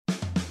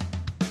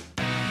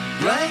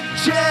Blank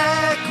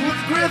check with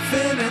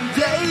Griffin and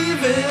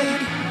David.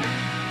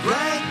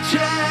 Blank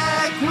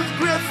check with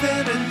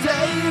Griffin and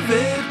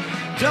David.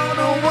 Don't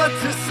know what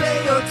to say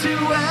or to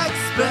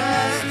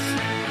expect.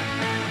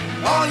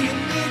 All you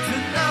need to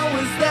know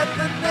is that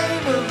the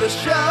name of the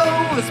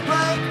show is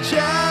Blank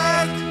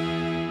Check.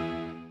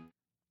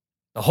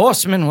 The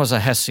horseman was a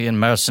Hessian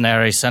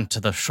mercenary sent to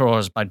the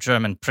shores by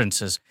German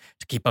princes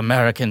to keep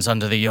Americans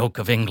under the yoke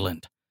of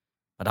England.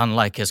 But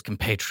unlike his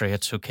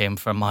compatriots who came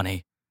for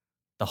money,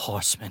 the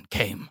horseman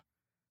came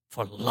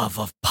for love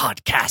of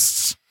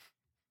podcasts.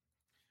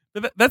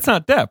 That's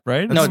not Depp,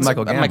 right? No, it's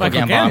Michael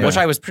Gambon, which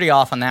I was pretty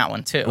off on that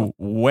one, too.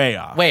 Way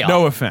off. Way off.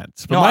 No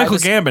offense. But No, Michael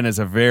Gambon is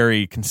a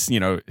very,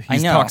 he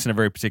talks in a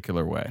very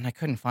particular way. And I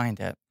couldn't find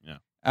it.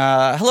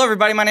 Yeah. Hello,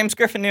 everybody. My name's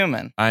Griffin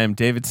Newman. I am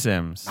David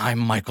Sims. I'm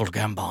Michael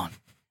Gambon.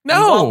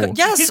 No.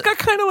 Yes. He's got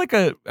kind of like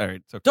a... All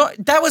right. It's okay.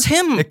 That was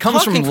him. It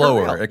comes from talking for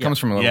lower. real. It comes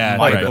from Yeah,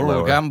 quite a right. bit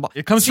lower. Gambon.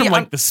 It comes See, from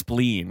like the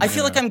spleen. I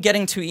feel like I'm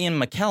getting to Ian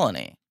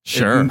McKellen-y.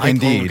 Sure,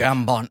 indeed.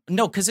 Gambon.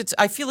 No, because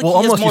I feel like Well,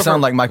 he has almost more you of sound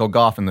a- like Michael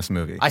Goff in this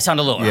movie. I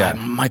sound a little. Yeah.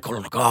 I'm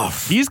Michael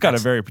Goff. He's got a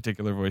very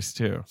particular voice,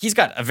 too. He's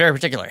got a very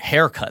particular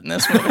haircut in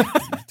this movie.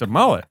 It's a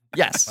mullet.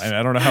 Yes.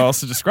 I don't know how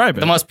else to describe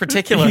it. The most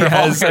particular. He of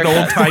all has an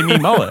haircuts. old-timey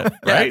mullet,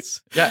 right?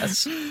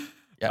 Yes.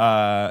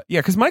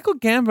 Because Michael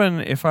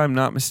Gambon, if I'm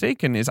not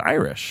mistaken, is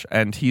Irish,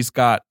 and he's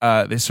got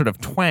this sort of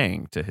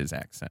twang to his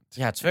accent.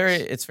 Yeah,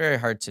 it's very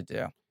hard to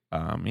do.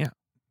 Yeah.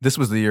 This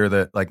was the year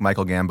that like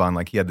Michael Gambon,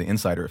 like he had the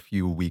Insider a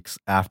few weeks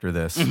after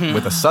this Mhm.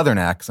 with a Southern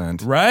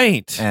accent.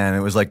 Right. And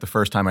it was like the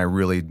first time I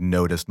really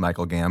noticed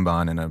Michael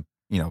Gambon in a,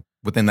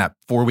 within that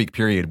 4-week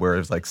period where it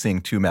was like seeing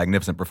two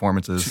magnificent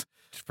performances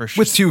For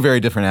sure. with two very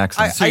different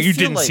accents. So you feel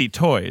didn't like- see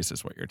Toys,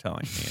 is what you're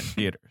telling me, in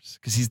theaters.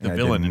 Because he's the I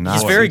villain did in not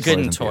He's see Toys. very Toys good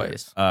in in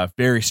toys. theaters.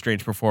 Very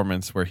strange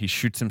performance where he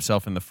shoots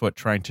himself in the foot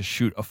trying to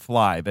shoot a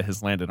fly that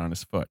has landed on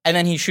his foot. And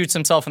then he shoots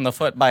himself in the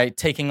foot by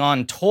taking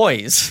on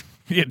toys.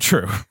 Yeah,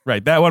 true.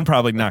 Right. That one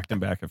probably knocked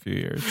him back a few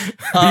years.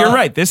 But you're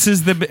right. This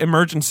is the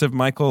emergence of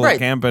Michael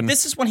Gambon,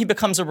 This is when he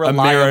becomes a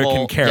reliable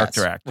American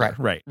character yes, actor.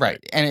 Right.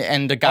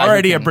 And a guy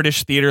Already who a can,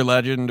 British theater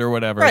legend or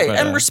whatever. right, but,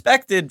 and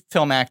respected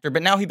film actor.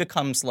 But now he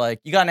becomes like,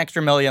 you got an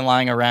extra million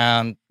lying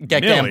around.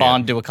 Get Million.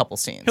 Gambon, do a couple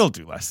scenes. he'll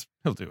do less.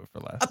 He'll do it for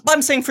less. But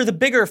I'm saying for the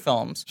bigger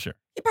films, Sure.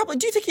 he probably.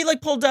 Do you think he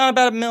like pulled down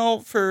about $1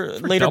 million for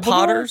later Dumbledore?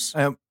 Potters?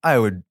 I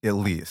would at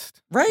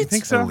least. Right? You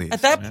think so? At least.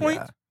 At that Yeah.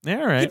 point, Yeah,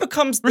 all right. he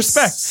becomes the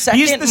Respect. second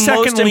He's the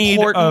second most lead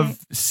important. of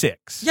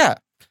 6. Yeah.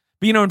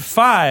 But in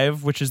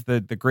 5, which is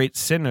the great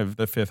sin of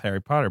the 5th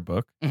Harry Potter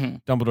book,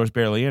 Mhm. Dumbledore's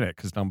barely in it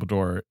because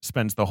Dumbledore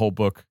spends the whole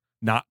book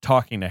not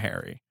talking to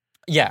Harry.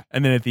 Yeah.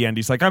 And then at the end,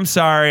 he's like, I'm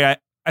sorry.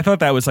 I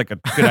thought that was like a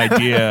good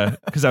idea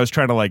because I was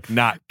trying to like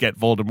not get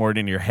Voldemort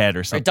in your head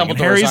or something. And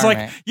Dumbledore's Harry's arm, like,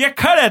 right? you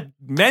could have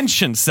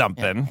mentioned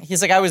something. Yeah.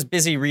 He's like, I was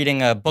busy reading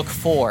book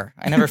 4.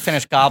 I never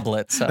finished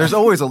Goblet. So. There's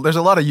always there's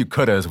a lot of you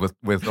couldas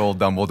with old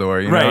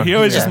Dumbledore. You Right. know? He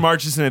always Yeah. just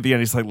marches in at the end.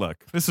 He's like, look,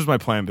 this is my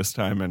plan this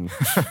time. And,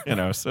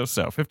 so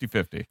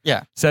 50-50.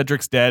 Yeah.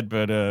 Cedric's dead,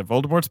 but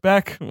Voldemort's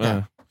back.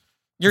 Yeah.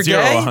 You're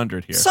 0 gay?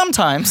 100 here.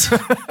 Sometimes.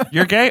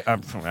 You're gay? I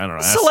don't know.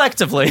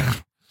 Selectively.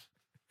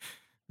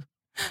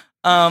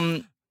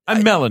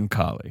 I'm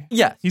melancholy.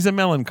 Yeah. He's a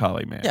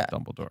melancholy man, Yeah.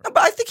 Dumbledore. But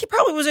I think he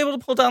probably was able to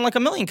pull down like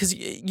 $1 million because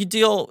you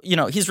deal,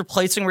 he's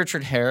replacing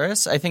Richard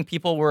Harris. I think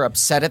people were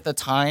upset at the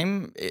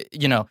time,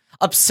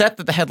 upset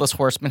that the Headless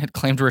Horseman had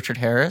claimed Richard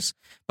Harris,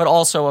 but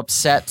also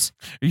upset.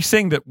 Are you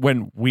saying that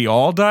when we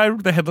all die,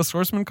 the Headless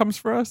Horseman comes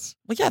for us?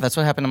 Well, yeah, that's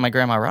what happened to my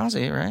grandma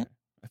Rosie, right?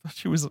 I thought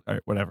she was... All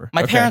right, whatever.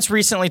 My Okay. parents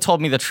recently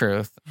told me the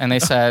truth, and they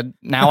said,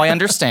 now I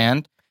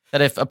understand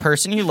that if a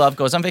person you love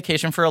goes on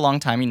vacation for a long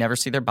time, you never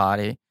see their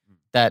body,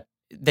 that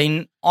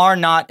they are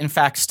not, in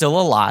fact, still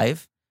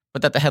alive,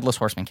 but that the Headless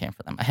Horseman came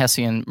for them, a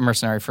Hessian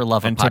mercenary for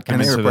love of And took them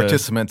And they podcasts. were into the-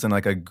 participants in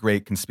like a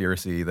great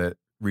conspiracy that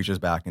reaches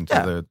back into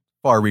Yeah. the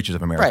far reaches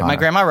of America. Right, my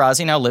grandma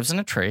Rosie now lives in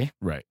a tree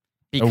Right.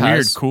 because, a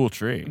weird, cool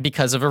tree.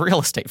 because of a real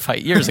estate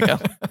fight years ago.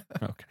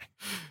 Okay.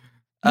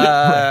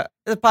 The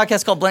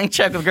podcast called Blank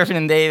Check with Griffin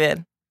and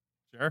David.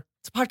 Sure.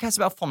 It's a podcast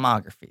about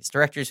filmographies,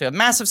 directors who have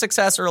massive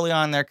success early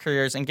on in their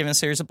careers and given a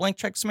series of blank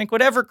checks to make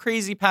whatever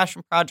crazy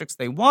passion projects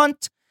they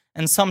want.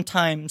 And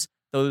sometimes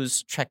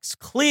those checks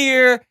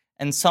clear,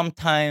 and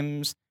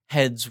sometimes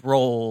heads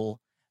roll.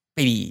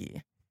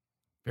 Baby.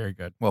 Very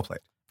good. Well played.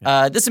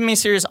 This is a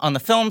miniseries on the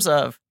films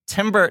of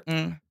Tim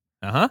Burton.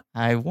 Uh-huh.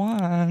 I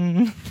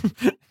won.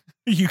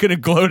 You gonna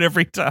gloat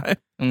every time?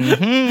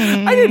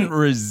 Mhm. I didn't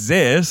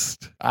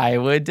resist. I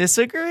would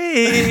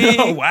disagree.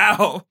 Oh,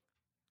 wow.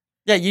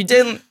 Yeah, you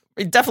didn't.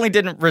 We definitely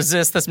didn't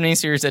resist this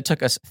miniseries that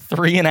took us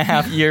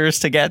 3.5 years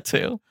to get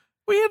to.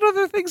 We had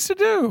other things to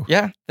do.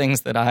 Yeah,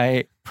 things that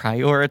I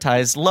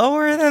prioritized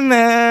lower than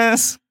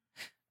this.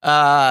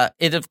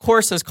 It, of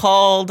course, is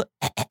called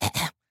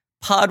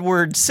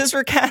Podword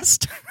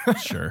Scissorcast.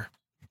 Sure.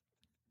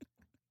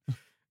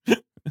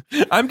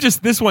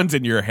 This one's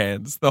in your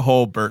hands, the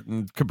whole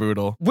Burton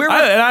caboodle.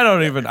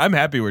 I'm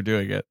happy we're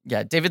doing it.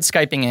 Yeah, David's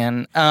Skyping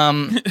in.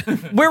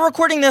 We're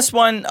recording this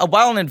one a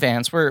while in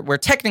advance. We're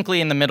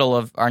technically in the middle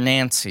of our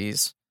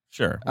Nancy's.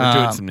 Sure. We're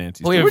doing some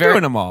Nancy's. We're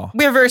doing them all.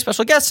 We have a very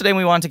special guest today, and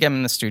we wanted to get him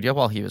in the studio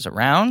while he was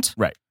around.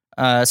 Right.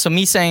 So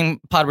me saying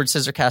Podward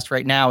Scissorcast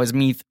right now is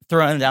me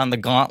throwing down the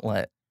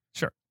gauntlet.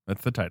 Sure.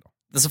 That's the title.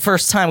 This is the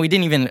first time we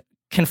didn't even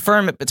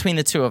confirm it between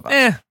the two of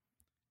us.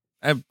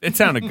 It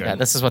sounded good. Yeah,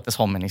 this is what this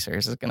whole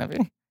miniseries is going to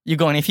be. You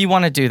going, if you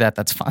want to do that,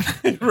 that's fine.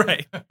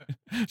 Right.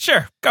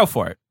 Sure. Go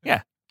for it.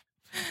 Yeah.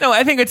 No,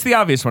 I think it's the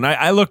obvious one.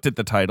 I looked at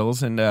the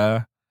titles and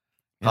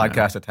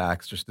Podcast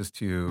attacks, just as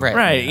two.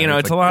 Right. You know,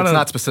 it's like, a lot it's of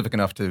not specific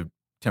enough to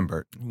Tim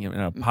Burton.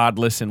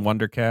 Podless and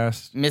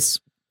Wondercast. Miss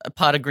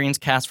Pot of Green's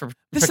cast for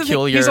This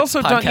peculiar He's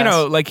also podcasts.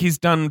 done, like he's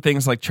done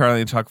things like Charlie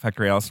and the Chocolate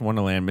Factory, Alice in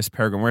Wonderland, Miss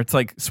Peregrine, where it's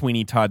like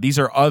Sweeney Todd. These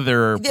are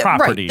other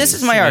properties. Right. This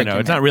is my argument.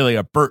 It's not really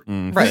a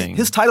Burton thing.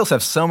 His titles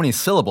have so many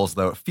syllables,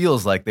 though. It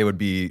feels like they would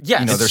be,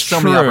 Yes, there's so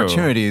many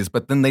opportunities,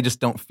 but then they just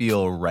don't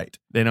feel right.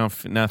 They don't,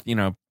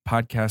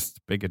 podcast,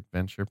 Big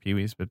Adventure,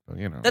 Pee-wee's, but,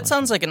 That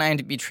sounds like an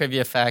IMDb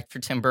trivia fact for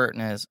Tim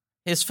Burton is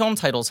his film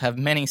titles have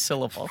many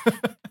syllables.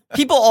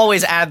 People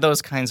always add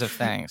those kinds of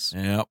things.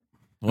 Yep.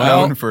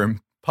 Known for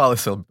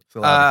polysyllabic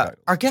titles.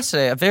 Our guest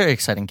today, a very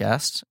exciting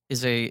guest,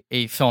 is a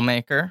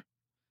filmmaker.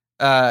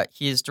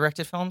 He has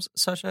directed films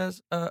such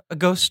as A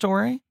Ghost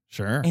Story,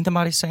 Sure. Ain't the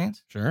Body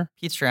Saints, Sure.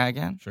 Pete's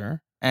Dragon,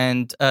 Sure.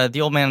 and The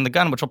Old Man and the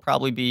Gun, which will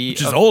probably be...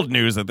 Which is old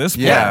news at this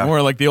point. Yeah.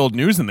 More like the old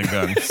news in the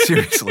gun.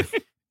 Seriously.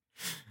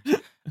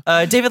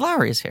 David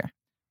Lowery is here.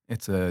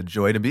 It's a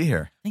joy to be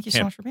here. Thank you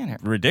so much for being here.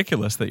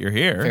 Ridiculous that you're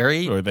here.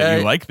 Very, or that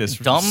you like this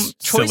dumb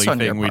choice silly on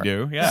your thing we part.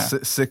 do. Yeah.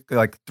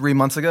 Like 3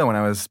 months ago when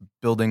I was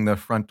building the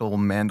frontal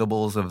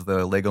mandibles of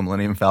the Lego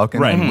Millennium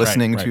Falcon Right, and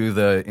listening right. to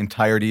the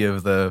entirety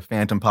of the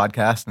Phantom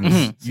podcast and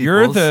sequels.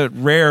 You're the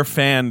rare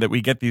fan that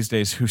we get these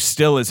days who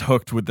still is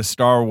hooked with the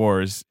Star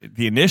Wars,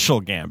 the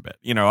initial gambit.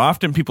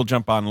 Often people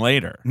jump on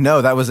later.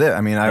 No, that was it.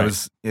 I mean, Right.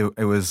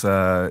 it was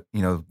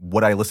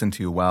what I listened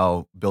to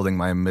while building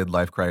my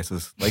midlife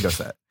crisis Lego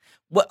set.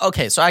 Well,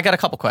 okay, so I got a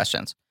couple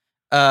questions.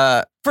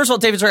 First of all,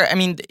 David's right. I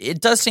mean,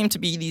 it does seem to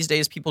be these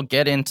days people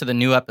get into the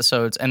new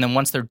episodes, and then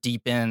once they're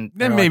deep in,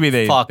 Then they're maybe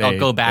like, fuck, I'll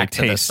go back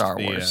to the taste Star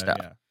Wars stuff.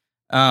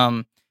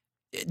 Yeah.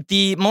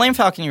 The Millennium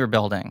Falcon you were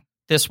building,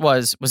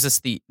 was this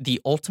the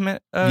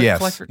ultimate Yes,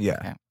 collector? yeah,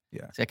 Okay.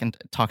 yeah. So I can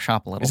talk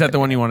shop a little Is bit. that the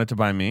one you wanted to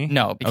buy me?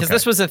 No, because Okay.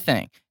 this was the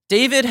thing.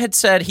 David had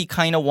said he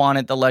kind of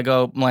wanted the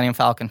Lego Millennium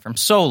Falcon from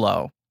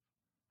Solo.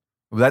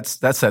 That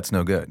set's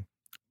no good.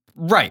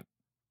 Right.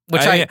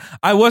 Which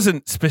I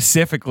wasn't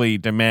specifically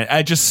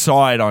I just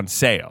saw it on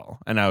sale,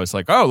 and I was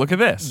like, "Oh, look at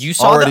this!" you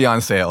saw Already on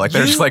sale. Like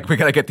they're just like, we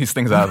gotta get these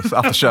things off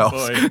the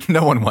shelves. Boy.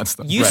 No one wants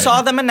them. You Right.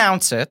 saw them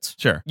announce it.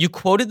 Sure, You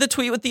quoted the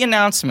tweet with the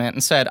announcement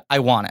and said, I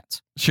want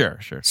it. sure.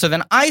 So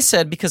then I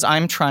said, because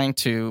I'm trying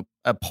to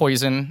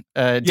poison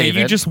David. Yeah,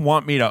 you just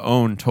want me to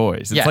own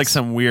toys. It's Yes. like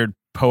some weird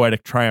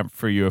poetic triumph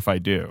for you if I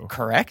do.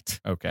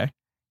 Correct. Okay.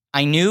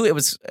 I knew it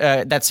was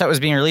that set was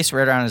being released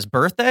right around his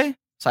birthday.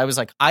 So I was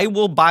like, I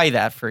will buy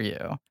that for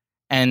you.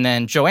 And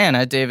then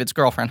Joanna, David's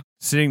girlfriend,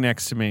 Sitting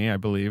next to me, I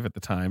believe, at the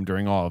time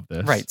during all of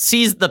this. right,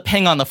 sees the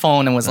ping on the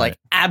phone and was Right. like,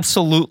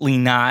 absolutely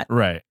not.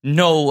 Right.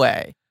 No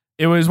way.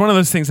 It was one of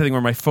those things, I think,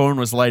 where my phone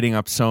was lighting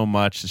up so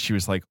much that she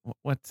was like,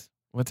 what's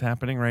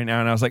happening right now?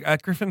 And I was like,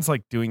 Griffin's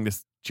like doing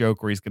this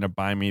joke where he's going to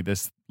buy me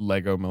this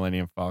Lego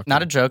Millennium Falcon.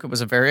 Not a joke. It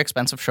was a very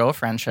expensive show of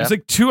friendship. It's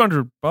like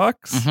 $200.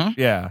 Mhm.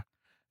 Yeah.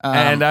 Um,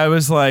 And I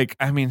was like,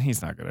 I mean,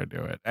 he's not going to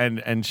do it.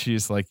 And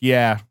she's like,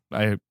 yeah,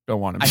 I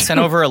don't want him I to. sent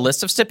over a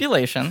list of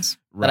stipulations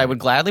that I Right. would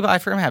gladly buy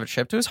for him, have it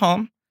shipped to his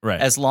home,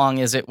 Right. as long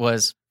as it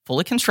was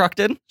fully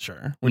constructed,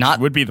 Sure. Which not-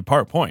 would be the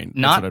point. That's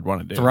not what I'd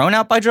want to do. thrown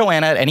out by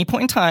Joanna at any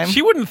point in time,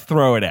 She wouldn't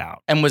throw it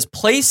out. and was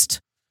placed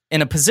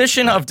in a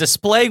position of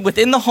display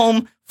within the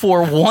home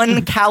for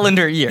one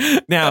calendar year.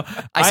 Now,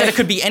 I said it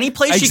could be any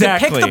place.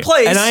 Exactly. She could pick the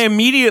place. And I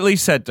immediately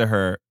said to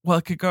her, well,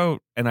 it could go,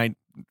 and I,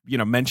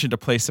 mentioned a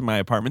place in my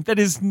apartment that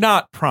is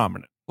not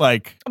prominent.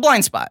 Like, a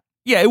blind spot.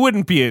 yeah, it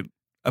wouldn't be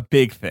a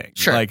big thing.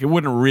 Sure. Like, it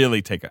wouldn't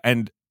really take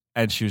and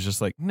she was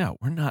just like, no,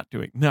 we're not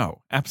doing,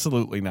 no,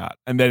 absolutely not.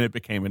 And then it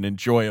became an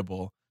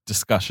enjoyable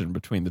discussion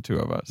between the two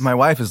of us. My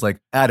wife is like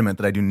adamant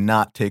that I do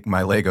not take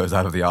my Legos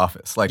out of the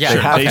office. Like Yeah. they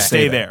Sure, have they to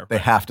stay there. They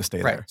have to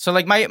stay Right. there. So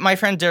like my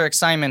friend Derek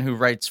Simon, who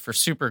writes for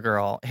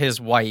Supergirl, his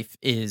wife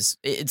it's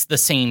the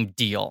same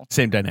deal.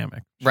 Same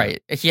dynamic.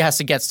 Right. He has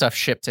to get stuff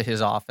shipped to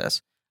his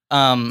office.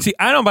 See,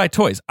 I don't buy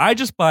toys. I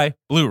just buy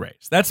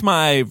Blu-rays. That's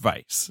my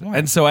vice. Right.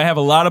 And so I have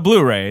a lot of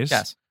Blu-rays.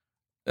 Yes.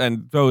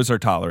 And those are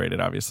tolerated,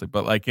 obviously.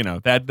 But like,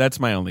 that's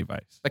my only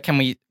vice. But can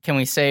we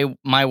say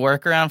my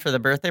workaround for the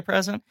birthday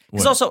present?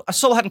 Because What? also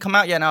Solo hadn't come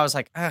out yet, and I was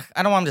like, I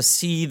don't want him to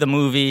see the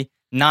movie,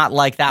 not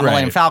like that Right.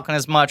 Millennium Falcon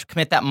as much,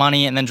 commit that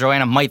money, and then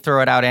Joanna might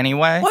throw it out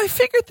anyway. Well, I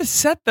figured the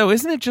set, though,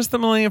 isn't it just the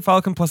Millennium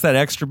Falcon plus that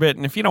extra bit?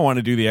 And if you don't want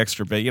to do the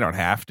extra bit, you don't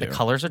have to. The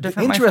colors are The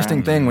different. my interesting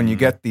friend. thing when you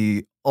get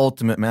the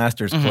Ultimate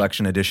Masters Mhm.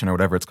 Collection Edition or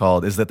whatever it's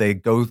called is that they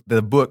go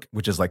the book,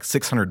 which is like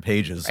 600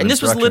 pages. And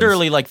this was instructions.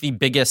 literally like the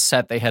biggest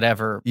set they had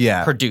ever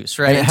produced,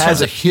 right? And In it terms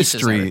has of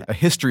pieces and a everything.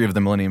 history of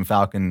the Millennium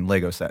Falcon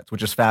Lego sets,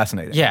 which is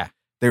fascinating. Yeah.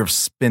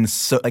 There's been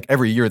so like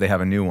every year they have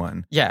a new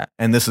one. Yeah.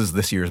 And this is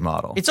this year's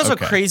model. It's also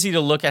crazy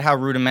to look at how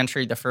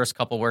rudimentary the first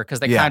couple were because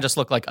they kind of just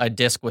look like a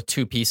disc with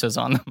 2 pieces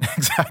on them.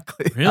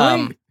 Exactly.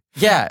 Really?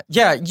 Yeah.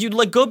 You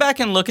like go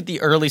back and look at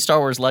the early Star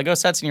Wars Lego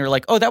sets and you're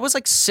like, oh, that was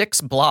like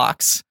 6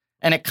 blocks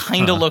and it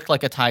kind of looked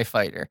like a TIE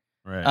fighter.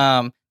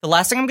 Right. The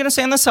last thing I'm going to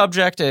say on the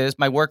subject is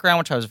my workaround,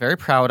 which I was very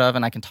proud of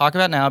and I can talk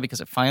about now because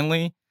it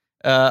finally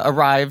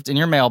arrived in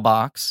your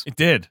mailbox. It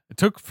did. It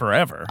took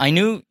forever. I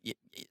knew.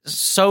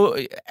 So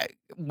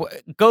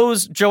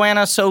goes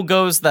Joanna, so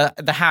goes the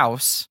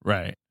house.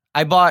 Right.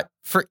 I bought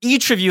for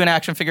each of you an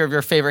action figure of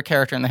your favorite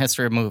character in the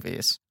history of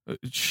movies.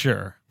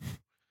 Sure.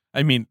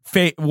 I mean,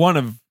 one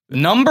of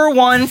number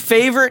 1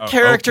 favorite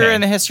character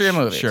in the history of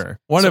movies. Sure.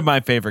 One of my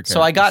favorite characters.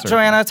 So I got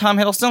Joanna, Tom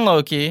Hiddleston,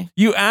 Loki.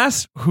 You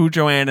asked who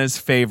Joanna's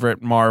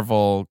favorite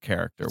Marvel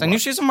character was. I knew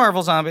she's a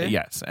Marvel zombie.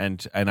 Yes.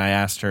 And I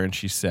asked her and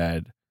she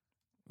said,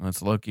 well,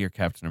 it's Loki or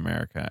Captain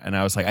America. And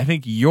I was like, I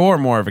think you're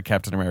more of a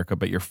Captain America,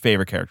 but your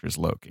favorite character is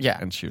Loki. Yeah.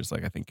 And she was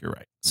like, I think you're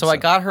right. So I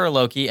got her a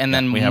Loki, and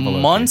then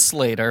months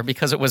later,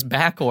 because it was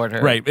back order.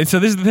 Right. And so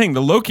this is the thing.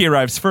 The Loki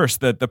arrives first.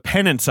 The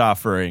penance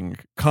offering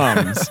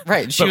comes.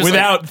 Right. But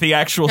without the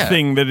actual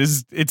thing that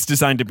it's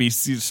designed to be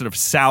sort of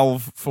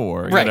salve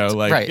for. Right. You know,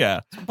 like, right.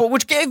 Yeah. But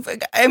which gave,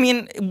 I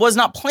mean, it was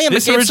not planned.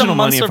 This but gave original some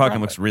months Millennium of Falcon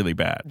looks really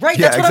bad. Right.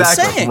 Yeah, That's what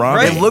exactly. I'm saying. Wrong.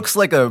 Right? It looks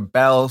like a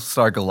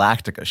Battlestar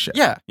Galactica ship.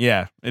 Yeah.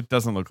 Yeah. It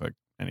doesn't look like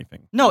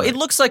anything. No, it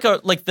looks like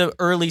the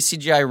early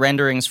CGI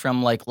renderings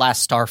from like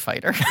Last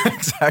Starfighter.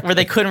 Exactly. Where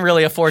they couldn't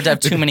really afford to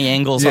have too many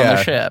angles on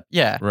the ship.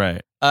 Yeah.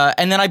 Right.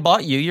 And then I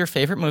bought you your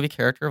favorite movie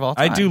character of all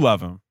time. I do love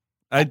him.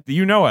 I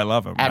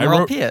love him.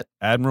 Admiral Piet.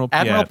 Admiral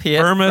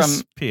Piet Firmus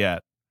from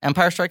Piet.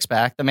 Empire Strikes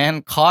Back, the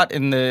man caught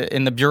in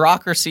the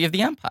bureaucracy of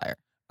the Empire.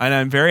 And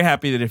I'm very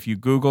happy that if you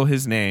Google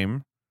his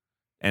name,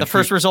 the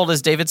first result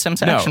is David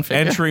Sims action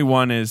figure. Entry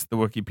 1 is the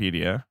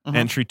Wikipedia.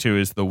 Entry 2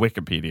 is the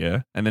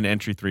Wikipedia, and then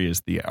entry 3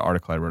 is the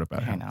article I wrote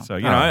about him. So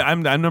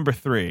I'm number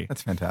 3.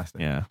 That's fantastic.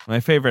 Yeah,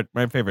 my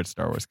favorite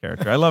Star Wars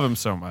character. I love him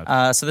so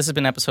much. So this has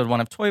been episode 1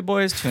 of Toy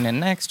Boys. Tune in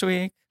next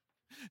week.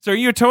 So are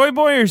you a toy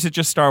boy or is it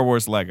just Star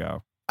Wars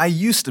Lego? I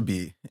used to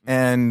be,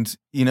 and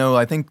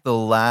I think the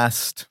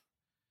last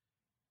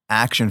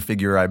action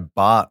figure I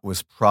bought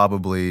was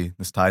probably,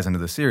 this ties into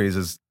the series,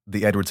 is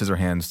the Edward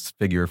Scissorhands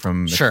figure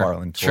from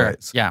McFarlane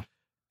Toys. Yeah.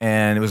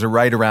 And it was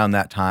right around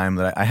that time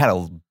that I had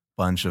a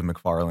bunch of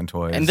McFarlane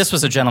toys. And this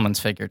was a gentleman's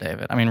figure,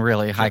 David. I mean,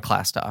 really high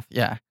class stuff.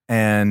 Yeah.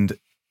 And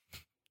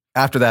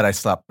after that,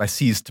 I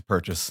ceased to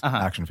purchase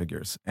action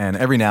figures. And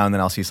every now and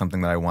then I'll see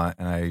something that I want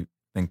and I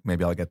think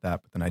maybe I'll get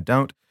that, but then I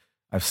don't.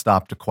 I've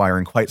stopped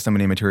acquiring quite so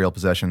many material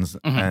possessions,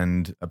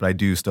 but I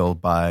do still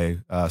buy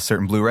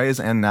certain Blu-rays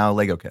and now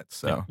Lego kits.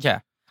 So yeah.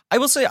 I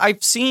will say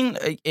I've seen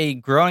a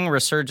growing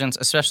resurgence,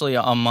 especially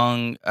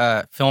among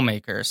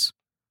filmmakers,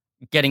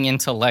 getting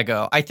into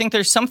Lego. I think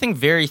there's something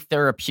very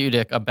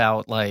therapeutic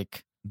about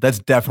like... That's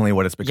definitely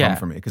what it's become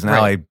for me, because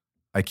now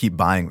I keep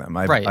buying them.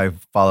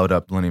 I've followed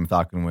up Millennium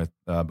Falcon with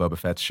Boba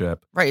Fett's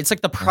ship. Right. It's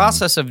like the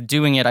process of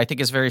doing it, I think,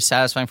 is very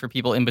satisfying for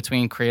people in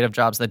between creative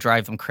jobs that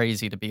drive them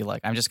crazy to be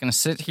like, I'm just going to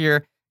sit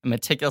here and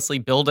meticulously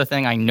build a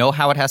thing. I know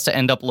how it has to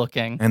end up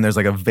looking. And there's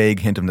like a vague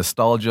hint of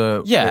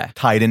nostalgia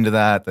tied into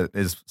that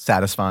is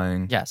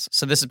satisfying. Yes.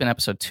 So this has been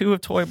episode 2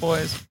 of Toy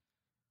Boys.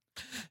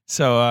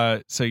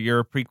 So you're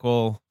a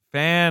prequel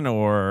fan,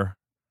 or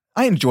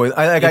I enjoy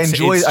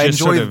the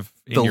sort of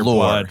in your lore.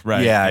 Blood,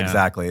 right? Yeah,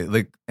 exactly.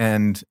 Like,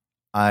 and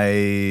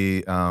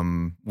I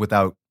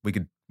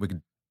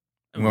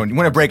when you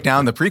want to break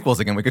down the prequels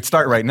again, we could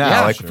start right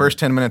now. The first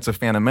 10 minutes of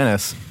Phantom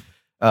Menace,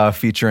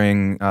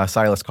 featuring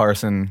Silas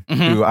Carson,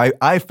 who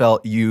I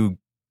felt you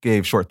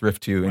gave short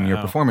thrift to in your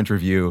performance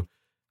review.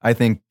 I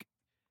think,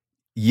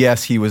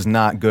 yes, he was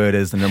not good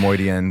as the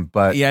Nemoidian,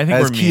 but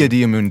as Kia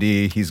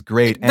Diamundi, he's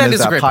great. And that as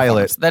is a great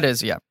pilot. That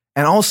is, yeah.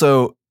 And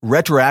also,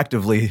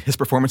 retroactively, his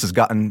performance has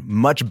gotten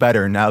much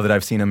better now that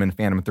I've seen him in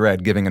Phantom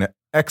Thread, giving an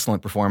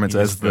excellent performance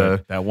as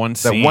that one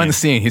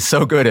scene he's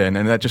so good in.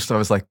 And that just, I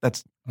was like,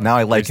 now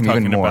I like him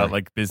even more. About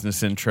like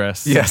business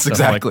interests. Yes, and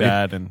exactly. Like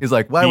that, and he's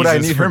like, why would I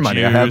need her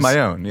money? Jews. I have my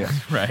own. Yeah.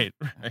 Right.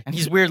 And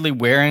he's weirdly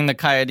wearing the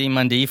Kia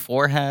Mundi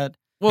forehead.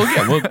 Well,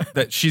 yeah.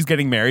 That she's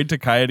getting married to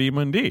Kia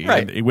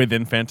Mundi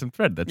within Phantom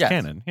Thread. That's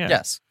canon. Yeah.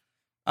 Yes.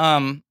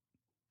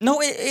 No,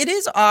 it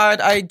is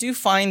odd. I do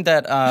find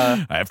that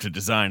I have to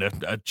design a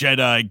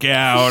Jedi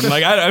gown.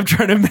 Like I'm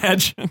trying to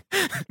imagine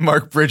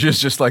Mark Bridges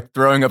just like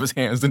throwing up his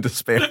hands in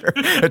despair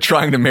at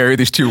trying to marry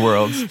these two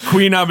worlds.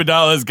 Queen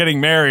Amidala is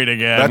getting married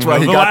again. That's why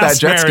he got that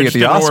jet ski at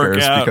the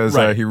Oscars,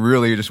 because he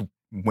really just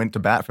went to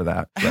bat for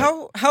that.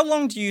 How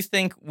long do you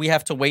think we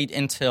have to wait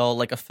until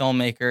like a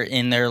filmmaker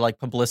in their like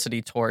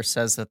publicity tour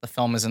says that the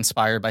film is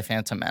inspired by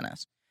Phantom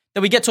Menace? That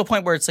we get to a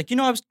point where it's like,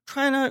 I was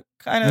trying to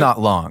kind of... Not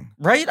long.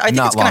 Right? I think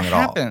not it's going to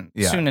happen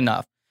Yeah. soon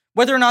enough.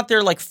 Whether or not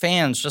they're like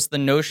fans, just the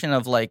notion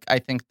of like, I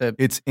think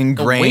it's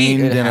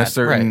ingrained in a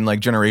certain like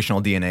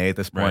generational DNA at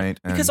this point.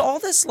 Because all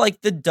this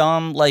like the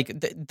dumb, like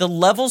the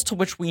levels to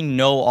which we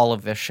know all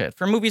of this shit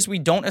for movies we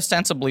don't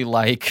ostensibly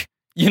like,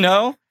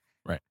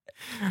 Right.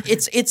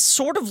 it's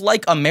sort of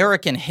like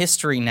American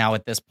history now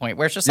at this point,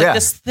 where it's just like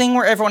this thing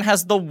where everyone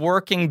has the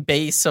working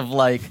base of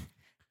like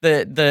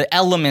the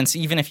elements,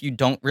 even if you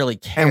don't really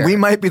care. And we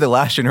might be the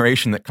last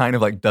generation that kind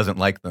of like doesn't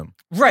like them.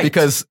 Right.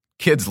 Because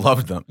kids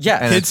loved them.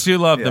 Yeah. Kids do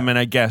love them, and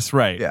I guess,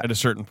 at a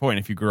certain point,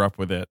 if you grew up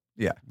with it,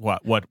 there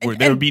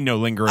would be no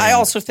lingering. I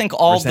also think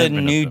all the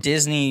resentment new of them.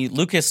 Disney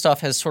Lucas stuff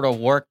has sort of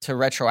worked to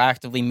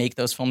retroactively make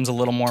those films a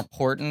little more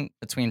important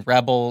between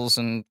Rebels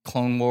and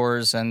Clone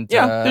Wars and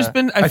there's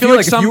been. I feel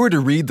like if you were to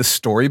read the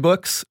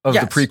storybooks of the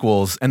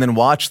prequels and then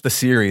watch the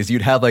series,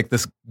 you'd have like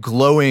this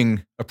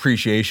glowing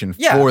appreciation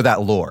for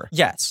that lore.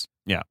 Yes.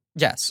 Yeah.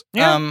 Yes.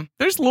 Yeah.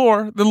 There's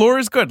lore. The lore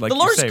is good. Like the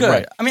lore's you say, good.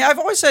 right. I mean, I've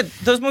always said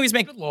those movies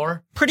make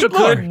pretty Good good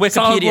lore.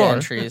 Solid Wikipedia lore.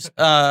 entries.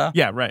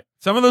 Yeah, right.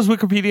 Some of those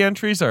Wikipedia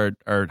entries are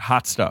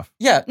hot stuff.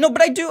 Yeah, no,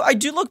 but I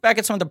do look back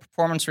at some of the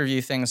performance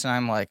review things, and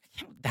I'm like,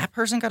 that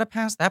person got a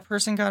pass, that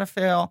person got a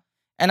fail,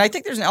 and I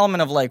think there's an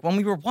element of like when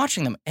we were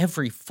watching them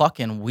every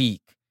fucking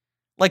week,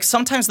 like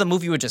sometimes the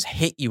movie would just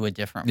hit you a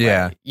different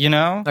way. You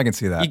know, I can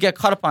see that. You get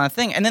caught up on a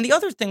thing, and then the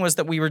other thing was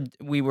that we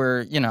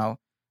were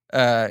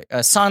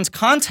sans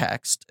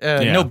context,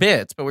 no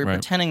bits, but we were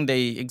pretending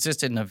they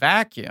existed in a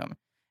vacuum.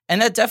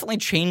 And that definitely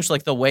changed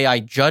like the way I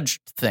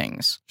judged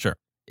things. Sure.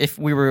 If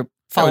we were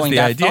following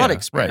that thought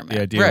experiment. Right.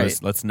 The idea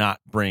was let's not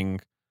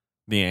bring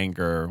the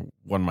anger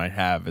one might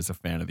have as a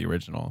fan of the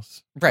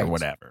originals. Or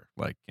whatever.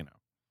 Like,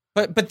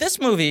 But this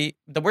movie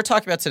that we're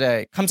talking about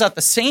today comes out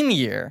the same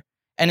year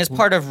and is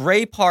part of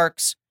Ray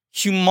Park's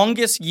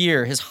humongous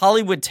year, his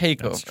Hollywood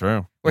takeover. That's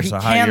true. Where he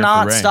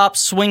cannot stop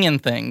swinging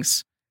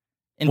things.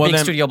 In big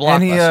studio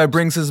blockbusters. And he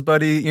brings his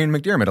buddy Ian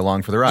McDiarmid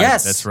along for the ride.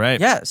 Yes. That's right.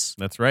 Yes.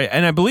 That's right.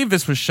 And I believe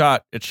this was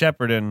shot at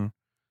Shepperton.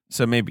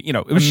 So maybe,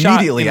 it was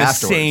immediately shot in the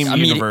same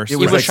universe. It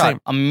was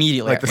shot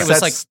immediately. Like the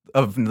sets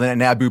of the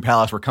Naboo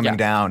Palace were coming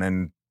down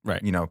and,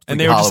 and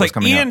they were just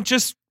like, Ian,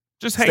 just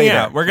hang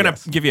out. We're going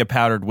to give you a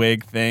powdered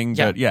wig thing.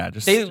 But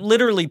they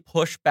literally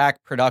pushed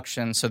back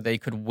production so they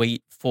could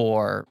wait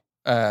for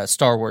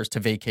Star Wars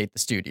to vacate the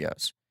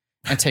studios.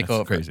 And take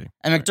over. Crazy.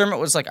 And McDermott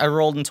was like, I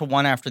rolled into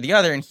one after the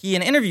other. And he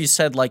in interviews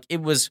said like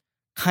it was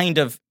kind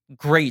of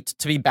great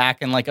to be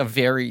back in like a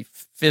very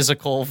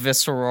physical,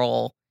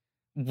 visceral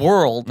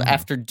world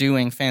after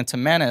doing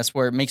Phantom Menace,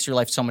 where it makes your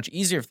life so much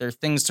easier if there are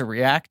things to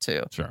react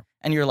to. Sure.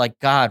 And you're like,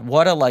 God,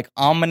 what a like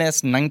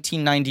ominous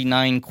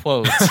 1999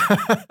 quote.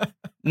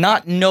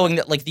 Not knowing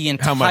that like the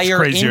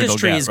entire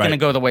industry is going to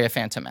go the way of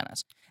Phantom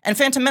Menace. And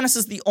Phantom Menace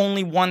is the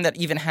only one that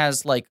even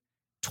has like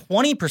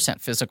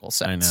 20% physical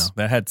sets. I know.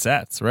 That had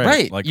sets, right?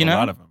 Right. Like a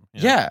lot of them.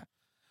 Yeah.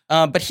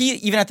 But he,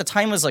 even at the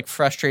time, was like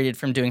frustrated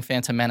from doing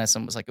Phantom Menace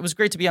and was like, it was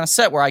great to be on a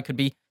set where I could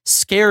be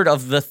scared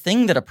of the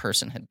thing that a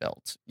person had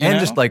built.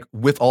 And just like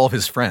with all of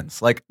his friends.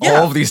 Like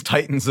all of these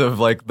titans of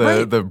like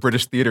the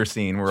British theater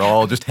scene were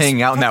all just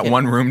hanging out in that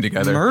one room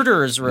together.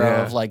 Murderers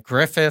row of like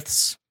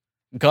Griffiths,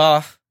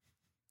 Gough.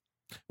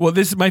 Well,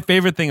 this is my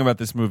favorite thing about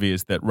this movie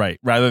is that,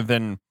 rather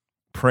than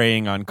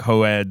preying on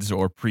co-eds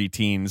or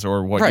preteens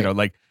or what,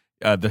 like,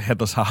 the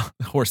headless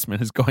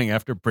horseman is going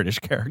after British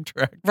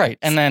character actors. Right.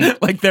 And then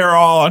like they're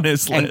all on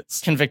his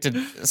list. Convicted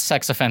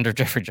sex offender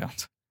Jeffrey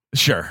Jones.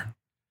 Sure.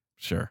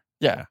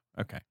 Yeah.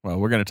 Okay. Well,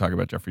 we're going to talk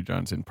about Jeffrey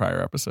Jones in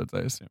prior episodes, I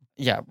assume.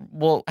 Yeah.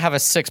 We'll have a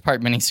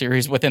 6-part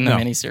miniseries within the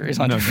miniseries.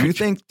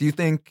 Do you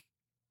think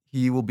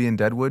he will be in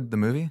Deadwood, the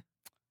movie?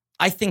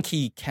 I think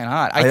he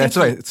cannot. That's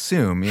what I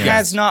assume. Yeah. He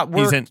has not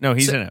worked.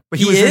 He's in it. But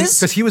he is?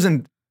 Because he was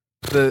in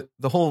the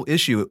whole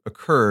issue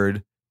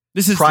occurred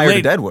this is prior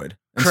to Deadwood.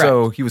 And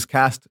so he was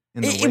cast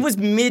in the It was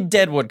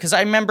mid-Deadwood, because I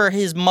remember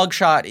his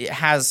mugshot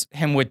has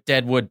him with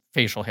Deadwood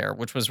facial hair,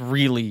 which was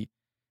really,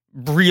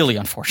 really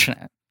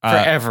unfortunate for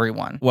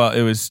everyone. Well,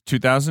 it was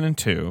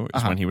 2002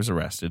 is when he was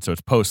arrested, so it's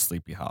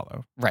post-Sleepy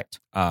Hollow. Right.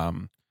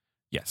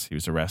 Yes, he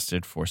was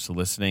arrested for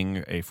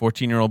soliciting a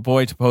 14-year-old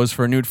boy to pose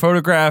for a nude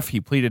photograph.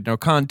 He pleaded no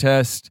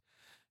contest.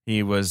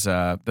 He was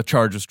the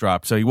charge was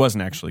dropped, so he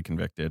wasn't actually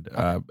convicted.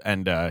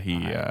 And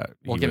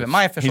we'll give it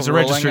my official. He's a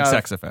registered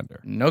sex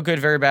offender. No good,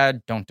 very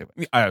bad. Don't do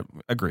it.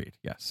 Agreed.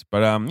 Yes,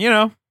 but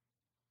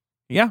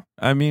yeah.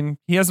 I mean,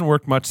 he hasn't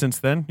worked much since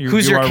then.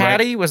 Who's Your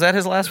Caddy? Right. Was that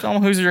his last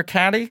film? Who's Your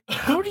Caddy?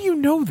 How do you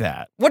know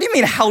that? What do you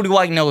mean? How do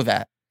I know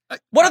that?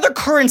 What other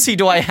currency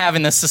do I have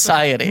in this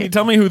society? Can you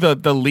tell me who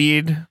the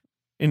lead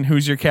in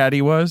Who's Your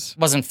Caddy was?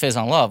 Wasn't Fizz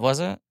on Love, was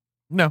it?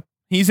 No,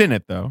 he's in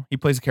it though. He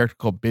plays a character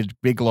called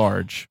Big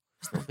Large.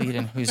 The lead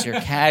in Who's Your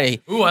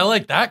Caddy? Ooh, I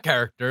like that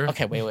character.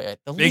 Okay, wait.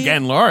 The Big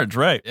and large,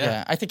 right?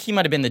 Yeah, I think he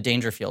might have been the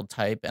Dangerfield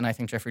type, and I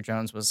think Jeffrey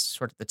Jones was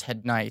sort of the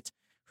Ted Knight.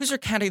 Who's Your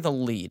Caddy? The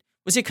lead.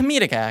 Was he a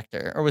comedic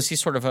actor, or was he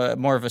sort of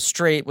more of a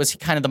straight? Was he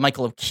kind of the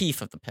Michael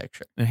O'Keefe of the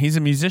picture? And he's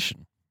a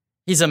musician.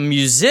 He's a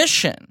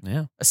musician.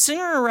 Yeah, a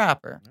singer or a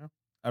rapper?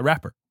 A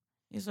rapper.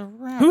 He's a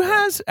rapper who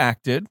has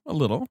acted a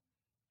little,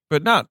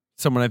 but not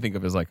someone I think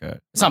of as like a.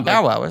 It's not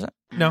Bow Wow, is it?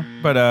 No,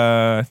 but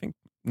I think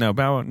no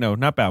Bow Wow. No,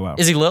 not Bow Wow.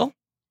 Is he Lil?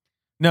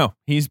 No,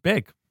 he's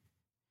big.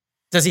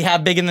 Does he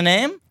have big in the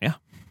name? Yeah.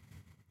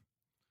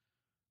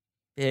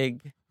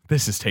 Big.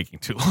 This is taking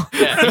too long.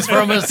 Yeah, he's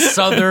from a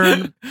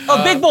southern...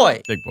 Big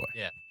Boy. Big Boy.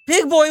 Yeah.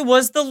 Big Boy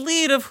was the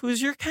lead of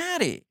Who's Your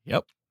Caddy?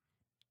 Yep.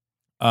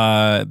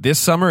 This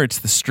summer, it's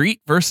The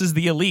Street versus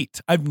The Elite.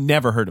 I've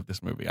never heard of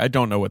this movie. I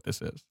don't know what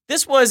this is.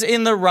 This was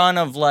in the run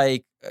of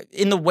like,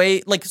 in the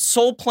way, like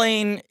Soul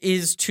Plane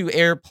is to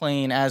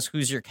Airplane as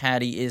Who's Your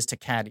Caddy is to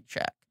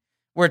Caddyshack,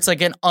 where it's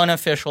like an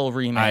unofficial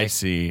remake. I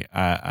see.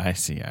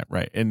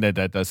 Right. And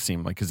that does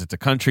seem like, because it's a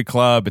country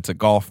club, it's a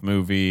golf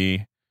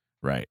movie.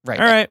 Right. Right.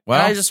 All right. Well,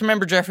 and I just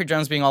remember Jeffrey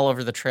Jones being all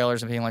over the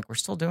trailers and being like, we're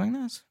still doing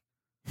this?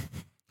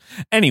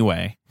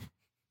 Anyway,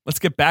 let's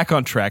get back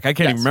on track. I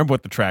can't even remember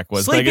what the track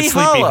was. Sleepy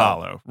Sleepy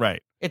Hollow.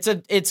 Right. It's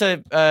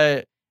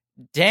a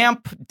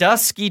damp,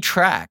 dusky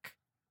track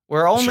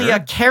where only a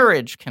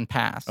carriage can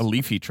pass. A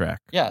leafy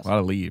track. Yes. A lot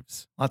of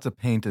leaves. Lots of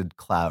painted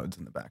clouds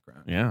in the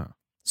background. Yeah.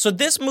 So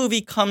this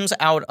movie comes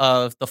out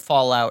of the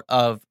fallout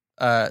of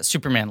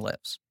Superman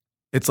Lives.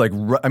 It's like,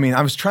 I mean,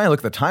 I was trying to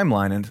look at the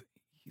timeline, and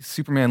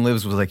Superman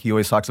Lives was like, he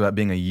always talks about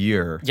being a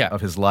year of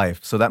his life.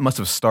 So that must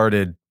have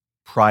started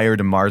prior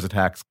to Mars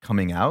Attacks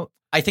coming out.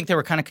 I think they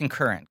were kind of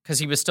concurrent because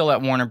he was still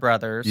at Warner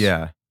Brothers.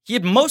 Yeah. He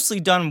had mostly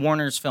done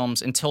Warner's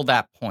films until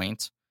that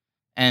point,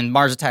 and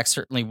Mars Attacks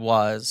certainly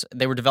was.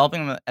 They were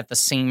developing them at the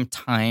same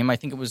time. I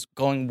think it was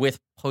going with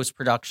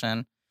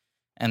post-production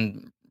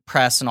and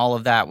press and all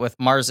of that with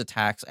Mars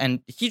Attacks.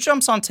 And he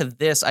jumps onto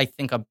this, I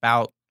think,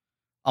 about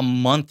a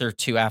month or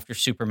two after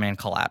Superman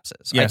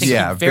collapses. Yes. I think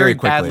he very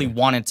badly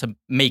wanted to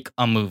make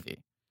a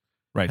movie.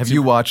 Right. Have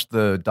you watched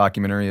the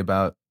documentary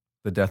about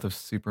the death of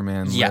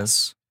Superman Lives?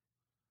 Yes.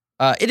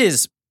 It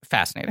is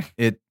fascinating.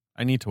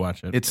 I need to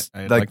watch it. It's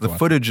like the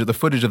footage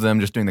of them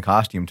just doing the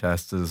costume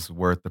tests is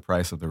worth the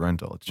price of the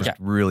rental. It's just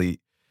really,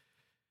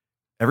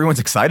 everyone's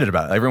excited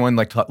about it. Everyone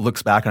like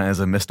looks back on it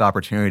as a missed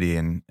opportunity,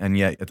 and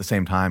yet at the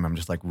same time, I'm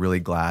just like really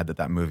glad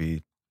that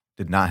movie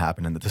did not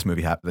happen and that this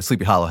movie happened. The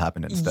Sleepy Hollow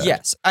happened instead.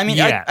 Yes, I mean,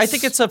 I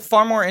think it's a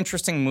far more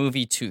interesting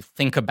movie to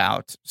think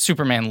about,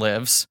 Superman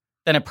Lives,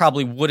 than it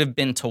probably would have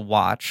been to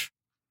watch,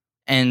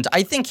 and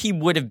I think he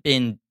would have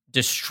been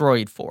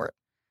destroyed for it.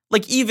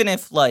 Like, even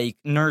if, like,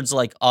 nerds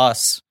like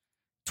us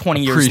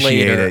 20 years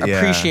later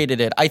appreciated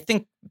it, I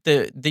think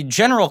the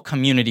general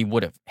community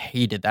would have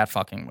hated that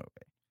fucking movie.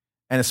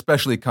 And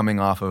especially coming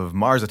off of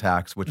Mars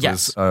Attacks, which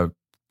was a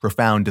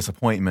profound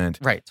disappointment.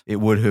 Right. It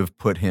would have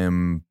put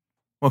him,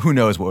 well, who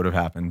knows what would have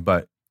happened,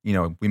 but, you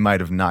know, we might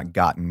have not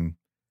gotten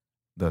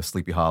the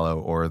Sleepy Hollow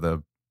or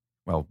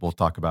well, we'll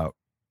talk about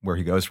where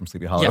he goes from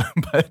Sleepy Hollow. Yeah.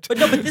 but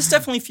this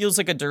definitely feels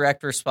like a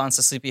direct response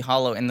to Sleepy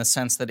Hollow in the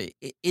sense that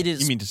it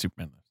is... You mean to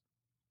Superman?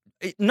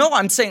 No,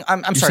 I'm saying,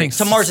 I'm sorry,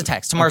 to Mars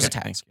Attacks,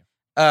 Attacks.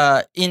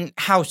 In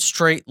how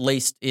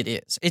straight-laced it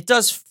is. It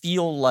does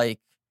feel like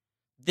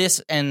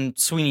this and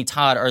Sweeney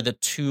Todd are the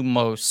two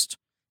most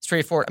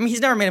straightforward. I mean,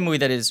 he's never made a movie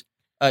that is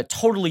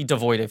totally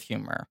devoid of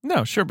humor.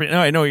 No, sure, but no,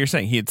 I know what you're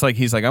saying.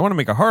 He's like, I want to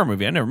make a horror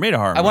movie. I never made a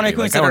horror movie. I want to make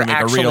movies that are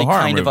actually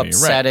kind of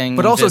upsetting. Right.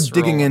 But also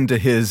visceral. digging into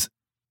his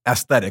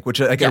aesthetic, which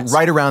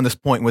right around this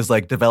point was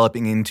like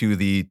developing into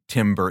the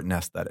Tim Burton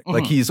aesthetic. Mm-hmm.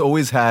 Like he's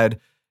always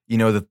had, you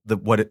know,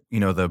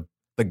 the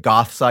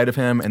goth side of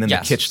him and then the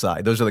kitsch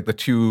side. Those are like the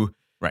two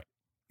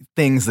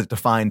things that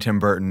define Tim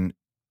Burton.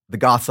 The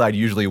goth side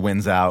usually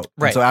wins out.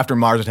 Right. And so after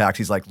Mars Attacks,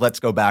 he's like, let's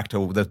go back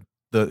to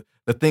the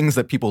things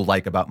that people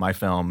like about my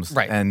films.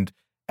 Right. And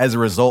as a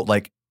result,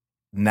 like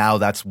now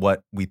that's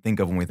what we think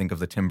of when we think of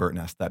the Tim Burton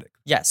aesthetic.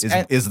 Yes.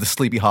 Is the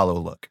Sleepy Hollow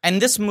look.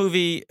 And this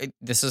movie,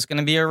 this is going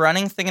to be a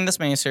running thing in this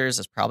miniseries.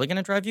 It's probably going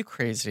to drive you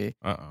crazy.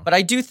 But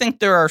I do think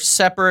there are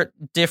separate,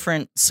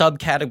 different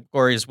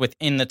subcategories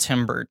within the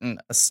Tim Burton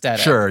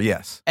aesthetic. Sure,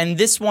 yes. And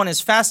this one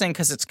is fascinating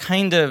because it's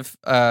kind of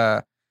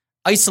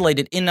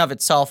isolated in and of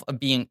itself of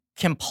being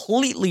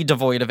completely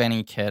devoid of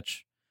any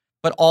kitsch,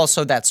 but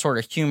also that sort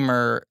of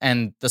humor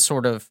and the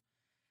sort of...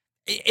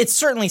 It's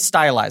certainly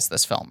stylized,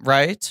 this film,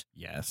 right?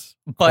 Yes,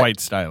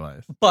 quite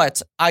stylized.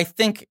 But I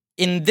think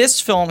in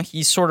this film,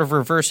 he's sort of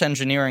reverse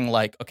engineering,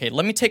 like, okay,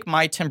 let me take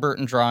my Tim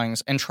Burton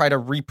drawings and try to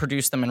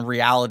reproduce them in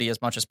reality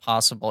as much as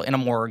possible in a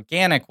more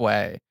organic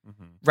way,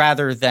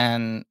 rather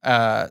than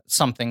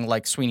something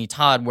like Sweeney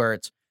Todd, where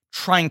it's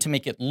trying to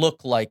make it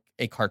look like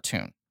a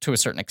cartoon to a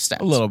certain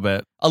extent. A little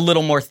bit. A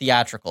little more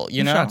theatrical,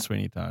 you know? Shot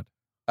Sweeney Todd.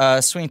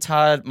 Sweeney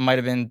Todd might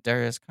have been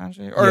Darius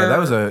Kanji.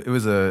 It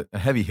was a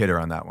heavy hitter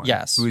on that one.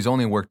 Yes. Who he's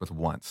only worked with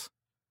once.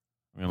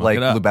 Like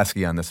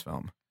Lubezki on this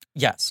film.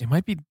 Yes. It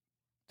might be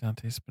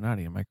Dante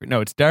Spinati.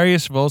 No, it's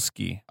Darius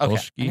Volsky. Okay.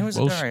 I knew it was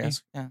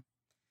Darius.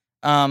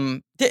 Yeah.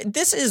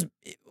 This is,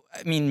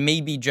 I mean,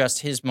 maybe just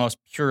his most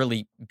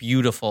purely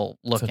beautiful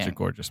looking Such a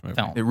gorgeous movie.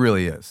 film. It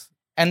really is.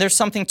 And there's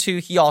something to,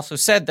 he also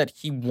said that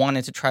he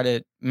wanted to try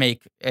to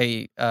make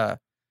a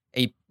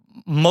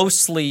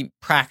mostly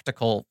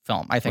practical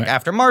film. I think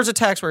after Mars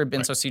Attacks, where it had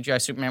been so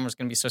CGI, Superman was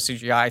going to be so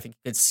CGI, I think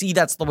you could see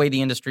that's the way the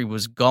industry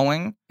was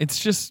going. It's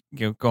just,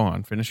 go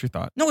on, finish your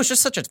thought. No, it's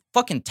just such a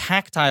fucking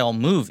tactile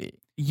movie.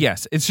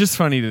 Yes, it's just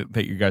funny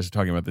that you guys are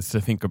talking about this, to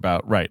think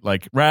about,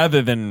 like,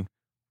 rather than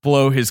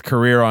blow his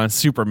career on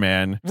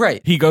Superman,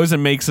 he goes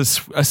and makes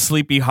a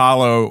Sleepy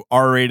Hollow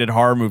R-rated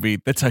horror movie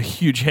that's a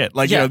huge hit.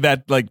 Like, you know,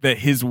 that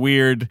his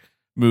weird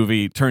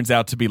movie turns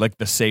out to be like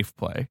the safe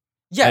play.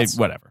 Yes.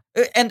 Whatever.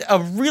 And a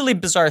really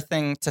bizarre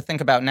thing to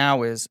think about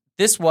now is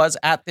this was,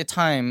 at the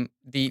time,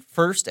 the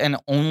first and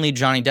only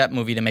Johnny Depp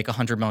movie to make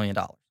 $100 million.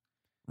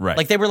 Right.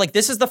 Like, they were like,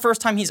 this is the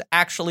first time he's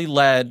actually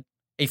led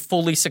a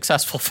fully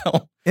successful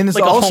film. And this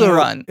like also, a home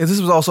run. This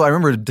was also, I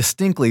remember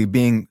distinctly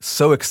being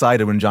so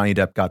excited when Johnny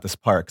Depp got this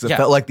part because it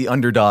felt like the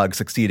underdog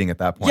succeeding at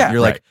that point. Yeah.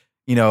 You're like,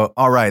 you know,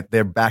 all right,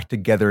 they're back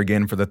together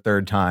again for the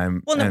third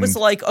time. Well, and it was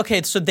like,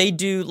 okay, so they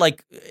do,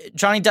 like,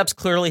 Johnny Depp's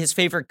clearly his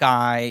favorite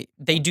guy.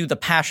 They do the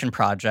passion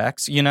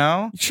projects, you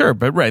know? Sure,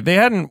 but they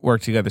hadn't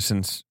worked together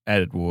since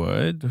Ed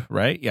Wood,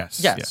 right? Yes.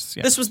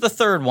 This was the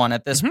third one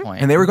at this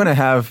point. And they were going to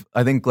have,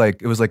 I think,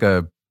 like, it was like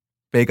a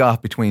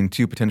bake-off between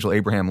two potential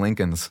Abraham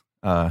Lincolns.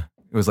 It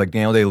was like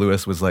Daniel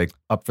Day-Lewis was like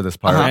up for this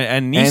part.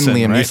 And Neeson,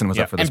 Liam Neeson was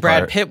up for this part.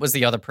 And Brad Pitt was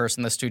the other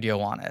person the studio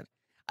wanted.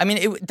 I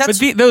mean, that's...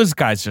 But those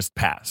guys just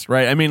passed,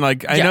 right? I mean,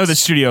 like, I know the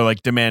studio,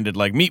 like, demanded,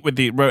 like, meet with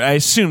the... I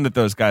assume that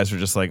those guys were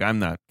just like, I'm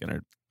not going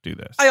to do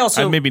this. I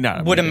also maybe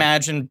not, would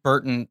imagine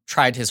Burton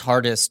tried his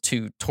hardest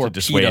to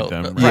torpedo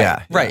them.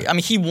 Right. I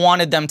mean, he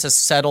wanted them to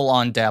settle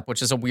on Depp,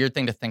 which is a weird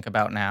thing to think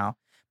about now.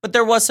 But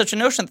there was such a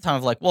notion at the time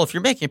of like, well, if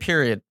you're making a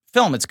period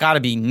film, it's got to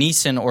be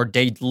Neeson or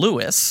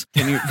Day-Lewis.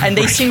 And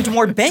they seemed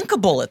more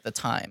bankable at the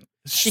time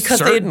because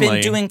they had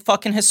been doing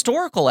fucking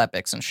historical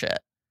epics and shit.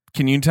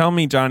 Can you tell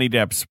me Johnny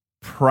Depp's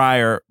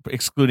prior,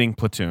 excluding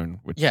Platoon,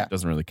 which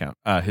doesn't really count,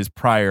 his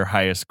prior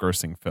highest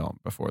grossing film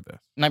before this?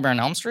 Nightmare on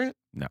Elm Street?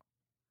 No.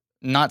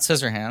 Not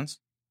Scissorhands?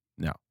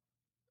 No.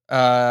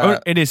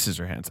 It is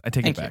Scissorhands. I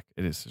take it back.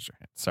 It is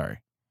Scissorhands. Sorry.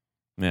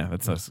 Yeah,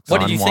 that's us.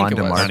 What did you think it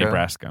was? Donnie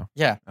Brasco.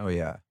 Yeah. Oh,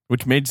 yeah.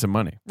 Which made some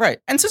money. Right.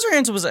 And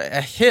Scissorhands was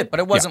a hit, but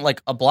it wasn't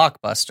like a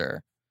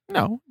blockbuster.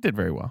 No, it did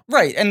very well.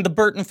 Right. And the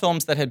Burton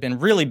films that had been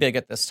really big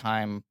at this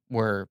time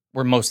were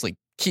mostly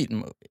Keaton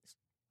movies.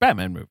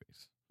 Batman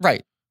movies.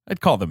 Right.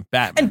 I'd call them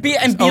Batman and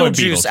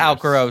Beetlejuice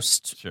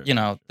outgrossed, you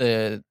know,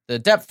 the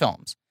Depp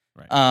films.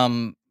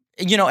 Right.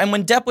 You know, and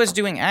when Depp was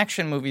doing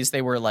action movies,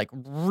 they were like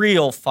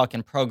real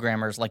fucking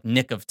programmers like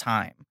Nick of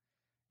Time.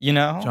 You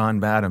know?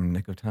 John Badham,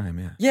 Nick of Time,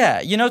 yeah.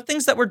 Yeah, you know,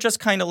 things that were just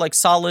kind of like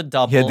solid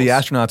doubles. He had The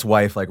Astronaut's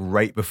Wife like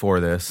right before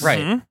this.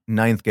 Right. Mm-hmm.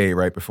 Ninth Gate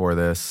right before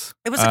this.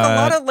 It was like a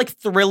lot of like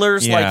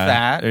thrillers like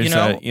that,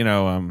 you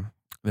know?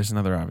 There's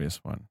another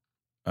obvious one.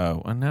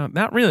 Oh, well, no,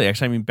 not really.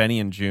 Actually, I mean, Benny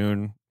and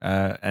June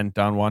and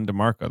Don Juan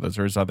DeMarco. Those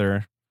are his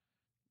other...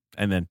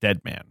 And then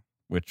Dead Man,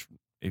 which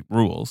it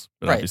rules,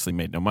 but obviously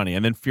made no money.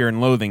 And then Fear and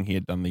Loathing he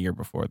had done the year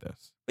before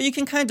this. But you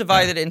can kind of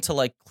divide it into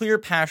like clear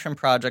passion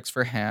projects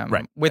for him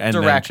with and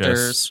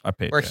directors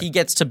where he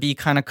gets to be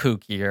kind of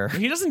kookier.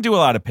 He doesn't do a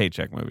lot of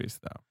paycheck movies,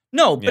 though.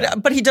 No,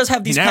 but he does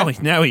have these...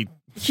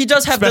 He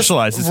does have this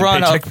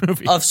run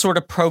of sort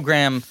of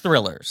program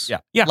thrillers.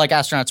 Yeah. Like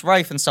Astronaut's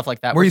Wife and stuff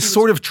like that. Where he's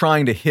sort of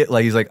trying to hit,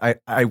 like, he's like,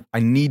 I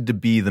need to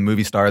be the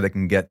movie star that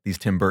can get these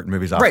Tim Burton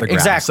movies off the ground.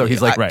 Exactly. So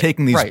he's like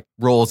taking these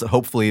roles,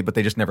 hopefully, but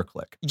they just never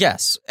click.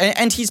 Yes.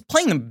 And he's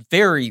playing them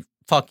very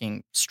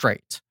fucking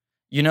straight,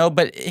 you know?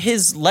 But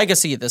his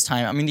legacy at this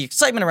time, I mean, the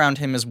excitement around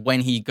him is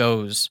when he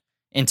goes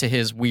into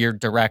his weird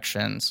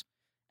directions.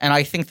 And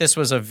I think this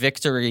was a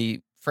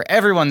victory for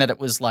everyone that it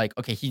was like,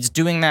 okay, he's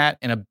doing that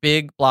in a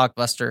big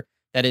blockbuster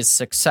that is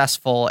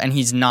successful and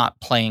he's not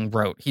playing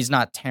rote. He's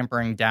not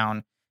tampering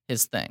down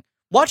his thing.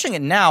 Watching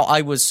it now,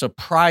 I was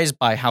surprised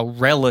by how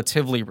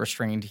relatively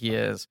restrained he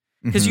is.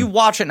 Because you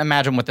watch it and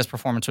imagine what this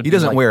performance would be like.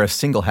 He doesn't wear a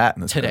single hat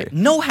in this today.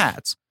 movie. No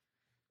hats.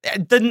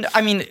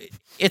 I mean,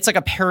 it's like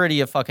a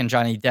parody of fucking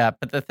Johnny Depp,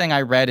 but the thing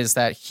I read is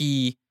that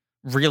he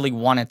really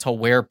wanted to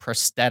wear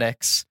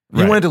prosthetics.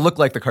 He wanted to look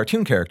like the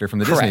cartoon character from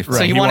the Disney film.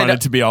 So he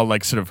wanted to be all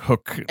like sort of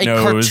hook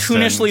nose.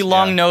 Cartoonishly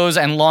long nose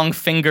and long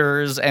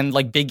fingers and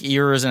like big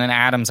ears and an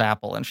Adam's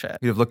apple and shit.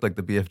 He'd have looked like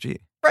the BFG.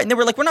 Right, and they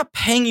were like, we're not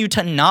paying you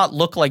to not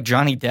look like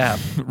Johnny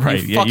Depp.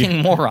 Right. You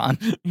fucking moron.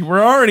 You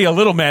were already a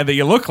little mad that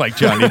you look like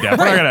Johnny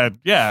Depp.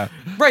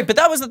 Right, but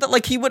that was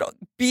like he would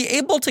be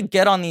able to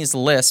get on these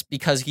lists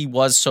because he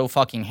was so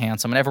fucking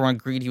handsome and everyone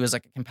agreed he was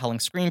like a compelling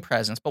screen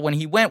presence. But when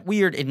he went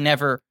weird, it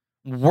never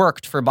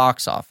worked for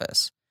box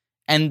office.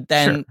 And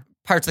then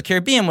Pirates of the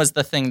Caribbean was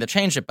the thing that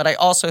changed it. But I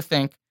also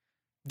think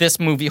this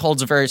movie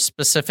holds a very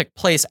specific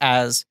place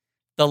as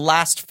the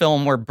last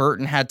film where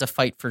Burton had to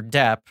fight for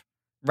Depp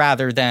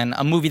rather than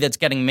a movie that's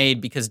getting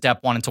made because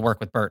Depp wanted to work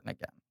with Burton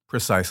again.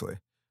 Precisely.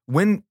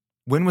 When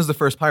was the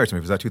first Pirates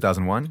movie? Was that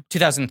 2001?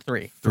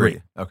 2003.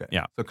 Okay.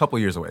 Yeah. So a couple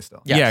years away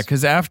still. Yes. Yeah,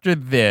 because after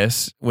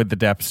this, with the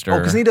Deppster... Oh,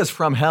 because he does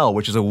From Hell,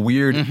 which is a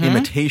weird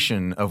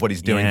imitation of what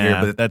he's doing here,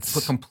 but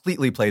that's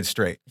completely played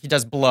straight. He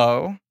does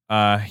Blow.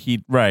 He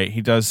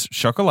does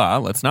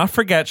Chocolat. Let's not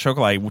forget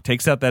Chocolat. He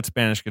takes out that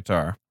Spanish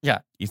guitar. Yeah.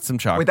 Eats some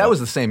chocolate. Wait, that was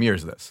the same year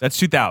as this. That's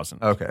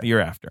 2000. Okay. The year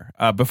after.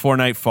 Before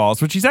Night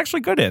Falls, which he's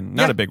actually good in.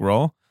 Not a big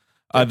role.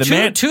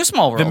 Two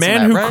small roles. The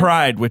Man Who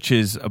Cried, which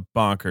is a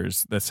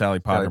bonkers, the Sally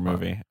Potter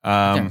movie.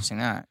 I've never seen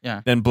that.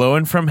 Yeah. Then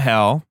Blowing from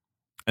Hell,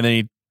 and then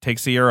he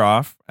takes a year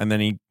off, and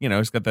then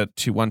he's got that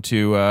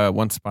 2-1-2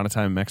 Once Upon a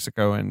Time in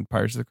Mexico and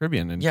Pirates of the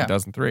Caribbean in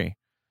 2003,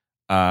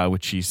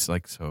 which he's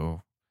like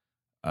so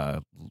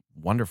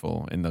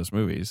wonderful in those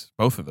movies,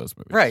 both of those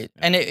movies. Right.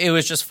 And it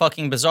was just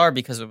fucking bizarre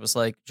because it was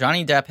like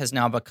Johnny Depp has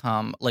now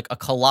become like a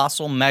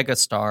colossal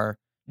megastar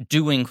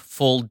doing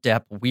full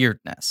depth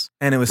weirdness.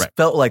 And it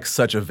felt like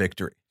such a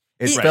victory.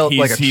 It felt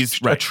like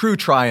a true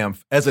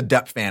triumph as a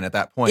Depp fan at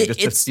that point,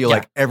 just to feel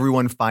like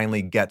everyone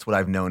finally gets what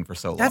I've known for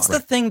so long. That's the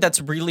thing that's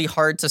really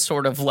hard to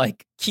sort of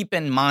like keep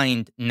in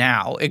mind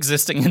now,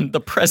 existing in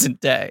the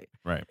present day.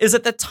 Right. Is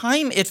at the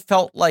time it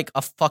felt like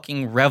a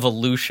fucking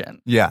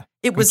revolution. Yeah.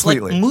 It was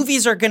completely. Like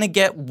movies are going to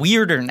get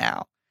weirder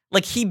now.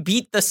 Like he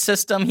beat the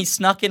system. He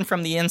snuck in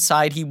from the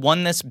inside. He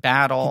won this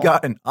battle. He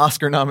got an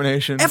Oscar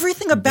nomination.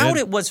 Everything about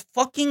it was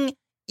fucking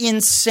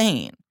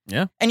insane.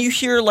 Yeah. And you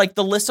hear like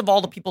the list of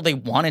all the people they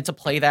wanted to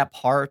play that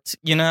part,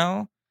 you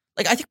know?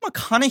 Like I think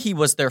McConaughey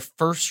was their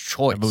first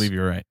choice. I believe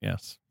you're right,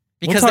 yes.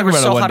 Because they were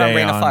so hot on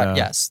Rain of Fire.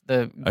 Yes,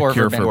 the Gore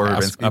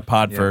Verbinski. A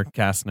pod for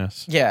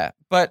castness. Yeah,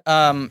 but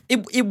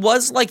it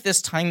was like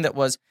this time that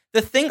was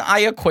the thing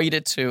I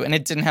equated to, and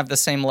it didn't have the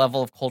same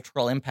level of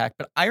cultural impact,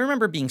 but I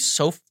remember being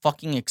so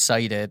fucking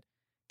excited.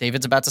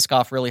 David's about to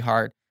scoff really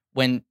hard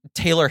when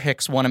Taylor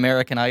Hicks won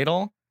American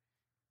Idol.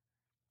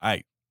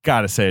 I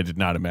gotta say, I did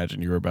not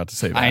imagine you were about to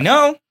say that. I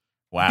know.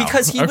 Wow.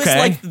 Because he was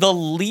like the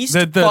least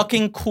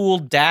fucking cool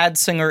dad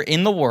singer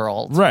in the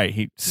world. Right.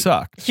 He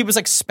sucked. He was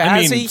like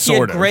spazzy. He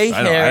had gray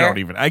hair.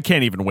 I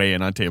can't even weigh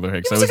in on Taylor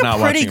Hicks. He was, like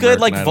not a pretty good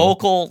American Idol.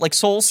 vocal, like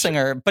soul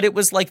singer, but it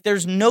was like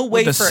there's no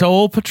way the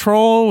Soul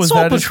Patrol? Was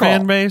that his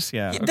fan base?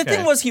 Yeah. The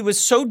thing was he was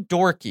so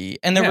dorky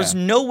and there was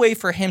no way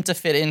for him to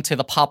fit into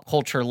the pop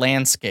culture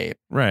landscape.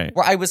 Right.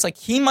 Where I was like,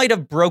 he might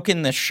have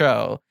broken this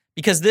show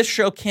because this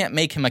show can't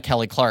make him a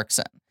Kelly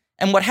Clarkson.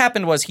 And what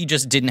happened was he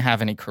just didn't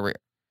have any career.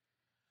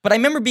 But I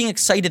remember being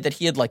excited that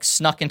he had like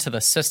snuck into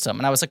the system.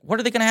 And I was like, what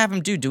are they going to have him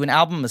do? Do an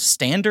album of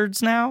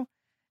standards now?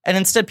 And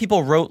instead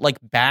people wrote like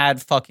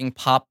bad fucking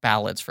pop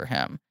ballads for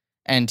him.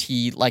 And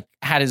he like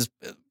had his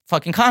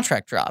fucking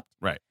contract dropped.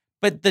 Right.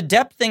 But the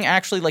Depp thing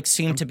actually like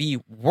seemed to be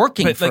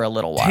working for a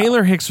little while.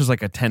 Taylor Hicks was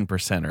like a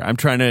 10%er. I'm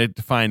trying to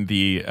find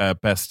the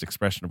best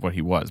expression of what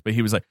he was. But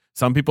he was like,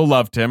 some people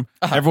loved him.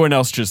 Everyone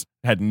else just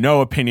had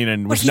no opinion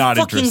and was not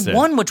interested. He fucking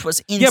won, which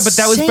was insane. Yeah, but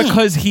that was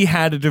because he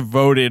had a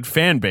devoted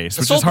fan base,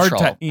 which is hard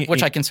to...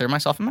 Which I consider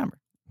myself a member.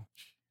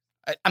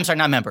 I'm sorry,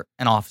 not a member,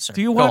 an officer.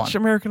 Do you watch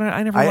American Idol?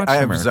 I never watched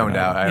American Idol. I have zoned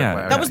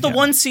out. That was the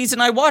one season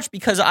I watched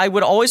because I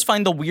would always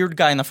find the weird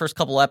guy in the first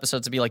couple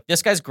episodes to be like,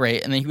 this guy's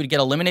great. And then he would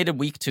get eliminated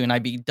week 2 and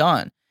I'd be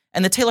done.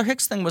 And the Taylor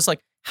Hicks thing was like,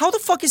 how the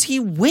fuck is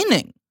he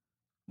winning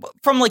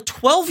from like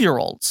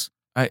 12-year-olds?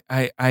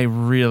 I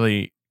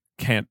really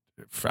can't.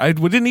 I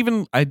didn't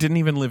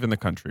even live in the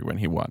country when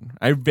he won.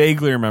 I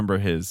vaguely remember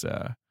his.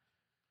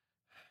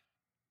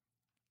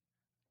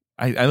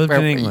 I lived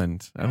in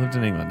England.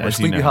 Where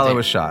Sleepy Hollow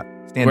was shot.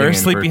 Where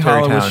Sleepy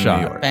Hollow was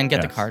shot. Ben,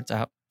 get the cards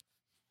out.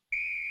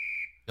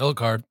 Yellow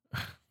card.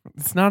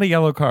 It's not a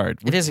yellow card.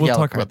 It is a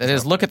yellow card. It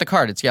is. Look at the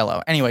card. It's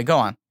yellow. Anyway, go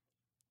on.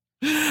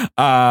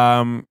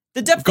 The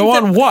Depp go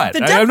on what?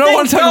 I don't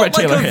want to talk about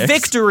Taylor Hicks.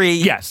 Victory.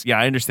 Yes, yeah,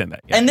 I understand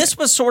that. Yeah, and this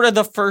was sort of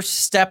the first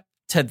step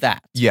to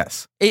that.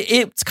 Yes.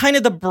 It's kind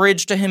of the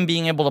bridge to him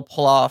being able to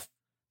pull off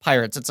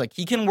Pirates. It's like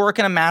he can work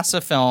in a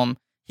massive film.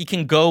 He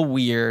can go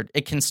weird.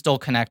 It can still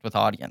connect with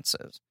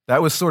audiences.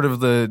 That was sort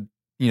of the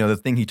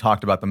thing he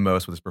talked about the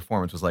most with his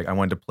performance was like, I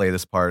wanted to play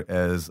this part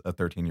as a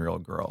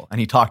 13-year-old girl. And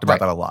he talked about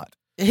that a lot.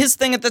 His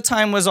thing at the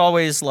time was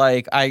always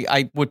like,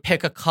 I would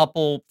pick a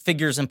couple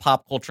figures in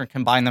pop culture and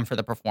combine them for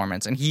the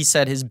performance. And he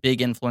said his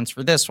big influence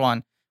for this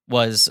one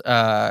was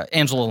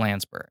Angela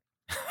Lansbury.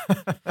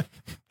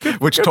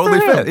 Which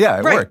totally fit. Yeah,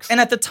 it works. And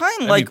at the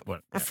time, like,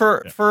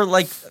 for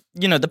like,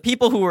 the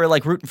people who were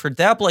like rooting for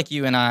Depp, like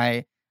you and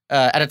I,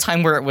 at a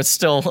time where it was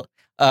still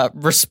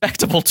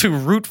respectable to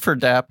root for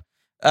Depp,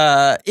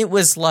 it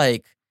was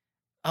like,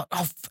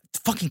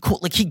 fucking cool.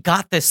 Like, he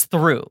got this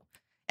through.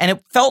 And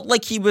it felt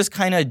like he was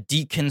kind of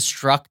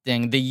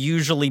deconstructing the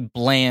usually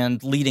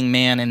bland leading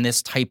man in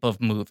this type of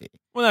movie.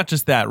 Well, not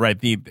just that, right?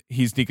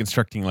 He's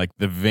deconstructing like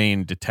the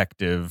vain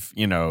detective,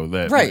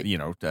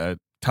 the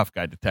tough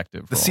guy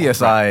detective. The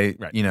CSI,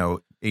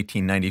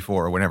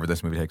 1894 or whenever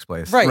this movie takes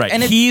place. Right.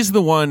 And he's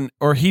the one,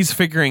 or he's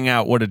figuring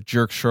out what a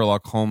jerk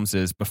Sherlock Holmes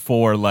is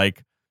before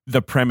like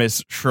the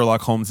premise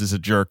Sherlock Holmes is a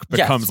jerk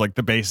becomes like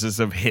the basis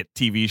of hit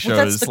TV shows.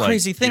 Well, that's the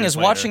crazy thing is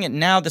watching it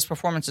now, this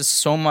performance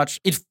is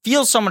it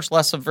feels so much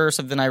less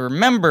subversive than I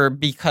remember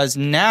because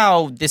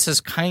now this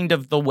is kind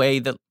of the way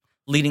that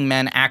leading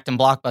men act in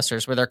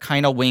blockbusters where they're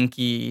kind of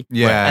winky.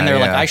 Yeah. And they're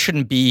like, I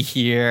shouldn't be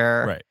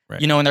here.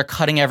 Right. And they're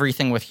cutting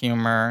everything with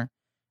humor.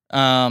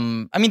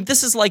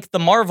 This is like the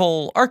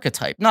Marvel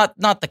archetype, not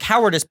the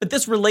cowardice, but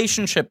this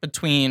relationship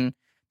between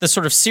the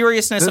sort of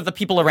seriousness of the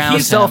people around him.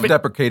 The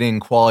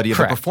self-deprecating quality of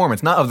the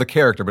performance, not of the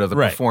character, but of the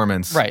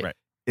performance,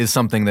 is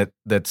something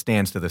that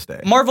stands to this day.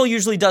 Marvel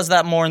usually does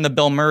that more in the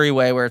Bill Murray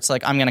way, where it's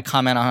like, I'm going to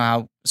comment on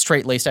how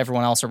straight-laced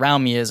everyone else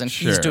around me is, and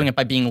he's doing it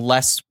by being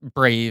less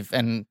brave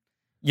and,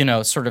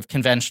 sort of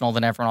conventional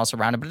than everyone else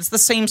around him. But it's the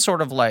same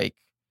sort of like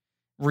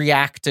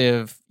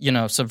reactive,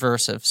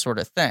 subversive sort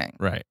of thing.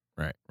 Right.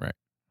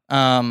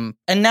 And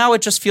now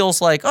it just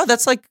feels like, oh,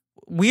 that's like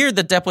weird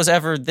that Depp was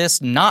ever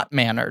this not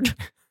mannered.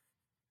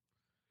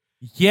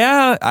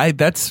 Yeah,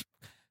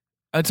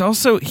 it's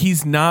also,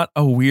 he's not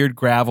a weird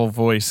gravel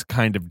voice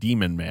kind of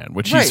demon man,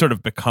 which he's sort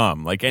of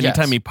become. Like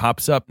anytime he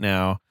pops up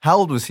now. How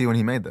old was he when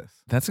he made this?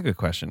 That's a good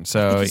question.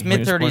 So he's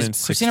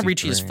mid-30s. Christina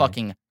Ricci is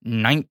fucking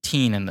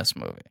 19 in this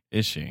movie.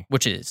 Is she?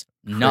 Which is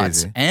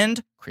nuts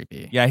and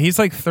creepy. Yeah, he's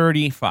like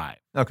 35.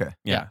 Okay.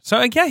 Yeah. So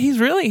like, yeah,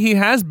 he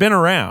has been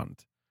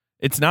around.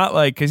 It's not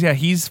like, because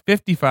he's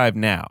 55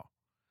 now.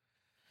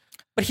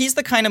 But he's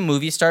the kind of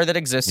movie star that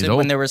existed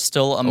when there was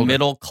still a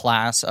middle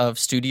class of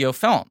studio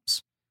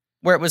films.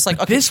 Where it was like,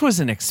 okay, this was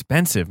an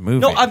expensive movie.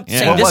 No, I'm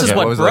saying this is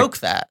what broke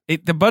that.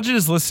 The budget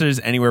is listed as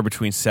anywhere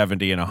between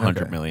 $70 and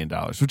 $100 million,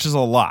 which is a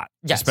lot,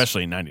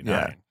 especially in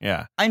 99.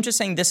 Yeah. I'm just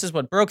saying this is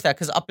what broke that,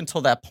 because up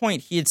until that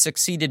point, he had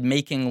succeeded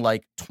making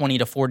like $20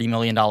 to $40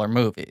 million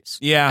movies.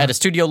 Yeah. At a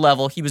studio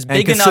level, he was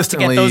big enough to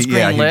get those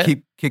greenlit. He'd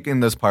keep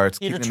kicking those parts.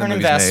 He'd return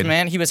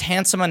investment. He was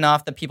handsome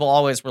enough that people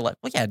always were like,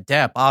 well, yeah,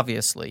 Depp,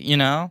 obviously, you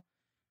know?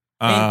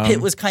 I mean,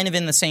 Pitt was kind of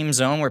in the same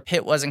zone where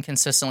Pitt wasn't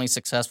consistently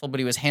successful,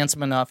 but he was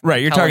handsome enough.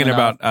 Right, you're talking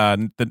about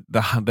the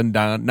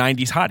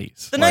 90s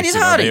hotties. The 90s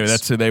hotties.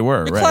 That's who they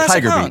were, the right?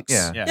 Classic Tiger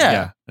hunks. Beat.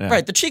 Yeah.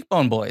 Right, the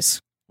cheekbone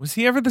boys. Was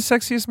he ever the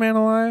sexiest man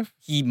alive?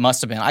 He must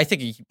have been. I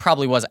think he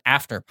probably was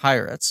after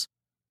Pirates,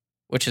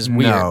 which is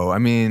weird. No, I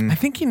mean, I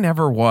think he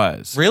never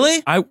was.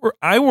 Really?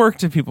 I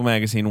worked at People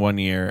Magazine one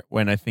year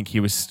when I think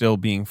he was still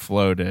being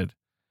floated.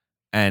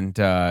 And,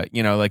 I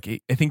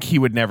think he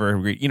would never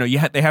agree.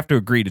 They have to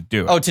agree to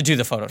do it. Oh, to do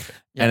the photo shoot.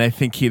 Yeah. And I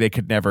think they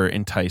could never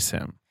entice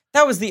him.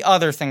 That was the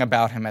other thing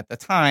about him at the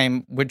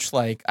time, which,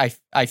 like,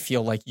 I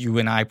feel like you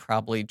and I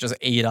probably just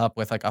ate up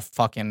with, like, a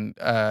fucking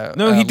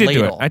No, he did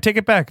ladle. do it. I take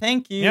it back.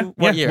 Thank you. Yeah.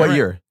 What year? What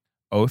year?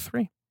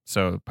 03.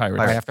 So Pirates.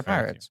 Right after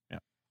Pirates.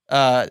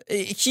 Yeah.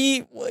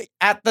 He,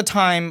 at the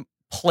time,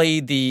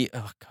 played the,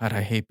 oh, God,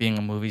 I hate being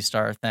a movie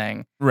star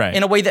thing. Right.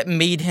 In a way that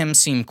made him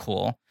seem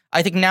cool.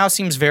 I think now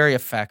seems very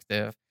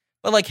effective.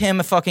 But like him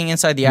fucking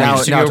inside the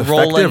actor studio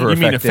rolling. You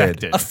mean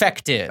effective?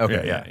 Effective.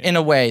 Okay, yeah. In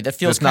a way that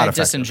feels kind of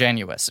effective.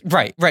 disingenuous.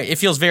 Right. It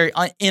feels very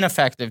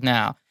ineffective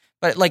now.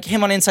 But like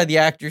him on inside the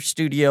actor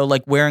studio,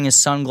 like wearing his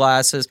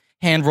sunglasses,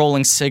 hand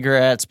rolling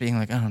cigarettes, being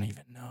like, I don't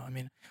even know. I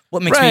mean,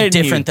 what makes me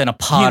different than a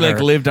potter? He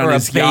like lived on or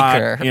his a baker?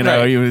 Yacht, you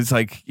know, he was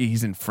like,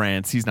 he's in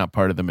France. He's not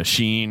part of the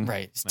machine.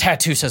 Right. His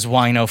tattoo says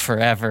wino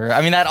forever.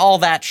 I mean, all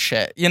that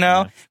shit, you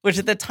know? Yeah. Which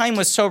at the time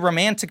was so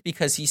romantic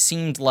because he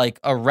seemed like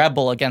a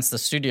rebel against the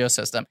studio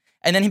system.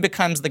 And then he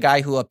becomes the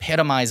guy who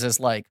epitomizes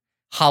like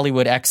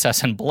Hollywood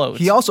excess and bloat.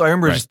 He also, I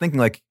remember just thinking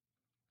like,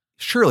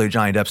 surely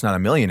Johnny Depp's not a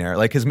millionaire.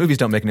 Like his movies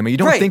don't make any money. You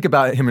don't think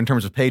about him in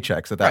terms of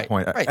paychecks at that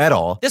point at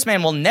all. This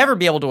man will never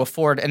be able to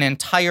afford an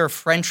entire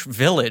French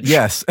village.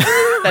 Yes.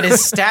 That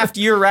is staffed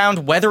year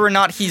round, whether or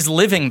not he's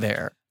living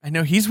there. I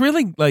know he's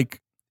really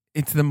like,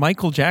 it's the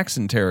Michael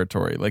Jackson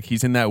territory. Like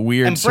he's in that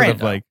weird sort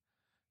of like,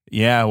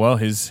 yeah, well,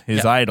 his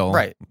idol.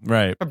 Right.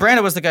 But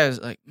Brando was the guy who's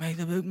like, make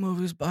the big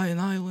movies, buy an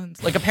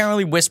island. Like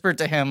apparently whispered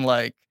to him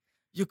like,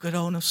 you could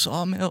own a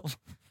sawmill.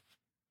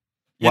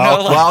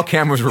 While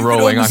cameras were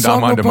rolling on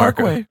Don Juan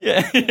DeMarco.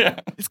 Yeah.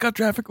 It's got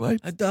traffic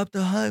lights. Adopt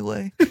a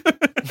highway.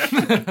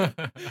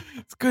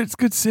 It's good. It's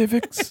good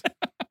civics.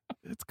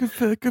 It's good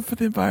for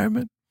the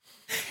environment.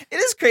 It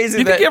is crazy.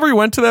 You think he ever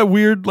went to that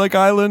weird like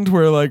island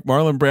where like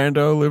Marlon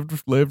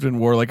Brando lived and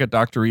wore like a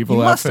Dr.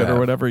 Evil outfit or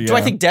whatever? Yeah. Do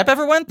I think Depp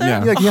ever went there?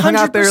 Yeah. Like he hung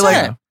out there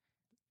like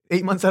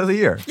 8 months out of the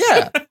year.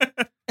 Yeah.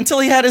 Until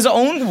he had his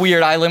own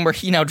weird island where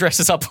he now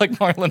dresses up like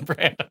Marlon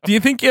Brando. Do you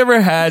think you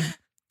ever had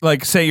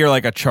like, say you're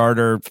like a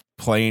charter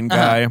plane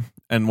guy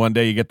and one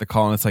day you get the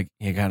call and it's like,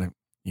 you gotta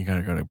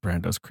go to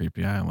Brando's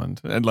creepy island.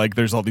 And like,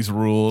 there's all these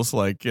rules.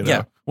 Like, you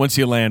know, once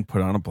you land,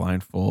 put on a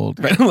blindfold.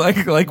 Right.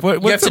 like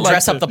what? You have to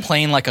dress up the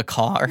plane like a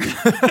car.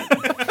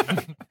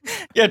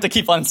 You have to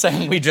keep on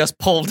saying, we just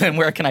pulled in.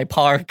 Where can I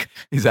park?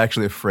 He's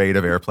actually afraid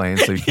of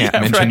airplanes, so you can't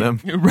mention them.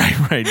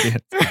 Right. Yeah.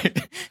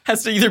 Right.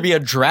 Has to either be a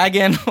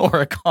dragon or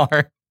a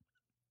car.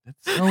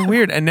 That's so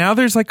weird. And now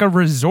there's like a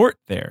resort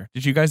there.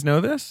 Did you guys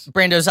know this?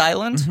 Brando's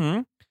Island?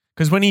 Mm-hmm.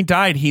 Because when he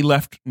died, he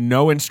left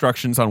no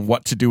instructions on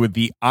what to do with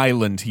the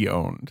island he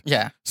owned.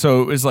 Yeah.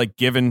 So it was like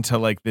given to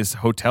like this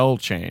hotel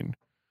chain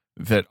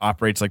that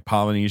operates like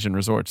Polynesian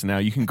resorts. Now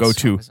you can go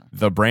to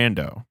the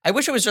Brando. I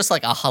wish it was just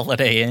like a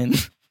Holiday Inn.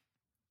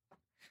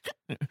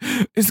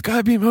 It's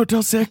gotta be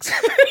Motel 6.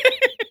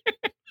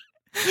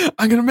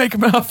 I'm gonna make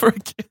him out for a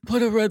kid.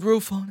 Put a red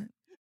roof on it.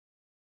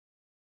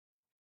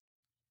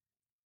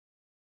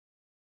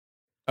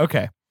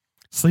 Okay.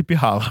 Sleepy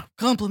Hollow.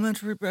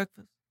 Complimentary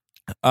breakfast.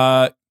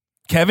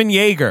 Kevin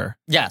Yeager.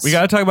 Yes. We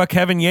got to talk about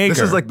Kevin Yeager. This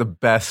is like the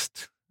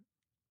best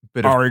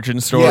bit of origin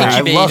story. Yeah,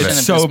 I love it.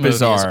 It's so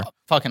bizarre.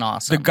 Fucking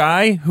awesome. The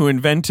guy who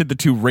invented the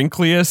two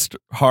wrinkliest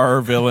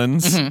horror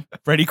villains,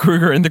 Freddy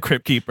Krueger and the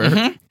Crypt Keeper.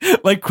 Mm-hmm.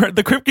 Like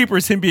the Crypt Keeper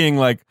is him being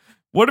like,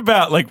 what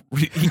about like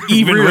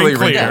even really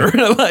wrinklier?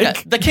 wrinkly.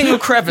 Like the King of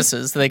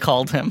Crevices, they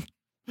called him.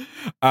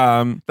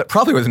 That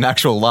probably was an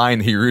actual line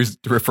he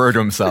used to refer to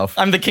himself.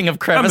 I'm the king of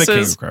crevices. I'm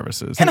the king of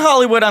crevices. In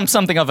Hollywood, I'm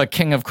something of a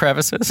king of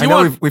crevices. I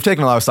know we've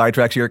taken a lot of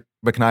sidetracks here,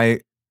 but can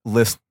I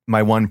list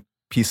my one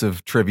piece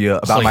of trivia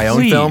about my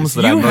own films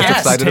that I'm most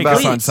excited about?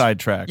 Us on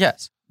sidetrack.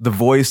 Yes. The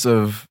voice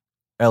of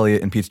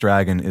Elliot in Pete's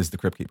Dragon is the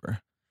Crypt Keeper.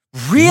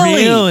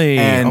 Really?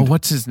 And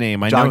what's his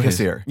name? I John know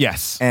Cassier.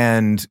 Yes.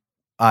 And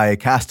I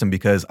cast him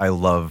because I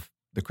love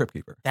the Crypt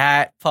Keeper.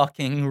 That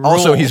fucking rules.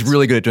 Also, he's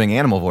really good at doing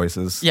animal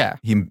voices. Yeah.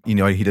 He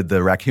did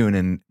the raccoon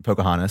in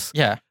Pocahontas.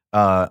 Yeah.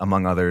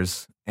 Among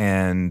others.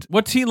 And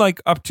what's he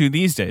like up to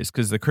these days?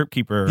 Because the Crypt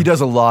Keeper, he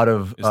does a lot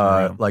of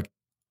like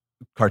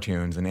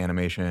cartoons and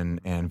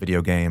animation and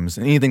video games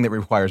and anything that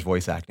requires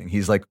voice acting.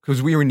 He's like,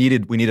 because we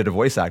needed a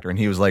voice actor, and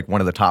he was like one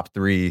of the top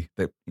 3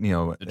 that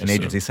an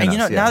agency sent us.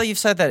 And now that you've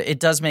said that, it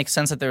does make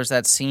sense that there's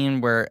that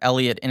scene where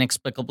Elliot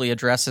inexplicably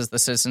addresses the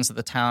citizens of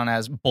the town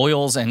as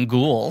boils and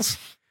ghouls.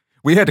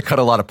 We had to cut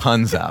a lot of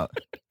puns out.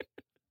 Do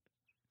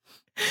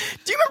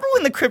you remember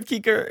when the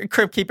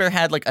Crypt Keeper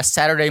had like a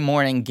Saturday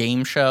morning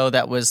game show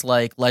that was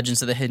like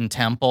Legends of the Hidden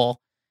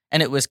Temple?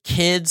 And it was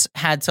kids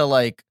had to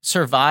like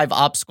survive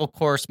obstacle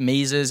course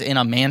mazes in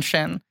a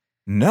mansion.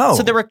 No.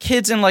 So there were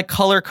kids in like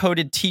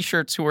color-coded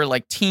t-shirts who were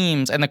like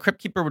teams, and the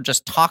Crypt Keeper would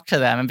just talk to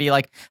them and be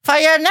like, for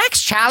your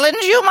next challenge,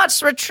 you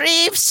must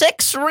retrieve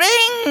 6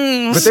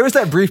 rings. But there was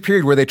that brief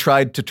period where they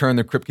tried to turn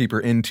the Crypt Keeper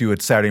into a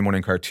Saturday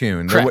morning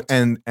cartoon. Correct.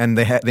 And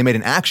they made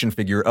an action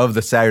figure of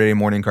the Saturday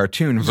morning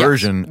cartoon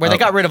version. Where they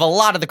got rid of a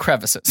lot of the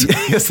crevices.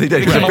 Yes, they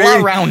did. It became a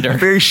lot rounder. A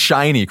very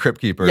shiny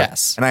Crypt Keeper.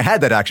 Yes. And I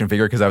had that action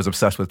figure because I was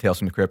obsessed with Tales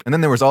from the Crypt. And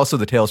then there was also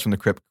the Tales from the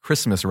Crypt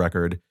Christmas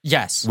record.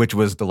 Yes. Which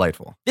was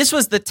delightful. This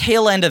was the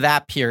tail end of that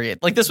period.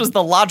 Like, this was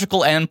the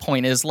logical end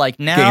point, is like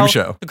now game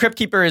show. The Crypt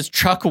Keeper is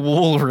Chuck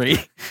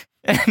Woolery.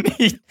 And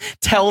he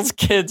tells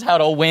kids how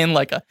to win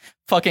like a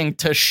fucking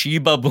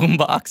Toshiba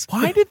boombox.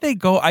 Why did they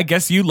go? I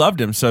guess you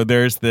loved him, so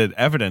there's the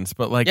evidence.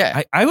 But like,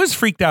 I was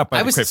freaked out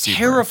by the Crypt Keeper.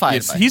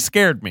 Terrified. He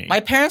scared me.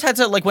 My parents had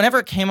to, like, whenever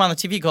it came on the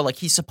TV, go like,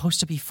 he's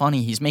supposed to be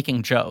funny. He's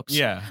making jokes.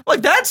 Yeah.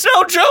 Like, that's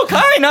no joke.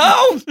 I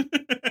know.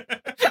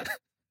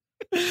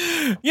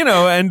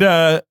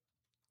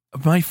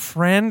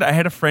 And I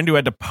had a friend who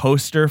had a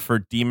poster for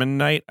Demon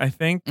Knight, I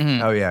think.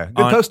 Mm-hmm. Oh yeah,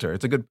 good poster.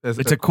 It's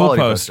a cool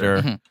poster.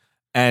 Mm-hmm.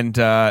 And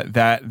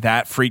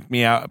that freaked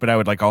me out, but I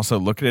would like also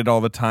look at it all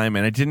the time,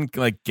 and I didn't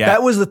like get.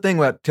 That was the thing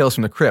about Tales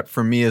from the Crypt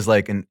for me as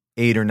like an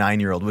 8 or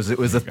 9-year-old. It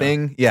was the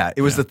thing. Yeah,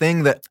 it was the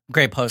thing that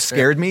great poster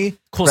scared me.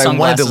 Cool. I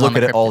wanted to look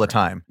at it all the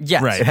time.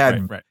 Yes. Right, it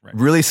had right.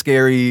 really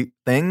scary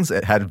things.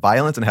 It had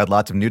violence and had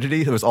lots of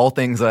nudity. It was all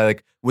things that I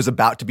like was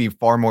about to be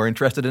far more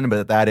interested in, but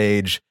at that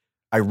age,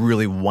 I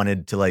really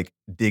wanted to like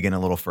dig in a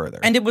little further.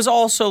 And it was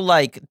also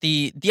like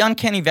the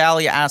uncanny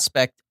valley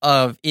aspect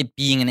of it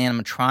being an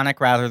animatronic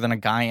rather than a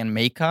guy in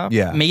makeup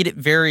made it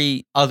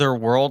very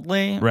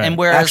otherworldly. Right. And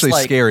whereas actually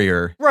like,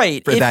 scarier.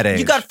 Right. For that age.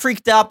 You got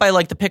freaked out by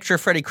like the picture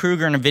of Freddy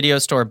Krueger in a video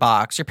store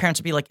box, your parents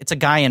would be like, it's a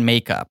guy in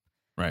makeup.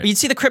 Right. But you'd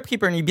see the Crypt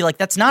Keeper and you'd be like,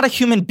 that's not a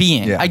human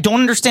being. Yeah. I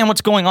don't understand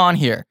what's going on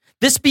here.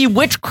 This be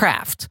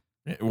witchcraft.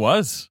 It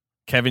was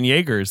Kevin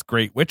Yeager's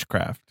great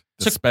witchcraft.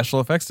 The special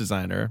effects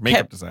designer,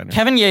 makeup designer.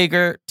 Kevin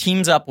Yeager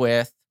teams up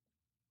with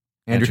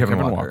Andrew Kevin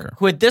Walker.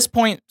 Who at this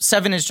point,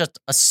 7 is just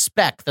a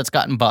speck that's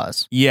gotten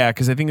buzz. Yeah,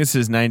 because I think this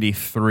is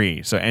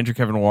 93. So Andrew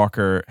Kevin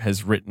Walker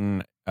has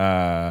written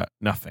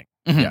nothing.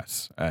 Mm-hmm.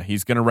 Yes.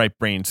 He's going to write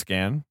Brain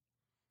Scan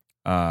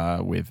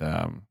with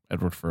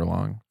Edward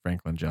Furlong,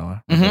 Frank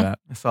Langella. Remember that?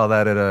 I saw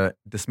that at a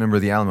Dismember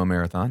the Alamo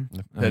marathon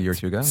a year or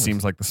two ago.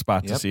 Seems like the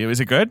spot to see it. Was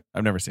it good?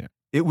 I've never seen it.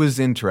 It was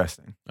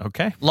interesting.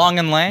 Okay. Long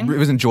and Lang? It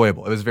was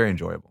enjoyable. It was very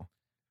enjoyable.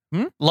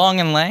 Long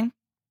and Lang?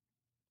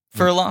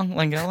 Furlong,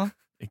 Langella?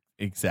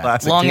 Exactly.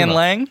 Classic Long team and up.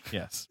 Lang?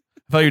 Yes.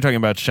 I thought you were talking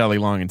about Shelley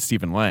Long and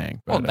Stephen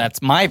Lang. But, Well,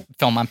 that's my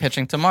film I'm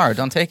pitching tomorrow.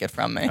 Don't take it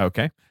from me.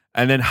 okay.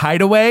 And then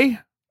Hideaway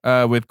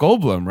with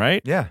Goldblum,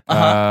 right?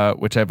 Yeah.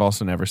 Which I've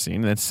also never seen.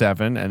 And then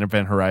 7 and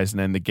Event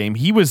Horizon and The Game.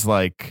 He was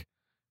like,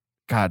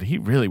 God, he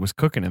really was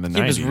cooking in the 90s.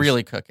 He was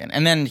really cooking.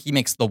 And then he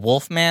makes The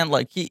Wolfman.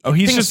 Like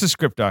he's just a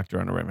script doctor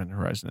on Event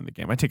Horizon in The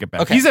Game. I take it back.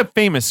 Okay. He's a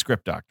famous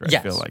script doctor, I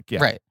Yes, feel like.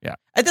 Yeah. right. Yeah.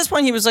 At this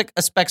point, he was like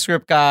a spec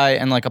script guy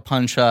and like a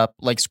punch up,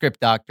 like script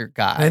doctor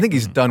guy. And I think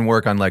he's done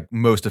work on like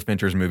most of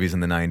Fincher's movies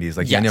in the 90s.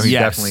 Like, I know he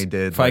definitely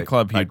did. Fight like,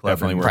 Club, he Fight Club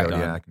definitely and worked so, on.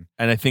 yeah.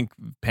 And I think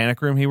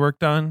Panic Room he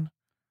worked on.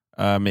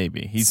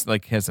 Maybe. He's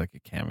like, has like a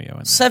cameo in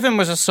there. 7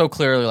 was just so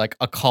clearly like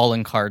a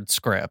calling card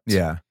script.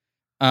 Yeah.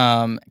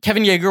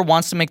 Kevin Yeager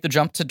wants to make the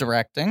jump to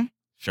directing.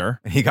 Sure.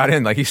 And he got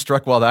in, like, he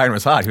struck while the iron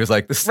was hot. He was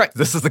like,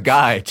 this is the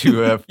guy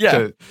to,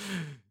 to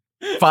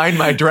find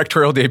my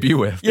directorial debut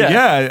with.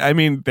 Yeah. I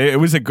mean, it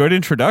was a good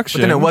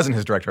introduction. But then it wasn't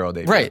his directorial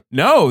debut. Right.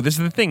 No, this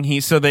is the thing.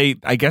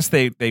 I guess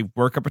they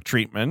work up a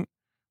treatment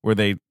where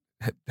they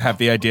have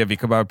the idea of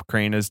Ichabod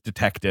Crane as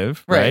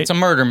detective. Right. Right. It's a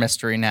murder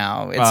mystery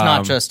now. It's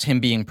not just him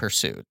being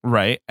pursued.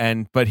 Right.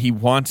 But he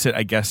wants it,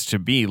 I guess, to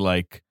be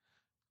like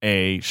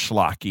a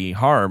schlocky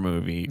horror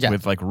movie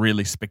with like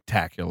really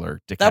spectacular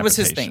decapitation. That was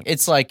his thing.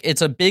 It's like,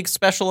 it's a big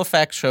special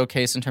effects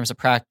showcase in terms of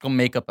practical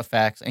makeup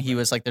effects. And he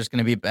was like, there's going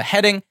to be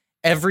beheading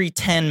every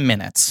 10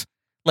 minutes.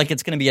 Like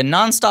it's going to be a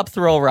nonstop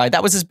thrill ride.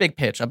 That was his big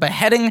pitch, a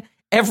beheading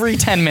every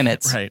 10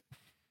 minutes. Right.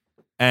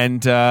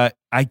 And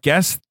I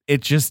guess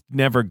it just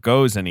never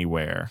goes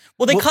anywhere.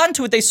 Well, they caught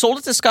into it. They sold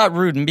it to Scott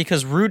Rudin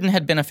because Rudin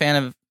had been a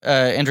fan of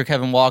Andrew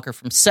Kevin Walker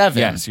from Seven.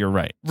 Yes, you're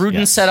right.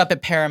 Rudin set up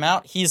at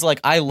Paramount. He's like,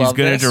 I love this. He's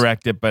going to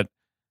direct it, but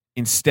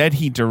instead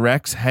he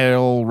directs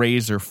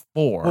Hellraiser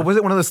 4. Well, was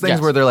it one of those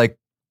things where they're like,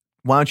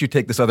 why don't you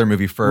take this other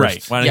movie first?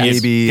 Right. Why don't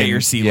you get your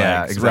sea legs?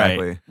 Yeah,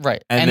 exactly.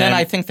 Right. And then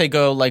I think they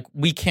go like,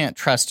 we can't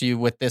trust you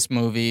with this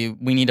movie.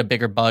 We need a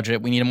bigger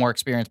budget. We need a more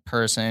experienced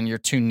person. You're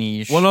too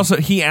niche. Well, and also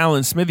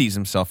Alan Smithies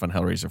himself on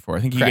Hellraiser 4. I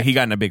think he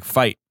got in a big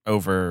fight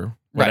over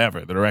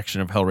the direction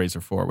of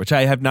Hellraiser 4, which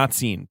I have not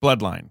seen.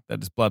 Bloodline.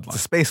 That is Bloodline. It's a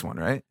space one,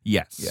 right?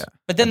 Yes. Yeah.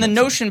 But then the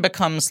notion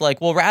becomes like,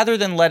 well, rather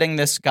than letting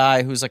this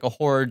guy who's like a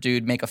horror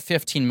dude make a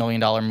 $15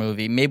 million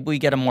movie, maybe we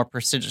get a more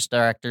prestigious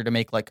director to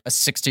make like a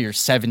 $60 or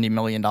 $70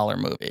 million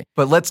movie.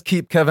 But let's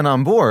keep Kevin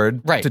on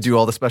board to do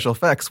all the special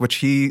effects, which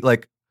he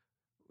like,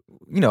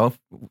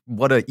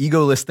 what a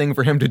egoless thing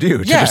for him to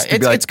do.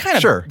 It's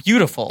kind of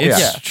beautiful.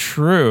 It's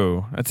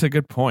true. That's a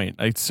good point.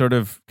 It's sort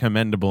of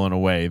commendable in a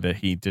way that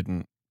he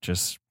didn't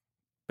just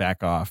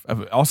back off.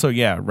 Also,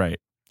 right.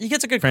 He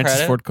gets a good Francis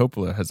credit. Ford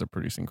Coppola has a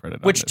producing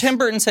credit Which on this. Tim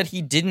Burton said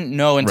he didn't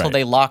know until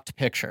they locked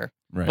picture,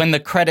 when the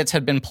credits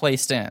had been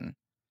placed in.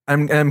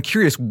 I'm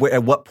curious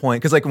at what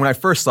point, because like when I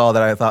first saw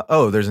that, I thought,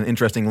 there's an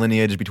interesting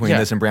lineage between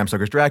this and Bram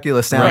Stoker's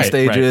Dracula, sound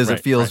stages. It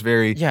feels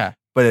very... Yeah.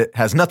 But it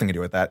has nothing to do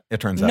with that, it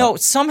turns out. No,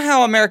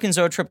 somehow American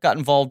Zoetrope got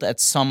involved at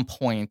some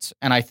point,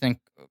 and I think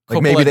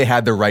Coppola maybe they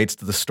had the rights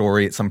to the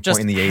story at some point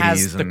in the 80s.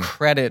 Has the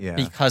credit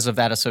because of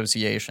that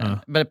association,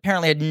 but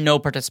apparently had no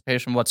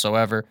participation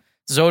whatsoever.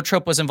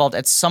 Zoetrope was involved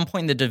at some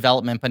point in the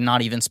development, but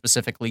not even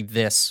specifically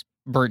this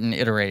Burton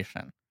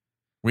iteration.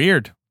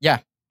 Weird. Yeah.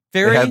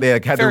 They had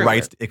the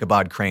rights to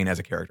Ichabod Crane as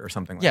a character or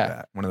something like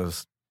that. One of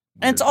those...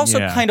 And it's also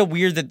kind of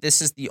weird that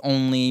this is the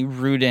only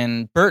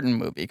Rudin Burton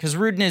movie, because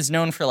Rudin is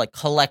known for like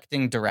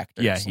collecting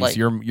directors. Yeah, he's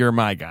you're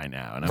my guy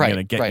now, and I'm going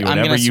to get you I'm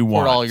whatever you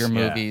want. Support all your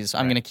movies.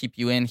 I'm going to keep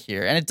you in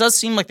here, and it does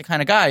seem like the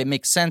kind of guy. It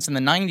makes sense in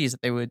the '90s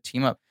that they would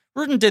team up.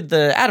 Rudin did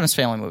the Addams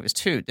Family movies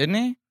too, didn't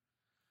he? Am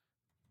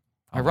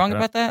I wrong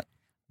about that?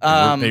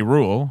 They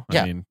rule.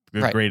 I mean,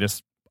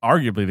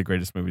 arguably the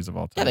greatest movies of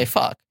all time. Yeah, they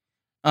fuck.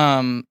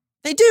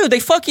 They do. They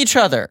fuck each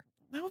other.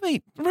 No,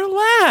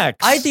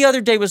 relax. The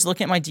other day was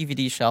looking at my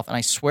DVD shelf, and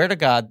I swear to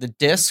God, the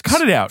discs cut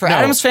it out for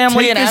Addams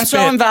Family and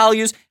Ansel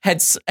Values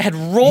had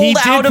rolled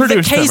out of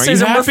the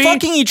cases and were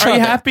fucking each other. Are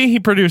you happy he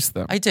produced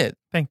them? I did.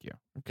 Thank you.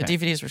 Okay. The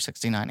DVDs were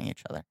 $69ing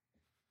each other.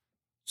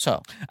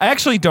 So I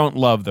actually don't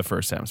love the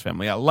first Addams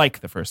Family. I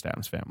like the first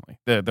Addams Family,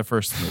 the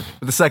first movie.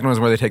 But the second one is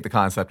where they take the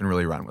concept and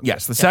really run with it.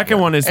 Yes, the second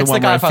one is the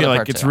one where I feel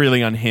like it's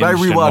really unhinged. But I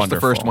rewatched and the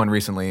first one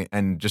recently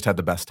and just had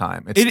the best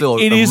time. It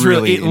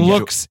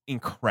looks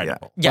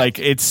incredible. Yeah. Like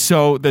it's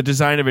the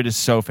design of it is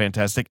so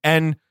fantastic,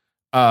 and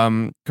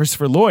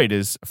Christopher Lloyd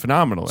is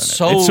phenomenal in it. It's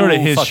sort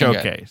of his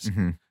showcase.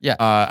 Mm-hmm. Yeah,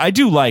 I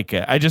do like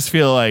it. I just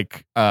feel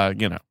like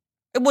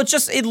Well,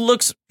 it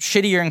looks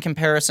shittier in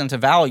comparison to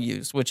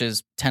Values, which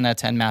is 10 out of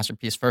 10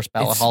 masterpiece, first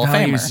ballot Hall of Famer.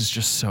 Values is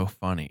just so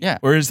funny. Yeah.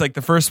 Whereas like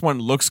the first one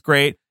looks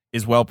great,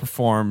 is well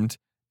performed,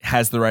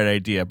 has the right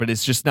idea, but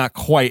it's just not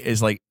quite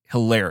as like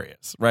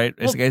hilarious, right?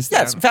 Well,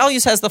 yes,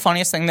 Values has the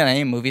funniest thing that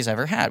any movie's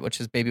ever had, which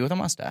is Baby with a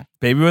Mustache.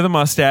 Baby with a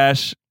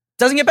Mustache.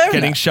 Doesn't get better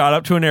than getting that. shot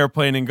up to an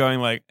airplane and going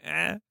like,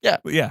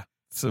 Yeah.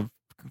 So,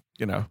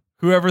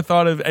 whoever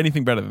thought of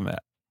anything better than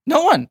that?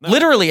 No one. No.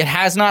 Literally, it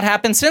has not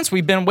happened since.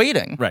 We've been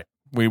waiting. Right.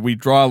 We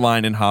draw a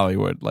line in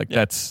Hollywood. Like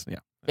that's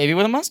Baby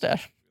with a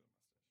Mustache.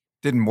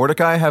 Did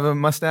Mordecai have a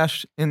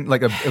mustache in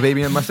like a baby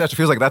in a mustache? It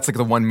feels like that's like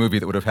the one movie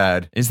that would have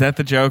had. Is that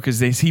the joke?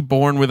 Is he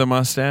born with a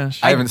mustache?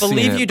 I haven't seen it. I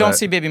believe you don't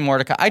see Baby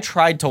Mordecai. I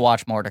tried to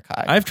watch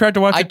Mordecai. I've tried to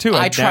watch it too.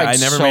 I tried I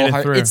never so made it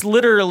hard. through. It's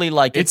literally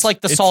like it's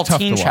like the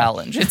saltine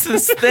challenge. It's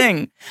this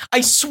thing.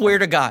 I swear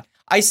to God.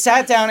 I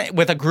sat down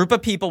with a group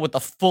of people with the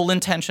full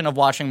intention of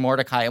watching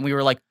Mordecai, and we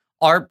were like,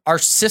 Our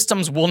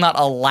systems will not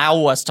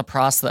allow us to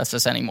process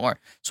this anymore.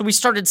 So we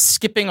started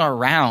skipping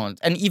around,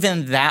 and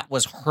even that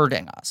was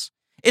hurting us.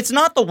 It's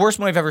not the worst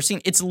movie I've ever seen.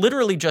 It's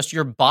literally just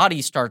your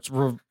body starts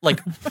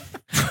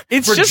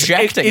it's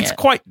rejecting it's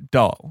quite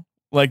dull.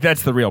 Like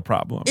that's the real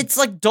problem. It's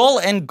like dull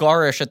and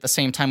garish at the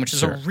same time, which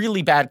is a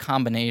really bad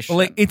combination.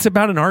 Well, like it's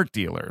about an art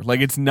dealer. Like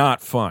it's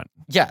not fun.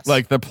 Yes.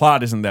 Like the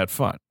plot isn't that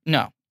fun.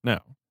 No.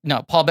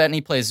 Paul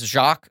Bettany plays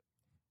Jacques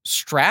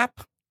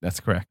Strap. That's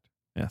correct.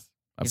 Yes.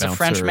 He's a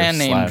Frenchman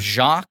named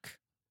Jacques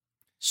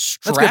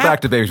Strap. Let's get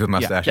back to Babies with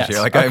Mustaches here.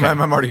 Like I'm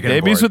already getting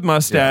Babies bored. with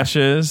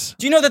Mustaches. Yeah.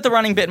 Do you know that the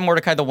running bit in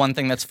Mordecai, the one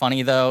thing that's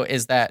funny though,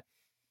 is that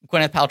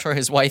Gwyneth Paltrow,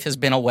 his wife, has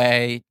been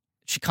away.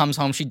 She comes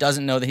home. She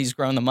doesn't know that he's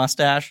grown the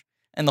mustache.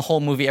 And the whole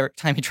movie, every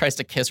time he tries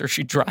to kiss her,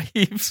 she dry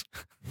heaves.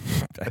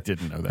 I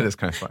didn't know that. That is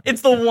kind of funny.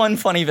 It's the one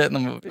funny bit in the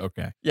movie.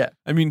 Okay. Yeah.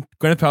 I mean,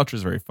 Gwyneth Paltrow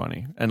is very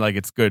funny. And like,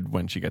 it's good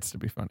when she gets to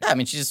be funny. Yeah, I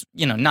mean, she's,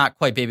 not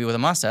quite Baby with a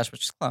Mustache, but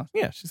she's close.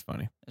 Yeah, she's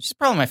funny. She's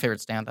probably my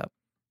favorite stand-up.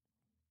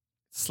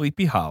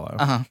 Sleepy Hollow.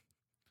 Uh-huh.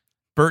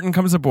 Burton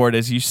comes aboard,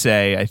 as you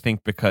say, I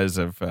think because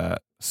of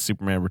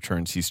Superman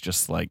Returns, he's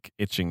just like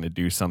itching to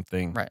do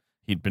something. Right.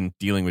 He'd been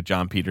dealing with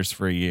John Peters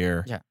for a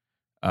year.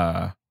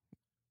 Yeah.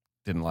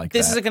 Didn't like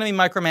this that. isn't going to be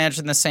micromanaged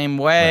in the same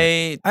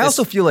way. Right. I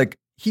also feel like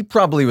he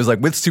probably was like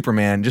with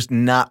Superman, just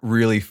not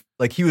really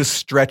like he was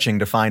stretching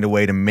to find a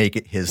way to make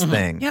it his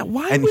thing. Yeah,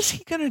 why was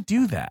he going to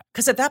do that?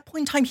 Because at that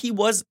point in time, he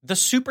was the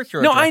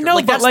superhero. No, director. I know,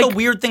 like, but that's like, the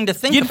weird thing to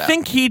think you'd about.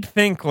 think he'd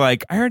think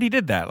like, I already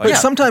did that. Like, But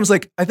sometimes,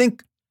 like, I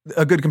think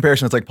a good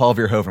comparison is like Paul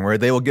Verhoeven, where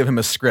they will give him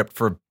a script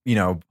for,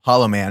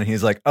 Hollow Man, and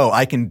he's like, oh,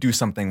 I can do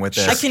something with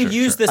this. I can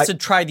use this to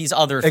try these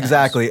other things.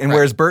 Exactly. And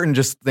whereas Burton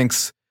just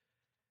thinks,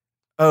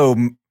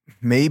 oh,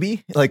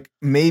 maybe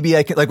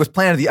I can, like with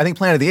Planet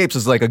of the Apes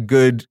is like a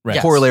good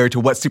corollary to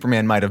what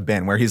Superman might have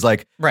been, where he's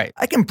like,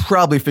 I can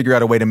probably figure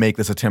out a way to make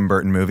this a Tim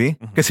Burton movie.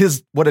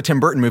 Because what a Tim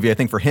Burton movie, I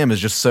think for him is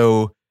just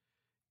so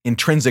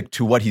intrinsic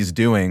to what he's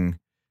doing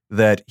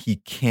that he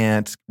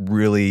can't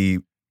really,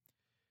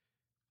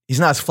 he's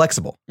not as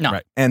flexible. No.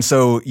 Right. And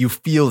so you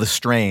feel the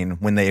strain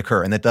when they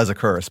occur, and that does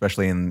occur,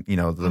 especially in,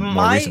 the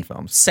more recent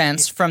films.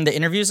 Sense from the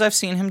interviews I've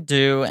seen him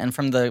do and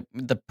from the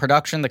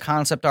production, the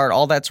concept art,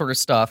 all that sort of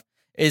stuff,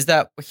 is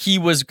that he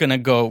was going to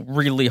go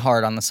really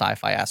hard on the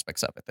sci-fi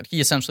aspects of it. That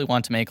he essentially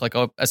wanted to make like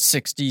a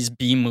 60s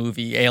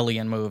B-movie,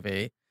 alien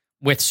movie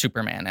with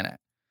Superman in it.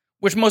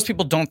 Which most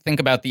people don't think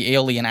about the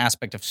alien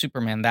aspect of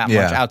Superman that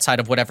much outside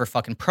of whatever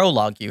fucking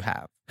prologue you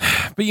have.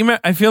 But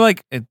I feel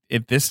like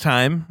at this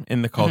time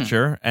in the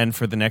culture and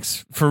for the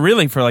next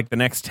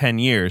 10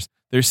 years,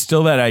 there's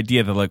still that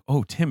idea that like,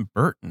 oh, Tim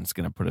Burton's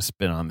going to put a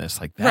spin on this.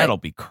 Like that'll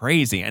be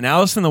crazy. And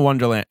Alice in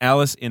Wonderland.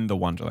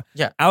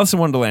 Yeah. Alice in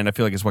Wonderland, I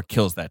feel like is what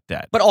kills that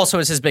dead. But also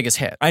is his biggest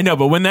hit. I know,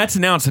 but when that's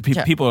announced,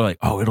 people are like,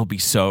 oh, it'll be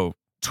so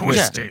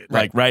twisted.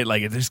 Yeah,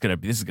 like this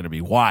is gonna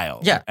be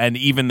wild. Yeah. And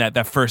even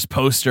that first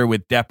poster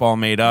with Depp all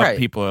made up,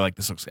 people are like,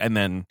 this looks, and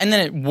then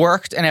it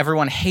worked and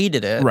everyone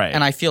hated it. Right.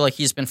 And I feel like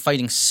he's been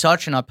fighting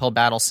such an uphill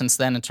battle since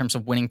then in terms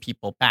of winning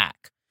people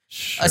back.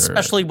 Sure.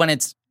 Especially when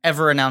it's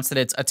ever announced that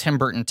it's a Tim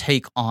Burton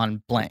take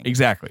on blank.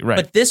 Exactly, right.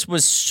 But this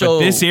was so...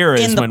 But this era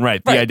is when,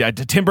 the idea,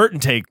 the Tim Burton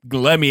take,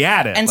 let me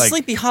at it. And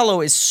Sleepy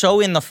Hollow is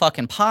so in the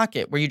fucking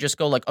pocket where you just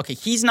go like, okay,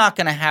 he's not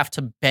going to have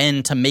to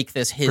bend to make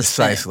this his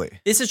Precisely. thing.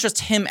 This is just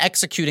him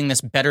executing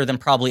this better than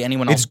probably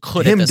anyone else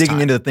could him at this digging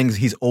time. into the things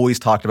he's always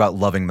talked about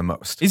loving the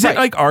most. Is it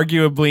like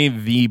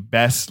arguably the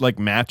best like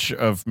match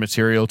of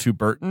material to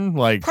Burton?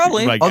 Like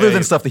probably. Like, other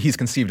than stuff that he's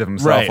conceived of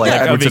himself, like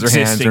Edward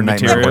Scissorhands or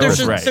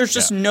Nightmare. There's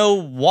just no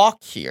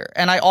walk here.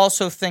 And I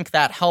also think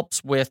that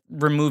helps with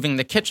removing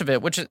the kitsch of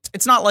it, which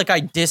it's not like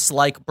I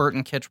dislike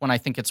Burton kitsch when I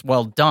think it's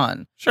well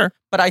done. Sure.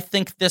 But I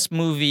think this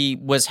movie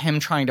was him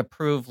trying to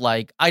prove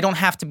like, I don't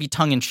have to be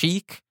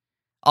tongue-in-cheek.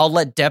 I'll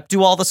let Depp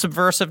do all the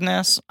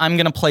subversiveness. I'm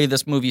going to play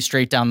this movie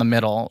straight down the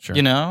middle,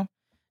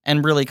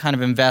 and really kind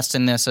of invest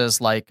in this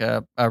as like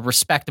a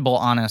respectable,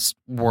 honest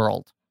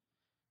world.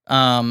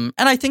 And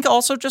I think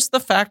also just the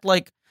fact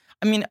like,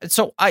 I mean,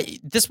 so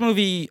this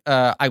movie,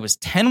 I was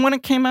 10 when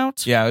it came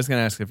out. Yeah, I was going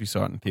to ask if you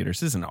saw it in theaters.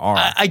 This is an R.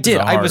 I did.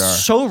 I was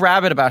so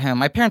rabid about him.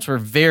 My parents were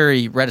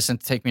very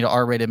reticent to take me to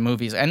R-rated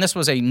movies. And this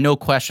was a no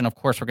question, of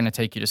course, we're going to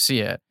take you to see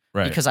it.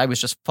 Right. Because I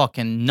was just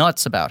fucking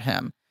nuts about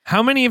him.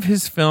 How many of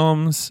his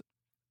films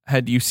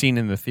had you seen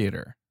in the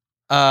theater?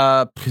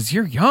 Because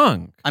you're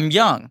young. I'm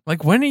young.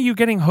 Like, when are you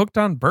getting hooked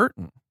on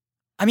Burton?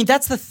 I mean,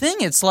 that's the thing.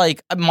 It's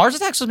like Mars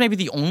Attacks was maybe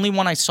the only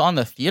one I saw in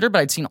the theater,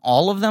 but I'd seen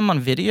all of them on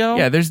video.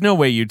 Yeah, there's no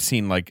way you'd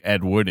seen like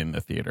Ed Wood in the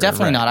theater.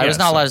 Definitely not. I was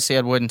not allowed to see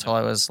Ed Wood until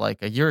I was like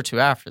a year or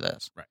two after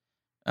this.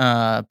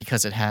 Right.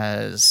 Because it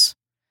has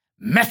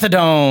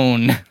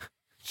methadone.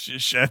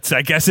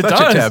 I guess it Such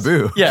does. a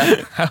taboo.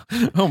 Yeah.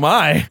 Oh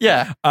my.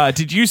 Yeah.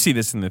 Did you see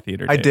this in the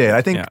theater, I Dave? did.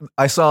 I think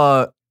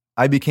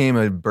I became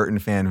a Burton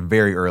fan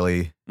very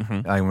early.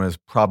 Mm-hmm. I was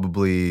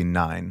probably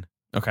 9.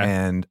 Okay.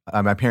 And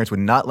my parents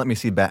would not let me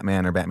see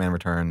Batman or Batman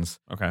Returns.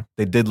 Okay.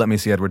 They did let me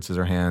see Edward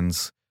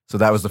Scissorhands. So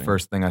that was the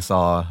first thing I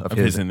saw of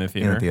his in the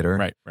theater.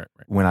 Right.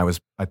 When I was,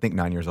 I think,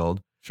 9 years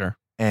old. Sure.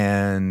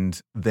 And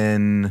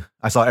then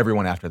I saw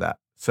everyone after that.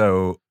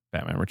 So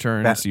Batman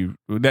Returns.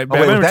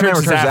 Batman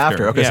Returns is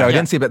after. Okay, yeah, so I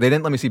didn't see, but they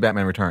didn't let me see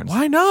Batman Returns.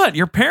 Why not?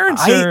 Your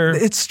parents are.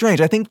 It's strange.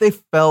 I think they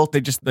felt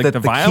just like that the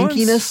the violence?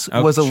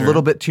 kinkiness was a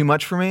little bit too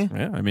much for me.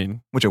 Yeah, I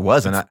mean, which it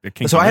wasn't.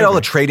 It's So I had all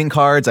the trading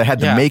cards. I had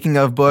the making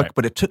of book, Right.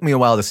 but it took me a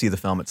while to see the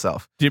film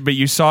itself. But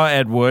you saw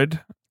Ed Wood.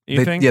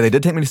 They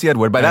did take me to see Ed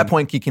Wood. By that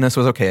point, geekiness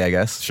was okay, I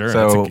guess. Sure.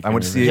 So I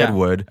went to see Ed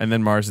Wood, and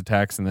then Mars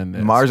Attacks, and then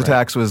this, Mars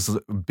Attacks was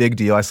a big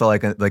deal. I saw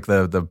like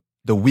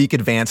the week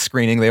advance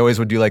screening. They always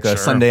would do like a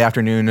Sunday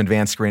afternoon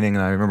advance screening,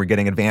 and I remember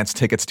getting advance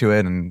tickets to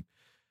it, and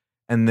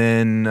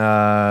then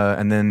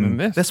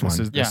this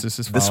one.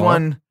 This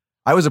one.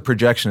 I was a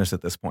projectionist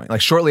at this point.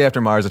 Like shortly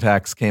after Mars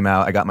Attacks came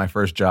out, I got my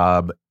first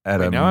job at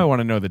now I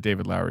want to know the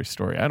David Lowery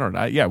story. I don't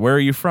know. Yeah, where are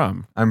you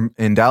from? I'm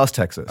in Dallas,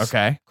 Texas.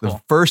 Okay, cool.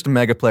 The first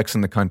megaplex in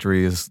the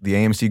country is the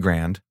AMC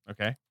Grand.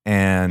 Okay.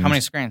 And how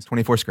many screens?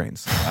 24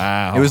 screens.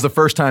 Wow. It was the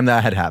first time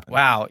that had happened.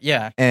 Wow,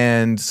 yeah.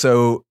 And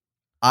so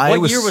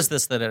What year was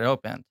this that it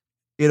opened?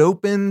 It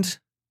opened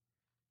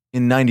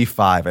in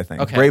 95, I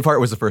think. Okay. Braveheart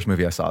was the first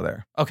movie I saw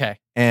there. Okay.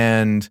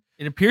 And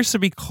it appears to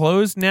be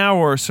closed now,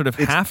 or sort of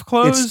half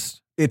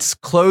closed. It's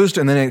closed,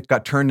 and then it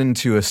got turned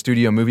into a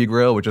studio movie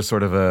grill, which is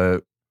sort of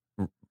a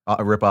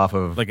ripoff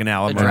of like an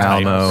Alamo.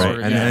 Right?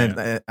 And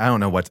then I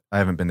don't know I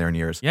haven't been there in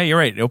years. Yeah, you're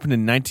right. It opened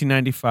in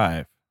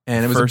 1995.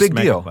 And it was a big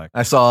deal.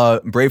 I saw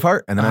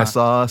Braveheart, and then I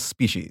saw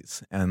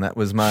Species, and that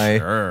was my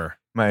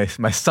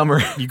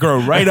summer. You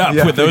grow right up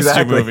with those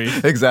two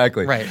movies.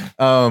 Exactly. Right.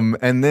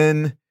 And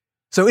then,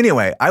 so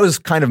anyway, I was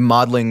kind of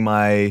modeling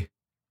my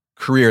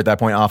career at that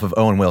point off of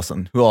Owen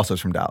Wilson, who also is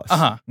from Dallas.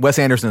 Wes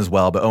Anderson as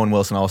well, but Owen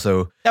Wilson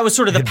also. That was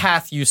sort of the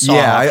path you saw.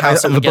 Yeah,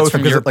 I both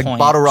because like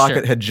Bottle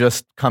Rocket had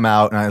just come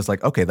out, and I was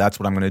like, okay, that's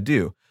what I'm going to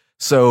do.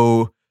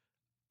 So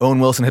Owen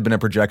Wilson had been a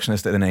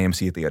projectionist at an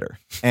AMC theater,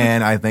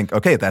 and I think,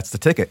 okay, that's the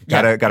ticket.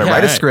 Got to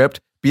write a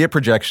script, be a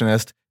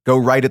projectionist, go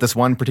write at this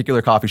one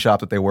particular coffee shop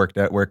that they worked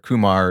at, where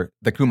Kumar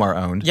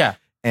owned. Yeah,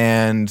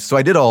 and so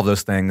I did all of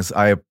those things.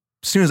 As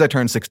soon as I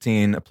turned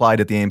 16,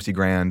 applied at the AMC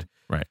Grand.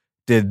 Right.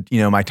 Did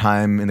my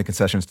time in the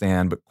concession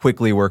stand, but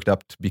quickly worked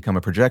up to become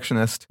a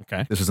projectionist.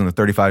 Okay. This was in the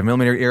 35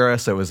 millimeter era,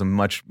 so it was there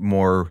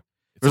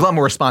was a lot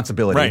more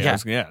responsibility.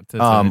 Right.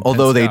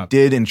 Although they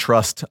did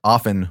entrust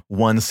often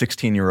one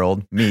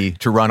 16-year-old, me,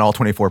 to run all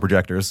 24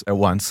 projectors at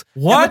once.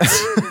 What?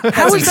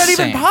 How is that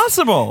even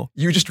possible?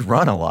 You just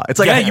run a lot. It's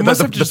like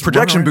the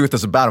projection booth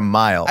is about a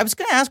mile. I was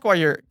going to ask why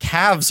your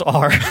calves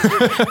are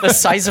the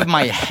size of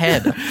my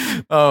head.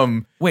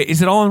 Wait,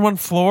 is it all on one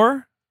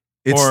floor?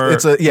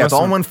 It's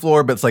all on one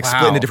floor, but it's like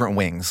split into different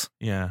wings.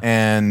 Yeah.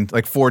 And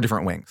like 4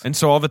 different wings. And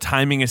so all the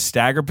timing is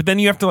staggered, but then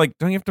you have to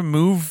don't you have to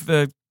move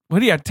the... What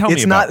do you tell me about?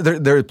 It's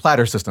not, they're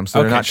platter systems,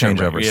 so they're not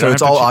changeovers. Right. So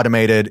it's all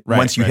automated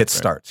once you hit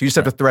start. So you just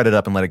have to thread it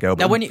up and let it go.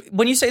 Now, when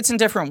you say it's in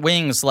different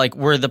wings, like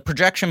were the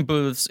projection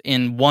booths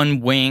in one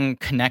wing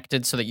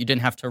connected so that you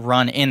didn't have to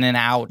run in and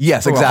out?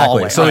 Yes,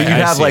 exactly. So you'd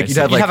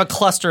have a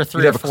cluster of 3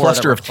 or 4. You'd have a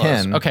cluster of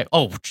 10. Okay.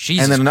 Oh,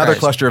 Jesus. And then another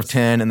cluster of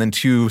 10, and then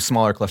 2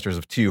 smaller clusters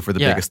of 2 for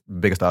the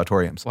biggest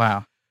auditoriums.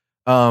 Wow.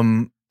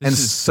 And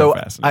so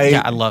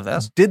I love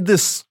this. Did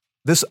this.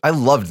 I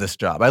loved this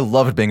job. I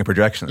loved being a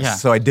projectionist. Yeah.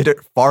 So I did it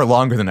far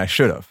longer than I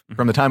should have.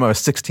 From the time I was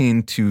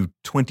 16 to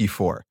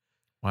 24.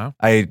 Wow.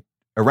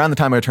 Around the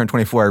time I turned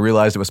 24, I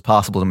realized it was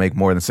possible to make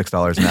more than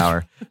 $6 an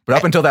hour. But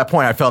up until that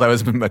point, I felt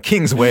a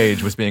king's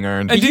wage was being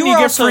earned. And didn't you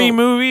get free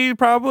movie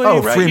probably?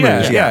 Oh, right? Free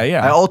movies,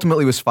 yeah. I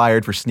ultimately was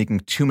fired for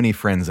sneaking too many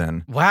friends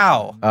in.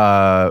 Wow.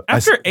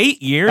 After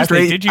 8 years,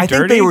 they did you dirty? I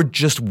think they were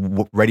just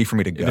ready for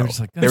me to go.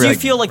 Do you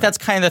feel like that's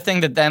kind of the thing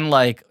that then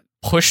like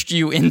pushed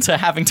you into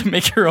having to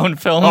make your own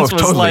films? Oh,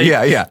 totally.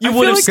 Yeah. You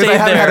would have stayed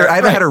there. I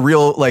haven't had a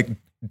real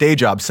day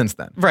job since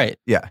then. Right.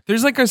 Yeah.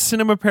 There's like a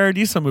Cinema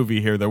Paradiso movie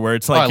here though, where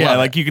it's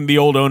like, you can, the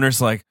old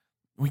owner's like,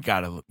 we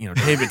gotta,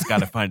 David's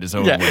gotta find his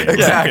own way.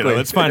 Exactly.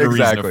 Let's find a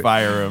reason to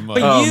fire him.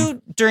 But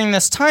you, during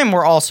this time,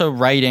 were also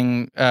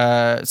writing,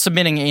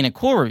 submitting Ain't It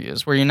Cool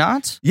reviews, were you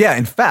not? Yeah.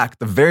 In fact,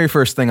 the very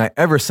first thing I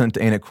ever sent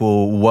to Ain't It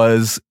Cool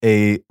was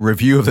a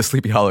review of the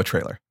Sleepy Hollow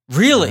trailer.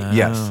 Really?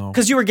 Yes.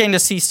 Because you were getting to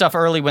see stuff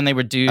early when they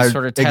would do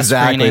sort of test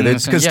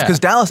screenings. Because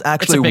Dallas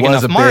actually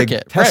was a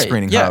big test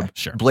screening hub.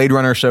 Sure. Blade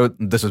Runner showed,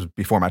 this was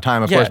before my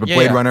time, of course, but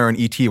Blade Runner and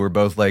E.T. were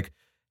both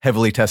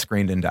heavily test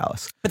screened in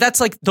Dallas. But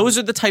that's those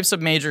are the types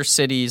of major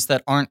cities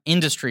that aren't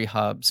industry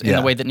hubs in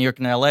the way that New York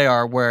and LA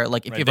are, where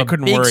if you have a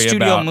big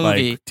studio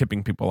movie,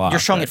 tipping people off, you're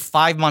showing it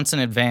 5 months in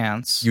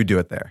advance. You do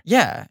it there.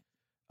 Yeah.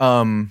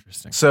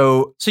 Interesting.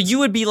 So you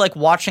would be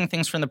watching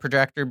things from the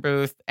projector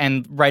booth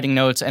and writing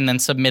notes and then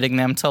submitting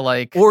them to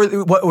or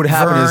what would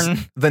happen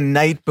is the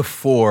night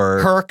before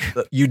Kirk,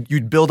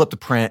 you'd build up the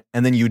print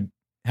and then you'd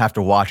have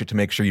to watch it to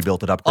make sure you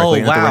built it up correctly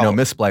and that there were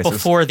no missplices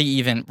before the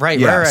event. Right.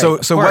 So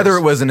whether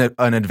it was an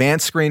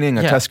advanced screening,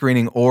 a test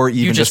screening, or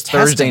even just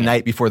Thursday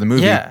night before the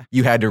movie,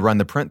 you had to run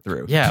the print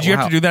through. Yeah. Did you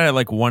have to do that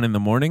at 1 a.m.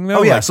 though?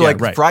 Oh yeah.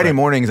 Friday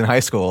mornings in high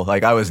school,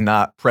 I was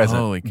not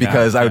present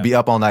because I would be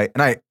up all night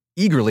and I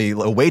eagerly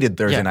awaited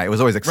Thursday night. It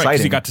was always exciting. Right,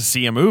 because you got to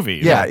see a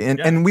movie. Yeah,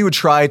 and we would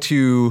try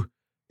to,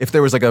 if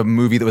there was a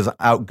movie that was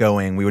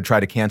outgoing, we would try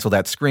to cancel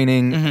that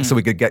screening so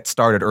we could get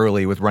started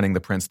early with running the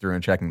prints through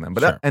and checking them.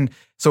 But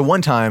so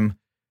one time,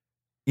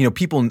 you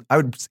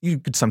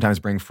could sometimes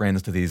bring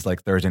friends to these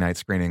Thursday night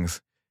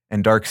screenings,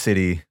 and Dark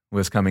City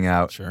was coming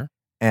out. Sure.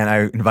 And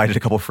I invited a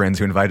couple friends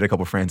who invited a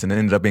couple friends, and it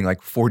ended up being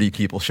 40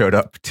 people showed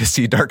up to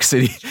see Dark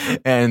City.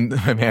 And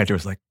my manager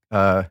was like,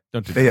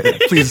 don't do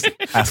that. Please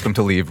ask them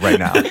to leave right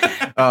now.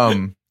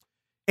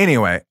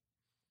 Anyway,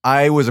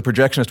 I was a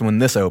projectionist when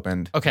this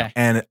opened. Okay.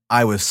 And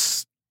I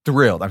was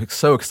thrilled. I was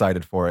so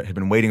excited for it. Had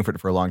been waiting for it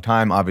for a long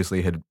time.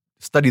 Obviously had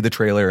studied the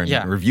trailer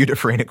and reviewed it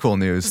for Ain't It Cool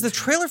News. The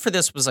trailer for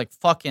this was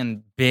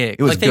fucking big.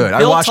 It was good.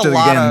 I watched it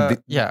again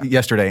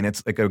yesterday, and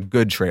it's a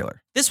good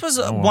trailer. This was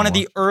one of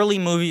the early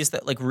movies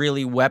that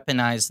really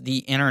weaponized the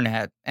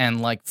internet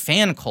and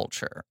fan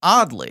culture,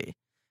 oddly.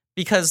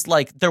 Because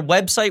their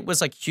website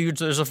was huge.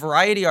 There's a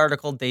Variety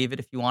article, David,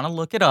 if you want to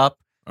look it up,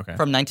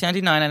 from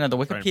 1999. I know the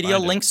Wikipedia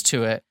links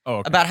to it,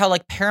 about how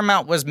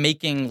Paramount was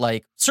making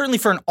certainly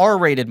for an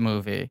R-rated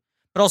movie,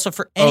 but also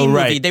for any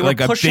movie. They were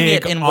pushing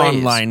it in ways.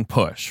 Online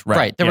push.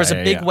 Right. There was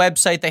a big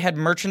website. They had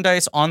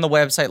merchandise on the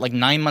website like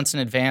 9 months in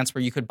advance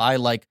where you could buy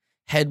like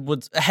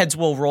heads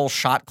will roll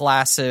shot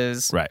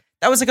glasses. Right.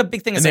 That was like a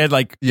big thing. And they had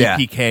like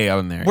EPK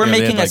on there. We're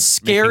making a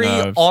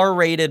scary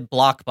R-rated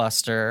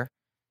blockbuster.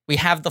 We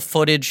have the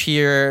footage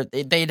here.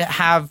 They'd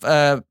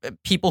have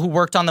people who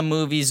worked on the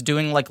movies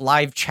doing like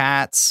live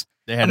chats.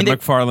 They had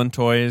McFarlane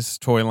Toys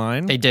toy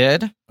line. They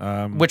did,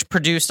 which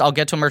produced, I'll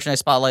get to a merchandise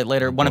spotlight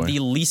later, one of the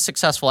least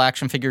successful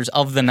action figures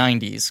of the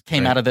 90s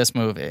came out of this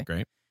movie.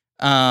 Great.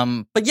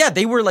 But yeah,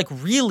 they were like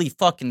really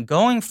fucking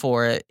going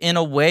for it in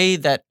a way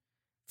that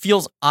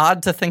feels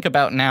odd to think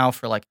about now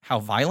for like how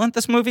violent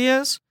this movie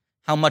is,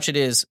 how much it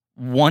is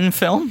one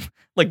film,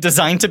 like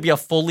designed to be a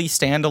fully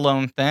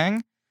standalone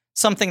thing,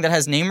 something that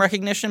has name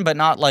recognition, but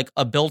not like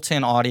a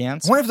built-in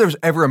audience. I wonder if there was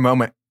ever a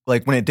moment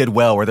like when it did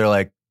well where they're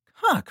like,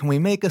 can we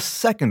make a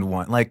second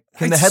one? Like,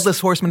 can the Headless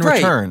Horseman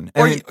return?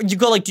 Or you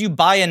go like, do you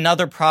buy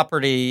another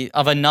property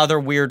of another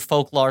weird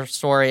folklore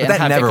story and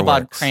have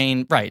Ichabod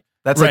Crane? Right.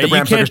 That's like the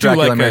Bram Stoker's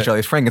Dracula and Mary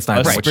Shelley's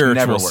Frankenstein, a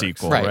spiritual which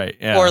sequel. Right.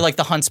 Yeah. Or like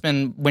the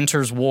Huntsman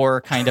Winter's War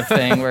kind of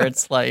thing where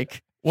it's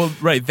like... Well,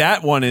 right.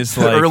 That one is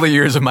the like... early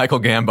years of Michael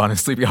Gambon and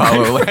Sleepy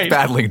Hollow,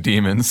 battling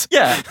demons.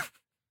 Yeah.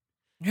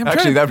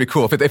 Actually, that would be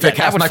cool. If they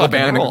cast Michael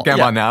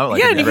Gambon now.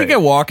 Like, and you could get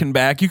Walken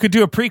back. You could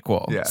do a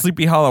prequel.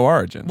 Sleepy Hollow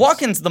Origins.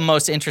 Walken's the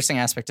most interesting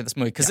aspect of this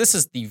movie because this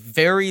is the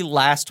very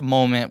last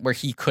moment where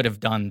he could have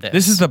done this.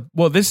 This is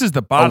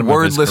the bottom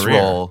of his wordless career.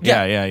 Role.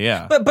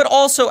 Yeah. But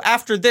also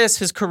after this,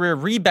 his career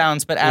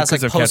rebounds, but as like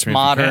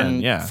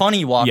postmodern,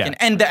 funny Walken.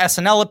 And the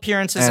SNL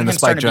appearances and him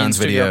starting to be in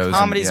studio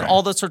comedies and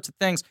all those sorts of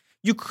things.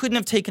 You couldn't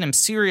have taken him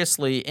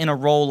seriously in a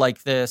role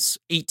like this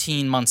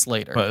 18 months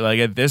later. But like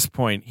at this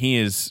point,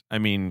 he's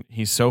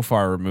so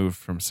far removed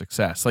from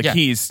success. Like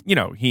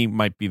he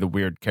might be the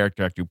weird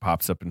character actor who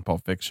pops up in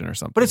Pulp Fiction or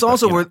something. But it's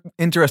also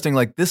interesting,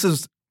 like this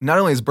is, not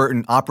only is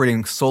Burton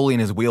operating solely in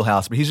his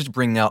wheelhouse, but he's just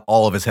bringing out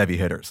all of his heavy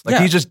hitters. Like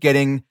he's just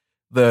getting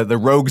the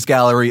rogues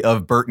gallery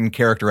of Burton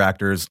character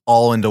actors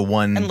all into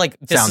one. And like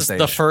this is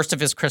the first of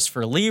his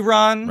Christopher Lee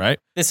run. Right.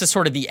 This is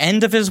sort of the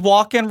end of his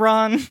Walken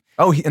run.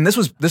 Oh, and this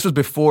was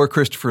before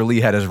Christopher Lee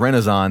had his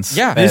renaissance.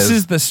 Yeah, this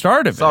is the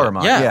start of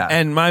Saruman. it. Yeah.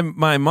 And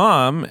my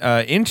mom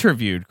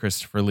interviewed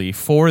Christopher Lee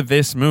for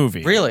this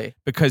movie. Really?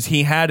 Because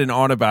he had an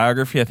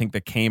autobiography, I think,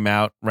 that came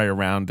out right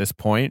around this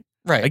point.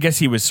 Right. I guess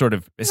he was sort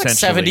of essentially...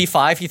 Like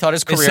 75. He thought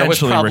his career was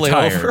probably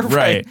retired, over.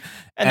 Right.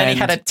 And then he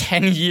had a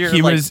 10-year...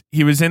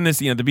 He was in this,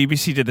 the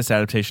BBC did this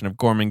adaptation of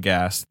Gorman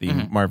Gas, the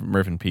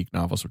Mervyn Peake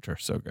novels, which are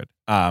so good.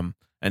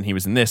 And he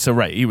was in this. So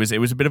it was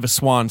a bit of a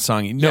swan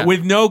song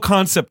with no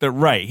concept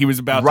that he was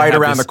about right to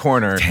have around the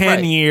corner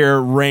 10-year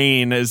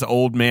reign as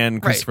old man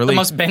Christopher Lee. The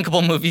most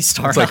bankable movie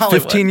star. It's like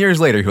 15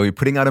 years later he'll be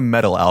putting out a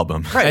metal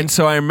album. Right. And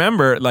so I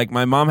remember like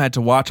my mom had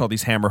to watch all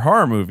these Hammer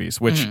horror movies,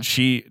 which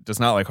she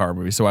does not like horror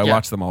movies, so I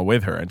watched them all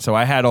with her. And so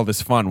I had all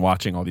this fun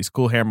watching all these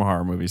cool Hammer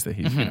horror movies that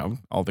he's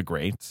all the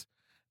greats.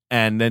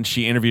 And then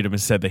she interviewed him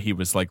and said that he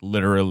was like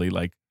literally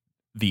like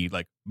the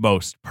like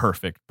most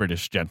perfect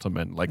British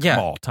gentleman of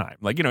all time.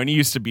 Like, and he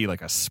used to be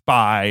like a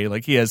spy.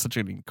 Like he has such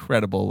an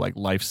incredible like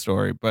life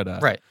story.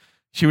 But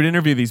she would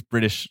interview these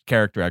British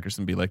character actors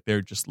and be like,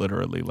 they're just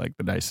literally like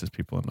the nicest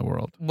people in the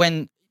world.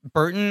 When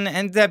Burton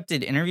and Depp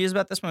did interviews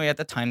about this movie at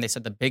the time, they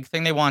said the big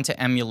thing they wanted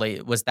to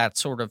emulate was that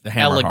sort of the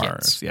Hammer elegance.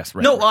 Horrors. Yes,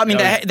 right. No, I mean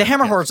the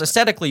Hammer horrors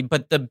aesthetically,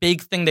 but the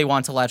big thing they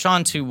wanted to latch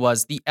on to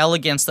was the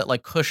elegance that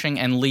like Cushing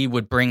and Lee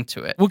would bring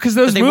to it. Well, because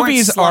those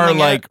movies are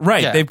like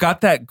they've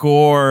got that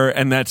gore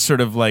and that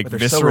sort of like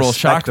visceral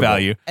shock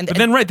value. But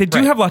then they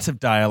do have lots of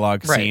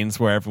dialogue scenes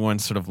where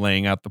everyone's sort of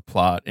laying out the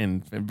plot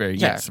and very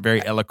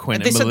very eloquent.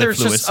 And they and said there's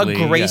just a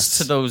mellifluously, grace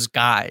to those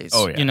guys.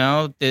 Oh,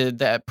 yeah.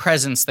 The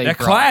presence they they're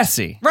brought.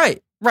 classy.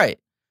 Right.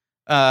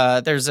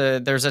 There's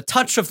a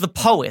touch of the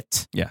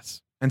poet.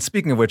 Yes. And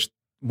speaking of which,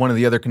 one of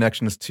the other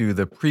connections to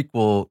the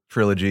prequel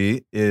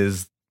trilogy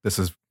is this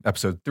is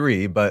episode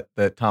 3, but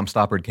that Tom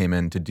Stoppard came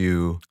in to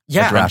do a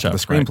draft of the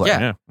screenplay.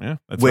 Right. Yeah,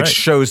 that's which right.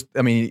 shows,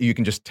 I mean, you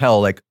can just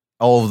tell like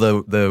all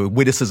of the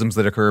witticisms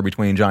that occur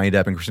between Johnny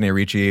Depp and Christina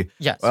Ricci.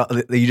 Yes.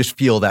 You just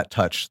feel that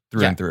touch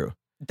through and through.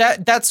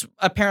 That's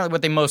apparently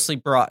what they mostly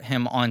brought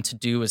him on to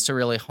do, is to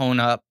really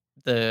hone up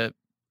the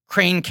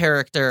Crane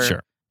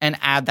character and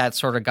add that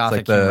sort of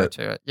gothic humor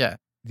to it. Yeah.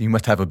 You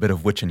must have a bit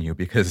of witch in you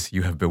because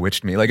you have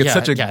bewitched me. Like it's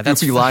such a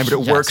goofy line, but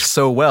it works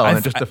so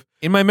well.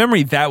 In my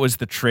memory, that was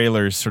the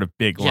trailer's sort of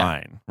big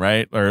line,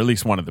 right? Or at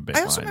least one of the big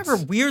lines. I also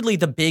remember weirdly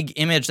the big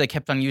image they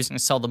kept on using to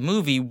sell the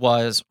movie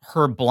was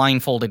her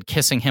blindfolded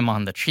kissing him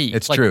on the cheek.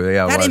 It's true.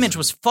 Yeah, that image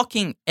was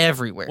fucking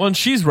everywhere. Well, and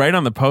she's right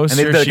on the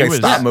poster. And they did like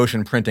stop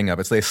motion printing of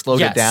it, so they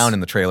slowed it down in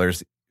the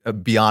trailers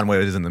beyond what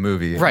it is in the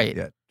movie. Right.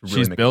 Really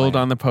she's billed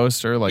on the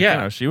poster.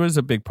 Like, she was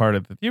a big part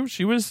of it.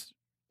 She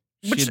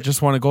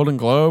just won a Golden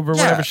Globe or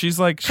whatever. She's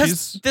like,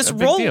 this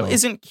role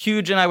isn't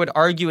huge, and I would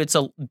argue it's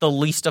the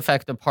least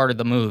effective part of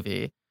the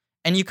movie.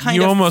 And you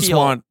almost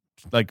want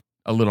like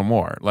a little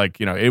more.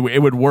 Like,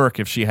 it would work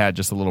if she had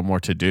just a little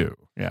more to do.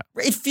 Yeah,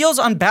 it feels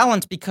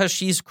unbalanced because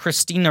she's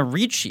Christina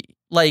Ricci.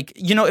 Like,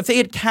 if they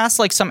had cast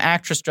like some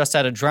actress just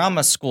out of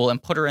drama school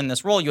and put her in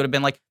this role, you would have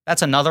been like,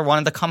 that's another one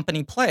of the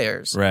company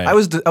players. Right. I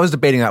was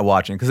debating that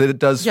watching because it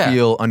does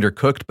feel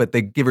undercooked, but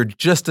they give her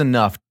just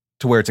enough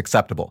to where it's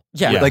acceptable.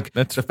 Yeah. Like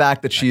that's the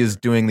fact that she is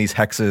doing these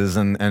hexes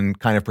and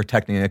kind of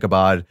protecting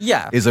Ichabod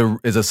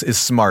is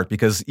smart,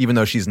 because even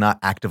though she's not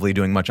actively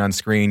doing much on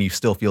screen, you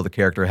still feel the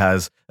character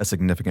has a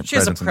significant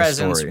presence in the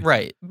story.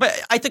 Right. But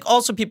I think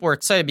also people were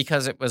excited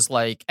because it was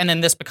like, and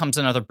then this becomes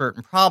another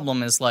Burton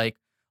problem, is like,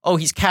 oh,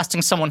 he's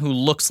casting someone who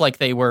looks like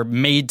they were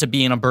made to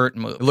be in a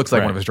Burton movie. It looks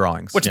like one of his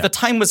drawings. Which at the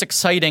time was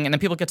exciting, and then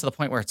people get to the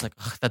point where it's like,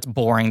 that's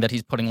boring that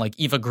he's putting like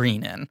Eva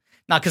Green in.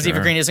 Not because Eva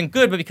Green isn't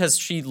good, but because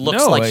she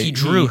looks like he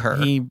drew her.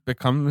 He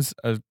becomes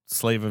a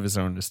slave of his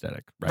own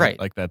aesthetic, right?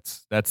 Like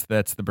that's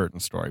the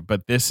Burton story.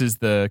 But this is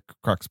the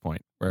crux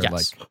point where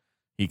like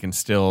he can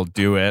still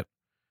do it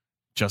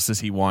just as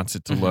he wants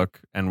it to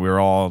look, and we're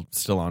all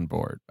still on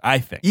board. I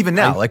think even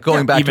now, like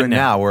going back to it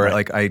now, where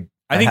like I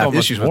think have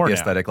issues with the now.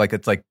 aesthetic. Like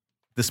it's like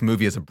this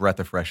movie is a breath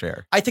of fresh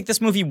air. I think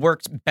this movie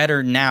works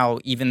better now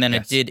even than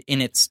it did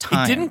in its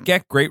time. It didn't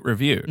get great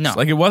reviews. No.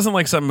 Like it wasn't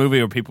like some movie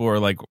where people were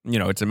like,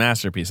 it's a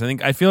masterpiece.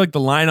 I feel like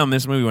the line on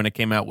this movie when it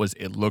came out was,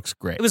 it looks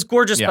great. It was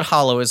gorgeous but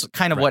hollow is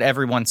kind of what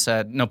everyone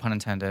said, no pun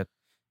intended.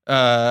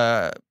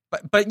 But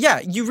yeah,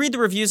 you read the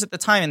reviews at the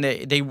time and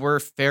they were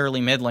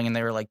fairly middling, and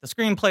they were like, the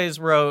screenplays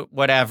wrote,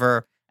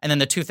 whatever. And then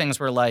the two things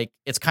were like,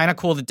 it's kind of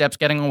cool that Depp's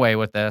getting away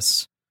with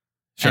this.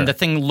 Sure. And the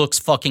thing looks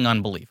fucking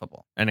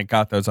unbelievable. And it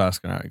got those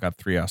It got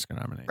 3 Oscar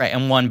nominations. Right,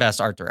 and 1 Best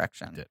Art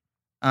Direction. It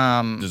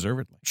did.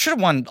 Deservedly. Should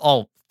have won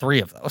all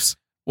 3 of those.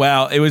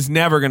 Well, it was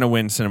never going to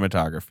win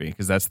cinematography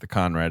because that's the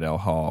Conrad L.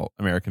 Hall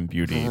American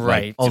Beauty.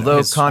 Right. Like,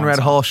 although Conrad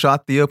Hall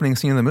shot the opening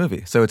scene of the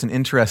movie. So it's an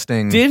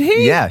interesting... Did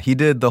he? Yeah, he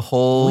did the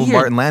whole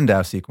Martin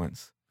Landau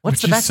sequence.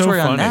 What's the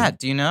backstory on that?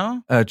 Do you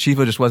know?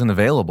 Chivo just wasn't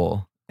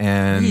available.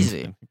 And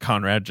easy.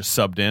 Conrad just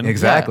subbed in.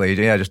 Exactly.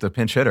 Yeah, just a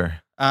pinch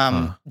hitter.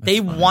 They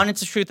wanted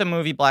to shoot the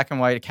movie black and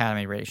white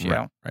Academy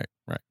ratio. Right.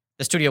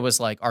 The studio was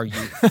like, are you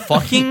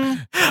fucking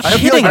I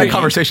feel like that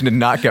conversation did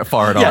not get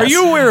far at all. Are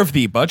you aware of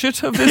the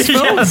budget of this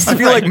film? Yes, I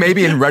feel like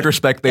maybe in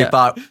retrospect they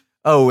thought,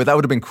 oh, that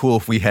would have been cool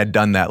if we had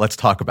done that. Let's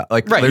talk about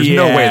there's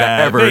no way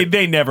that ever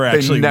they never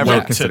actually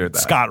went considered to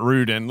that. Scott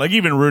Rudin. Like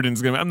even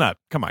Rudin's gonna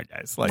come on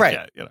guys. Like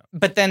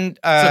But then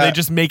so they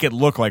just make it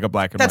look like a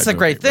black and white. That's the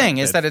great movie, thing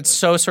is that it's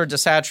so sort of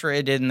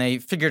desaturated, and they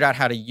figured out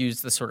how to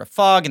use the sort of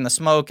fog and the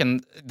smoke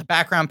and the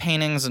background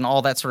paintings and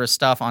all that sort of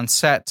stuff on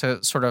set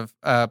to sort of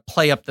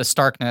play up the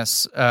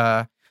starkness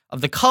of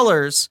the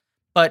colors.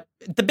 But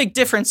the big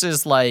difference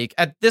is, like,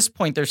 at this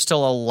point, there's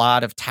still a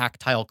lot of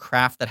tactile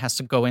craft that has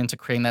to go into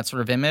creating that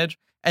sort of image.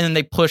 And then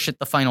they push it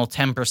the final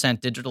 10%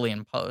 digitally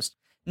in post.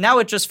 Now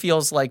it just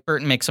feels like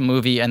Burton makes a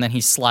movie and then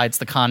he slides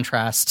the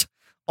contrast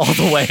all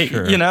the way,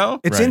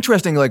 It's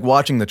interesting, like,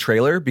 watching the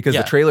trailer, because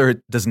the trailer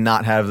does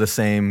not have the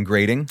same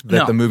grading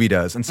that the movie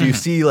does. And so you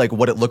see, like,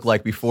 what it looked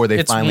like before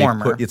they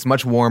finally it's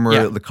much warmer.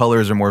 Yeah. The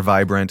colors are more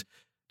vibrant.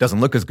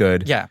 Doesn't look as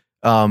good. Yeah.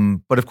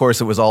 But of course,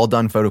 it was all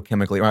done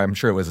photochemically. Or I'm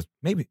sure it was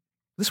maybe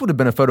this would have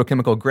been a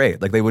photochemical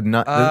grade. Like they would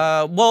not.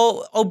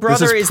 Well, Oh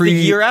Brother is the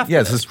year after. Yeah,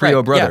 this is pre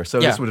Oh Brother. Yeah, so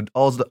this would have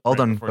all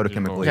done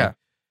photochemically. Yeah.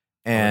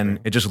 And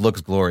it just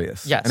looks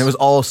glorious. Yes. And it was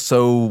all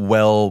so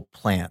well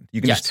planned.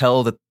 You can just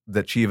tell that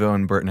Chivo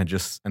and Burton had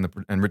just and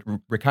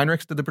Rick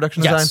Heinrichs did the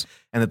production design,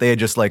 and that they had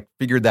just like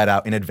figured that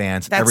out in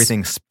advance.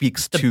 Everything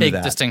speaks to that. The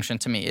big distinction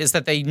to me is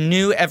that they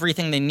knew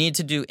everything they need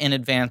to do in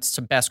advance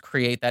to best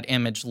create that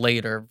image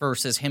later,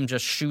 versus him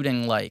just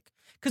shooting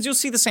because you'll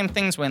see the same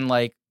things when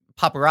like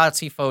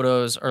paparazzi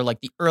photos or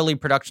like the early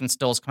production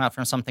stills come out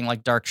from something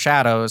like Dark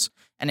Shadows,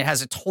 and it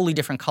has a totally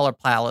different color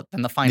palette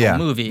than the final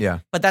movie. Yeah.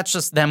 But that's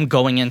just them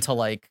going into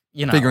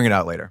figuring it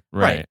out later.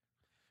 Right.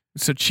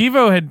 So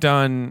Chivo had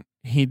done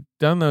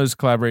those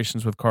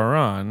collaborations with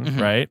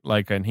Cuarón, right?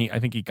 Like, and I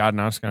think he got an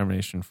Oscar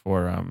nomination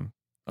for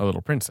A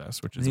Little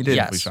Princess, which is a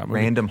beautifully shot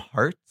movie. Random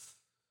Hearts.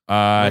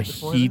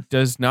 He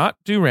does not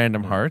do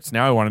Random Hearts.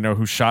 Now I want to know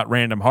who shot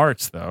Random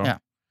Hearts, though.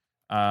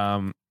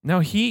 Yeah. No,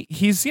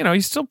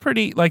 he's still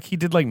pretty, like, he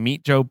did like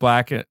Meet Joe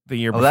Black the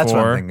year before. That's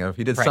what I'm thinking of.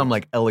 He did some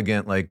like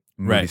elegant like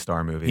movie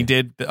star movie. He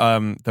did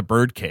The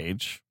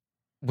Birdcage.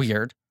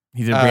 Weird.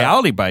 He did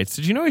Reality Bites.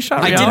 Did you know he shot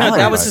Reality Bites? I did know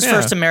that was Bites? his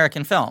first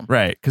American film.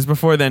 Right, because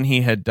before then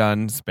he had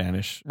done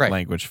Spanish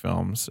language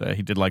films.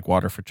 He did like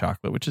Water for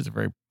Chocolate, which is a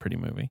very pretty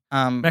movie.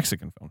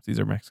 Mexican films. These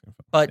are Mexican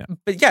films.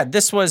 But yeah,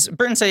 this was,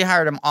 Burton said he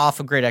hired him off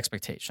of Great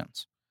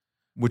Expectations.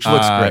 Which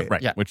looks great.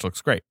 Right, which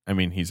looks great. I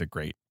mean, he's a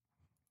great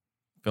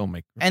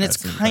filmmaker. And it's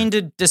kind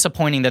of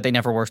disappointing that they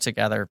never worked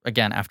together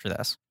again after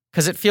this,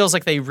 because it feels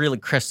like they really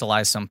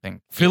crystallized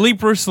something. Philippe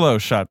Rousselot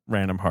shot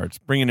Random Hearts,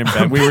 bringing him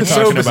back. We were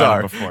talking about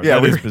it before.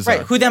 Yeah, that is bizarre.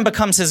 Right, who then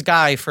becomes his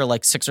guy for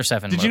like 6 or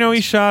 7 Did you know he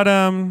shot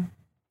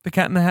The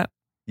Cat in the Hat?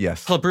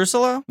 Yes. Philippe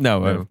Rousselot?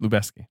 No,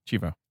 Lubezki.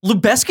 Chivo.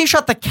 Lubezki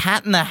shot The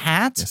Cat in the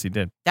Hat? Yes, he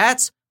did.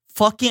 That's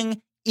fucking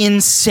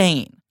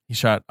insane. He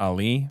shot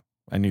Ali.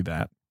 I knew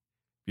that.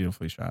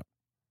 Beautifully shot.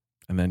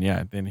 And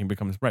then he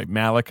becomes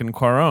Malik and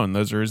Cuarón.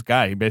 Those are his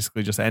guy. He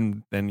basically just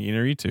then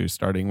Inarritu,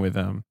 starting with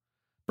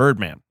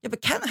Birdman. Yeah,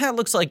 but Cat in the Hat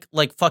looks like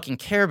fucking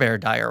Care Bear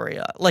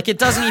diarrhea. Like, it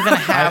doesn't even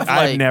have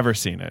I've never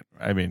seen it.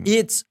 I mean,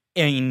 it's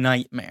a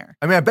nightmare.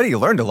 I mean, I bet you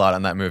learned a lot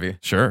on that movie.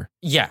 Sure.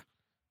 Yeah.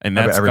 And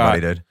that's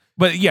everybody did.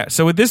 But yeah,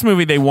 so with this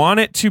movie, they want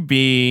it to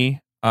be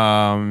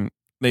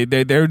they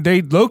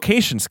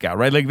location scout,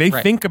 right? Like they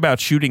think about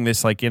shooting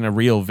this like in a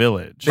real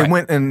village. They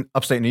went in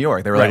upstate New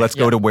York. They were like, let's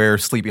go to where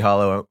Sleepy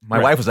Hollow. My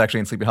wife was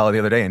actually in Sleepy Hollow the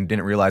other day and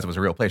didn't realize it was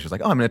a real place. She was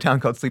like, oh, I'm in a town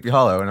called Sleepy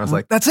Hollow. And I was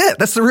like, that's it.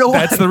 That's the real one.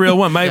 That's the real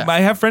one.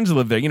 I have friends who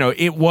live there. You know,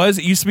 it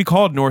used to be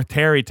called North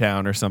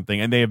Tarrytown or something.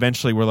 And they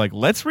eventually were like,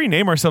 let's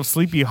rename ourselves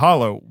Sleepy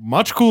Hollow.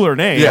 Much cooler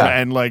name. Yeah.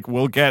 And like,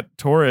 we'll get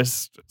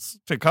tourists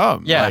to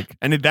come. Yeah. Like,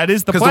 and that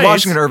is the place. Because the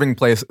Washington Irving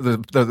place,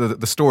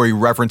 the story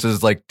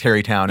references like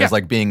Tarrytown as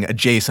like being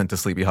adjacent to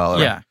Sleepy Hollow.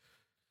 Yeah.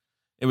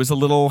 It was a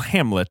little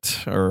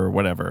hamlet or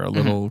whatever, a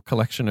little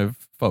collection of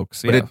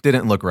folks. But it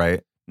didn't look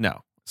right. No.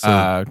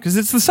 Because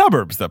it's the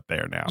suburbs up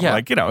there now. Yeah.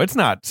 Like, you know, it's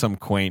not some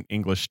quaint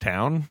English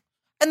town.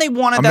 And they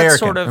wanted American, that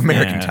sort of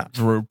American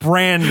town.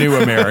 Brand new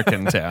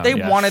American town. They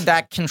wanted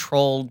that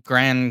controlled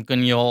Grand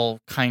Guignol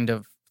kind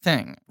of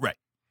thing. Right.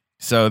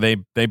 So they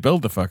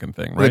build the fucking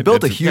thing, right? They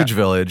built a huge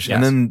village Yes.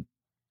 and then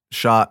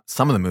shot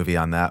some of the movie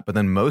on that, but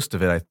then most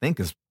of it, I think,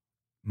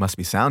 must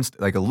be sound.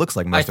 Like it looks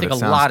like most of it's soundstage. I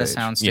think a lot of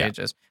sound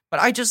stages. But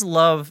I just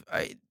love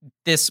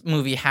this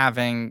movie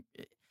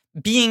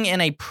being in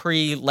a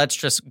let's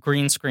just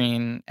green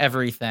screen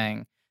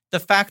everything. The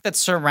fact that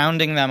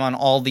surrounding them on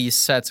all these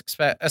sets,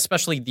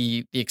 especially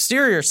the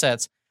exterior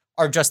sets,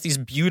 are just these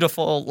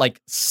beautiful, like,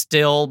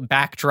 still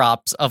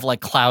backdrops of like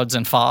clouds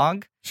and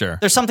fog. Sure.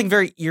 There's something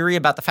very eerie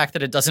about the fact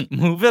that it doesn't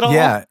move at all.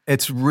 Yeah,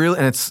 it's real,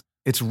 and it's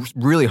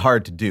really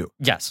hard to do.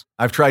 Yes.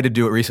 I've tried to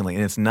do it recently,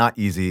 and it's not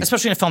easy.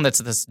 Especially in a film that's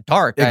this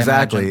dark.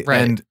 Exactly. I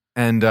imagine. Right.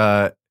 And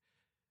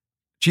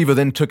Chivo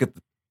then took it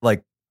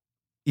like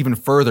even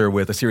further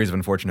with A Series of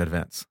Unfortunate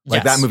Events.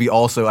 Like Yes. that movie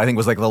also, I think,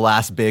 was like the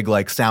last big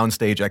like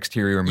soundstage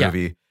exterior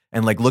movie.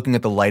 And like looking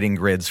at the lighting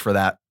grids for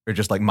that are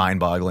just like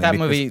mind-boggling. That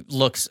movie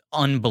looks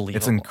unbelievable.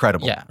 It's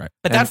incredible. Yeah. Right.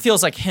 But that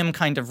feels like him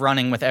kind of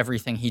running with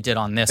everything he did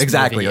on this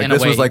Exactly. movie. Like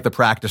this was like the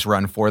practice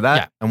run for that.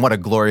 Yeah. And what a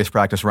glorious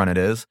practice run it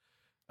is.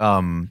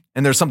 And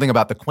there's something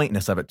about the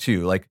quaintness of it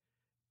too. Like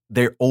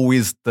the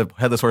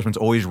Headless Horseman's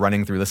always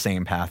running through the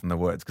same path in the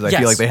woods. Because I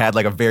feel like they had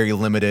like a very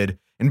limited,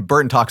 and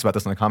Burton talks about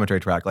this on the commentary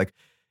track, like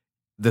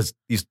these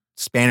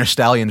Spanish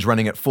stallions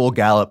running at full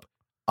gallop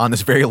on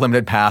this very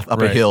limited path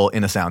up a hill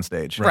in a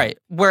soundstage. Right.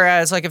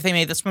 Whereas like if they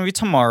made this movie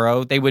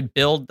tomorrow, they would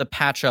build the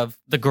patch of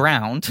the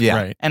ground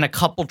and a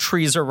couple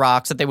trees or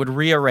rocks that they would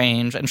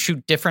rearrange and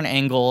shoot different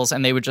angles,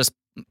 and they would just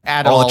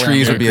add all all the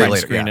trees in. would be later.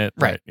 Screen it.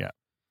 Right. Yeah.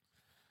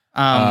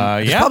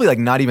 There's probably like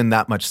not even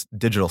that much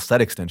digital set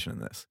extension in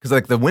this, because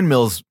like the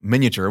windmill's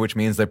miniature, which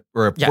means that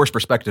or a forced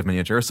perspective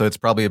miniature, so it's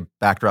probably a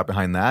backdrop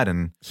behind that.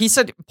 And he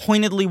said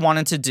pointedly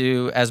wanted to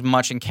do as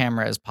much in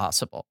camera as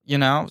possible, you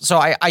know. So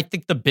I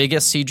think the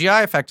biggest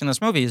CGI effect in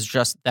this movie is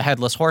just the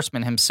Headless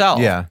Horseman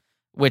himself,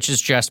 which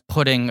is just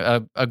putting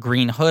a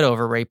green hood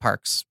over Ray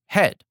Park's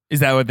head. Is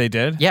that what they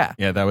did? Yeah,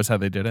 that was how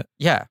they did it.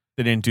 Yeah,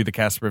 they didn't do the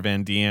Casper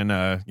Van Dien,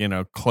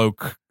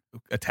 cloak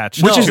attached.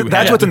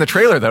 That's what's in the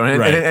trailer though,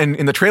 and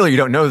in the trailer you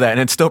don't know that, and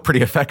it's still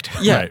pretty effective.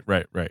 Yeah,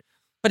 right.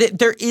 But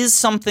there is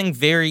something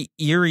very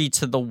eerie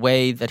to the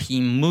way that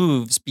he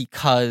moves,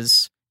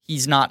 because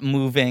he's not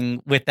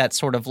moving with that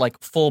sort of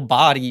like full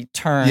body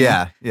turn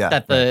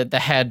that the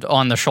head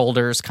on the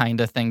shoulders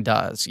kind of thing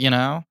does, you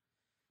know?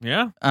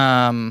 Yeah.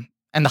 And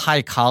the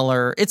high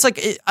collar. It's like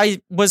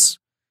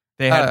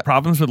they had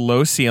problems with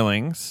low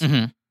ceilings.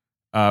 Mm-hmm.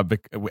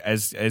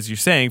 As you're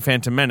saying,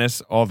 Phantom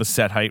Menace, all the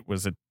set height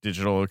was at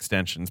digital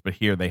extensions, but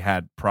here they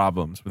had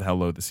problems with how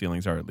low the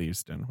ceilings are at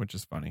Leavesden, which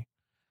is funny.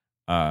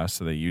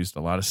 So they used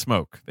a lot of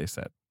smoke, they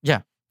said.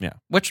 Yeah. Yeah.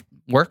 Which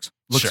works.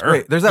 Looks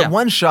great. There's that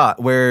one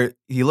shot where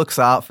he looks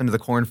off into the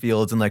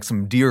cornfields and like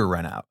some deer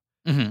run out.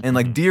 Mm-hmm. And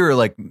like deer are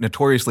like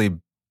notoriously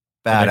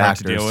bad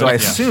actors. So I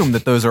it. assume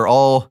that those are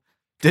all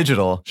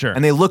digital. Sure.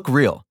 And they look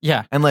real.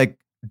 Yeah. And like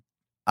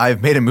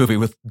I've made a movie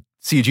with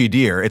CG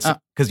deer. It's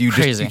because you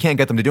can't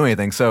get them to do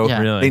anything. So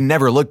they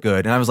never look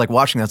good. And I was like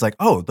watching that. I was like,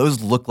 oh,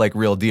 those look like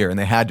real deer, and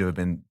they had to have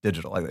been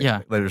digital.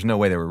 Like, there's no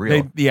way they were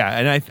real.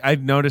 And I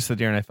noticed the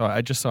deer, and I thought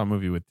I just saw a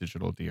movie with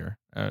digital deer,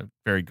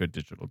 very good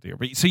digital deer.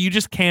 But so you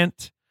just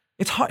can't.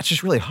 It's hard. It's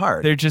just really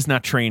hard. They're just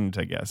not trained,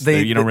 I guess.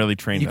 You don't really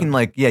train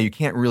them. You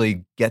can't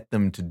really get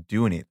them to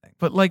do anything.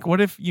 But like,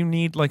 what if you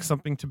need like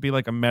something to be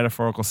like a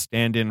metaphorical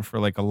stand-in for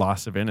like a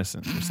loss of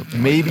innocence or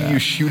something? Maybe like that. You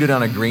shoot it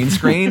on a green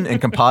screen and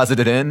composite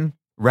it in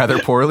rather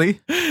poorly.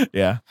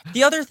 Yeah.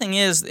 The other thing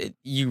is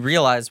you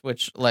realize,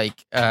 which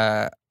like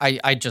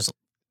I just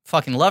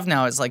fucking love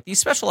now, is like these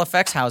special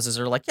effects houses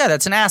are like,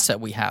 that's an asset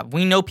we have.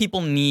 We know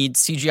people need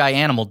CGI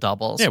animal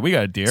doubles. Yeah, we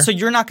got a deer. So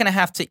you're not going to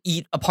have to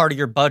eat a part of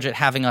your budget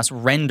having us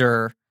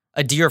render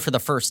a deer for the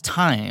first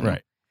time.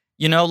 Right.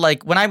 You know,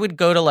 like when I would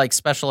go to like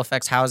special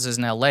effects houses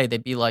in LA,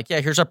 they'd be like,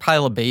 here's our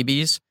pile of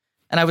babies.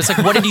 And I was like,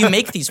 what did you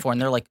make these for? And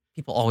they're like,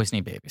 people always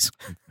need babies.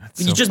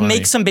 You just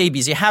make some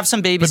babies. You have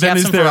some babies. You have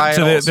some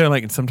varietals. So they're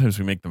like, and sometimes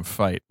we make them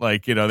fight.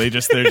 Like, they're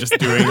just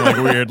doing like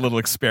weird little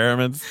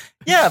experiments.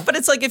 Yeah, but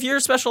it's like if you're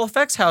a special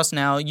effects house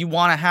now, you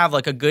want to have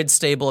like a good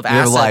stable of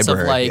assets of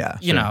like,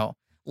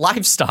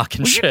 livestock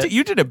and shit.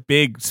 You did a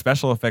big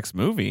special effects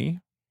movie.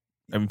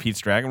 I mean, Pete's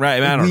Dragon,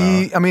 right? I don't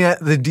know. I mean,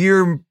 the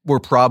deer were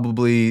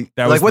probably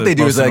like what they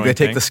do is like they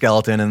take the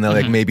skeleton and they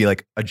like maybe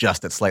like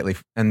adjust it slightly,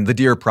 and the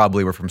deer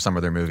probably were from some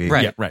other movie.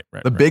 Right, yeah, right.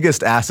 The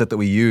biggest asset that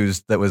we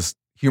used that was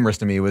humorous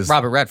to me was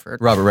Robert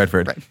Redford,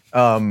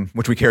 right.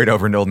 Which we carried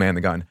over into Old Man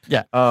the Gun.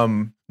 Yeah.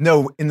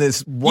 No, in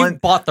this one, you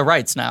bought the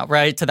rights now,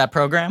 right, to that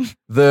program.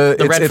 The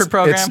Redford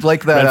program. It's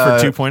like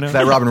that Redford 2.0.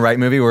 That Robin Wright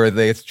movie where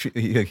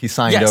he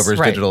signed over his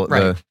digital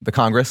the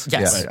Congress.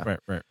 Yes,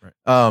 right.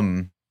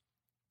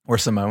 Or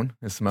Simone.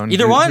 Is Simone?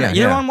 Either one.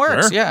 Either one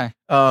works. Sure. Yeah.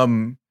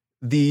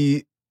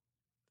 The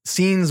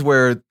scenes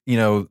where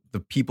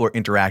the people are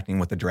interacting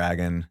with the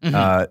dragon.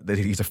 That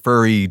he's a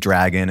furry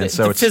dragon, and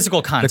so it's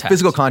physical contact. The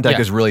physical contact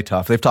is really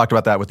tough. They've talked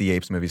about that with the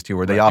Apes movies too,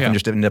 where they often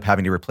just end up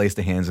having to replace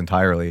the hands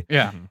entirely.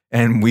 Yeah.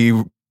 And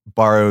we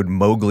borrowed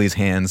Mowgli's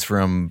hands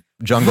from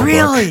Jungle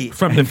Book.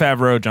 From the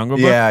Favreau Jungle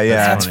Book? Yeah.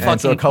 That's fucking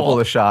and so a couple cool.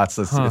 of shots,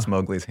 it's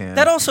Mowgli's hand.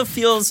 That also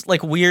feels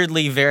like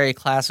weirdly very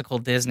classical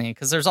Disney,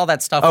 because there's all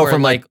that stuff where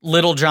from like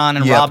Little John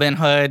and Robin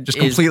Hood just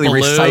completely is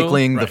blue.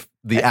 recycling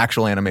the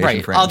actual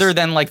animation frames. Other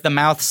than like the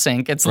mouth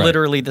sync, it's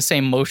literally the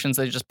same motions.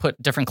 They just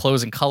put different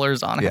clothes and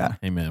colors on it. Yeah.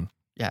 Amen.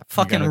 Yeah.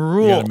 Fucking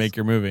rules. You gotta rules. make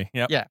your movie.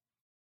 Yep. Yeah.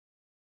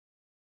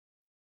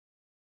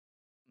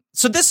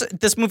 So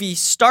this movie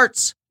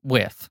starts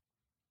with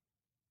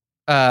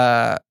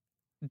the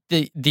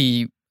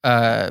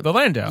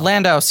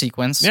Landau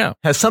sequence. Yeah.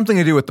 Has something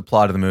to do with the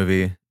plot of the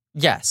movie.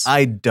 Yes.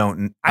 I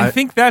don't. I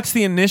think that's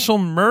the initial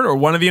murder, or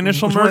one of the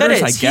initial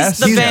murders, I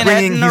guess. He's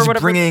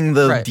bringing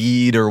the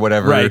deed or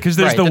whatever. Right, because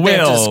there's the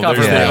will.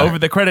 Over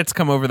the credits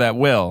come over that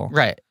will.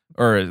 Right.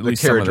 Or at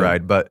least carriage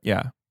ride, but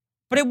yeah.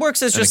 But it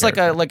works as just like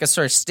a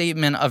sort of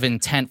statement of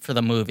intent for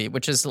the movie,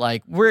 which is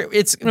like we're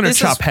going to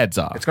chop heads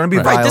off. It's going to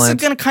be violent. This is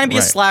going to kind of be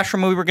a slasher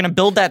movie. We're going to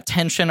build that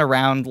tension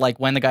around like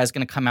when the guy's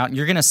going to come out, and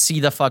you're going to see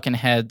the fucking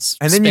heads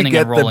and then spinning you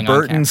get and rolling the on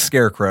Burton camera.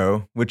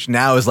 Scarecrow, which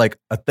now is like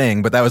a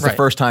thing, but that was the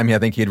first time I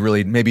think he had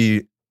really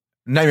maybe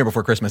Nightmare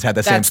Before Christmas had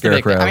that same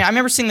Scarecrow. I mean, I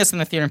remember seeing this in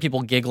the theater and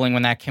people giggling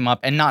when that came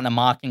up, and not in a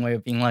mocking way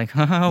of being like,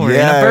 oh, we're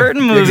in a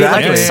Burton movie,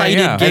 exactly. like excited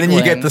giggling. And then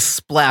you get the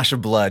splash of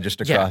blood just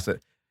across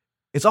it.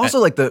 It's also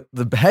like the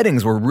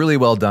beheadings were really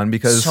well done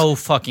because so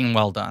fucking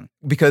well done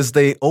because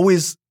they're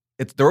always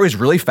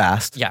really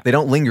fast. Yeah. They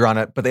don't linger on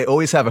it, but they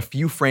always have a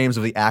few frames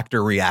of the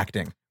actor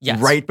reacting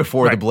right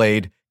before the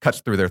blade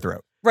cuts through their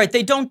throat. Right,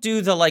 they don't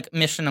do the like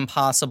Mission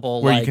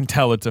Impossible where you can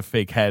tell it's a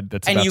fake head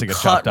that's about to get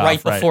chopped off. And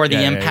you cut right before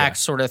the impact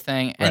sort of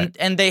thing.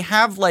 And they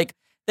have like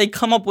they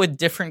come up with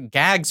different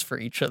gags for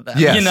each of them.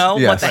 Yes, you know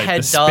what the head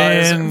does.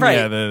 Spin,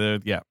 right.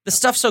 The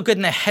stuff's so good,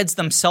 and the heads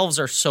themselves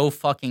are so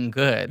fucking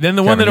good. Then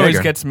the one that always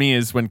gets me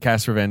is when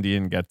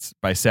Castrovendian gets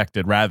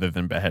bisected rather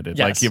than beheaded.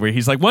 Yes. Like where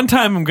he's like, one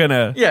time I'm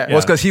gonna. Yeah. Well,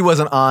 it's because he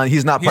wasn't on.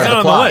 He's not part of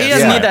the plot. He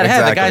doesn't need that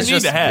head. The guy's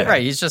just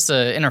right. He's just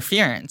an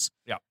interference.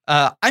 Yeah.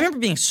 I remember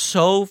being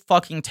so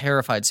fucking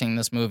terrified seeing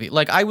this movie.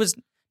 Like I was.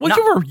 Well,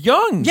 you were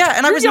young. Yeah,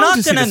 and I was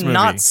not going to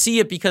not see see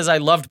it because I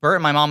loved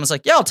Bert. My mom was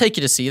like, yeah, I'll take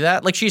you to see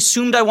that. Like, she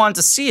assumed I wanted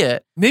to see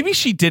it. Maybe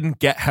she didn't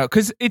get how,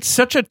 because it's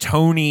such a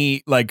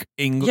Tony, like,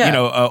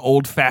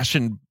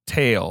 old-fashioned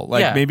tale.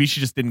 Like, maybe she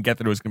just didn't get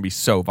that it was going to be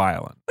so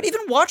violent. But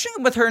even watching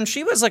it with her, and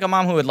she was like a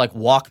mom who would, like,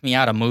 walk me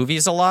out of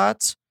movies a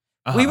lot.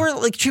 We were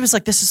like, she was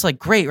like, this is like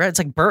great, right? It's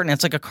like Burton,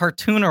 it's like a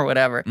cartoon or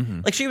whatever.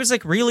 Mm-hmm. Like she was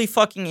like really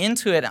fucking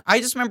into it. I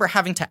just remember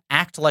having to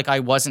act like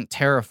I wasn't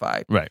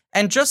terrified. Right.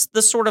 And just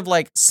the sort of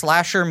like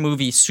slasher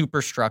movie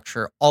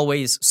superstructure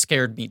always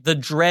scared me. The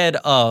dread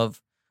of,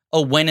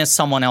 when is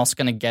someone else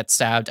going to get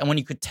stabbed? And when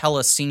you could tell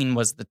a scene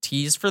was the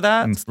tease for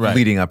that. And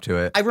leading up to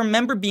it. I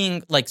remember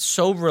being like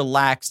so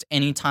relaxed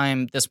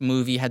anytime this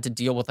movie had to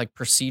deal with like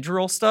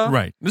procedural stuff.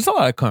 Right. There's a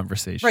lot of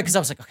conversation. Right. Because I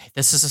was like, okay,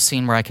 this is a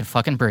scene where I can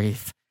fucking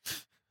breathe.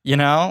 You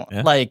know,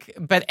 like,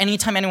 but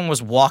anytime anyone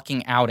was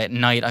walking out at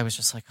night, I was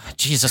just like, oh,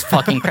 Jesus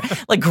fucking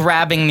Christ, like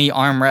grabbing the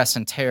armrest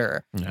in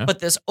terror. Yeah. But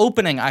this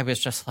opening, I was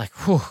just like,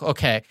 whew,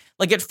 okay.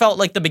 Like it felt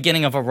like the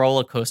beginning of a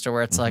roller coaster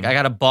where it's like, I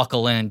got to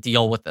buckle in and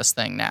deal with this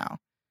thing now.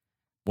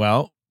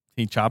 Well,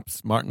 he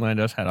chops Martin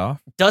Landau's head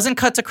off. Doesn't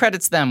cut to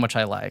credits then, which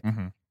I like.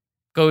 Mm-hmm.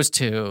 Goes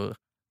to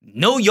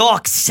New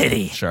York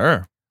City.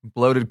 Sure.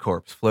 Bloated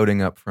corpse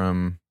floating up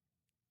from,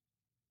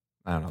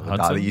 I don't know,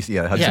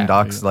 Hudson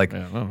Docks. Like, I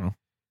don't know.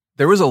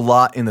 There was a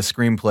lot in the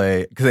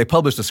screenplay because they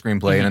published a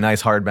screenplay in a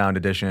nice hardbound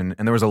edition,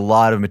 and there was a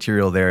lot of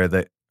material there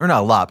that, or not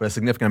a lot, but a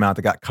significant amount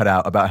that got cut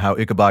out about how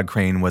Ichabod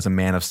Crane was a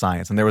man of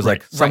science. And there was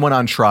like someone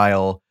on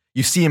trial.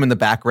 You see him in the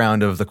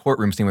background of the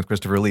courtroom scene with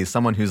Christopher Lee,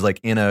 someone who's like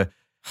in a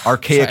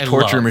archaic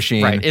torture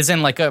machine. Right, is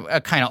in like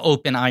a kind of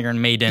open Iron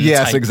Maiden.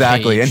 Yes, type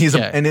exactly. cage. And he's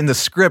and in the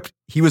script,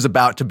 he was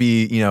about to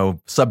be,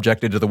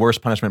 subjected to the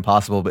worst punishment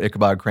possible, but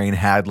Ichabod Crane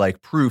had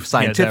like proof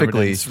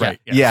scientifically. Right.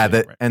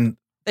 And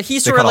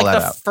he's sort of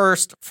like the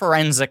first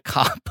forensic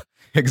cop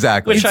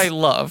Exactly. Which I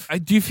love.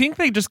 Do you think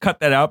they just cut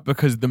that out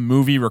because the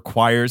movie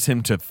requires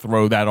him to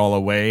throw that all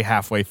away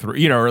halfway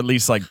through, or at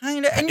least like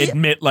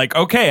admit like,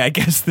 okay, I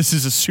guess this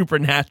is a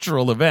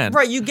supernatural event.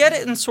 Right. You get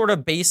it in sort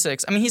of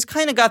basics. I mean, he's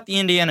kind of got the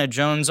Indiana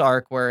Jones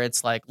arc where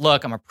it's like,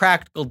 look, I'm a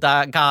practical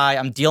guy.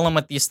 I'm dealing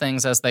with these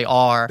things as they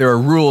are. There are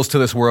rules to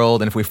this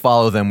world, and if we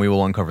follow them, we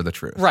will uncover the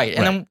truth. Right.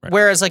 And then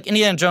whereas like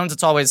Indiana Jones,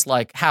 it's always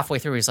like halfway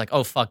through, he's like,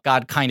 oh, fuck,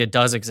 God kind of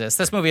does exist.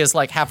 This movie is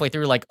like halfway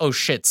through, like, oh,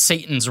 shit,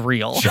 Satan's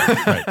real.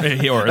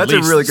 Right. Or That's at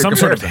least a really good some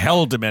sort of comparison.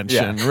 hell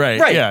dimension. Yeah.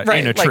 Right. Yeah.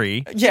 In a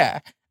tree. Yeah.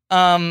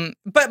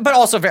 But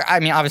also very, I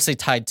mean, obviously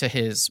tied to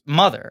his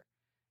mother.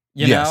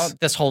 You know,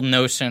 this whole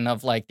notion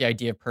of like the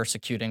idea of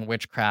persecuting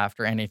witchcraft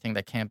or anything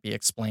that can't be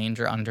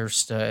explained or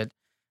understood.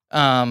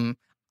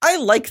 I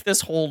like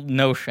this whole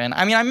notion.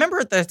 I mean, I remember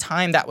at the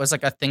time that was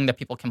like a thing that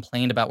people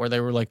complained about where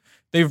they were like,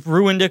 they've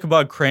ruined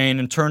Ichabod Crane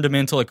and turned him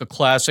into like a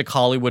classic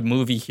Hollywood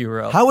movie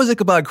hero. How was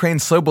Ichabod Crane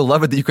so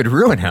beloved that you could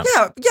ruin him?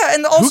 Yeah,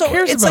 and also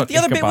cares it's about like the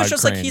other bit Ichabod was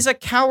just Crane? like he's a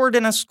coward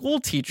and a school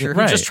teacher who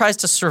Right. just tries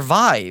to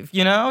survive,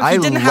 you know? He I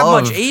didn't have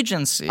much loved-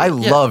 agency. I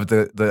loved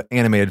the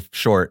animated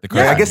short.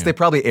 Yeah. I guess they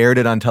probably aired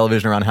it on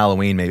television around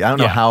Halloween, maybe. I don't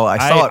know how. I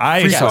saw it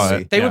I frequently. saw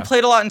it. They would play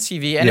it a lot on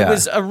TV, and Yeah. it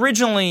was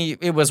originally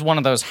one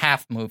of those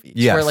half movies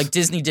Yes. where like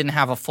Disney didn't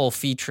have a full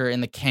feature in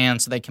the can,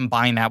 so they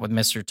combined that with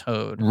Mr.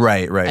 Toad.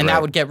 Right. And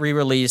that would get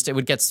re-released. It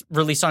would get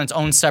released on its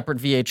own separate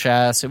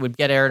VHS. It would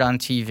get aired on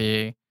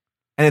TV.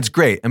 And it's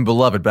great and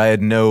beloved, but I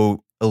had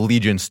no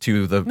allegiance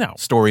to the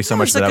story so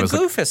much He's that like I was a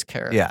like, goofus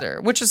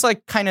character, which is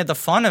like kind of the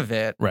fun of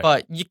it. Right.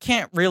 But you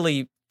can't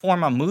really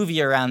form a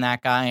movie around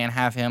that guy and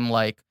have him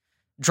like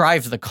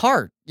drive the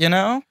cart, you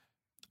know?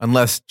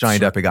 unless Johnny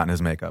Depp had gotten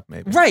his makeup,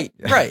 maybe. Right.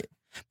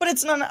 But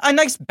it's not a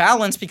nice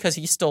balance because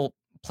he still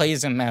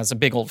plays him as a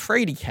big old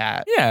fraidy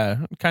cat.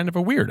 Yeah, kind of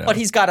a weirdo. But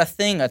he's got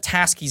a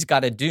task he's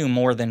got to do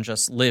more than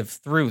just live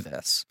through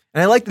this.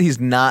 And I like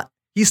that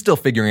he's still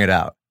figuring it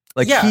out.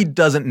 Like, he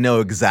doesn't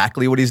know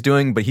exactly what he's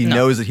doing, but he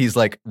knows that he's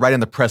like right on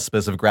the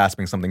precipice of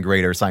grasping something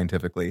greater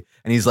scientifically.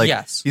 And he's like,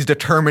 he's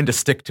determined to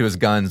stick to his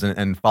guns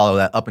and follow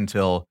that up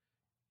until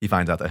he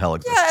finds out that hell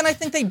exists. Yeah, and I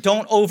think they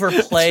don't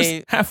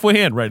overplay.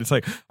 Halfway in, right? It's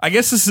like, I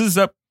guess this is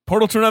a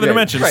portal to another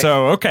dimension. Right.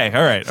 So, okay,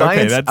 all right. Science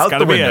okay, that's out got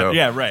to the be window. it.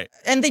 Yeah, right.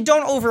 And they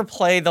don't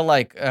overplay the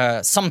like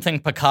something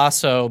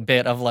Picasso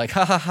bit of like,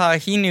 ha ha ha,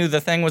 he knew the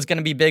thing was going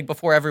to be big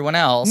before everyone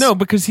else. No,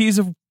 because he's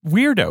a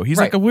weirdo. He's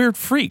like a weird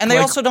freak. And they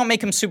also don't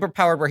make him super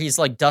powered where he's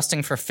like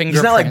dusting for fingerprints.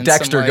 He's not like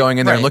Dexter and, like, going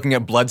in there and looking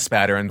at blood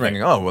spatter and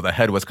thinking, oh, well, the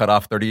head was cut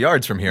off 30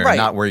 yards from here and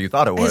not where you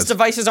thought it was. His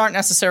devices aren't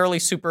necessarily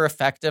super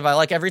effective. I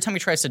like every time he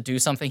tries to do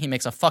something, he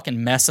makes a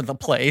fucking mess of the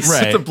place.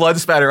 Right. The blood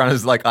spatter on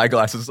his like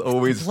eyeglasses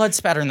always. The blood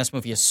spatter in this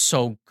movie is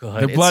so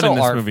good. The blood it's so in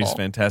this artful. movie is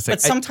fantastic.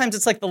 But sometimes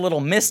it's like the little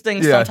misting.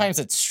 Yeah. Sometimes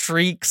it's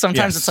streaks.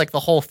 Sometimes it's like the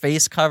whole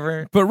face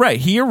cover. But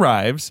he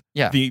arrives.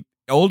 Yeah. The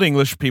old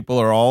English people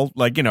are all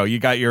like, you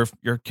got your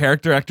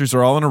character actors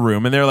are all in a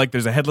room, and they're like,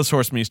 there's a headless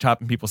horseman. He's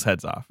chopping people's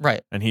heads off.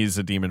 Right. And he's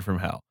a demon from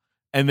hell.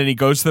 And then he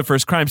goes to the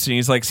first crime scene.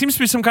 He's like, seems to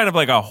be some kind of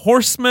like a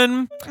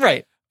horseman.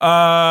 Right.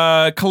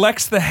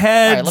 Collects the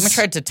heads. All right, let me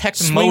try to detect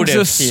swings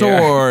motive a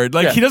sword.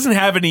 Here. Like he doesn't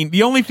have any.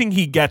 The only thing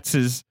he gets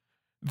is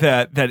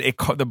that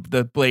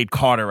the blade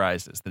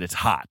cauterizes, that it's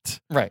hot.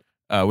 Right.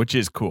 Which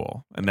is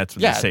cool, and that's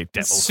when they say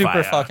 "Devil's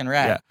super fire." fucking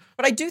rad. Yeah.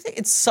 But I do think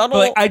it's subtle.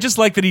 But I just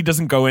like that he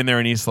doesn't go in there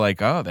and he's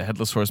like, "Oh, the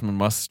headless horseman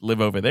must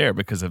live over there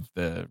because of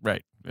the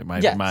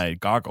my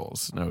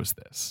goggles knows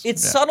this."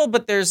 It's subtle,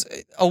 but there's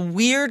a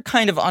weird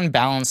kind of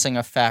unbalancing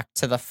effect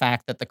to the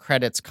fact that the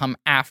credits come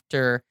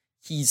after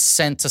he's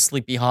sent to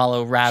Sleepy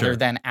Hollow rather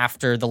than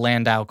after the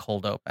Landau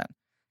cold open.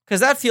 Because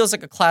that feels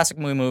like a classic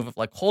movie move of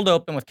like cold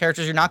open with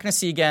characters you're not going to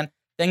see again.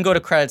 Then go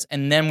to credits,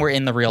 and then we're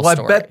in the real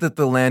story. I bet that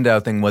the Landau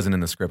thing wasn't in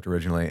the script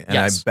originally,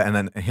 and and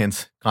then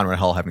hence Conrad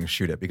Hull having to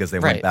shoot it because they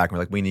went back and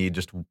were like, we need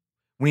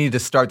to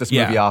start this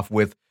movie off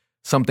with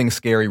something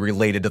scary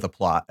related to the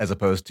plot, as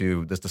opposed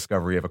to this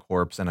discovery of a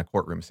corpse and a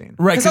courtroom scene.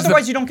 Right, because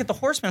otherwise you don't get the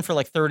horseman for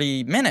like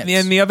 30 minutes.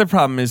 And the other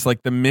problem is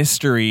like the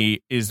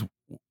mystery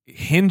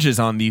hinges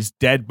on these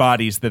dead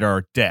bodies that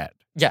are dead.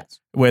 Yes,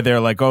 where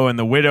they're like, oh, and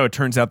the widow. It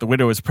turns out the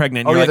widow is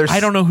pregnant. And you're like,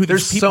 I don't know who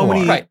these people so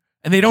many, are. Right.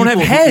 And they don't have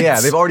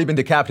heads. They've already been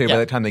decapitated by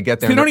the time they get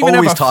there. They and don't they're even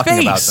always have a talking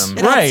face. about them.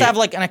 It helps to have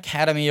like an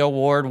Academy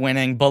Award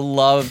winning,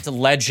 beloved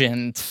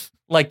legend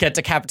like get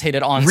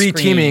decapitated on screen.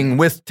 Re-teaming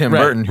with Tim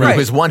Burton, who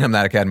has won him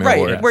that Academy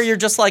Award. Where you're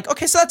just like,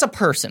 okay, so that's a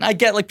person. I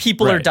get like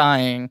people are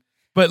dying.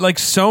 But like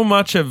so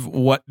much of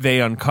what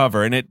they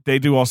uncover, and they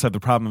do also have the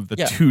problem of the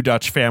two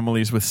Dutch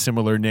families with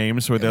similar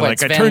names, where they're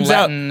like, it turns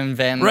out,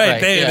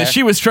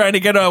 she was trying to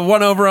get a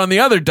one over on the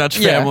other Dutch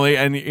family,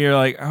 and you're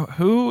like, oh,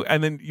 who?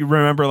 And then you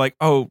remember like,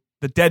 oh,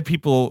 the dead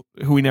people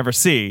who we never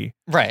see,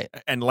 right?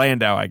 And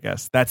Landau, I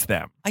guess that's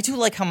them. I do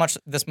like how much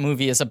this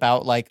movie is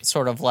about like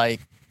sort of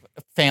like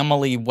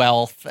family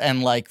wealth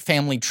and like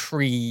family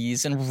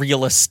trees and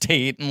real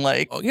estate and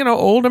like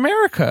old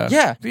America.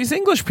 Yeah, these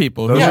English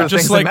people. Those who are are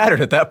just things like that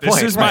mattered at that point.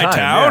 This is my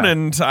town,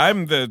 and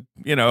I'm the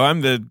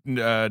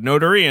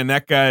notary, and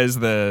that guy is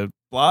the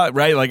blah,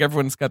 right? Like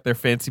everyone's got their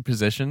fancy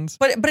positions.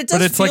 But it does.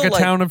 But it's like a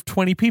town of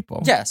 20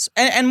 people. Yes,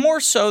 and more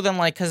so than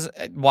like because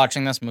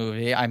watching this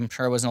movie, I'm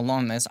sure I wasn't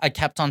alone in this. I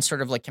kept on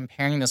sort of like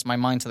comparing this in my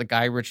mind to the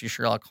Guy Ritchie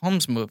Sherlock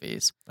Holmes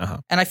movies,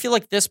 and I feel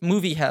like this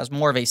movie has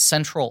more of a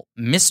central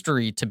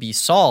mystery to be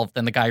solved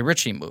than the Guy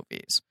Ritchie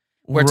movies,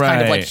 where it's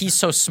kind of like he's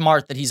so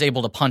smart that he's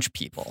able to punch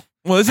people.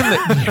 Well, isn't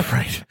it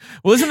right?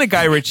 Well, isn't the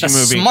Guy Ritchie the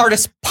movie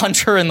smartest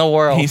puncher in the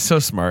world? He's so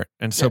smart,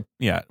 and so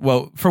yeah.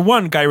 Well, for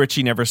one, Guy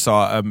Ritchie never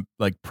saw a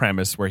like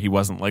premise where he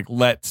wasn't like,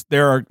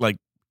 there are like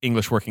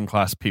English working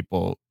class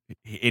people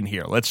in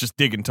here. Let's just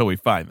dig until we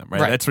find them.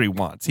 Right? That's what he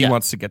wants. He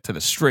wants to get to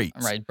the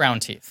streets. Right, brown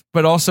teeth.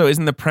 But also,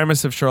 isn't the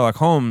premise of Sherlock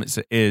Holmes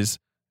is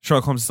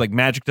like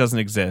magic doesn't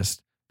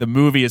exist. The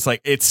movie is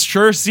like it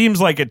sure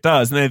seems like it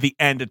does, and then at the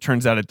end it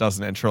turns out it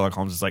doesn't, and Sherlock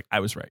Holmes is like,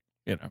 I was right.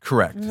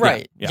 Correct.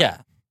 Right.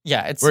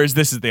 Yeah, whereas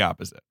this is the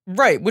opposite.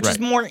 Right, which is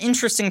more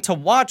interesting to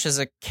watch as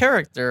a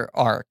character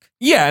arc.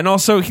 Yeah, and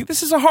also,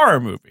 this is a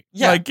horror movie.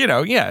 Yeah. Like,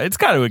 it's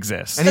got to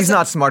exist. And he's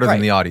not smarter than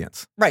the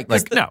audience. Right,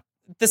 like,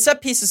 the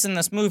set pieces in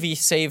this movie,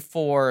 save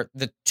for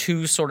the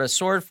two sort of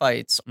sword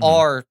fights,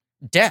 are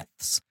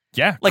deaths.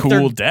 Yeah, like cool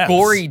they're deaths.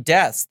 gory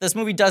deaths. This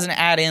movie doesn't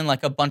add in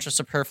like a bunch of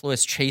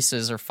superfluous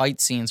chases or fight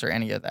scenes or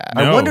any of that.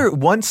 No. I wonder,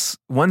 once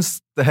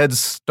the heads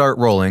start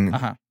rolling,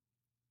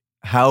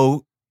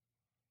 how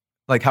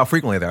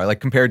frequently they are, like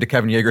compared to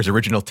Kevin Yeager's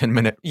original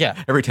 10-minute,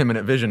 every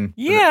 10-minute vision.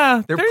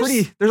 Yeah,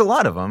 there's a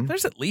lot of them.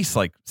 There's at least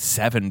like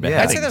 7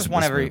 beheadings. I'd say there's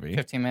one every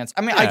 15 minutes.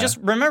 I mean, I just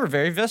remember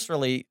very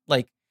viscerally,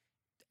 like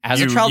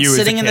as a child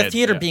sitting in the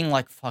theater being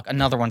like, fuck,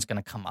 another one's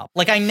going to come up.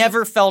 Like I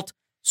never felt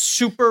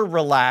super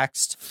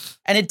relaxed,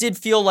 and it did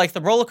feel like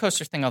the roller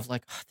coaster thing of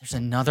like, oh, there's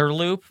another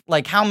loop.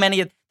 Like how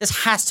many,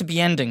 this has to be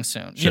ending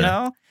soon, you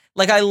know?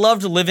 Like I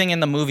loved living in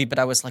the movie, but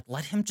I was like,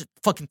 let him just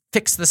fucking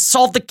fix this,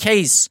 solve the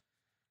case.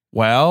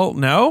 Well,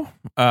 no.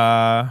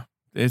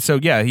 So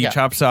he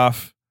chops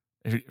off.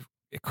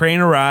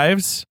 Crane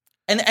arrives,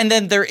 and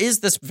then there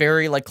is this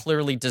very like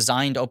clearly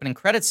designed opening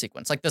credit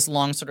sequence, like this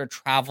long sort of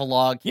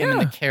travelogue him in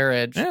the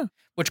carriage,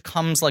 which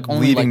comes like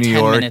only leaving like New 10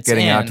 York, minutes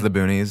getting in, out to the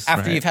boonies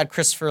after you've had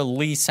Christopher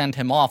Lee send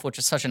him off, which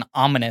is such an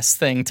ominous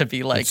thing to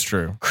be like. It's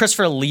true.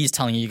 Christopher Lee's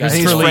telling you guys.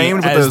 He's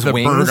framed with those the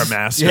wings.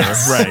 Burgomaster,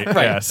 right?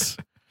 Yes.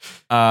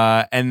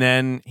 And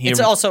then it's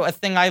also a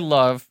thing I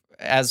love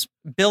as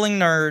billing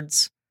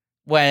nerds.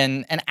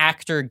 When an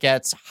actor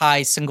gets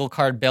high single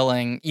card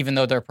billing, even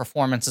though their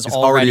performance is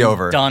already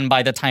over, done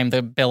by the time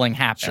the billing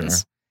happens.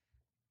 Sure.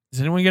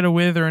 Does anyone get a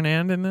with or an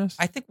and in this?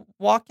 I think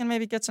Walken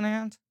maybe gets an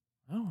and.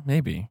 Oh,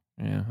 maybe.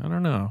 Yeah, I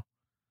don't know.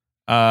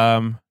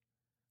 What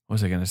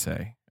was I going to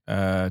say?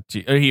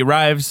 He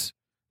arrives.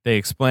 They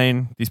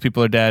explain these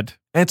people are dead.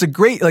 And it's a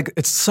great, like,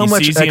 it's so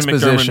much exposition. Ian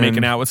McDermott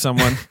making out with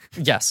someone.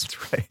 Yes.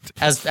 That's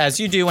right. As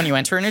you do when you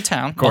enter a new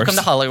town. Welcome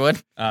to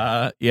Hollywood.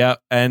 Yeah.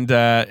 And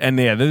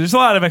there's a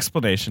lot of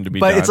explanation to be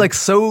done. But it's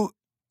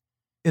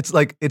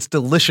like it's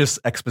delicious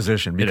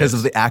exposition because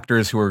of the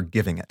actors who are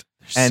giving it.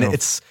 And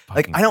it's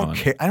like, I don't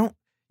care.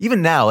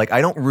 Even now, like,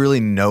 I don't really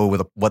know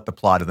what the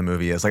plot of the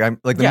movie is. Like, I'm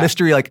like the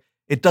mystery, like,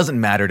 it doesn't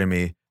matter to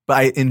me. But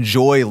I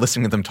enjoy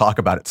listening to them talk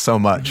about it so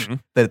much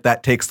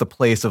that takes the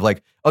place of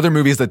like other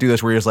movies that do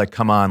this where you're just like,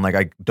 come on, like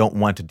I don't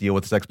want to deal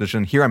with this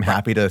exposition. Here I'm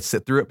happy to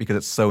sit through it because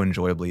it's so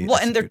enjoyably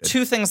executed. And there are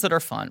two things that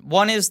are fun.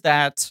 One is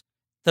that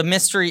the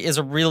mystery is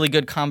a really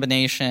good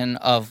combination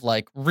of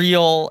like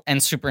real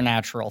and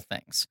supernatural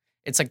things.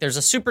 It's like there's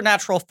a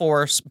supernatural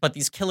force, but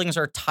these killings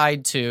are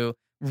tied to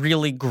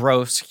really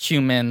gross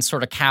human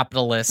sort of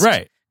capitalist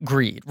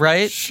greed,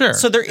 right? Sure.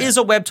 So there is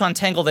a web to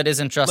untangle that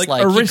isn't just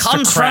like he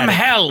comes from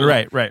hell.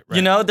 Right.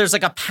 You know, there's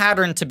like a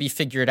pattern to be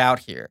figured out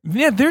here.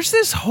 Yeah, there's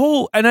this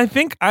whole, and I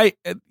think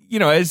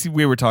as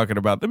we were talking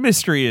about, the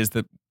mystery is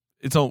that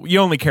you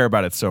only care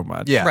about it so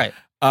much. Yeah.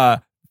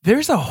 Right.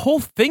 There's a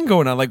whole thing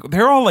going on. Like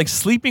they're all like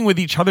sleeping with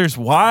each other's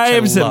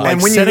wives and like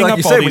when setting up all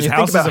these when you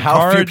houses think about how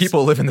cards. few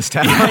people live in this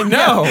town. I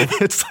know.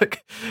 It's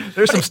like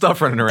there's some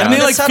stuff running around. And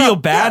they like feel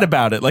bad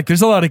about it. Like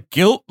there's a lot of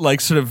guilt, like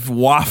sort of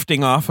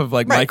wafting off of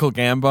like Michael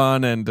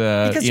Gambon and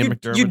Ian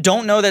McDermott. You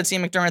don't know that's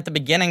Ian McDermott at the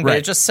beginning, but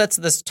it just sets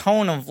this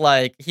tone of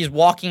like he's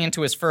walking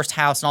into his first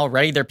house and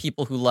already there are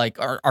people who like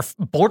are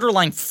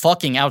borderline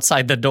fucking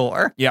outside the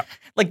door. Yeah.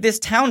 Like this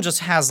town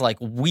just has like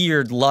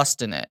weird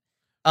lust in it.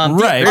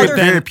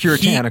 Very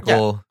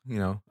puritanical,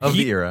 of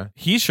the era.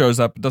 He shows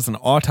up, does an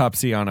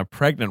autopsy on a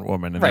pregnant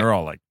woman, and they're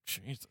all like,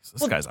 Jesus,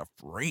 this guy's a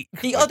freak.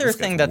 The other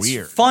thing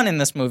that's fun in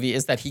this movie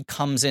is that he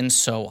comes in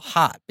so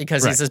hot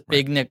because he's this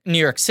big New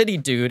York City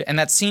dude, and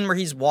that scene where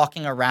he's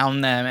walking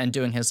around them and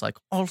doing his like,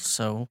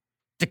 also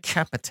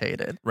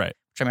decapitated. Right.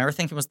 Which I remember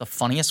thinking was the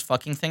funniest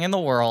fucking thing in the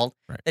world.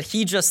 Right. That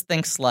he just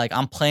thinks like,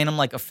 I'm playing him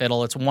like a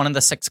fiddle. It's one of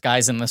the 6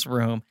 guys in this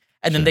room.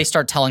 And then they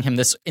start telling him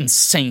this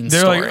insane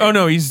story. They're like, oh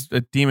no, he's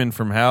a demon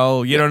from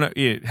hell. You don't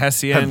know,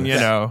 Hessian,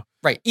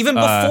 Right. Even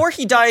before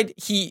he died,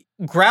 he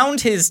ground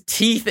his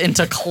teeth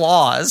into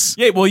claws.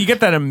 Yeah, well, you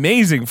get that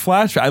amazing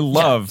flashback. I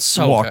love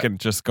Walken good.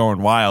 Just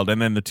going wild.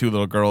 And then the 2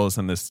 little girls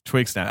and this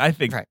twig stand. I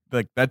think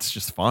like that's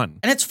just fun.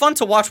 And it's fun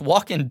to watch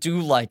Walken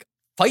do like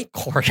fight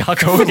choreography.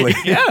 Totally.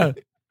 Yeah.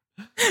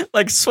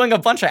 like swing a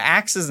bunch of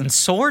axes and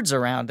swords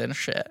around and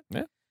shit.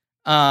 Yeah.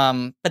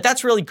 But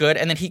that's really good.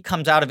 And then he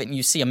comes out of it and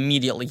you see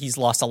immediately he's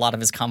lost a lot of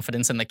his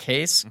confidence in the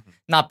case.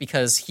 Not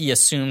because he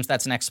assumes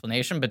that's an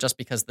explanation, but just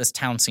because this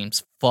town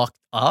seems fucked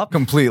up.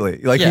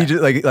 Completely. Like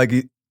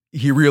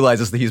he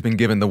realizes that he's been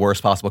given the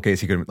worst possible case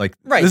he could. Like,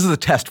 this is a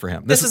test for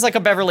him. This is like a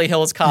Beverly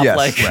Hills Cop.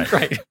 Yes,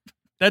 right.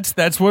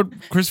 That's what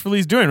Christopher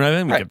Lee's doing, right?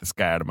 Let me get this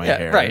guy out of my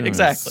hair. Right,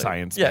 exactly.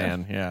 Science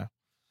man, yeah.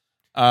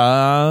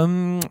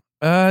 And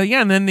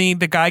then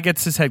the guy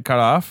gets his head cut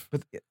off.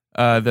 But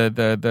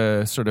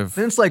the sort of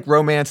then it's like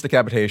romance,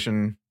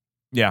 decapitation.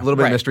 Yeah, a little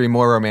bit of mystery,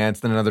 more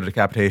romance, then another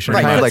decapitation.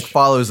 It kind of like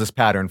follows this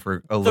pattern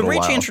for a little while. The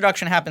Ricci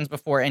introduction happens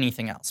before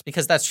anything else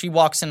because he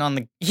walks in on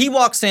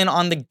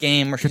the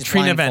game where she's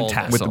Katrina Van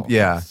blindfolded. Tassel.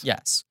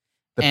 Yes.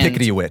 The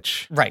Pickety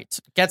Witch. Right.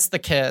 Gets the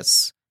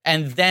kiss.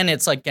 And then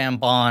it's like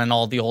Gambon and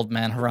all the old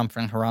men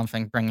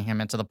harumphing, bringing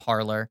him into the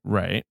parlor.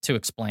 Right. To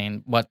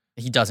explain what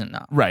he doesn't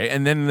know. Right.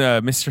 And then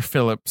Mr.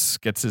 Phillips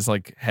gets his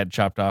like head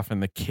chopped off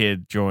and the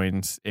kid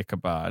joins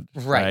Ichabod.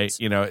 Right.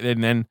 You know,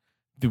 and then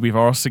we've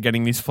also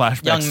getting these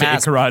flashbacks to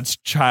Ichabod's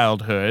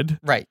childhood.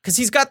 Right. Because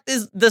he's got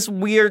this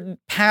weird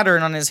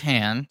pattern on his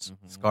hand.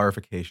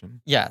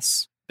 Scarification.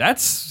 Yes.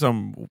 That's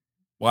some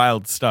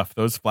wild stuff,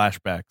 those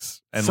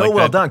flashbacks. And so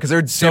well done, because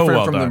they're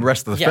different from the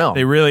rest of the film.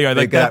 They really are.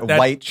 They got that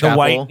white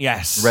chapel,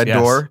 red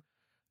door.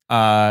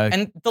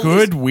 And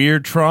good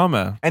weird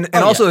trauma, and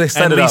also they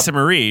set and it Lisa up.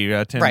 Marie.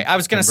 Right, I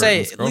was going to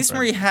say Lisa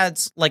Marie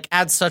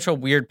adds such a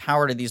weird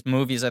power to these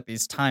movies at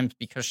these times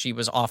because she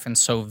was often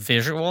so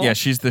visual. Yeah,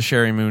 she's the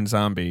Sherry Moon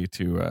zombie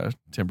to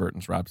Tim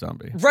Burton's Rob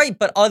Zombie. Right,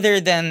 but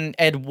other than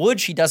Ed Wood,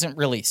 she doesn't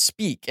really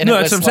speak. And no,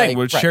 that's what I'm saying.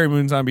 With Sherry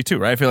Moon zombie too,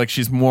 right? I feel like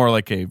she's more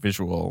like a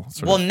visual.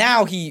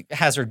 Now he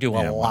has her do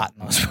a lot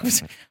in those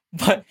movies.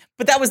 But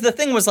that was the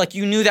thing, was like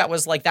you knew that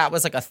was like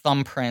a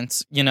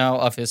thumbprint, you know,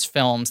 of his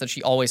films, that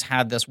she always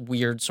had this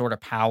weird sort of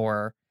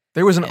power.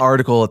 There was an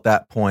article at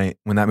that point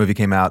when that movie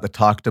came out that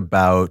talked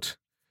about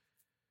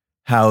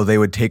how they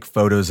would take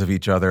photos of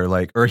each other,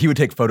 or he would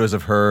take photos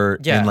of her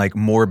in like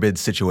morbid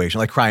situation,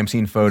 like crime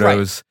scene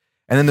photos. Right.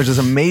 And then there's this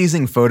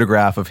amazing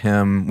photograph of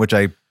him, which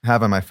I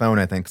have on my phone,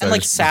 I think. And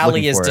like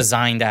Sally is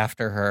designed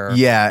after her.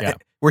 Yeah.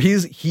 Where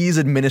he's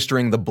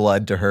administering the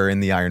blood to her in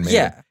the Iron Maiden.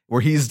 Yeah.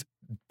 Where he's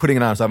putting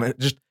it on himself.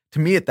 Just to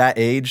me at that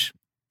age,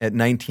 at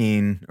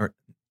 19 or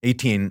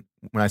 18,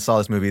 when I saw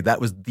this movie,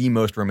 that was the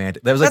most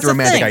romantic. That was like the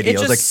romantic idea.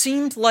 It just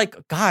seemed like,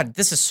 God,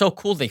 this is so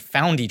cool. They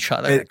found each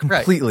other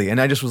completely, and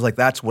I just was like,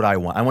 that's what I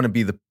want. I want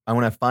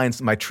to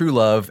find my true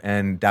love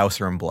and douse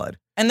her in blood.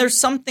 And there's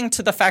something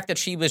to the fact that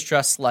she was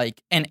just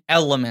like an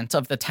element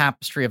of the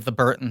tapestry of the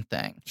Burton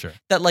thing. Sure.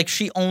 That like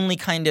she only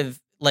kind of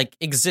like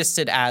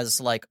existed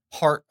as like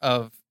part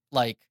of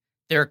like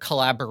their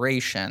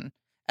collaboration,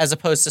 as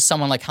opposed to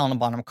someone like Helena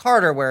Bonham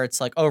Carter, where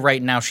it's like, oh,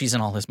 right now she's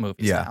in all his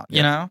movies now,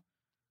 you know?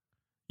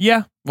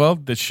 Yeah, well,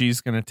 that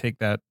she's going to take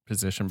that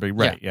position, but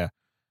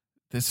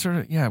this sort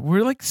of,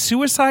 we're like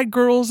Suicide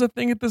Girls a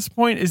thing at this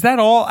point. Is that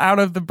all out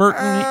of the Burton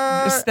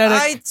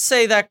aesthetic? I'd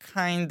say that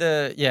kind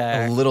of,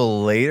 a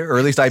little later, or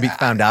at least I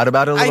found out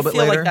about it a little bit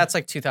later. I feel like that's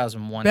like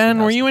 2001. Ben,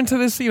 were you into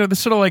this, this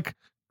sort of like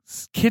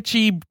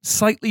kitschy,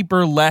 slightly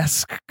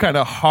burlesque kind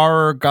of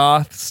horror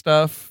goth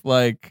stuff?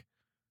 Like,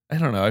 I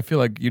don't know. I feel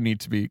like you need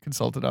to be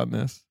consulted on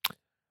this.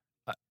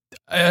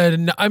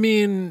 I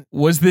mean,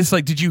 was this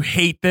like, did you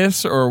hate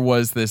this, or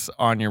was this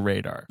on your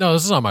radar? No,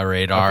 this is on my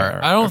radar. Okay,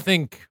 right. I don't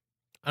think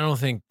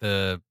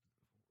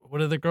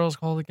what are the girls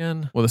called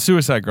again? Well, the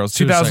Suicide Girls,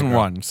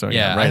 2001. Girl. So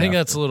yeah, right I think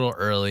that's a little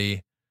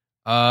early.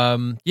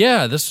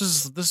 This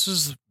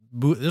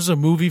was a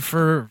movie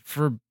for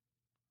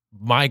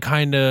my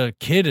kind of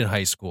kid in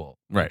high school,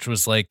 right? Which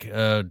was like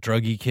a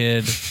druggy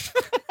kid.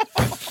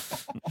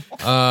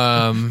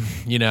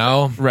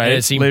 Right.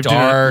 It seemed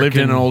dark. Lived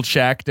in an old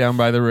shack down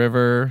by the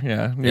river.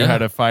 Yeah. Knew how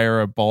to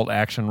fire a bolt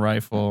action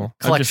rifle.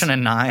 Collection of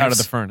knives. Out of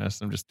the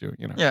furnace. I'm just doing,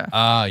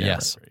 Yeah.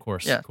 Yes, right. Of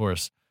course. Yeah. Of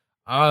course.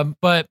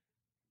 But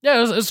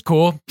yeah, it was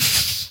cool.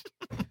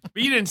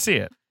 But you didn't see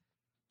it.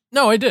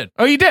 No, I did.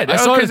 Oh, you did? I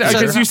saw it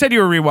because you said you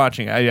were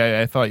rewatching it.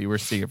 I thought you were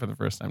seeing it for the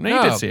first time. No,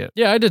 you did see it.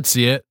 Yeah, I did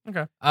see it.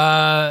 Okay.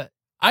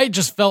 I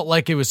just felt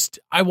like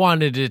I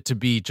wanted it to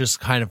be just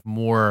kind of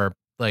more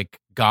like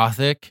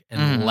gothic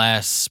and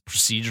less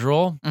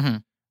procedural. Mm-hmm.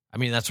 I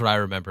mean, that's what I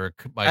remember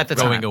at the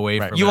going time. away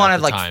from. You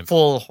wanted like time.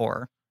 Full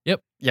horror.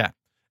 Yep. Yeah.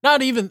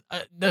 Not even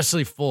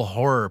necessarily full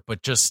horror,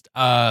 but just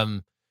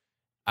I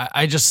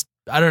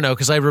don't know,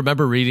 because I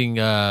remember reading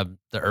the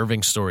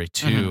Irving story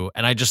too,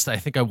 and I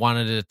think I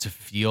wanted it to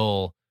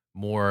feel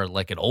more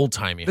like an old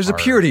timey. There's a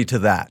purity to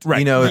that,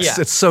 right?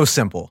 It's so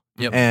simple,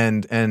 yep.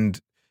 and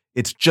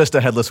it's just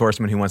a headless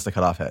horseman who wants to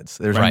cut off heads.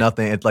 There's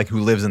nothing. It's like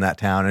who lives in that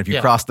town, and if you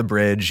cross the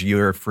bridge,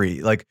 you're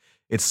free. Like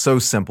it's so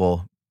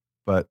simple,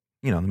 but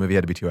the movie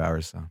had to be 2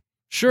 hours. So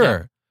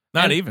sure,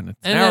 not even. It's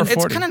an hour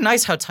 40. It's kind of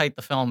nice how tight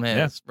the film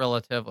is,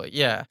 relatively.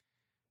 Yeah.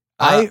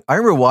 I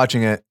remember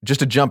watching it,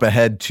 just to jump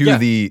ahead to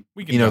the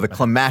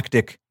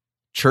climactic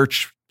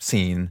church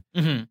scene,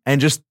 and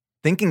just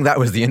thinking that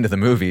was the end of the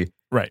movie.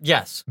 Right.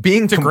 Yes.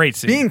 It's a great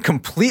scene. Being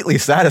completely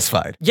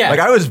satisfied. Yeah. Like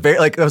I was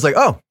like,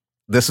 oh,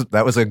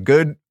 that was a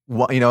good,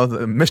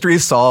 the mystery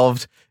is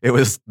solved. It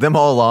was them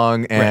all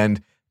along,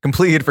 and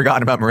completely had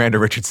forgotten about Miranda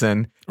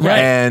Richardson. Right.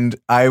 And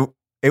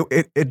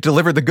it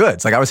delivered the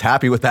goods. Like I was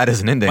happy with that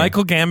as an ending.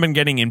 Michael Gambon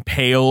getting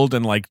impaled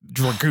and like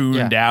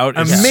dragooned out.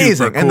 Is amazing.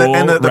 super cool.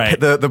 And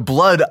the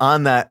blood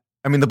on that.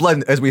 I mean, the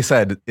blood, as we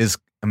said, is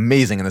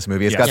amazing in this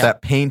movie. It's got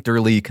that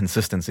painterly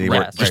consistency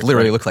where it just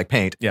literally looks like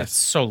paint. Yes. It's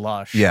so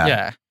lush.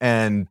 Yeah.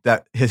 And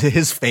that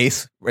his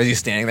face as he's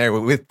standing there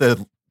with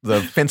the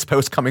fence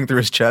post coming through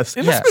his chest.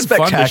 It must have been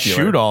fun to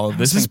shoot all of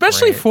this,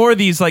 especially for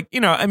these, like,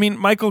 I mean,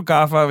 Michael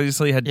Goff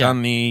obviously had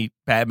done the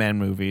Batman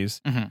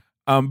movies.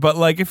 Mm-hmm. But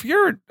like, if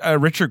you're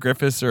Richard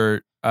Griffiths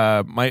or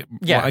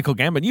Michael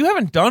Gambon, you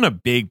haven't done a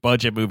big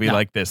budget movie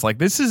like this. Like,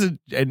 this is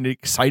an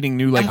exciting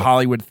new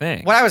Hollywood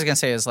thing. What I was gonna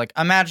say is like,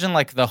 imagine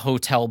like the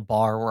hotel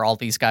bar where all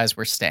these guys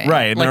were staying.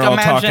 Right, and like, they're all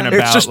talking about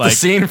it's just like the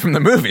scene from the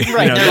movie.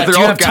 Right, they're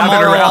all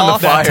gathered around the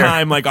fire. That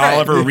time, like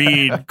Oliver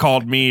Reed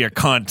called me a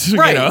cunt.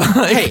 Right.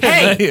 Like,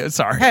 hey,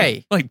 sorry.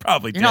 Hey, like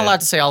probably you're not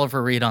allowed to say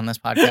Oliver Reed on this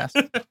podcast.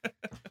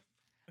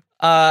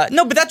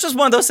 No, but that's just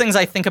one of those things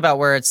I think about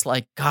where it's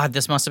like, God,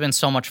 this must have been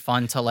so much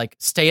fun to like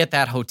stay at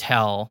that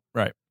hotel,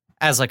 right,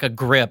 as like a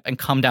grip and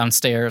come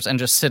downstairs and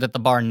just sit at the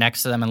bar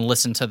next to them and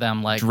listen to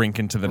them like drink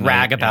into the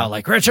rag night, about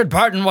like Richard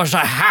Burton was a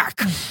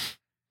hack.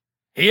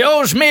 He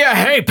owes me a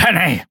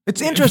halfpenny.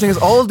 It's interesting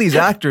because all of these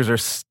actors are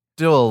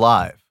still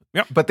alive.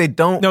 Yep. But they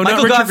don't. No,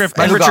 Michael Richard Goff Griffiths.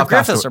 and Richard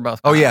Griffiths are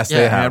both gone. Oh, yes,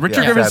 they have.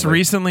 Richard Griffiths sadly.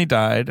 recently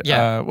died.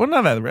 Yeah. Well,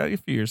 not that, a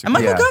few years ago. And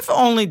Michael Goff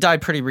only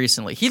died pretty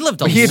recently. He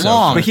lived a But he had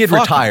fucking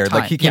retired. time.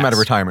 Like he came out of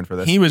retirement for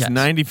this. He was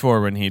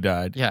 94 when he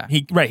died. Yeah.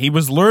 He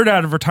was lured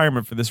out of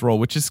retirement for this role,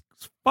 which is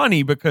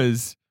funny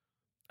because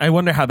I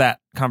wonder how that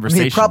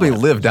conversation. He probably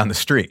went. lived down the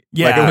street.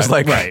 Yeah, like it was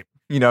like right.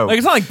 Like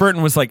it's not like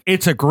Burton was like,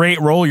 it's a great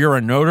role. You're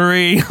a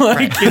notary,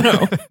 like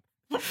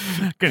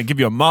gonna give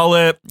you a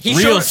mullet,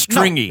 real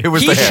stringy. No,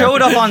 he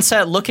showed up on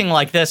set looking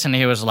like this, and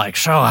he was like,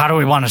 "So, how do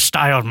we want to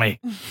style me?"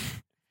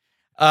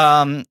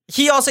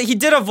 He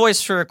did a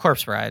voice for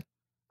Corpse Bride.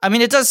 I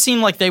mean, it does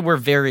seem like they were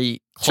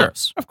very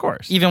close. Sure, of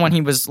course. Even when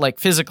he was like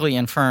physically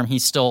infirm, he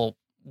still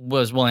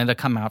was willing to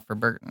come out for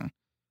Burton.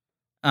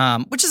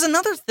 Which is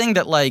another thing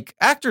that like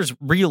actors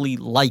really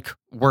like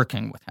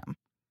working with him.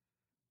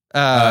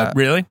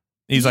 Really?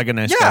 He's like a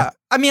nice guy.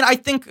 I mean, I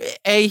think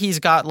he's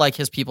got like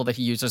his people that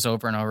he uses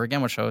over and over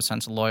again, which shows a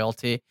sense of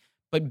loyalty.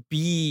 But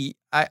B,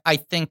 I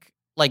think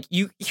like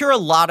you hear a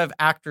lot of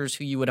actors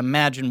who you would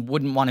imagine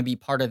wouldn't want to be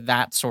part of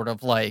that sort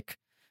of like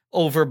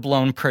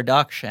overblown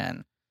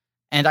production.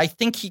 And I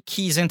think he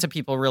keys into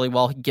people really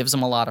well. He gives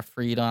them a lot of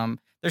freedom.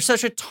 There's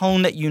such a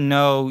tone that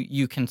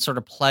you can sort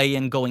of play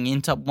in going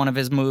into one of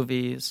his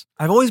movies.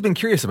 I've always been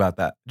curious about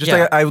that.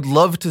 Like, I would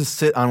love to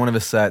sit on one of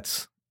his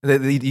sets.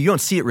 You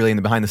don't see it really in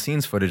the behind the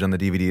scenes footage on the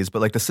DVDs,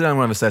 but like to sit on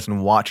one of his sets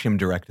and watch him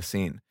direct a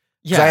scene.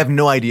 Because I have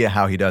no idea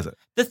how he does it.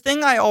 The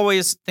thing I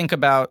always think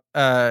about,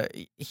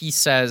 he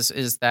says,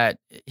 is that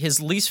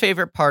his least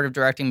favorite part of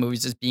directing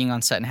movies is being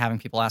on set and having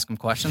people ask him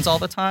questions all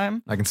the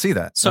time. I can see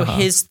that. So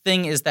his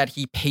thing is that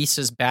he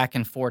paces back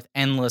and forth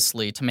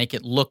endlessly to make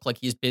it look like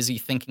he's busy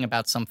thinking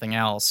about something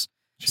else,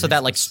 so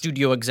that like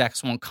studio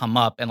execs won't come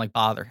up and like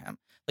bother him.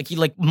 Like he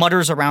like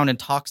mutters around and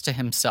talks to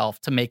himself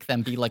to make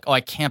them be like, oh,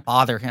 I can't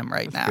bother him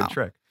right now. That's a good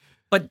trick.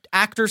 But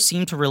actors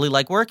seem to really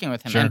like working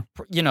with him. Sure.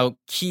 And,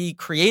 key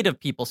creative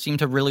people seem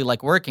to really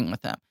like working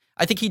with him.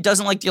 I think he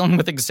doesn't like dealing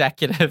with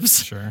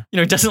executives. Sure.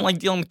 He doesn't like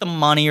dealing with the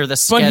money or the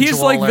schedule. But he's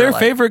like their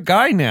favorite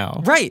guy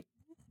now. Right.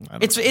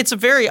 It's a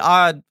very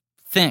odd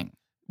thing.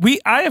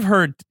 I have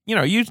heard,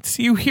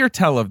 you hear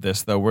tell of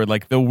this, though, where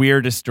like the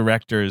weirdest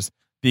directors,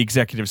 the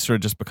executives sort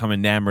of just become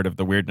enamored of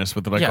the weirdness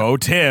with like, oh,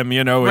 Tim,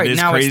 with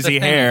his crazy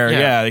hair.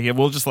 Yeah,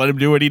 we'll just let him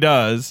do what he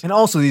does. And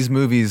also these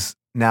movies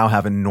now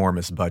have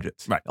enormous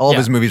budgets. Right. All of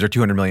his movies are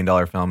 $200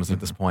 million films at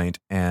this point,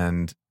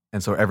 and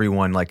so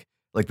everyone like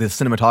the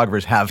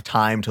cinematographers have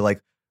time to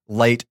like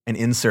light an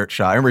insert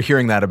shot. I remember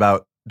hearing that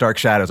about Dark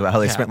Shadows, about how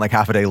they spent like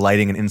half a day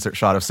lighting an insert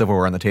shot of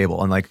silverware on the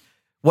table, and like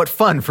what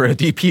fun for a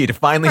DP to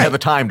finally have the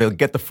time to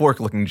get the fork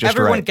looking just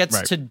Everyone right.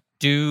 gets to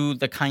do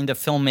the kind of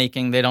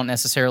filmmaking they don't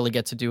necessarily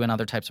get to do in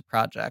other types of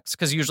projects,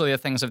 because usually the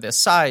things of this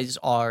size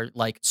are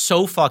like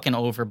so fucking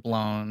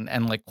overblown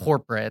and like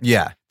corporate.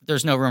 Yeah.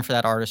 There's no room for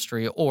that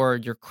artistry, or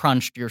you're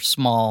crunched, you're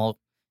small,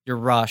 you're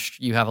rushed,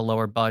 you have a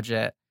lower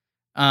budget.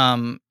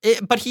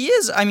 But he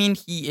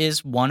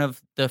is one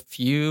of the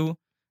few,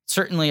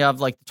 certainly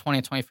of like the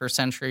 20th, 21st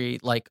century,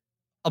 like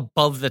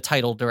above the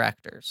title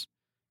directors,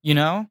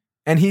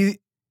 And he,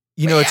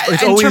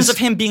 it's in always, terms of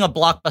him being a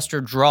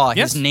blockbuster draw,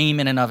 his name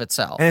in and of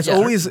itself. And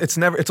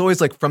it's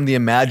always like from the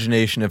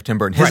imagination of Tim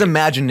Burton. His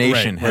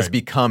imagination has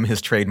become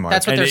his trademark.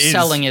 That's what they're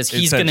selling is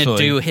he's going to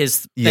do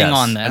his thing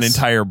on this. An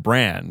entire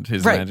brand.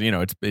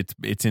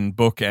 It's in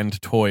book and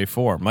toy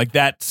form. Like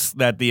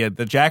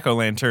the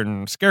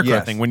jack-o'-lantern scarecrow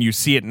thing. When you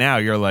see it now,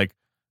 you're like,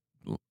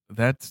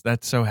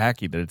 that's so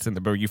hacky that it's in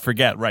the but you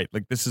forget, right?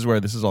 Like this is where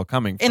this is all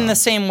coming from. In the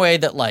same way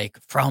that like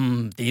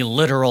from the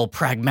literal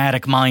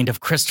pragmatic mind of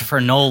Christopher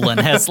Nolan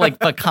has like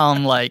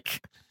become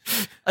like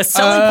a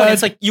selling point.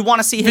 It's like you want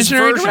to see his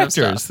visionary version directors.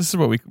 of stuff. This is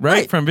what we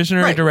from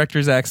visionary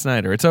director Zack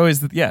Snyder. It's always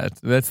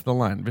that's the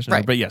line. Visionary.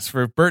 Right. But yes,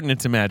 for Burton,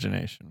 it's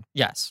imagination.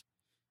 Yes.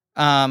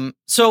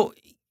 So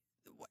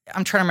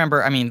I'm trying to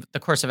remember. I mean, the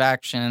course of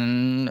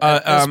action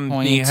at this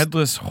point. The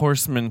headless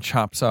horseman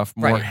chops off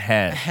more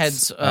heads.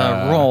 Heads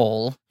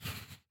roll.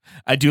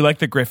 I do like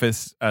the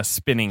Griffiths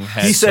spinning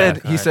head. He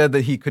said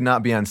that he could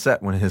not be on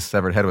set when his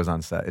severed head was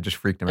on set. It just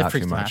freaked him out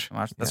too much.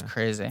 That's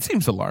crazy. It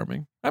seems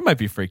alarming. I might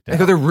be freaked out.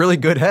 Because they're really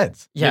good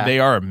heads. Yeah, they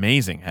are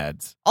amazing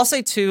heads. I'll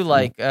say too,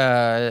 like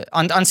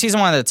on season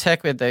 1 of The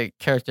Tick, with the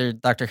character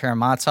Dr.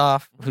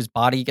 Karamazov, whose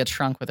body gets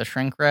shrunk with a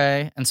shrink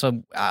ray, and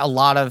so I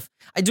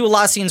do a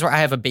lot of scenes where I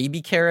have a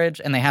baby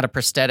carriage and they had a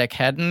prosthetic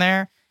head in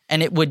there,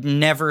 and it would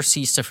never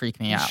cease to freak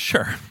me out.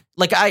 Sure.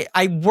 Like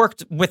I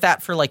worked with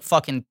that for like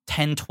fucking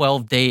 10,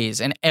 12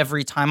 days, and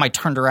every time I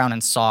turned around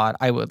and saw it,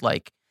 I would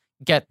like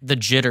get the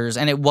jitters,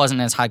 and it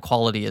wasn't as high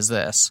quality as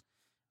this.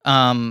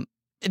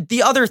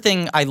 The other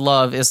thing I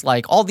love is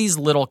like all these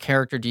little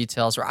character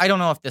details where I don't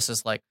know if this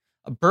is like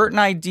a Burton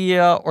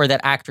idea or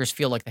that actors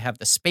feel like they have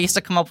the space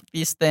to come up with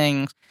these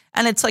things.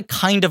 And it's like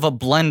kind of a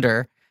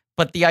blender.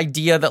 But the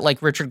idea that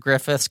like Richard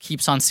Griffiths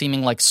keeps on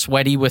seeming like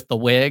sweaty with the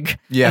wig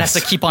and has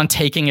to keep on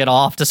taking it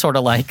off to sort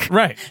of like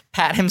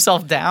pat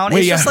himself down.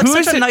 It's just like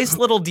such a nice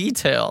little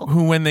detail.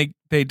 Who, when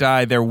they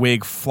die, their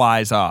wig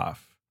flies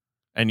off.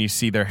 And you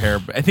see their hair.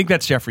 I think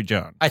that's Jeffrey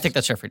Jones. I think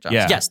that's Jeffrey Jones.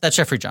 Yeah. Yes, that's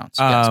Jeffrey Jones.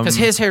 Because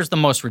his hair is the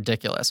most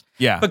ridiculous.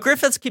 Yeah. But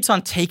Griffiths keeps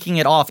on taking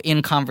it off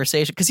in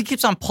conversation because he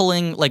keeps on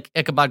pulling like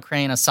Ichabod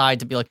Crane aside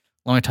to be like,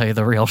 let me tell you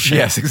the real shit.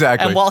 Yes,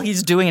 exactly. And while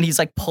he's doing it, he's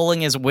like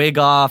pulling his wig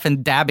off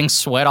and dabbing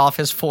sweat off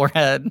his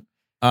forehead.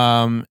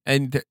 I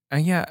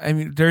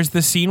mean, there's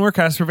the scene where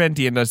Casper Van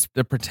Dien does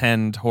the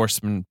pretend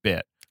horseman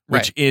bit,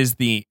 which is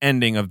the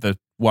ending of the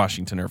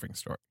Washington Irving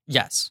story.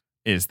 Yes.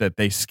 Is that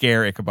they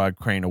scare Ichabod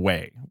Crane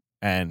away.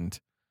 And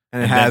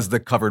it has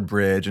the covered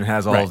bridge and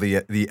has all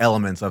the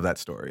elements of that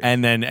story.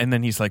 And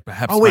then he's like,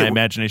 perhaps my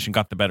imagination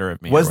got the better of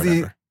me.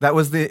 In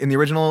the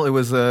original? It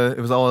was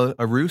all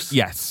a ruse.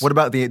 Yes. What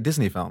about the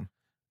Disney film?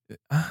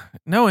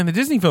 No, in the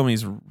Disney film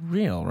he's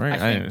real, right?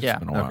 It's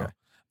been a while.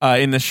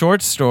 Okay. In the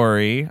short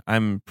story,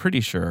 I'm pretty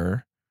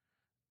sure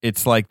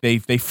it's like they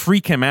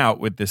freak him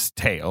out with this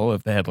tale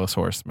of the headless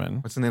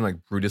horseman. What's the name?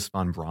 Like Brutus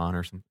von Braun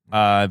or something?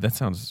 That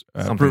sounds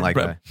something like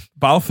that.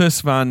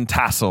 Balthus von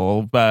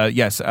Tassel.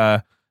 Yes.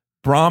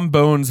 Brom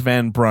Bones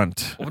Van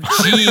Brunt. Oh,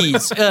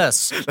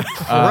 Jesus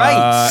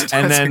Christ.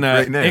 And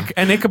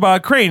then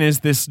Ichabod Crane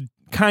is this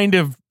kind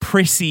of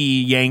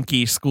prissy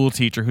Yankee school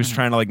teacher who's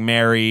trying to like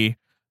marry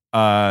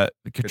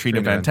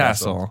Katrina Van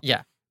Tassel.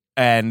 Yeah.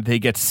 And they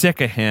get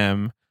sick of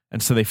him,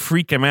 and so they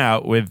freak him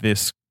out with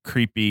this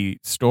creepy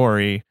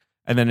story.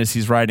 And then as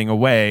he's riding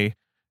away,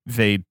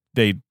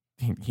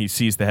 he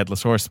sees the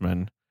headless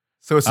horseman.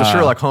 So it's the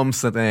Sherlock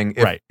Holmes thing.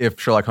 If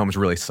Sherlock Holmes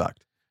really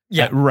sucked.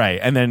 Yeah, right.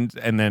 And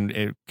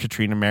then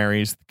Katrina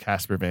marries the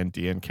Casper Van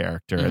Dien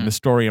character, and the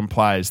story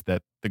implies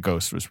that the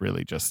ghost was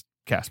really just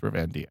Casper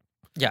Van Dien.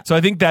 Yeah. So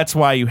I think that's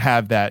why you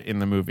have that in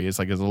the movie. It's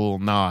like as a little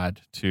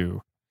nod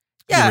to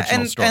the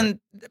original story. And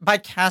by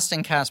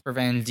casting Casper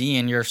Van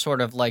Dien, you're sort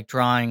of like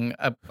drawing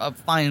a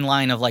fine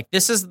line of like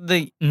this is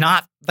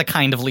not the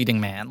kind of leading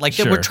man. Like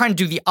we're trying to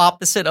do the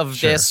opposite of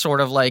this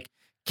sort of like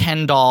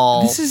Ken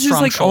doll. This is his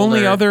like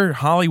only other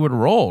Hollywood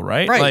role,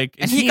 right? Like,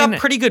 and he got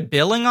pretty good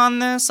billing on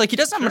this. Like he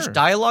doesn't have much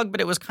dialogue,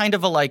 but it was kind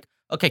of a like,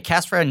 okay,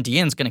 Casper Van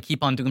Dien's going to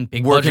keep on doing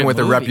big working with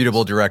movies. a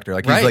reputable director.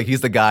 Like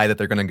he's the guy that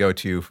they're going to go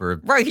to for.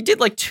 Right, he did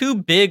like 2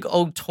 big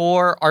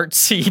auteur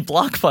artsy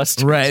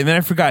blockbusters. Right, and then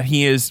I forgot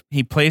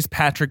he plays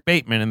Patrick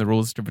Bateman in The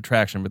Rules of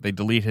Attraction, but they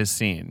delete his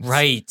scenes.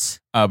 Right.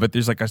 But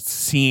there's like a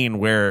scene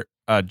where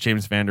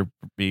James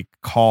Vanderbeek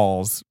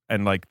calls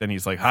and like then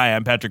he's like, "Hi,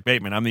 I'm Patrick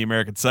Bateman. I'm the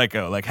American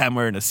Psycho. Like I'm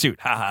wearing a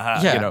suit. Ha ha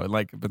ha." Yeah. And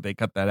like, but they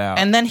cut that out.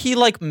 And then he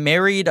like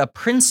married a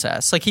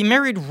princess. Like he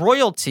married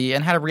royalty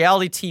and had a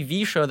reality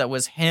TV show that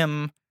was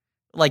him,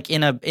 like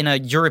in a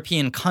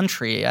European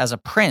country as a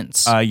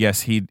prince.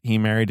 Yes, he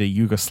married a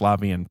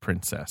Yugoslavian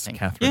princess,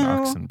 Catherine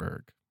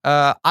Oxenberg.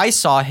 I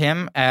saw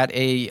him at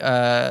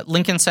a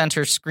Lincoln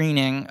Center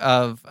screening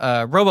of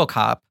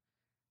RoboCop.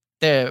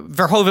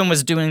 Verhoeven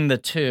was doing the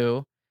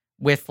 2.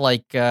 With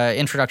like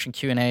introduction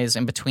Q&As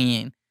in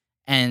between.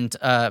 And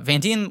Van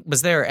Dien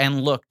was there and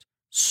looked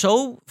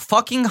so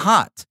fucking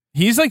hot.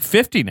 He's like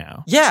 50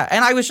 now. Yeah,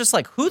 and I was just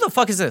like, who the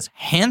fuck is this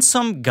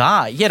handsome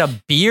guy? He had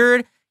a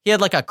beard. He had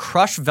like a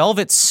crushed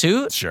velvet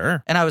suit.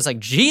 Sure. And I was like,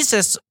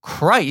 Jesus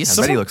Christ.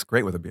 I bet he looks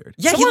great with a beard.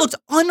 Yeah, he looked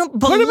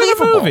unbelievable. Put him in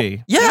a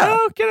movie.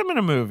 Yeah. Get him in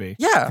a movie.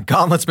 Yeah. The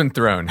gauntlet's been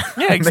thrown.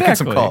 Yeah, exactly. Making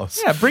some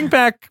calls. Yeah, bring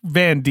back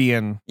Van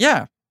Dien.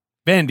 Yeah.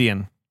 Van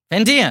Dien.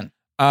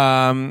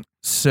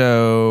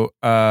 So,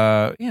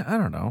 I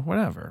don't know,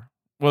 whatever.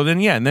 Well,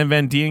 then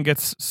Van Dien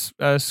gets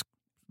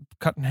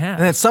cut in half.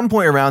 And at some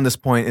point around this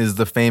point is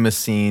the famous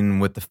scene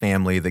with the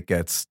family that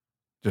gets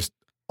just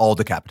all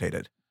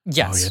decapitated.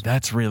 Yes. Oh yeah,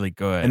 that's really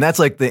good. And that's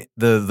like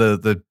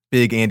the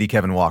big Andy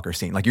Kevin Walker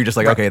scene. Like you're just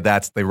like, okay,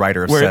 that's the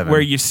writer of Seven.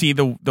 Where you see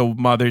the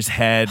mother's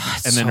head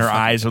and then her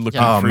eyes are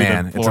looking through the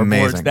floorboards. It's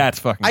amazing. That's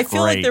fucking great. I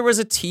feel like there was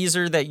a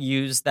teaser that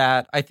used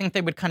that. I think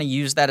they would kind of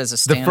use that as a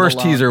standalone. The first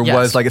teaser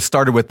was like, it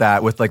started with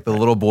that, with like the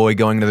little boy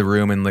going to the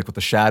room and like with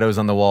the shadows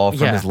on the wall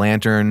from his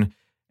lantern.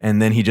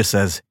 And then he just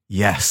says,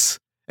 yes.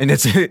 And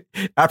it's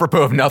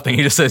apropos of nothing.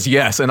 He just says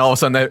yes. And all of a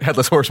sudden that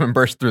headless horseman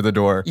bursts through the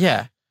door.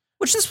 Yeah.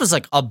 Which this was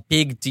like a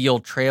big deal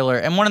trailer.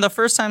 And one of the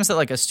first times that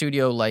like a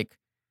studio like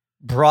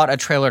brought a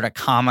trailer to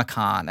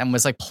Comic-Con and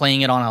was like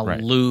playing it on a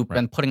loop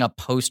and putting up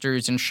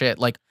posters and shit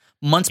like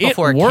months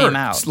before it came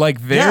out.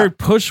 Like their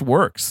push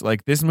works.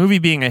 Like this movie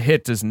being a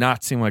hit does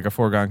not seem like a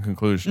foregone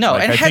conclusion. No,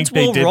 like, and I Heads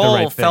think Will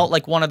Roll felt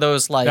like one of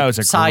those like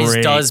size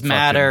does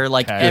matter.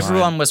 Like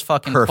everyone was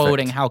fucking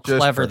quoting how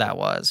clever that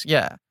was.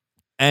 Yeah.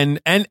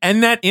 And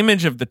that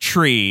image of the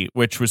tree,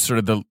 which was sort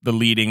of the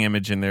leading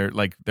image in their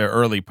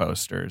early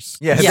posters.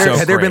 Yeah,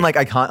 had there been like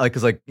icon, like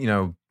because like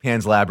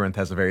Pan's Labyrinth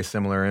has a very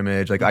similar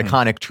image. Like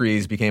iconic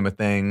trees became a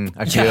thing.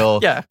 I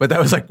feel. Yeah. But that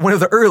was like one of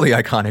the early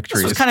iconic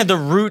trees. This was kind of the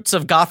roots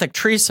of Gothic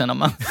tree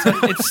cinema.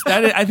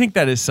 I think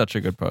that is such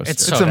a good poster.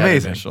 It's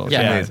amazing. It's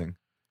amazing.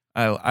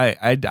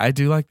 I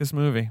do like this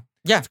movie.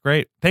 Yeah, it's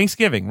great.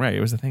 Thanksgiving, right?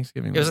 It was a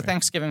Thanksgiving. It was a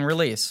Thanksgiving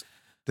release.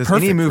 Does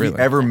any movie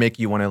ever make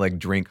you want to like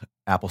drink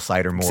apple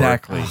cider more?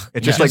 Exactly.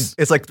 It's just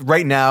it's like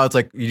right now. It's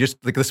like you just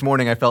like this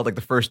morning. I felt like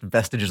the first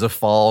vestiges of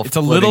fall. It's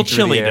a little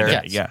chilly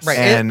today. Yes. Right.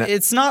 And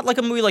it's not like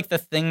a movie like The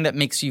Thing that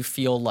makes you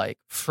feel like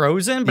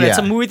frozen, but it's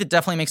a movie that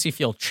definitely makes you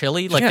feel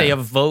chilly. Like they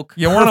evoke.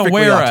 You want to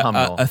wear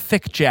a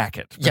thick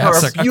jacket. Yeah,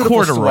 it's like a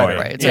corduroy.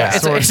 Right.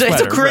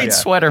 It's a great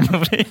sweater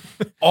movie.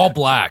 All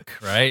black,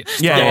 right?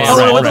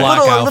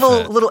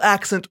 A little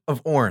accent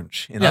of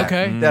orange.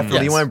 Okay, definitely.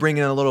 Yes. You want to bring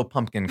in a little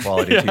pumpkin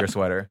quality to your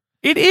sweater.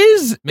 It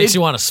is. Makes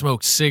you want to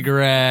smoke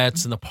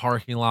cigarettes in the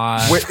parking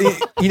lot.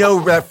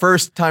 That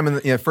first time in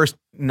the first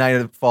night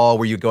of fall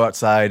where you go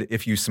outside,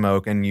 if you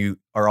smoke and you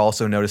are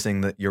also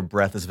noticing that your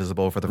breath is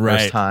visible for the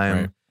first time.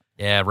 Right.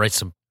 Yeah, write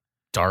some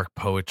dark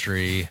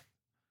poetry.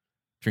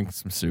 Drink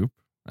some soup.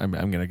 I'm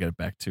gonna get it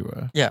back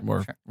to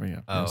more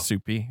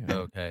soupy.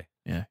 Okay.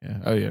 Yeah.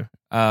 Oh yeah.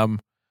 What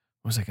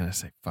was I gonna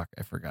say? Fuck,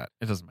 I forgot.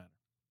 It doesn't matter.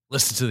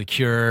 Listen to The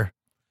Cure.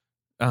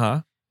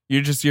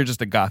 You're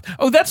just a goth.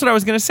 Oh, that's what I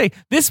was going to say.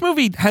 This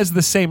movie has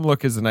the same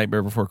look as The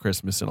Nightmare Before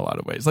Christmas in a lot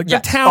of ways. Like the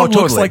town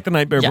looks like The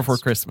Nightmare Before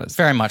Christmas.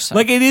 Very much so.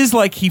 Like it is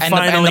like he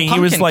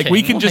was like,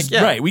 we can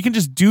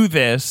just do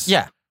this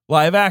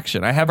live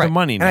action. I have the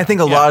money now. And I think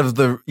a lot of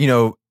the,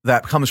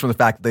 that comes from the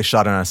fact that they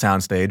shot it on a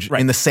soundstage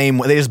in the same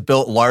way. They just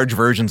built large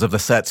versions of the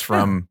sets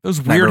from those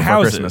weird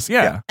houses. Christmas.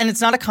 Yeah. And it's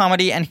not a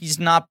comedy, and he's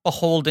not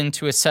beholden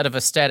to a set of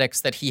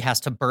aesthetics that he has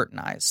to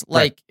Burtonize.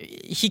 Like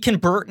he can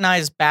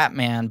Burtonize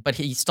Batman, but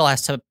he still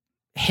has to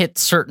hit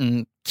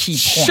certain key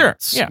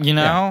points,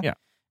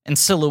 and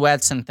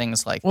silhouettes and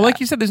things like that. Well, like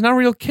you said, there's not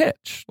real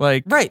kitsch.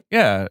 Like,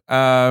 yeah.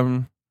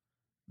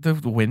 The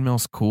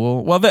windmill's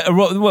cool. Well,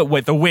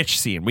 the witch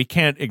scene. We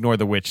can't ignore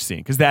the witch scene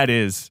because that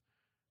is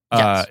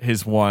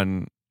his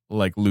one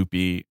like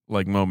loopy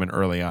like moment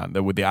early on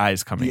with the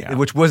eyes coming out,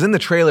 which was in the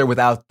trailer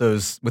without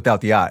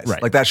the eyes.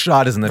 Right. Like that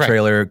shot is in the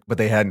trailer, but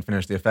they hadn't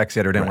finished the effects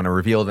yet or didn't want to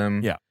reveal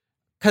them. Yeah,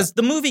 because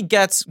the movie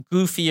gets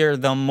goofier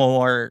the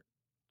more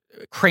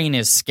Crane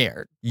is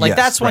scared. Like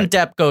that's when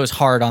Depp goes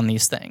hard on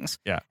these things.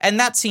 Yeah. And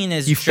that scene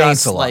is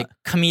just like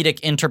comedic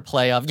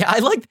interplay of, I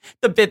like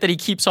the bit that he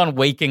keeps on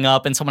waking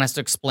up and someone has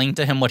to explain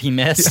to him what he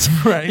missed.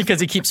 Right.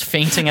 Because he keeps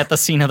fainting at the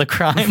scene of the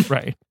crime.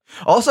 Right.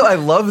 Also, I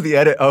love the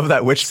edit of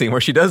that witch scene where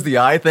she does the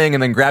eye thing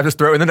and then grabs his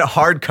throat and then it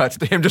hard cuts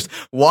to him just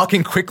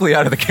walking quickly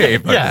out of the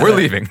cave. Like, we're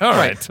leaving. All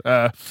right.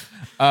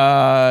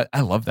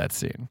 I love that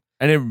scene.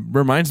 And it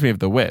reminds me of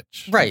The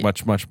Witch. Right.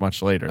 Much, much,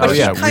 much later. But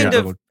he kind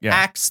of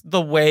acts the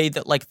way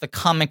that like the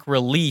comic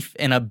relief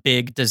in a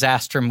big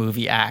disaster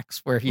movie acts,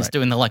 where he's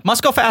doing the like,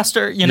 must go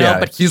faster,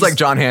 but he's like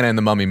John Hannah in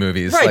the Mummy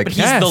movies. Right, like, but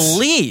he's the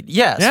lead,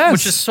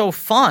 which is so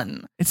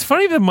fun. It's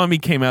funny The Mummy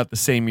came out the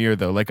same year,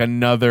 though, like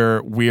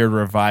another weird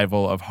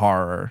revival of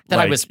horror. That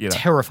I was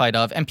terrified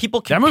of. And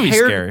people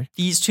compared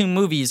these two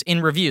movies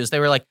in reviews. They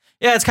were like,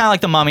 it's kind of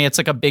like The Mummy. It's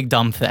like a big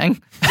dumb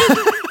thing.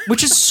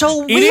 Which is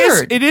so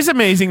weird. It is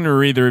amazing to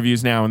read the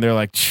reviews now, and they're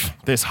like,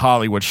 this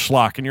Hollywood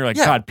schlock. And you're like,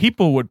 God,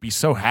 people would be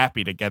so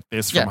happy to get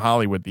this from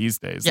Hollywood these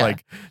days. Yeah.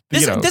 Like,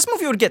 this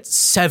movie would get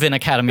 7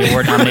 Academy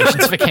Award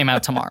nominations if it came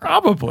out tomorrow.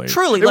 Probably.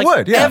 Truly. It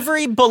would,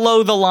 every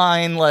below the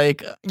line,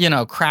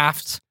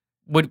 craft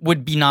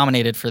would be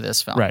nominated for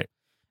this film. Right.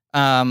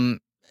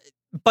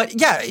 But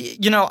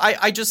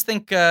I just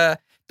think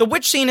the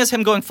witch scene is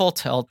him going full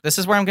tilt. This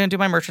is where I'm going to do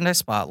my merchandise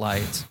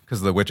spotlight. Because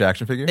of the witch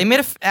action figure? They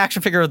made an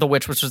action figure of the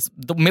witch, which was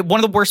one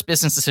of the worst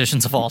business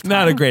decisions of all time.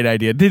 Not a great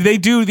idea. Did they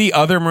do the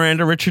other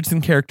Miranda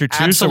Richardson character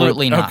too?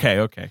 Absolutely not.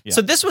 Okay. Yeah.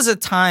 So this was a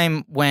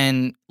time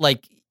when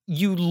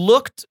you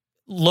looked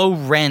low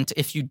rent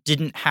if you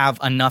didn't have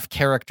enough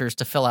characters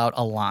to fill out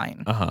a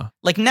line. Uh-huh.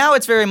 Like now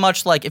it's very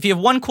much like if you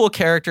have one cool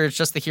character, it's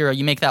just the hero.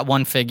 You make that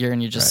one figure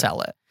and you just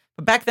sell it.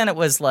 But back then it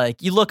was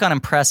like, you look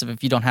unimpressive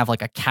if you don't have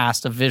like a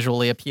cast of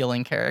visually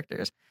appealing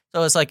characters.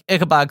 So it's like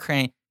Ichabod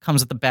Crane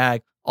comes with the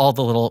bag, all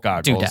the little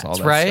Goggles, doodads, all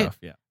that right? stuff,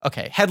 yeah.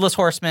 Okay, headless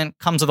horseman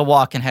comes with a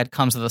walking head,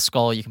 comes with a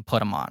skull, you can put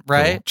them on,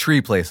 right? Cool.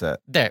 Tree playset.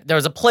 There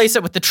was a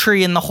playset with the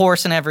tree and the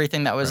horse and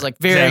everything that was like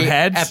very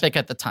epic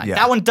at the time. Yeah.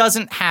 That one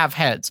doesn't have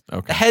heads.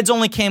 Okay. The heads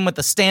only came with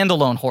the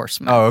standalone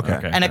horseman. Oh, okay.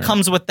 And it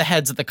comes with the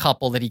heads of the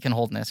couple that he can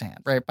hold in his hand,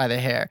 right, by the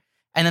hair.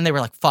 And then they were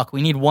like, fuck,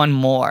 we need one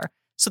more.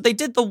 So they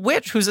did the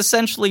witch, who's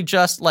essentially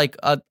just like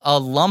a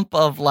lump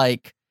of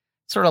like,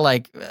 sort of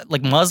like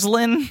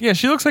muslin. Yeah,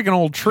 she looks like an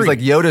old tree. It's like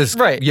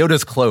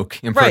Yoda's cloak,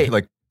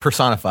 like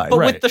personified. But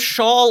with the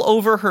shawl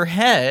over her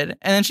head,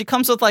 and then she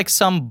comes with like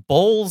some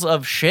bowls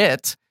of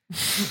shit.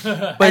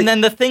 And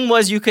then the thing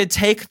was, you could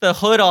take the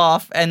hood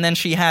off, and then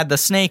she had the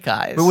snake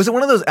eyes. But was it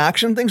one of those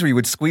action things where you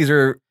would squeeze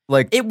her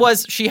like? It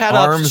was. She had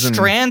a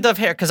strand of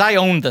hair, because I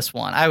owned this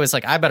one. I was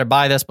like, I better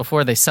buy this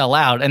before they sell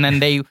out. And then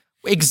they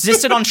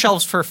existed on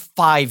shelves for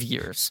 5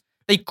 years.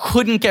 They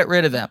couldn't get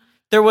rid of them.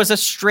 There was a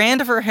strand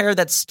of her hair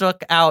that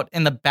stuck out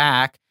in the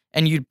back,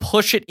 and you'd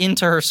push it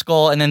into her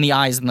skull, and then the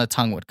eyes and the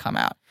tongue would come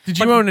out. Did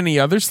you own any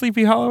other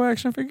Sleepy Hollow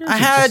action figures? I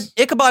had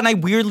Ichabod, and I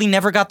weirdly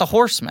never got the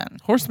Horseman.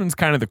 Horseman's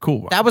kind of the cool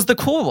one. That was the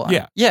cool one.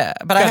 Yeah.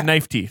 But I had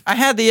knife teeth. I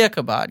had the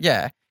Ichabod,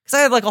 yeah. Because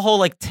I had like a whole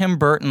like Tim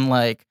Burton,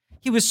 like,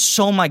 he was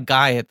so my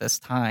guy at this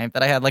time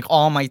that I had like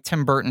all my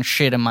Tim Burton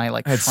shit in my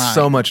like I had shrine.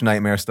 so much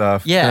Nightmare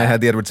stuff. Yeah. And I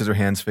had the Edward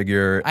Scissorhands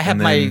figure. I had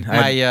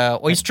my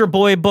Oyster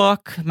Boy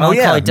book,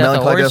 Melancholy Death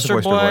of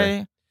Oyster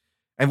Boy.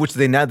 And which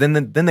they now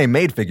then they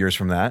made figures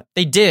from that.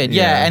 They did,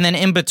 yeah. And then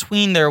in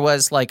between there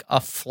was like a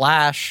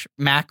Flash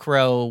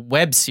macro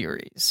web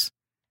series.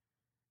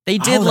 They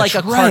did like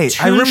a cartoon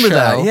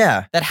show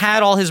that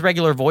had all his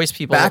regular voice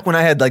people. Back when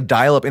I had like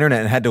dial-up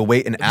internet and had to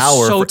wait an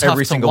hour for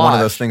every single one of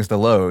those things to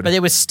load. But it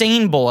was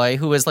Stain Boy,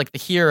 who was like the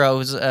hero,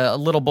 who's a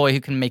little boy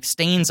who can make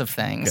stains of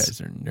things. You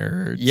guys are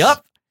nerds.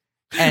 Yep.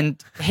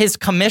 And his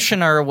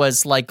commissioner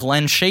was like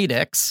Glenn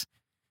Shadix,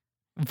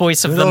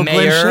 voice of the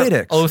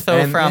mayor,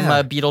 Otho from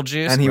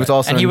Beetlejuice. And he was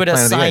also he would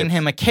assign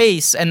him a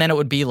case, and then it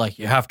would be like,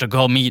 you have to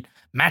go meet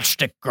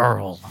Matchstick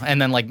Girl.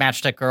 And then like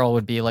Matchstick Girl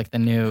would be like the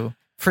new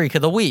Freak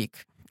of the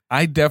Week.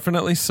 I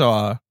definitely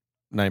saw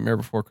Nightmare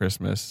Before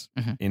Christmas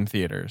in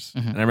theaters.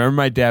 And I remember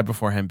my dad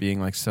beforehand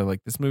being like, so like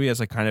this movie has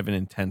like kind of an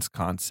intense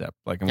concept.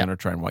 Like I'm going to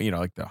try and watch,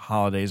 like the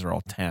holidays are all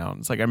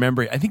towns. Like I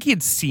remember, I think he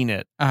had seen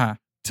it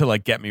to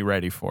like get me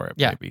ready for it.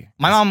 Yeah. Maybe.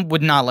 My mom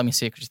would not let me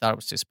see it because she thought it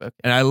was too spooky.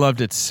 And I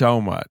loved it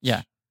so much.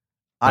 Yeah.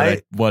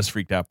 I was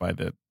freaked out by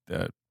the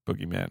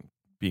boogeyman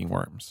being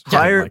worms.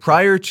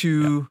 Prior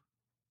to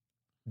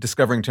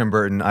discovering Tim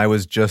Burton, I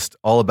was just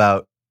all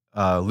about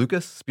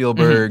Lucas,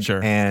 Spielberg,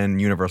 and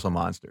Universal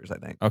Monsters, I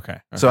think. Okay.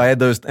 So I had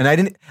those, and I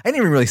didn't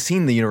even really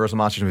seen the Universal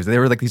Monsters movies. They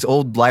were like these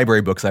old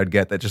library books I'd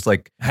get that just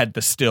like had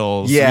the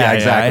stills. Yeah,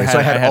 exactly. So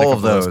I had all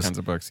of those kinds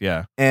of books.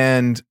 Yeah.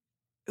 And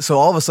so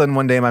all of a sudden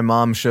one day my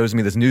mom shows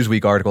me this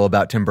Newsweek article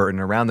about Tim Burton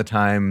around the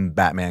time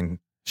Batman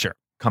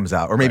comes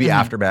out, or maybe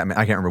after Batman.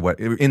 I can't remember what,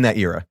 in that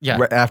era. Yeah.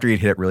 Right after he'd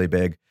hit it really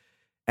big.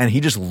 And he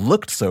just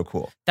looked so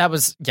cool. That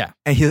was,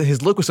 And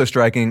his look was so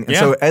striking. And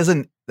so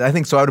I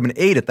think so I would have been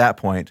 8 at that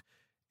point.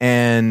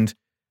 And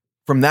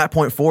from that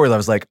point forward, I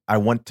was like, I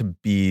want to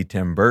be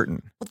Tim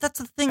Burton. Well, that's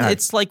the thing.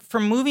 It's like, for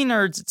movie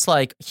nerds, it's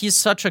like, he's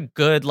such a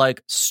good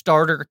like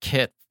starter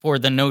kit for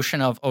the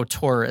notion of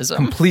auteurism.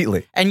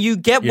 Completely. And you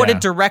get what a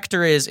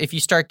director is if you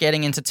start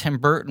getting into Tim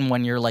Burton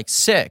when you're like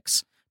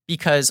 6.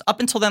 Because up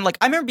until then, like,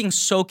 I remember being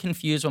so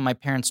confused when my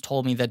parents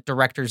told me that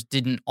directors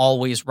didn't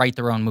always write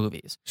their own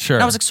movies. Sure.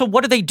 And I was like, so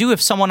what do they do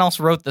if someone else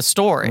wrote the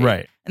story?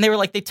 Right. And they were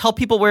like, they tell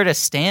people where to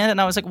stand. And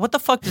I was like, what the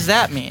fuck does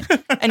that mean?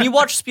 And you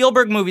watch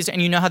Spielberg movies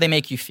and you know how they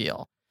make you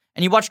feel.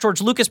 And you watch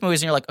George Lucas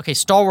movies and you're like, okay,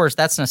 Star Wars,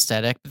 that's an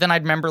aesthetic. But then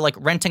I'd remember like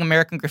renting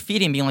American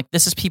Graffiti and being like,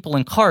 this is people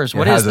in cars.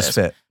 What is this? How does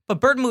this fit? But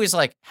Burton movies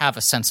like have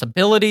a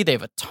sensibility, they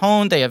have a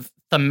tone, they have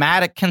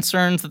thematic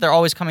concerns that they're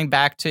always coming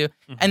back to.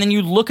 And then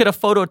you look at a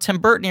photo of Tim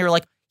Burton and you're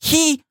like,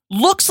 he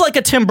looks like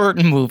a Tim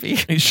Burton movie.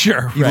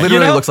 Sure. He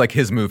literally looks like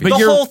his movie. But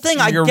the whole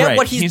thing, I get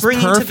what he's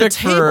bringing to the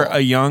table. For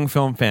a young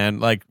film fan,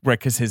 like,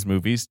 because his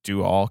movies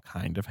do all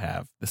kind of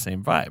have the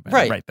same vibe. And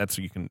right. That's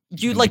what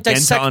you like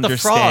dissect the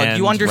frog.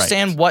 You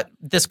understand what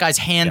this guy's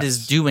hand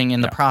is doing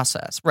in the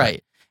process.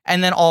 Right.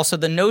 And then also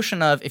the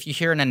notion of, if you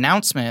hear an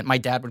announcement, my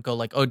dad would go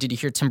like, oh, did you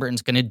hear Tim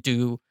Burton's going to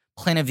do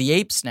Planet of the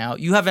Apes now?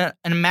 You have an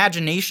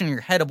imagination in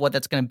your head of what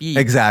that's going to be.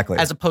 Exactly.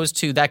 As opposed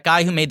to that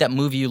guy who made that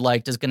movie you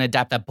liked is going to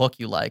adapt that book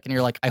you like. And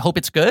you're like, I hope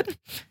it's good.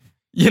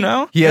 You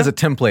know? He has a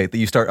template that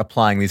you start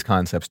applying these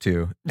concepts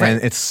to. Right.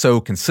 And it's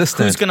so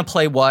consistent. Who's going to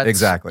play what?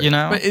 Exactly. You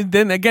know? But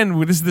then again,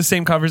 this is the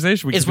same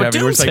conversation we keep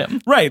having. Where it's like,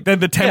 right. Then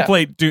the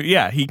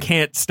template, he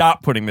can't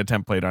stop putting the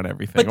template on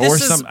everything. But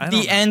this is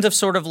the end of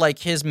sort of like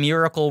his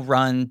Miracle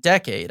Run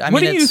decade. What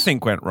do you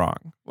think went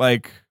wrong?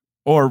 Like,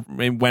 or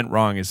it went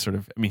wrong is sort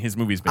of, I mean, his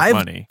movies make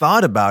money. I've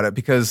thought about it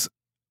because,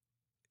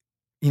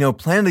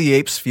 Planet of the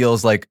Apes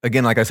feels like,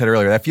 again, like I said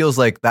earlier, that feels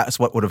like that's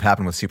what would have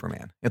happened with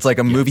Superman. It's like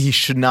a movie he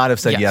should not have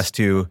said yes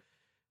to.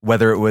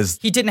 whether it was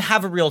he didn't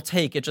have a real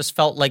take. It just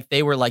felt like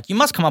they were like, you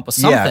must come up with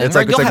something. Yeah, it's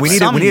like we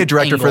need a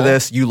director for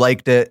this. You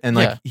liked it, and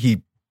like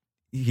he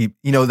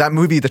that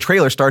movie, the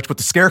trailer starts with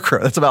the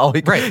scarecrow. That's about all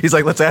he's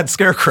like, let's add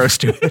scarecrows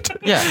to it.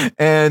 Yeah,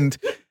 and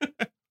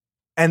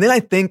then I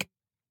think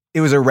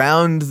it was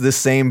around the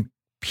same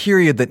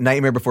period that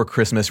Nightmare Before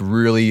Christmas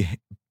really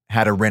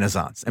had a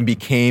renaissance and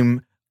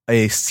became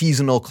a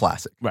seasonal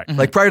classic. Right,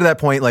 like prior to that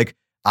point, like.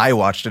 I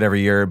watched it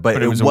every year,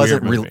 but it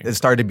wasn't. It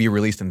started to be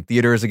released in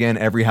theaters again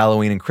every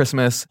Halloween and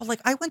Christmas. Well, like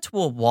I went to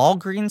a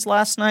Walgreens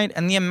last night,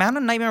 and the amount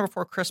of Nightmare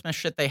Before Christmas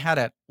shit they had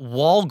at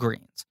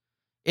Walgreens,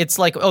 it's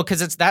like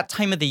because it's that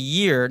time of the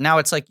year. Now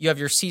it's like you have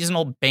your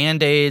seasonal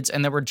Band-Aids,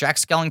 and there were Jack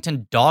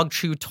Skellington dog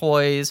chew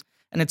toys,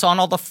 and it's on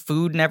all the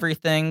food and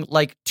everything.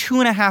 Like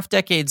 2.5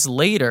 decades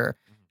later,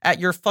 at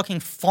your fucking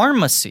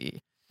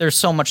pharmacy. There's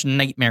so much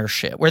nightmare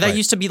shit where that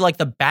used to be like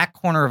the back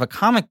corner of a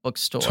comic book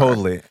store.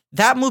 Totally.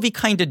 That movie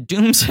kind of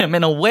dooms him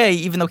in a way,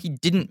 even though he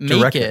didn't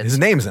make it. His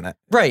name's in it.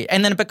 Right.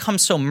 And then it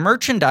becomes so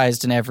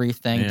merchandised and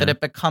everything that it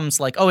becomes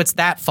like, oh, it's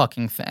that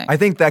fucking thing. I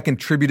think that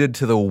contributed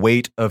to the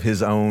weight of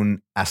his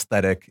own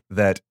aesthetic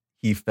that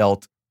he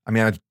felt. I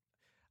mean,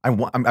 I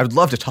would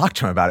love to talk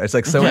to him about it. It's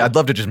like I'd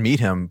love to just meet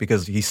him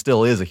because he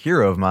still is a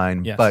hero of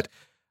mine. Yes. But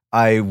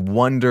I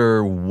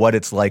wonder what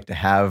it's like to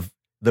have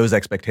those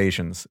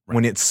expectations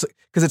when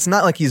because it's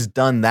not like he's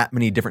done that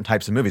many different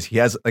types of movies. He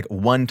has like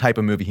one type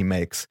of movie he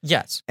makes.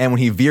 Yes. And when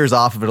he veers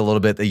off of it a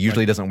little bit, that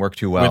usually doesn't work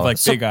too well. With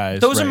like big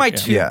eyes. Those are my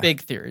two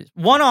big theories.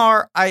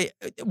 One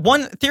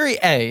theory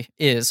A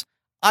is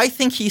I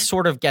think he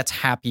sort of gets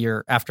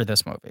happier after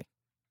this movie.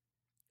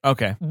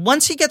 Okay.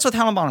 Once he gets with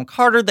Helena Bonham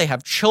Carter, they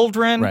have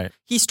children.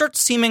 He starts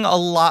seeming a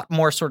lot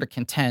more sort of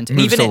content. And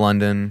moves to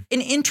London.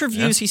 In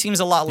interviews, he seems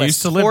a lot less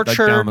used to live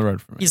tortured. like down the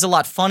road from me. He's a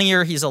lot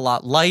funnier. He's a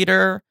lot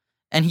lighter.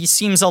 And he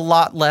seems a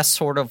lot less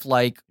sort of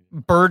like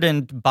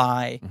burdened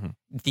by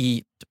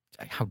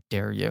how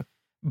dare you?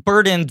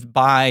 Burdened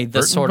by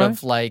the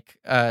of like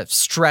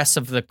stress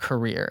of the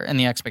career and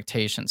the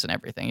expectations and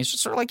everything. He's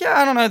just sort of like, yeah,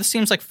 I don't know. This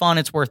seems like fun.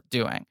 It's worth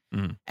doing.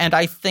 And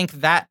I think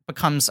that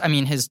becomes, I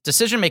mean, his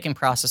decision-making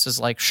process is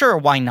like, sure,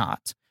 why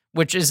not?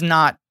 Which is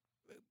not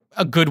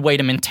a good way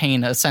to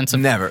maintain a sense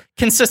of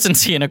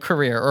consistency in a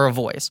career or a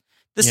voice.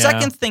 The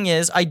second thing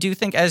is, I do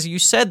think, as you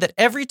said, that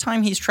every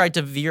time he's tried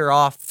to veer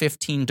off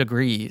 15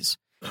 degrees,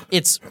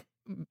 it's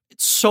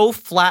so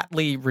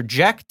flatly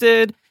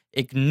rejected,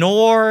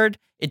 ignored.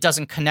 It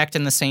doesn't connect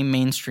in the same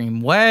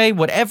mainstream way,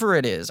 whatever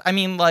it is. I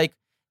mean, like,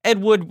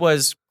 Ed Wood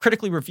was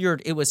critically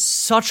reviewed. It was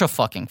such a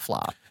fucking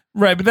flop.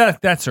 Right,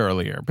 but that's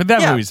earlier. But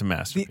that movie's a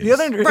masterpiece. The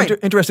other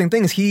interesting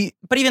thing is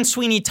But even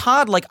Sweeney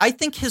Todd, like, I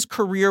think his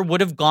career would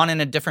have gone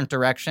in a different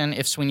direction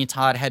if Sweeney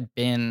Todd had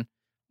been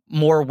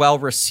more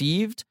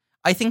well-received.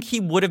 I think he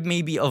would have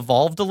maybe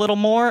evolved a little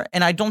more.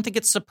 And I don't think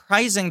it's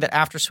surprising that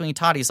after Sweeney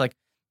Todd, he's like,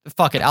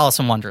 fuck it, Alice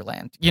in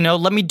Wonderland. You know,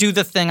 let me do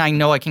the thing I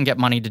know I can get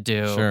money to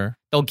do. Sure.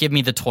 They'll give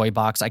me the toy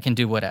box. I can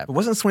do whatever. But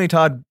wasn't Sweeney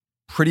Todd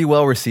pretty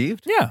well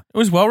received? Yeah, it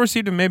was well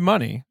received and made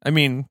money. I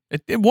mean,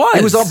 it was.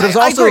 It was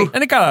also,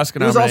 and it got Oscar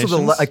nominations. It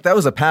was also that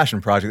was a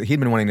passion project that he'd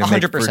been wanting to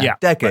make for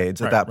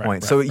decades at that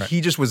point. So he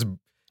just was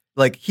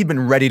like, he'd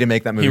been ready to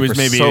make that movie for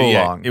so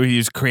long. He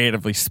was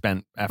creatively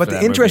spent after that. But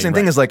the interesting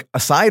thing is, like,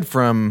 aside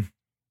from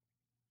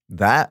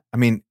that, I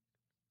mean,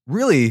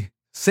 really,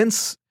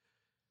 since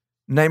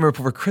Nightmare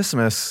Before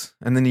Christmas,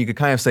 and then you could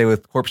kind of say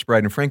with Corpse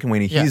Bride and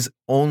Frankenweenie, he's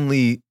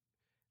only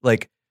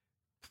like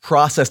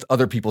processed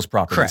other people's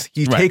properties. Correct.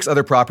 He takes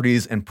other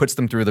properties and puts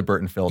them through the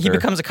Burton filter. He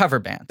becomes a cover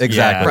band.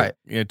 Exactly. Right.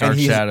 Yeah, Dark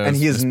Shadows. And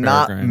he has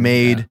not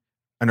made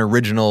an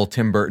original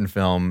Tim Burton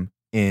film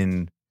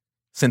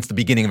since the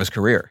beginning of his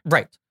career.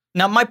 Right.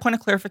 Now, my point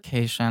of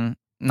clarification,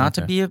 not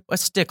to be a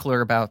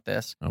stickler about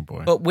this,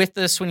 but with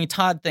the Sweeney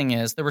Todd thing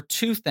is, there were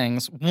two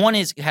things. One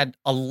is he had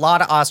a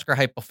lot of Oscar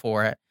hype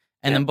before it,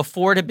 and then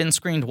before it had been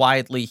screened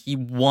widely, he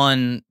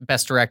won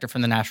Best Director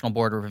from the National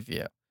Board of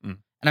Review.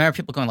 And I remember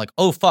people going like,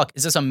 oh, fuck,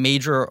 is this a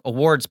major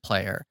awards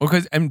player?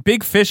 Well, and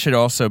Big Fish had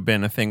also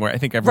been a thing where I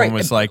think everyone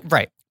was like,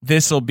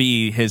 this will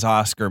be his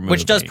Oscar movie.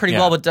 Which does pretty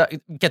well,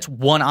 but gets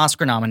one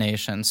Oscar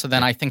nomination. So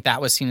then I think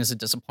that was seen as a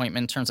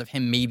disappointment in terms of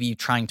him maybe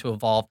trying to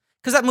evolve.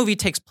 Because that movie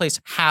takes place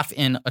half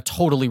in a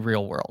totally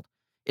real world.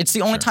 It's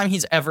the only time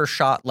he's ever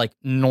shot like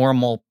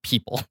normal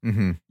people.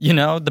 You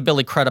know, the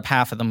Billy Crudup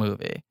half of the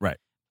movie. Right.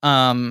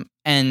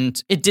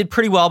 And it did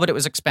pretty well, but it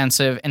was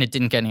expensive and it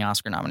didn't get any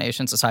Oscar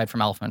nominations aside from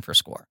Elfman for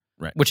score.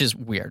 Right. Which is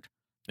weird.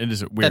 It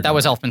is weird. That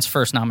was Elfman's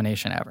first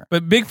nomination ever.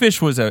 But Big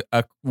Fish was a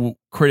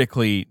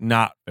critically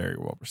not very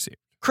well received.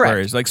 Correct.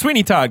 Whereas like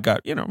Sweeney Todd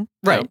got,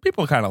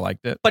 people kind of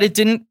liked it. But it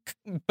didn't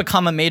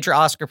become a major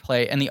Oscar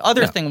play. And the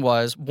other thing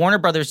was Warner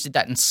Brothers did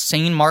that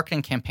insane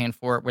marketing campaign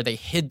for it where they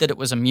hid that it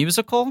was a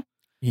musical.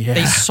 Yeah.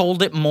 They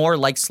sold it more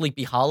like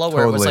Sleepy Hollow,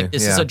 where it was like,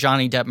 this is a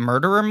Johnny Depp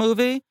murderer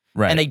movie.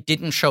 Right. And they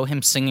didn't show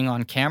him singing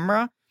on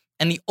camera.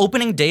 And the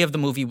opening day of the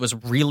movie was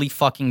really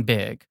fucking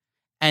big.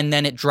 and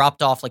then it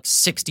dropped off like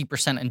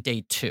 60% in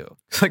day 2.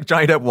 It's like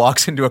Johnny Depp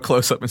walks into a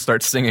close-up and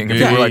starts singing, and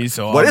people are like,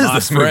 "What is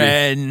this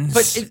movie?"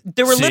 But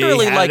there were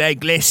literally like they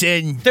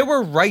glisten. There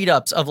were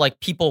write-ups of like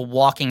people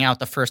walking out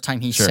the first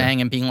time he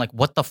sang and being like,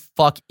 "What the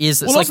fuck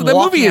is this?" Well, like also, the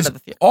movie is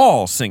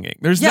all singing.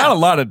 There's not a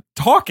lot of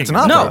talking. It's an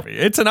opera. Movie.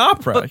 It's an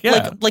opera.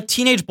 But like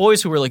teenage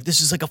boys who were like,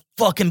 "This is like a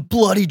fucking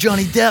bloody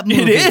Johnny Depp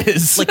movie." It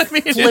is. Like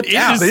flipped it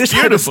out. is They just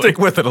had to stick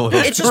with it a little.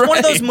 It's just one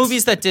of those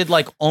movies that did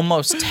like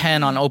almost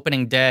 10 on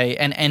opening day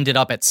and ended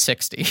up at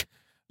 60.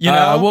 You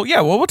know?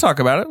 We'll talk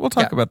about it. We'll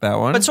talk about that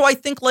one. But so I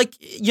think like,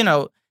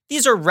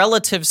 these are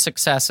relative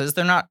successes.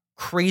 They're not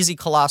crazy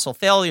colossal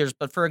failures,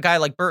 but for a guy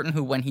like Burton,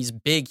 who when he's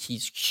big,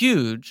 he's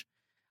huge,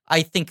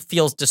 I think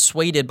feels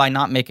dissuaded by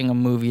not making a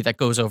movie that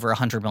goes over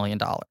 $100 million.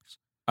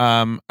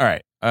 All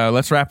right.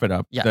 Let's wrap it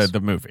up. Yes. The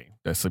movie,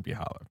 The Sleepy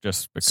Hollow.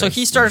 Just because so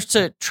he starts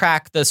to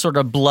track the sort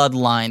of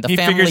bloodline, the he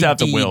family figures out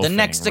deed, the will thing,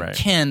 next of right.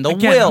 kin, the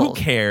Again, will. Who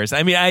cares?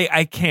 I mean,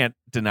 I can't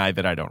deny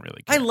that I don't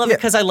really care. I love it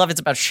because I love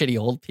it's about shitty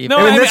old people.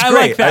 No, I mean, that's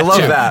great. like that I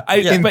love too. that.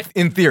 But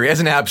In theory, as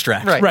an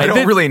abstract, Right. I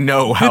don't really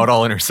know how it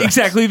all intersects.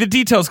 Exactly, the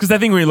details, because I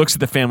think when he looks at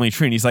the family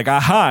tree and he's like,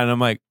 aha, and I'm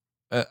like,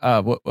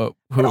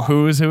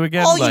 who is who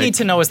again? All you need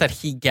to know is that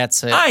he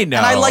gets it. I know.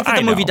 And I like that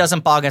the movie know.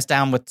 doesn't bog us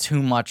down with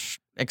too much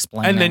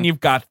explaining. And then you've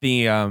got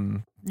the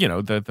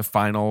the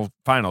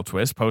final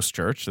twist post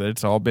church that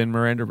it's all been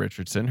Miranda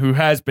Richardson, who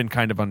has been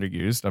kind of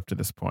underused up to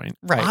this point.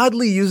 right.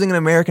 Oddly using an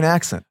American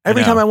accent.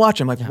 Every I know. time I watch,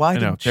 I'm like, why I know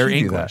didn't they're she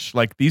do English.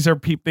 Like these are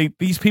people.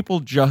 These people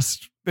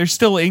just they're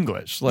still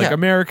English. Like Yeah.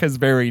 America's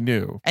very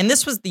new. And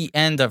this was the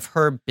end of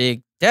her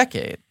big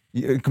decade. that?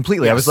 Yeah,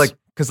 completely. I was Yes. like,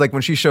 because like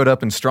when she showed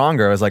up in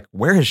Stronger, I was like,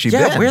 where has she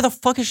been? Where the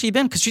fuck has she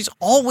been? Because she's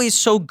always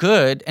so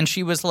good, and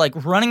she was like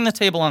running the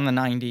table in the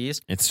 90s.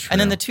 It's true.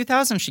 And in the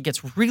 2000s, she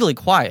gets really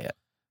quiet.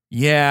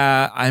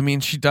 Yeah, I mean,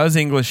 she does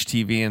English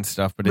TV and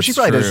stuff, but But it's she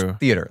probably true. does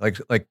theater.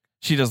 Like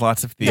She does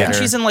lots of Yeah, theater. and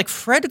she's in like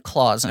Fred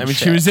Claus and I mean,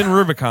 shit. she was in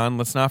Rubicon.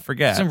 Let's not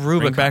forget. She's in Rubicon.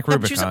 Bring back Yeah,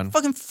 Rubicon. she's in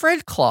fucking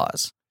Fred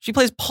Claus. She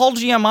plays Paul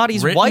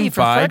Giamatti's Written wife in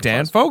by Fred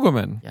Dan Claus.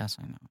 Fogelman. Yes,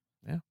 I know.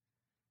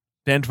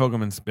 Dan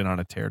Fogelman's been on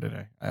a tear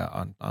today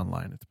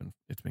online.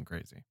 It's been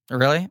crazy.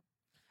 Really?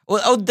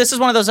 Well, this is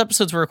one of those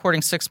episodes we're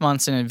recording 6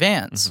 months in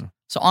advance. Mm-hmm.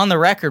 So on the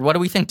record, what do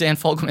we think Dan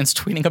Fogelman's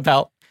tweeting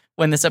about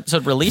when this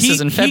episode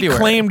releases in February? He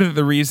claimed that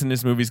the reason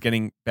his movie's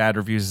getting bad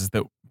reviews is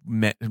that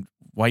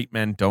white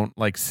men don't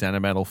like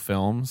sentimental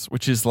films,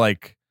 which is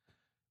like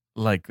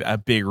a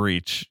big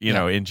reach, you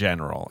know, in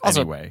general.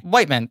 Also, anyway,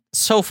 white men,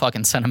 so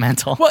fucking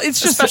sentimental. well, it's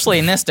just especially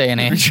in this day and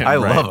age. I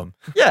love them.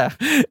 Yeah.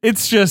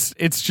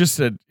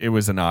 It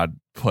was an odd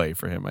play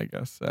for him, I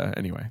guess.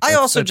 Anyway, I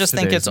also that's just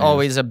think today's it's news.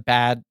 always a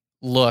bad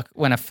look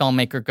when a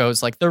filmmaker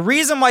goes like, the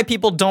reason why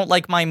people don't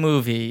like my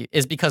movie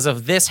is because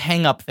of this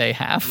hang up they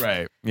have.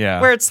 right. Yeah,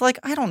 Where it's like,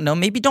 I don't know,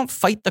 maybe don't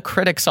fight the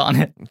critics on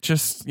it.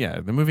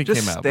 the movie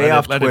Just came out. stay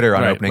off Twitter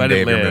on opening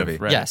day of your movie.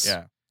 Right, Yes.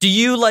 Yeah. Do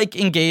you like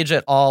engage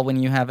at all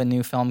when you have a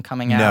new film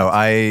coming out? No,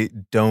 I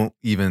don't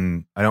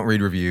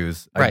read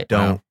reviews. I Right.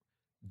 don't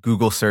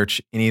Google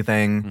search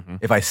anything. Mhm.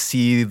 If I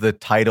see the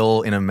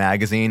title in a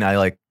magazine, I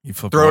like You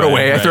flip throw it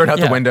away. I throw it out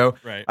Yeah. the window.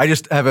 Right. I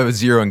just have a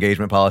zero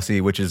engagement policy,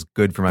 which is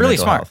good for my Really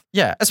mental smart. health.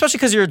 Yeah, especially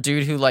because you're a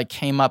dude who like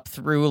came up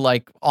through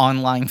like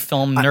online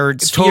film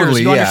nerd spheres.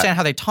 totally, You yeah. understand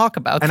how they talk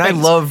about And things.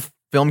 I love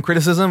film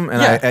criticism,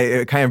 and Yeah.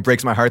 it kind of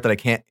breaks my heart that I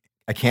can't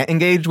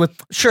engage with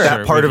Sure.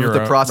 that part with of your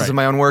the process right. of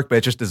my own work, but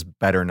it just is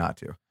better not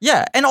to.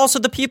 Yeah, and also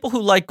the people who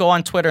like go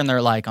on Twitter and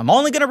they're like, I'm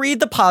only going to read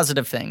the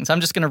positive things.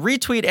 I'm just going to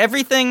retweet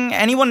everything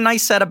anyone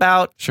nice said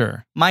about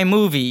Sure. my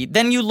movie.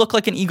 Then you look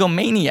like an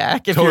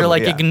egomaniac if you're Totally,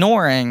 like yeah.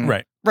 ignoring.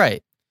 Right.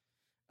 Right.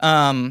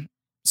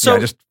 So I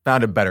just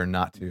found it better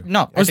not to.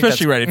 no, I think Especially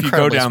that's right if you go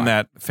incredibly down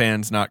smart. that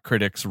fans not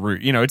critics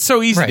route. You know, it's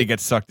so easy to Right. get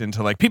sucked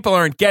into like people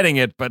aren't getting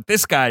it, but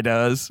this guy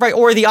does. Right,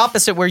 or the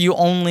opposite where you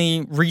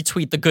only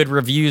retweet the good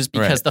reviews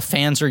because Right. the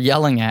fans are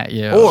yelling at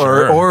you.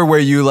 Or where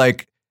you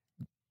like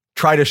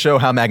try to show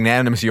how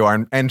magnanimous you are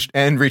and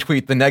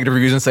retweet the negative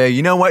reviews and say,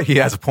 you know what, he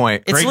has a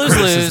point. It's Great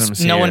lose-lose.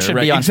 criticisms No one here. should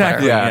Right, be on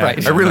exactly. Twitter. Yeah,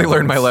 Right. I really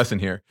learned my lesson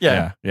here.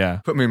 Yeah. Yeah.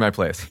 Put me in my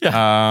place.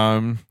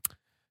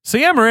 So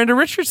yeah, Miranda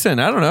Richardson.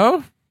 I don't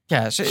know.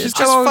 Yeah, She's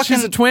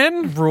a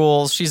twin.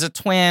 rules. She's a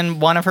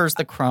twin. One of her's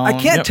the crone. I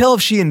can't tell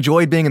if she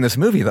enjoyed being in this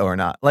movie though or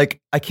not. Like,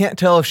 I can't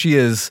tell if she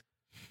is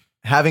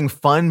having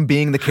fun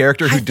being the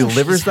character who I think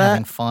delivers she's that.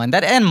 having fun.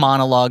 That end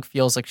monologue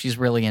feels like she's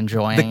really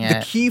enjoying The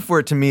it. key for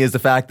it to me is the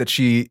fact that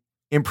she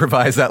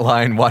improvised that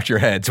line, "Watch your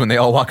heads," when they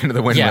all walk into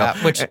the windmill.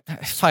 Yeah, which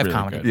 5 really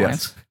comedy good.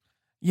 points.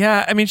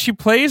 Yeah, I mean, she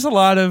plays a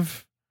lot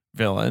of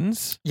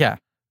villains. Yeah.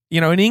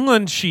 You know, in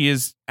England, she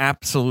is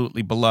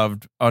absolutely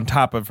beloved on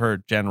top of her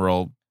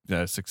general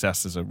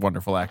success as a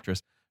wonderful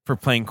actress for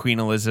playing Queen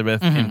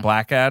Elizabeth in Mhm.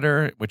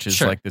 Blackadder, which is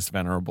Sure. like this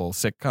venerable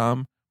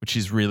sitcom, which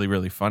she's really,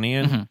 really funny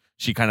in. Mhm.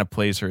 She kind of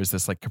plays her as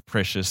this like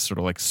capricious, sort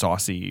of like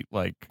saucy,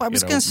 like. I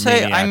was going to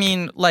say, maniac. I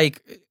mean,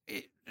 like,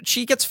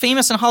 she gets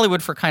famous in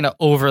Hollywood for kind of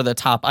over the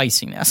top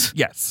iciness.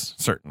 Yes,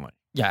 certainly.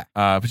 Yeah.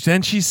 But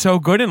then she's so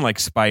good in like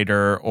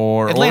Spider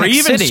or Atlantic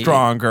even City.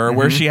 Stronger,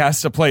 where she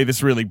has to play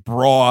this really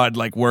broad,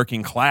 like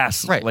working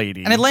class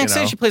lady. And Atlantic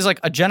City, she plays like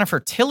a Jennifer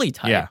Tilly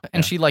type,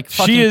 and she like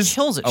fucking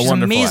kills it. She's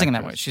amazing in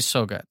that movie. She's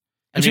so good.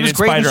 And she was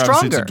great in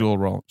Stronger. It's a dual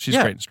role. She's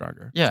great in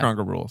Stronger. Yeah.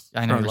 Stronger rules.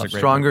 I know.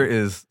 Stronger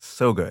is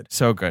so good.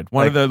 So good.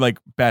 One of the like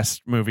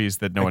best movies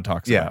that no one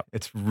talks about. Yeah,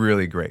 it's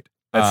really great.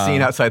 That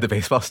scene outside the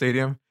baseball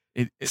stadium.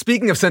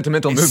 Speaking of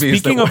sentimental movies.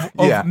 Speaking of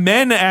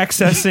men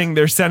accessing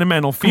their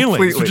sentimental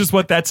feelings, which is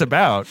what that's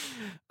about.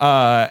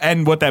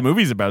 And what that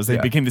movie's about is they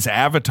became this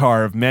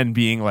avatar of men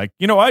being like,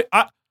 you know,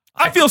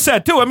 I feel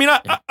sad too. I mean,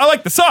 I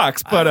like the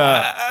Sox, but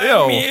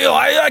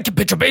I can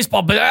pitch a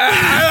baseball, but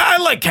I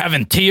like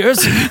having tears.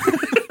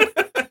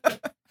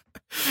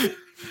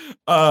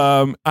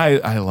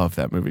 I love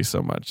that movie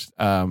so much.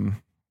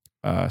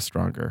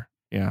 Stronger.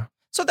 Yeah.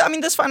 So,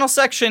 this final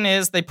section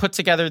is they put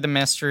together the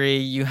mystery.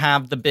 You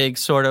have the big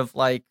sort of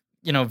like,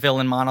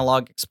 villain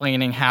monologue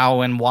explaining how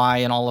and why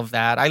and all of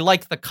that. I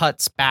like the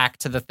cuts back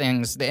to the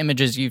things, the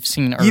images you've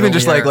seen earlier. Even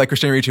just like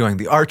Christina Ricci going,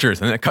 the archers,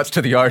 and then it cuts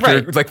to the archer.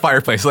 It's like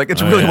fireplace. Like,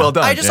 it's really well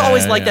done. I just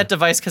always like that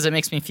device because it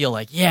makes me feel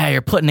like,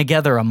 you're putting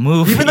together a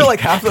movie. Even though like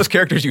half those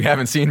characters you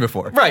haven't seen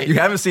before. Right. You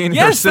haven't seen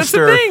her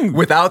sister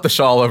without the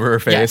shawl over her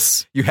face.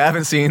 Yes. You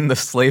haven't seen the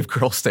slave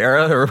girl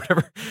Sarah or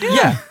whatever.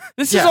 Yeah.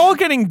 This is all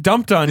getting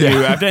dumped on you.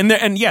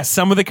 And yes,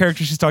 some of the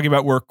characters she's talking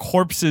about were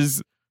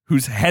corpses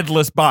whose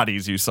headless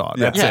bodies you saw.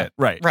 That's it.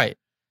 Right. Right.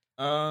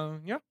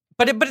 Yeah.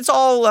 But it's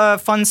all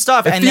fun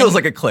stuff. It feels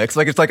like it clicks.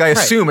 Like it's like I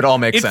assume it all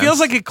makes sense. It feels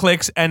like it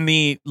clicks. And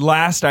the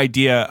last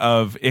idea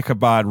of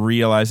Ichabod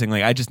realizing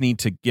like I just need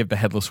to give the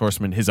headless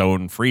horseman his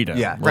own freedom.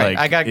 Yeah, right. Like,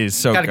 I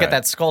gotta get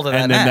that skull to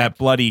that and then neck. that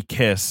bloody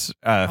kiss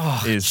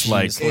is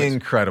like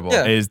incredible.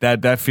 Yeah. Is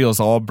that feels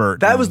all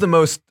burnt. That was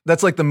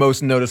that's like the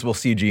most noticeable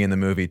CG in the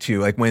movie too.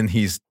 Like when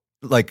he's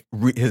like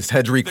his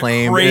head's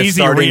reclaimed,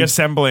 crazy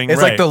reassembling.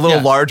 It's like the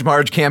little Large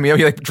Marge cameo.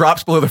 He like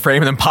drops below the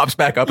frame and then pops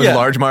back up as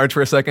Large Marge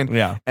for a second.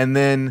 Yeah, and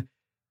then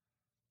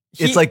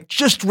it's like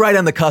just right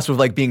on the cusp of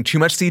like being too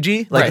much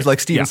CG, like it's like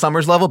Stephen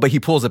Sommers level, but he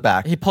pulls it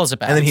back. He pulls it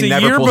back, and then he it's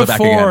never pulls it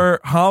back again. Before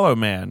Hollow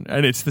Man,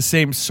 and it's the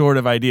same sort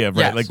of idea, right?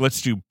 Yes. Like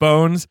let's do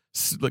bones,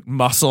 like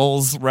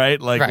muscles,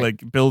 right?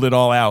 Like build it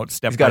all out.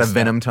 Step. He's got by a step.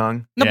 venom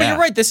tongue. No, but you're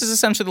right. This is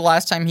essentially the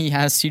last time he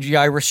has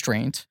CGI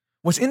restraint.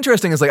 What's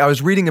interesting is like I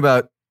was reading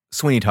about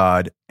Sweeney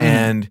Todd,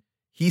 and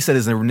he said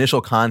his initial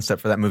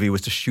concept for that movie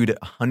was to shoot it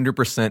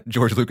 100%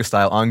 George Lucas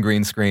style on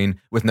green screen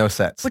with no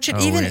sets. Which it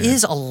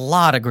is a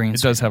lot of green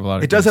screen. It does have a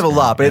lot. It does have a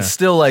lot, but it's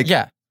still like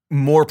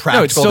more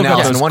practical than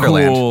Alice in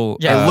Wonderland. Cool,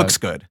 it looks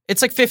good.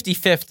 It's like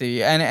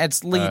 50-50, and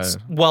it's least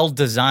well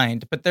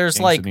designed. But there's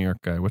Gangs like of New York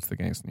guy. What's the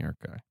Gangs of New York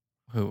guy?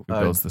 Who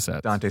builds the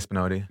sets? Dante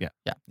Spinotti.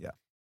 Yeah.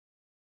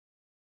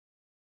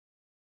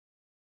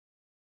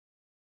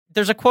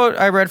 There's a quote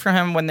I read from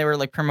him when they were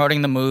like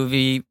promoting the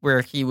movie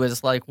where he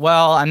was like,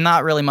 well, I'm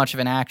not really much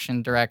of an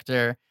action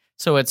director,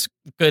 so it's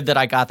good that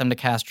I got them to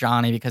cast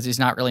Johnny because he's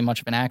not really much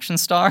of an action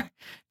star.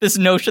 This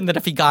notion that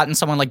if he gotten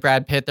someone like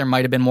Brad Pitt, there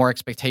might have been more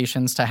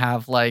expectations to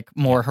have like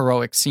more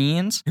heroic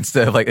scenes.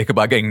 Instead of like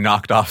Ichabod getting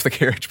knocked off the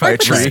carriage by a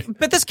tree.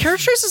 But this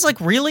carriage chase is like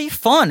really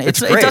fun. It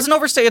doesn't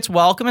overstay its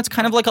welcome. It's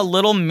kind of like a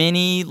little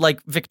mini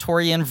like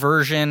Victorian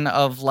version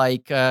of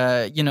like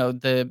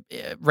the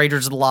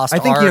Raiders of the Lost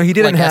Ark. I think he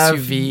didn't like have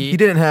SUV. He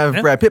didn't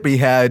have Brad Pitt, but he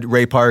had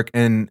Ray Park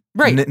and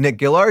Nick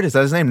Gillard. Is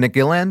that his name? Nick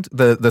Gilland?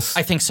 I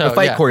think so. The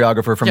fight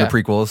choreographer from the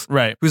prequels,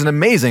 right? Who's an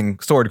amazing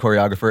sword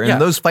choreographer, and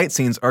those fight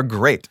scenes are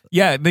great.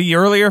 Yeah, the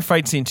earlier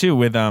fight scene too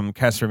with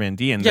Casper Van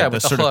Dien, the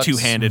sort hooks. of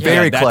two-handed,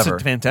 very that's clever, a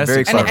fantastic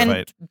very clever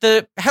fight. And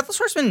the Headless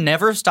Horseman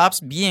never stops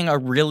being a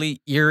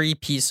really eerie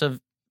piece of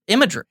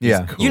imagery.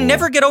 Yeah, cool. You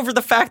never get over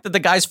the fact that the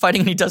guy's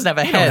fighting and he doesn't have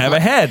a head. Don't have a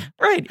head,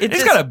 right?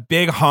 He's got a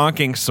big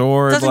honking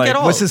sword. Doesn't get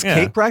old. Was his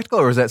cape practical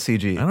or was that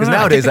CG? Because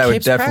nowadays I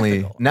would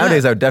definitely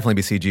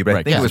be CG, but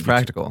I think it was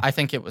practical. I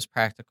think it was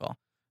practical.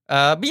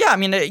 But yeah, I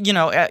mean,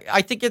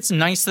 I think it's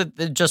nice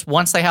that just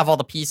once they have all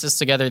the pieces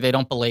together, they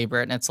don't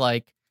belabor it, and it's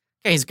like,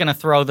 okay, he's gonna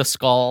throw the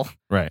skull,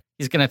 right?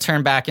 He's gonna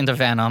turn back into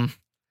Venom,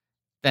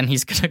 then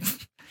he's gonna.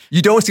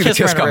 You don't see the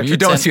kiss coming. You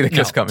don't see the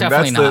kiss coming.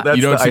 Definitely not.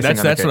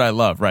 That's what I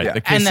love, right? Yeah. The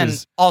kisses. And then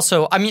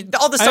also, I mean,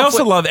 all the stuff. I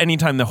also love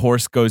anytime the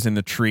horse goes in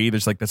the tree.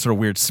 There's like that sort of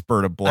weird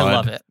spurt of blood. I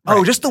love it.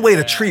 Oh, just the way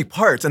the tree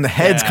parts and the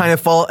heads kind of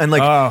fall and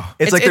like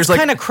it's like there's like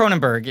kind of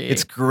Cronenberg-y.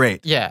 It's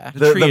great. Yeah,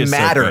 the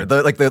matter,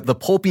 the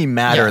pulpy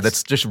matter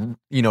that's just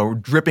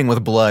dripping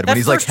with blood when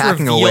he's like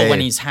hacking away.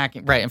 When he's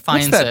hacking, right, and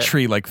finds that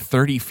tree like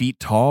 30 feet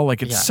tall.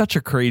 Like it's such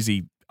a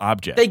crazy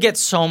object. They get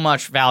so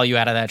much value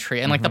out of that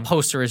tree, and like the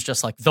poster is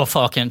just like the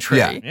fucking tree.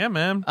 Yeah,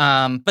 man.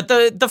 But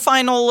the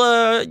final,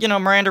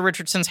 Miranda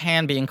Richardson's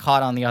hand being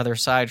caught on the other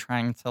side,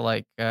 trying to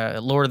like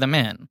lure them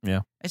in. Yeah,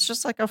 it's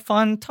just like a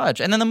fun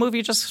touch, and then the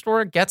movie just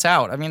sort of gets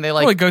out. I mean, they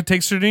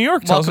takes her to New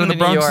York, tells her the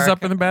Bronx is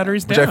up and the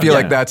battery's down. Which I feel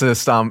like that's a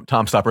Tom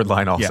Stoppard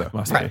line also. Yeah,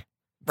 must be.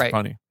 Right.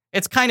 Funny.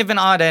 It's kind of an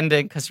odd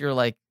ending because you're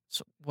like,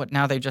 so what?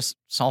 Now they just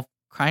solve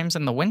crimes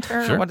in the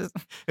winter? Sure. What is?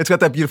 It's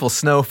got that beautiful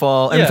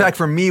snowfall. And in fact,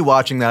 for me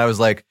watching that, I was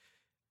like,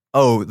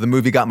 oh, the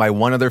movie got my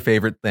one other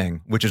favorite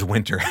thing, which is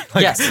winter.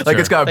 Yes.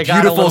 It's got They got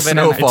a beautiful little bit in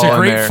it. snowfall. It's a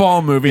great in there.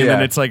 fall movie, and Yeah.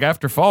 then it's like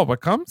after fall,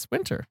 what comes?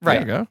 Winter.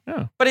 Right. There you go.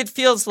 Yeah. But it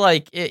feels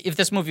like if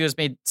this movie was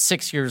made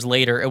 6 years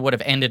later, it would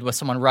have ended with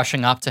someone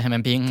rushing up to him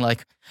and being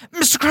like,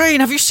 Mr.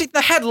 Crane, have you seen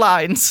the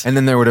headlines? And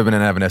then there would have been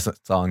an Evanescence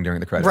song during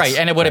the credits. Right,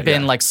 and it would have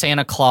been like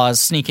Santa Claus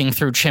sneaking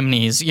through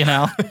chimneys,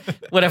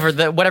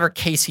 whatever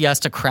case he has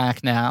to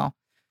crack now.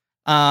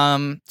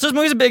 So this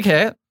movie's a big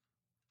hit.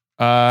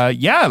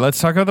 Yeah, let's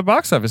talk about the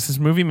box office. This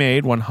movie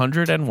made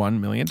 $101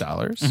 million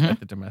at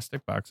the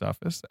domestic box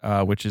office,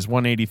 which is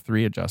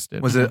 183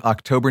 adjusted. Was it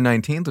October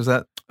 19th? Was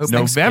that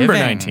November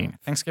 19th?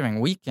 Thanksgiving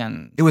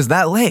weekend. It was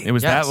that late. It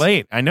was Yes. that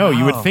late. I know.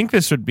 You would Wow. think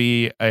this would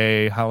be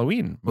a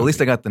Halloween movie. Well, at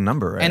least I got the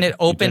number right. And it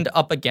opened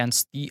up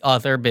against the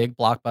other big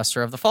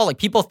blockbuster of the fall. Like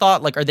people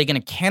thought, like, are they going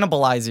to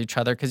cannibalize each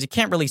other? Because you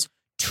can't release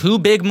two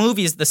big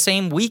movies the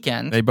same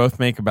weekend. They both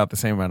make about the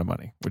same amount of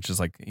money, which is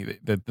like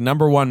the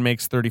number one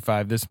makes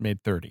 35. This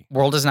made 30.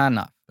 World is not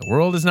enough. The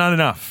world is not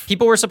enough.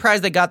 People were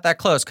surprised they got that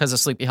close because of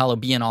Sleepy Hollow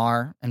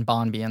B&R and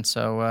Bond being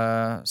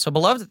so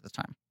beloved at the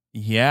time.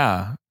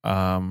 Yeah.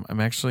 I'm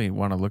actually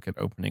want to look at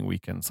opening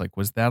weekends. Like,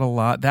 was that a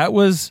lot? That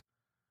was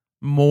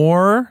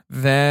more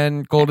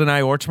than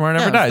GoldenEye or Tomorrow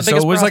Never Yeah, Dies. the So it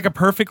biggest was like a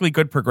perfectly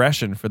good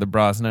progression for the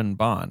Brosnan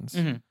Bonds.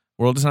 Mm-hmm.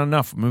 World is not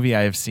enough. A movie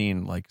I have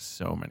seen like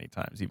so many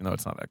times, even though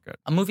it's not that good.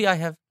 A movie I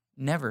have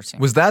never seen.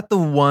 Was that the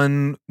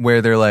one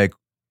where they're like,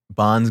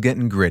 Bond's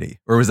getting gritty?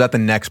 Or was that the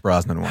next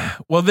Brosnan one?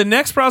 Well, the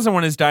next Brosnan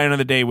one is Die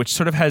Another Day, which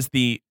sort of has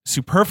the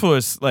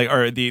superfluous,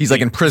 He's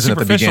like in prison at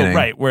the superficial, beginning.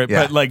 right?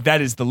 Yeah. But like that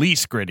is the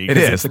least gritty. It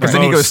is. It's Because the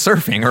then he goes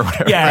most- surfing or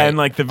whatever. Yeah, Right. and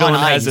like the villain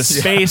On has a ice.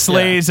 space Yeah.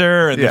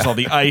 laser, and there's Yeah. all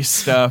the ice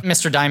stuff.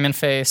 Mr. Diamond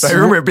Face. So I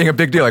remember it being a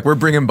big deal. Like, we're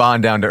bringing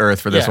Bond down to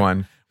earth for this Yeah.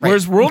 one. Right.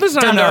 Whereas World is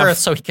not down enough. to earth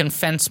so he can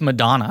fence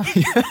Madonna.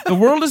 The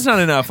World is not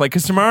enough. Like,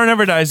 because Tomorrow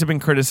Never Dies have been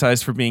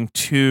criticized for being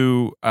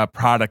too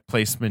product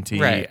placement-y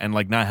Right. and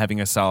like not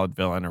having a solid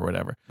villain or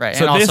whatever. Right.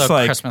 So and this, also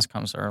like, Christmas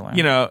comes early.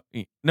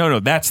 No,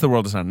 that's The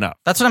World is not enough.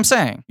 That's what I'm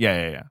saying.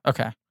 Yeah.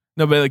 Okay.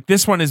 No, but like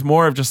this one is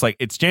more of just like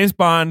it's James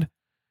Bond.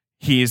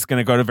 He's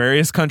gonna go to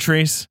various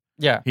countries.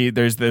 Yeah.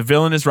 There's the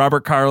villain is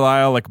Robert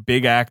Carlyle, like a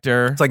big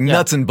actor. It's like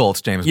nuts and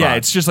bolts, James Yeah, Bond.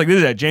 it's just like this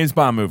is a James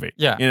Bond movie.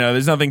 Yeah.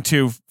 There's nothing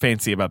too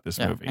fancy about this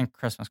Yeah. movie. And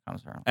Christmas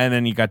comes early. And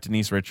then you got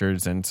Denise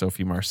Richards and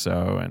Sophie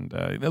Marceau and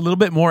a little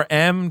bit more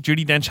M.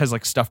 Judi Dench has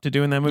like stuff to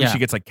do in that movie. Yeah. She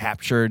gets like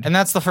captured. And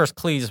that's the first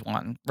Cleese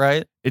one,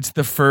 right? It's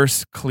the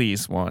first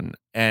Cleese one.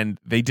 And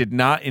they did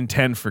not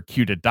intend for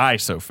Q to die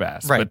so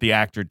fast, Right. but the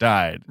actor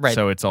died. Right.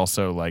 So it's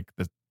also like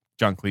the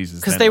John Cleese is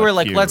Because then they were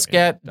like, Q let's in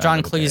get Die John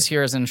Another Cleese Day.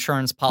 here as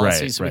insurance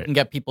policy so we right. can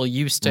get people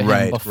used to him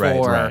Right,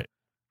 before. Right.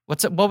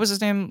 What was his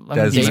name?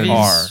 Desmond Davies?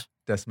 R.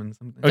 Desmond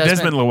something. Oh,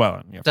 Desmond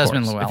Llewellyn. Yeah, of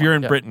Desmond course. Llewellyn, If you're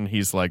in yeah. Britain,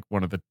 he's like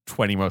one of the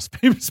 20 most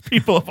famous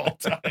people of all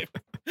time.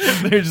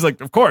 They're just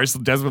like, of course,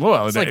 Desmond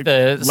Llewellyn. It's like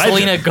the Legend.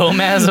 Selena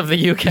Gomez of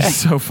the UK. He's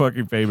so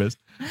fucking famous.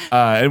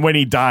 And when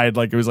he died,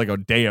 like it was like a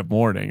day of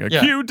mourning. Like,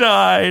 Yeah. Q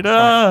died.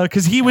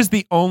 Because he was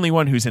the only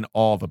one who's in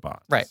all the Bonds.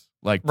 Right.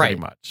 Like Right.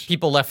 pretty much.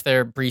 People left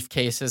their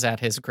briefcases at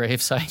his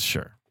gravesite.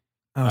 Sure.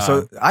 Oh,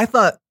 so I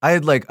thought I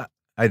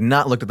had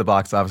not looked at the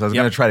box office. I was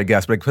Yep. going to try to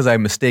guess, but because I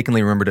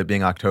mistakenly remembered it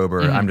being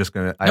October, Mhm. I'm just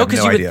going to. I No, have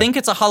because no you idea. would think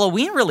it's a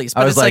Halloween release,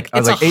 but I was like,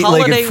 it's a Eight-Legged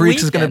holiday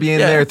Freaks is going to be in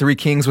weekend. there. Three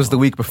Kings was the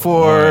week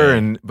before,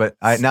 Right. but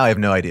now I have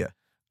no idea.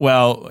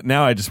 Well,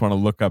 now I just want to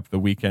look up the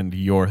weekend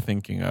you're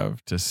thinking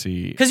of to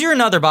see. Because you're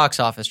another box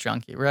office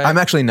junkie, right? I'm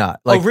actually not.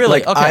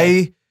 really?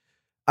 Okay.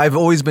 I've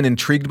always been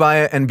intrigued by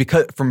it, and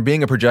because from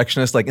being a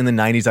projectionist, like in the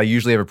 '90s, I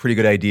usually have a pretty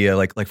good idea,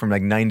 like from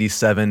like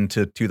 '97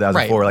 to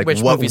 2004, Right, like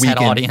which what movies had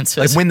weekend, audiences.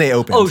 like when they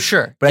opened. Oh,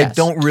 sure. But Yes. I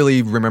don't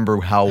really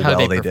remember how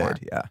well they performed.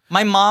 did. Yeah.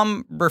 My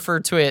mom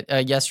referred to it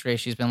yesterday.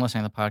 She's been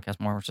listening to the podcast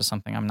more, which is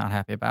something I'm not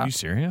happy Are about. you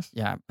serious?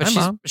 Yeah, but Hi,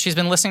 Mom. she's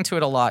been listening to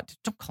it a lot.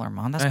 Don't call her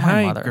mom. That's my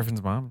Hi, mother.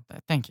 Griffin's mom.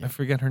 Thank you, I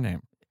forget her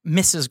name.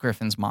 Mrs.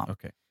 Griffin's mom.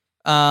 Okay.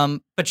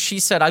 But she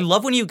said, "I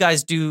love when you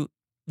guys do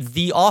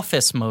The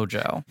Office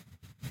Mojo."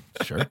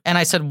 Sure. And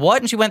I said,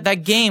 "What?" And she went,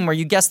 "That game where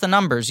you guess the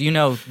numbers. You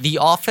know, The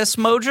Office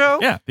Mojo."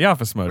 Yeah, The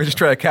Office Mode. We just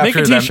try to Make a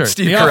capture that t-shirt.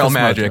 Steve The Carell Office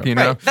magic, Mojo. you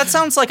know? Right. That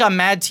sounds like a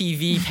Mad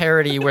TV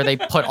parody where they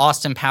put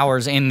Austin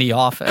Powers in The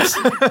Office.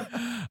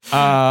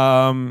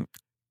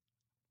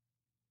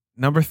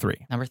 Number 3.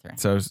 Number 3.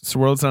 So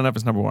World's Not Enough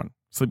is number 1.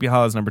 Sleepy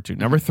Hollow is number 2.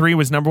 Number 3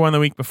 was number 1 the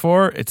week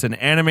before. It's an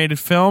animated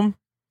film,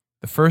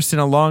 the first in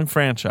a long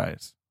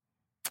franchise.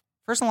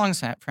 First and long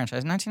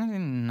franchise,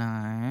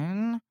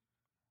 1999.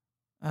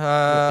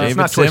 It's David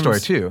not Toy Story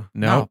Sims. 2.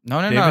 No.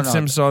 David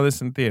Sims saw this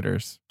in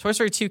theaters. Toy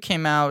Story 2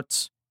 came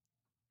out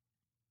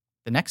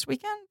the next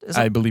weekend? Is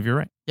I it? believe you're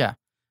right.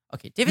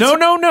 Okay. David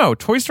No.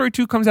 Toy Story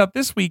 2 comes out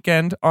this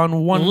weekend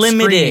on one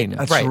Limited. screen.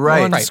 That's right.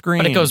 right. One Right. screen.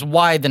 But it goes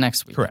wide the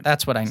next weekend. Correct.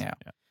 That's what I knew.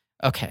 Yeah.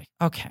 Okay.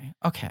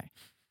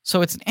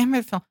 So it's an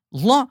animated film,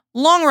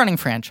 long-running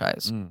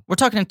franchise. Mm. We're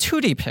talking a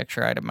 2D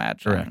picture, I'd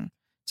imagine. Correct.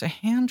 It's a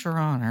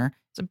hand-drawn.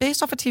 It's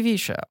based off a TV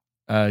show.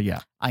 Yeah.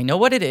 I know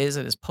what it is.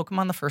 It is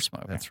Pokemon the first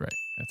movie. That's right.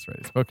 It's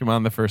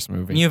Pokemon the first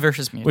movie. Mew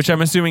versus Mew. Which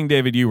I'm assuming,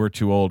 David, you were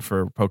too old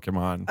for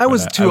Pokemon. I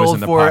was too old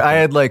for it. I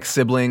had like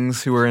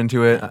siblings who were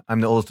into it.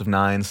 I'm the oldest of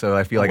 9, so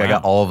I feel like I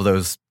got all of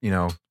those,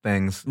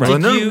 things. Right. Well,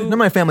 none of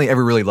my family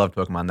ever really loved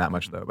Pokemon that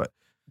much, though. But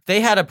they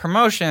had a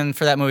promotion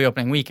for that movie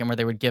opening weekend where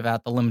they would give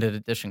out the limited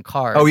edition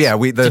cards. oh yeah,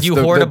 Did you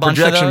hoard a bunch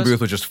of projection those?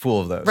 booth was just full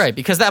of those. Right,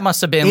 because that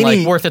must have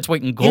been worth its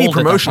weight in gold. Any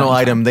promotional at that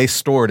point in time. item they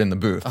stored in the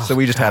booth, so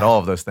we just had all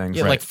of those things.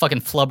 Yeah, like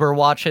fucking flubber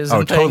watches. Oh,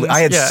 and totally! things. I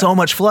had Yeah. so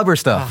much flubber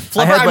stuff.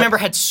 Flubber, I remember,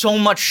 had so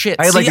much shit.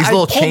 I had like these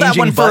little pulled that changing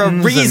one for a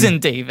buttons reason,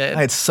 and- David.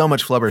 I had so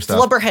much flubber stuff.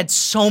 Flubber had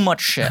so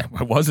much shit.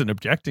 I wasn't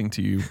objecting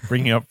to you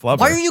bringing up Flubber.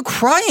 Why are you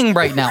crying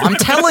right now? I'm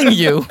telling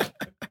you.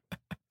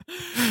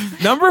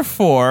 Number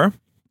 4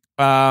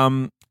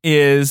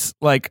 is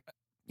like,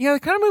 the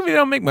kind of movie they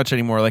don't make much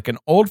anymore, like an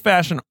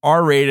old-fashioned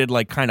R-rated,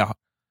 like kind of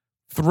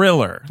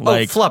thriller.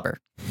 Like Flubber.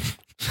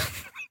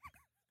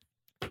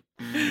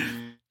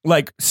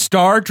 like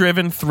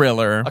star-driven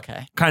thriller.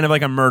 Okay. Kind of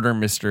like a murder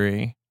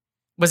mystery.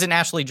 Was it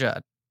Ashley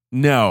Judd?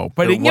 No,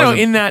 but It wasn't-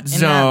 in that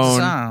zone,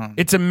 zone.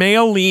 it's a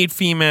male lead,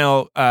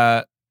 female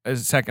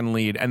as second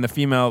lead, and the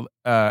female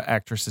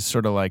actress is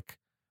sort of like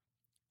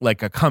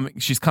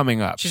she's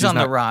coming up. She's on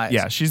the rise.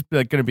 Yeah, she's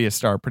like going to be a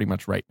star pretty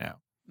much right now.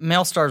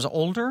 Male stars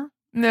older?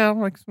 No,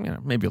 like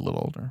maybe a little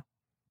older.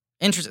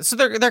 Interesting. So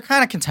they're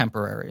kind of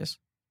contemporaries.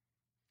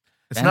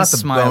 It's Ben not the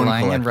smiling Bone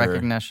in Collector.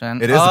 recognition.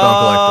 It is the Bone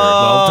Collector.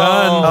 Well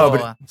done. Oh,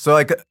 but so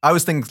like I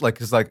was thinking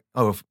like it's like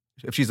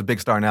if she's a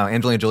big star now,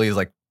 Angelina Jolie is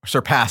like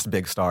surpassed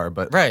big star,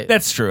 but Right.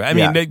 That's true. I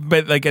mean,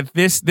 but like at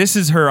this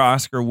is her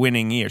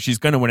Oscar-winning year. She's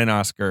going to win an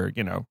Oscar,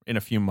 in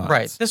a few months.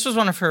 Right. This was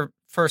one of her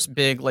first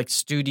big like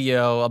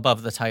studio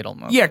above the title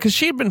movie. Yeah, because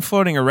she had been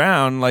floating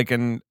around like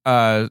in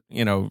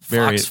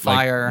various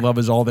Foxfire. like, Love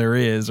Is All There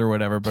Is or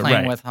whatever. But Playing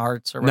right. with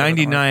Hearts or whatever.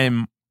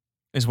 99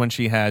 is when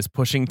she has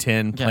Pushing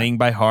Tin, Yeah. Playing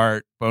by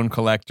Heart, Bone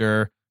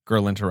Collector,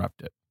 Girl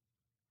Interrupted.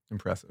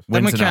 impressive. That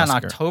Wins movie an came out in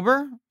Oscar.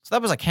 October? So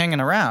that was like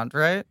hanging around,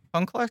 right?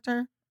 Bone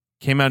Collector?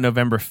 Came out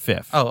November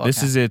 5th. Oh, okay.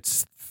 This is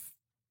its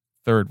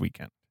third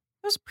weekend.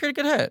 That was a pretty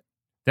good hit.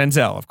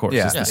 Denzel, of course,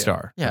 Yeah. is the Yeah.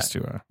 star. Yeah. Just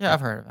to, Yeah,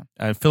 I've heard of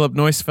him. Philip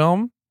Noyce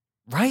film.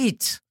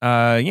 Right.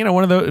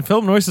 One of those.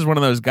 Philip Noyce is one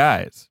of those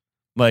guys.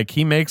 Like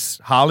he makes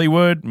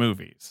Hollywood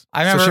movies.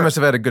 I So remember. she must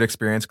have had a good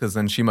experience because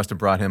then she must have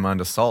brought him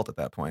onto Salt at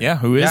that point. Yeah,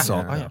 who is Yeah.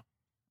 Saul? Oh, yeah.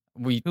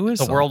 Who is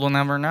the Saul? world will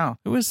never know.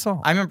 Who is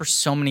Saul? I remember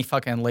so many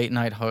fucking late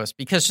night hosts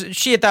because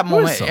she at that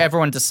moment Saul?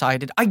 everyone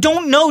decided I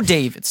don't know,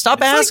 David.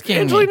 Stop asking like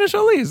me. Angelina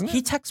Jolie, isn't it?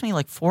 He texts me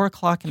like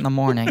 4:00 in the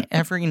morning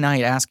every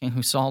night asking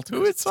who Salt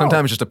Who is. is Saul?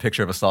 Sometimes just a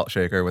picture of a salt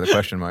shaker with a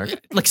question mark.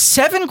 Like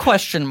 7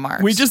 question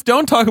marks. We just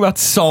don't talk about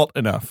Salt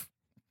enough.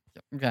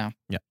 Yeah.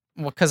 Yeah.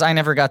 Well, because I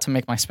never got to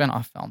make my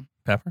spinoff film.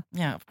 Pepper.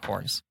 Yeah, of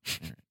course.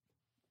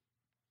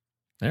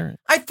 All right.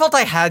 I felt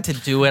I had to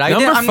do it.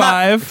 Number I'm 5.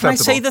 Not, can I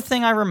say Acceptable. the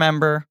thing I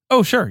remember?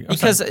 Oh, sure. Okay.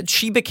 Because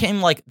she became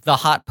like the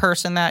hot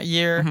person that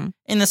year, Mhm.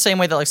 in the same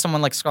way that like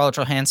someone like Scarlett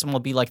Johansson will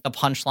be like the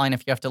punchline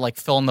if you have to like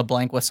fill in the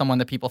blank with someone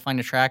that people find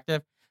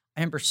attractive.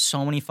 I remember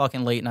so many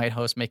fucking late night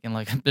hosts making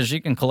like,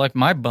 she can collect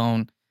my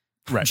bone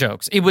Right.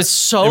 jokes. It was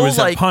so it was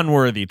like, a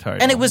pun-worthy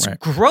title. and it was right.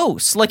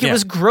 gross. Like it Yeah.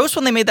 was gross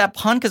when they made that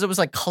pun because it was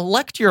like,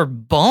 collect your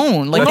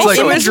bone. Like That's the like-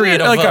 imagery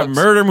Isn't it it like a evokes.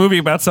 murder movie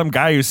about some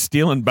guy who's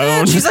stealing Yeah,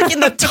 bones. she's like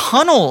in the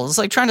tunnels,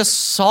 like trying to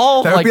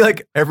solve That would like, be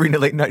like every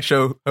late night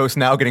show host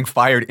now getting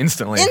fired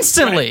instantly.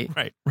 instantly.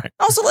 Right.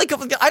 Also, like, I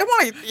don't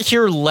want to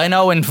hear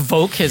Leno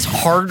invoke his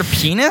hard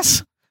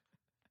penis.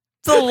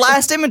 It's the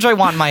last image I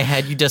want in my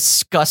head, you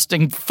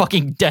disgusting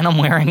fucking denim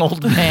wearing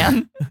old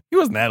man. He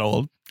wasn't that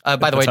old. By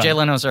the the way, time. Jay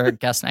Leno's our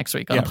guest next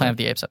week on Yeah, the Planet of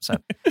the Apes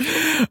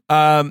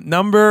episode.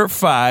 Number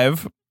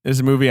 5 is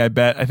a movie I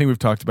think we've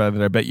talked about it,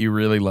 that I bet you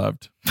really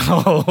loved.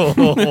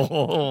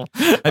 I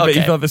I bet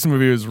you thought this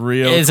movie was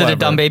real Is it a clever.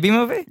 dumb baby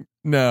movie?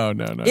 No.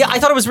 Yeah, I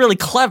thought it was really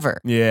clever.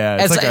 Yeah,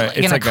 As it's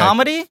in a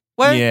comedy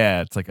way? Yeah,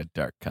 it's like a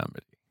dark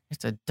comedy.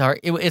 It's a dark.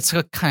 It's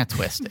kind of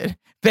twisted.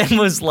 Ben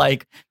was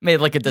like made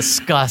like a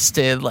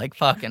disgusted like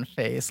fucking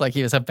face, like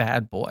he was a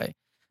bad boy.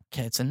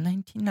 Okay, it's a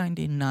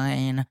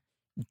 1999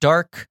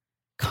 dark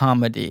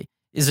comedy.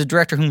 Is a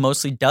director who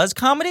mostly does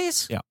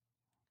comedies. Yeah.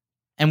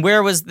 And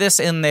where was this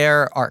in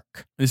their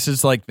arc? This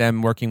is like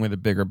them working with a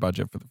bigger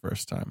budget for the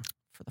first time.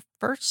 For the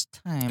first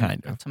time,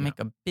 Kind of, to make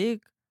a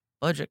big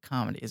budget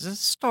comedy. Is this a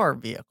star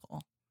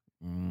vehicle?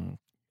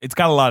 It's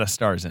got a lot of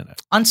stars in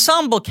it.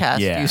 Ensemble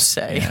cast, Yeah, you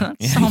say? yeah.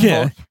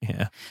 Ensemble.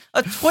 Yeah.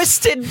 A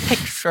twisted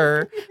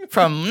picture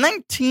from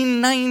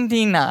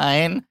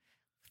 1999.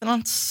 An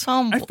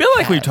ensemble. I feel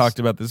like we cast. talked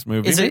about this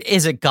movie.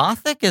 Is it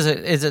gothic? Is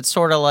it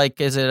sort of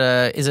like is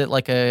it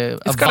like a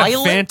It's got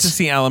violent? a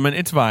fantasy element.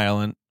 It's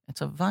violent,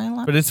 It's a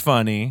violent but it's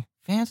funny.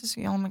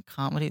 fantasy element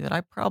comedy that I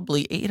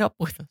probably ate up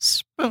with a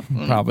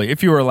spoon. Probably.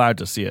 If you were allowed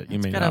to see it, you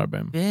It's may got not a have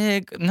been.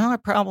 big. No, I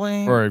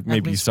probably Or at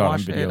maybe you least saw it on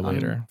watched video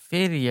later.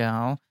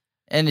 Video,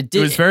 and it It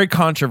did. was very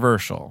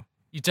controversial.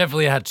 You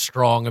definitely had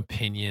strong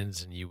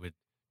opinions, and you would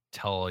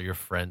tell all your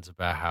friends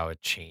about how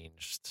it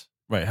changed,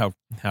 Right. How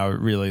it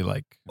really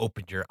like.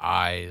 opened your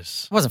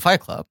eyes. It wasn't Fight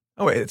Club.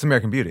 Oh wait, it's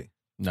American Beauty.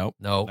 Nope.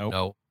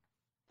 No.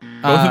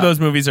 Both of those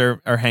movies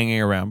are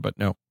hanging around, but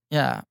no.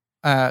 Yeah.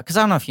 Because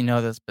I don't know if you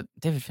know this, but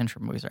David Fincher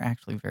movies are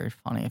actually very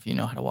funny if you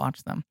know how to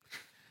watch them.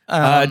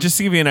 Just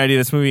to give you an idea,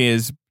 this movie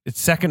is its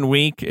second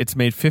week. It's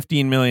made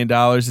 $15 million.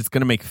 It's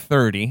going to make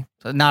 30.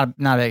 So not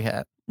a big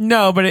hit.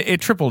 No, but it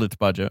tripled its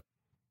budget.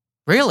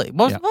 Really?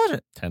 What was the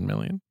budget? $10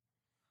 million.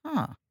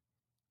 Huh.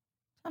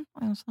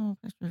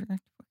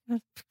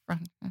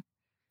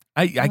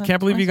 I can't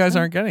believe you guys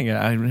aren't getting it.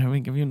 I'm going to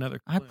give you another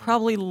clue. I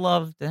probably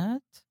loved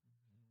it.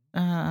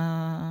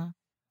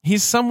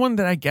 He's someone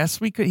that I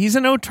guess we could. He's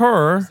an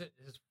auteur. Is it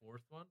his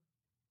fourth one?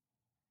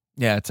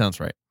 Yeah, it sounds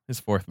right. His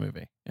fourth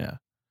movie. Yeah.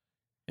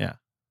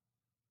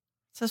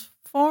 It's his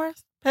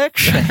fourth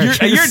picture.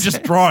 You're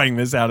just drawing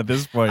this out at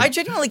this point. I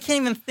genuinely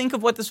can't even think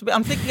of what this would be.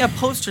 I'm thinking of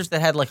posters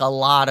that had like a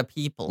lot of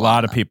people. A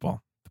lot of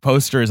people. The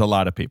poster is a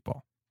lot of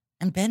people.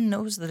 And Ben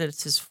knows that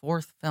it's his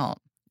fourth film.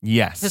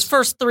 Yes. His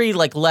first three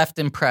like left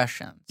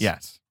impressions.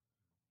 Yes.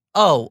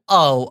 Oh.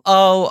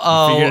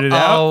 Figured it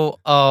out?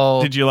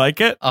 Oh. Did you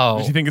like it? Oh.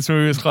 Did you think this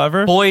movie was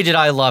clever? Boy, did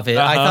I love it.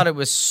 I Uh-huh. thought it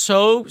was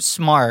so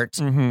smart.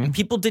 Mm-hmm. And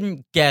people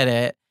didn't get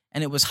it.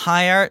 And it was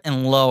high art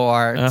and low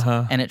art.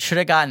 Uh-huh. And it should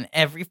have gotten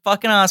every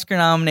fucking Oscar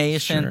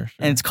nomination. Sure.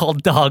 And it's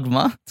called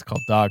Dogma. It's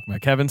called Dogma.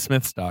 Kevin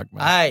Smith's Dogma.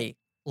 I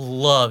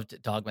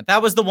loved Dogma.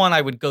 That was the one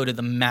I would go to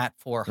the mat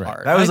for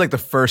hard. That was like the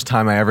first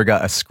time I ever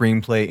got a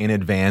screenplay in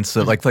advance.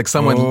 So like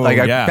someone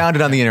I found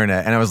it on the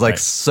internet and I was like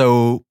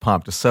so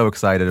pumped, so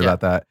excited about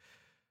that.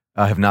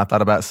 I have not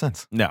thought about it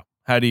since. No.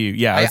 How do you?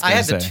 Yeah, I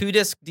had the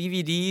 2-disc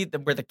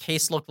DVD where the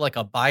case looked like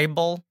a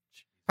Bible,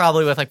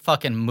 probably with like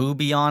fucking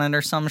Mubi on it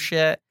or some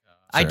shit.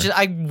 Sure.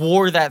 I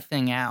wore that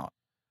thing out.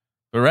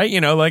 But right,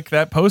 like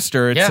that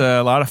poster, it's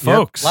a lot of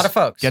folks. A lot of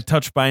folks. Get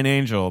touched by an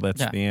angel. That's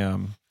the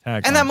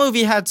tag. And that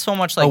movie had so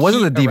much like.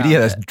 Wasn't the heat DVD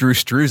around that it. Drew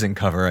Struzan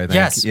cover? I think.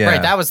 Yes, yeah.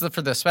 right. That was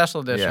for the special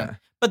edition. Yeah.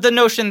 But the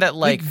notion that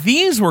like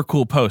these were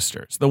cool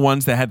posters, the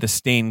ones that had the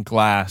stained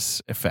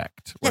glass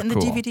effect. Were and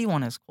cool. the DVD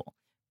one is cool.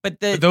 But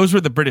those were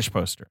the British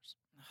posters.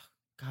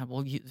 God,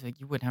 well, you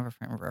wouldn't have a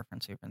frame of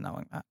reference even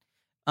knowing that.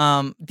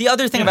 The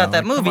other thing about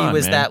that movie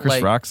was that Chris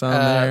like Rock's on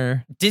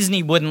there.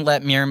 Disney wouldn't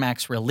let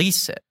Miramax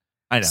release it.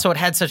 I know. So it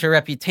had such a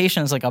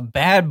reputation as like a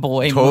bad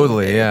boy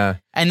Totally, movie. yeah.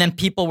 And then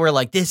people were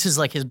like, this is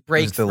like his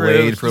breakthrough.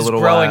 delayed for a He's little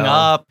growing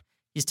while. up.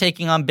 He's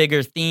taking on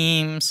bigger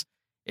themes.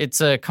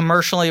 It's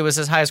commercially, it was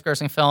his highest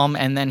grossing film.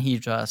 And then he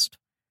just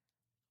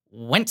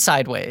went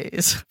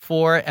sideways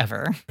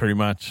forever. Pretty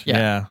much. Yeah.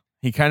 Yeah.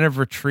 He kind of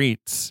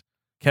retreats.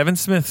 Kevin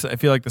Smith's, I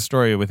feel like the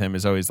story with him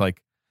is always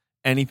like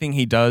anything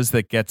he does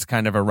that gets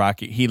kind of a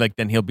rocky,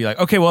 then he'll be like,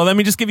 okay, well, let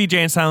me just give you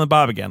Jay and Silent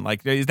Bob again.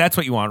 Like, that's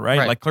what you want,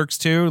 right? Like Clerks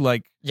 2,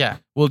 like, yeah,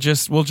 we'll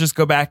just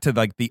go back to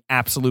like the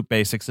absolute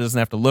basics. It doesn't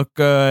have to look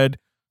good.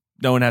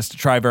 No one has to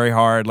try very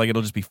hard. Like,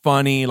 it'll just be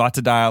funny, lots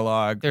of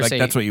dialogue. There's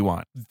that's what you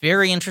want.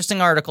 Very interesting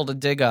article to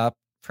dig up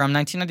from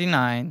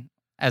 1999.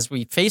 As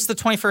we face the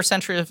 21st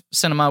century of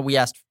cinema, we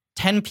asked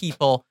 10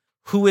 people,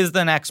 who is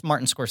the next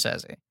Martin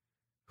Scorsese?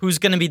 Who's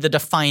going to be the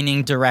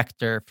defining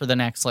director for the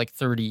next like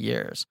 30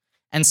 years?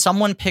 And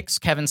someone picks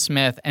Kevin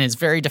Smith and is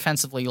very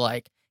defensively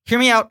like, hear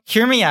me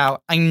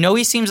out. I know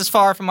he seems as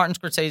far from Martin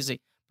Scorsese,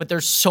 but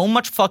there's so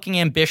much fucking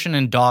ambition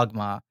and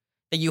dogma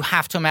that you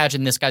have to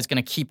imagine this guy's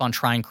going to keep on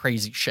trying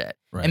crazy shit.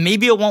 Right. And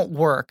maybe it won't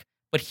work,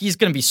 but he's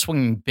going to be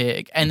swinging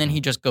big. And then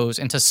he just goes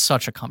into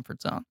such a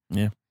comfort zone.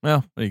 Yeah.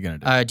 Well, what are you going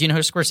to do? Do you know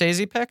who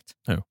Scorsese picked?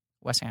 Who?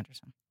 Wes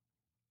Anderson.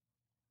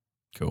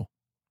 Cool.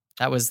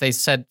 They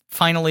said,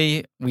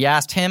 finally, we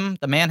asked him,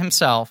 the man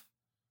himself.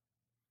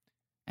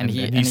 And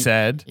he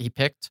said he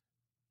picked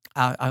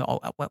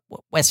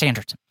Wes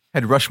Anderson.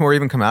 Had Rushmore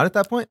even come out at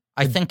that point?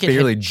 I think it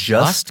barely had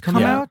just come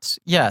out.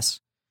 Yes.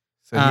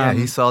 So yeah,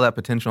 he saw that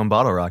potential in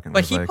Bottle Rocket. and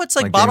But was he puts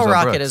like Bottle James L.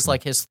 Rocket Brooks. as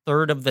like his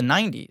third of the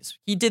 90s.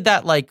 He did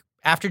that like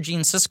after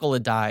Gene Siskel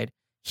had died.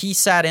 He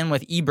sat in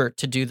with Ebert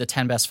to do the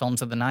 10 best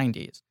films of the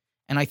 90s.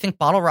 And I think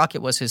Bottle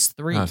Rocket was his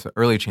 3. Oh, so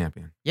early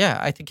champion. Yeah,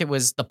 I think it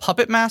was The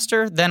Puppet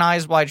Master, then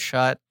Eyes Wide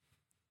Shut,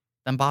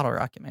 then Bottle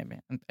Rocket maybe.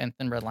 And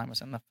then Red Line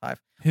was in the 5.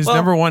 His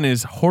number 1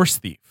 is Horse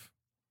Thief.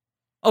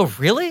 Oh,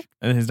 really?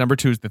 And his number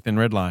 2 is The Thin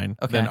Red Line.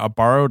 Okay. Then A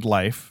Borrowed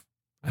Life.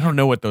 I don't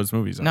know what those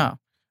movies are. No.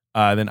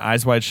 Then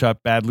Eyes Wide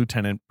Shut, Bad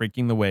Lieutenant,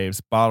 Breaking the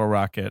Waves, Bottle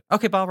Rocket,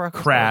 Okay, Bottle Rocket.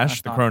 was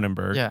Crash, the better than I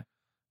Cronenberg,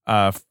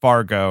 Yeah.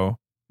 Fargo,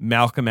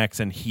 Malcolm X,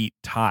 and Heat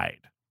tied.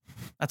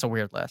 thought. That's a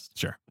weird list.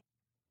 Sure.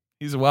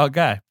 He's a wild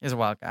guy. He's a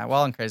wild guy,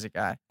 wild and crazy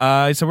guy.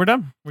 So we're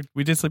done.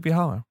 We did Sleepy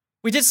Hollow.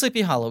 We did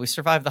Sleepy Hollow. We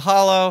survived the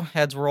Hollow.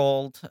 Heads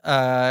rolled.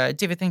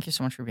 David, thank you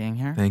so much for being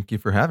here. Thank you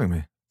for having me.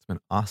 It's been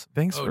awesome.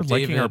 Thanks for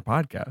liking our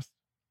podcast.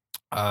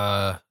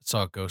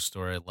 Saw a Ghost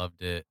Story. I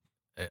loved it.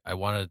 I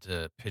wanted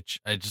to pitch.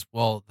 The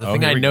Oh,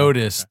 thing here I we go.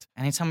 noticed.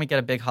 Anytime we get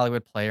a big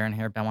Hollywood player in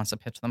here, Ben wants to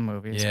pitch the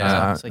movies.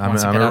 Yeah. So he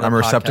wants to I'm get out of a the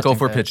receptacle podcasting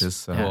for biz. pitches.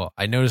 So. Well,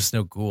 I noticed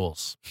no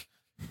ghouls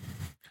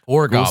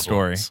or Ghoul goblins.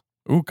 Story.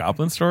 Ooh,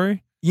 Goblin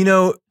Story? You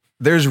know,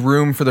 there's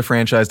room for the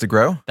franchise to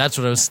grow. That's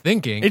what I was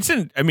thinking. It's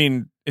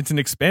an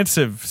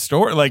expansive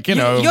story. Like, you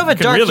You- know. you have a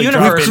could dark really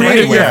universe drop in right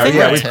anywhere. at your We've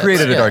fingertips.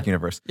 created a Yeah. dark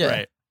universe. Yeah.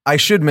 Right. I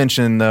should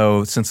mention,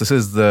 though, since this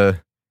is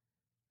the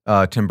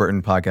Tim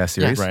Burton podcast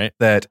series, right.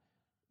 that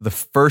the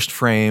first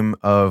frame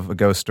of A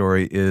Ghost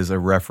Story is a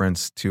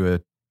reference to a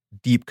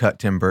deep cut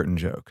Tim Burton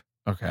joke.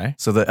 Okay.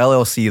 So the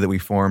LLC that we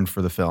formed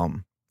for the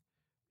film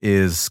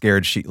is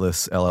Scared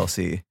Sheetless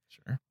LLC,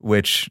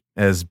 which,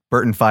 as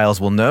Burton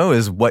Files will know,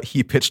 is what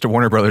he pitched to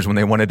Warner Brothers when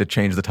they wanted to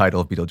change the title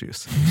of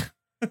Beetlejuice.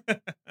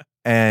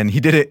 And he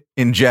did it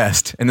in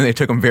jest, and then they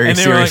took him very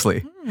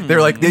seriously. They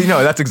were like,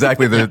 that's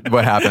exactly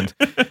what happened.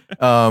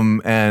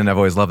 And I've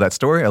always loved that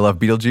story. I love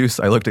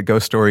Beetlejuice. I looked at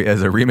Ghost Story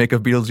as a remake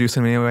of Beetlejuice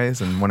in many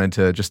ways and wanted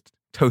to just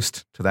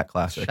toast to that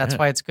classic. That's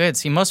why it's good.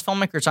 See, most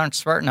filmmakers aren't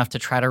smart enough to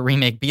try to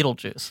remake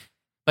Beetlejuice,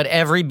 but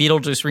every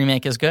Beetlejuice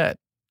remake is good.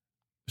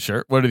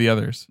 Sure. What are the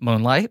others?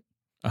 Moonlight.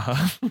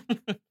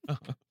 Uh-huh.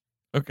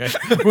 Okay.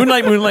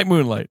 Moonlight.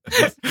 Right.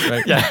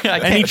 Yeah.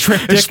 Any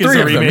triptych is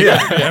a remake.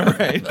 Yeah,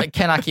 right. I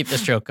cannot keep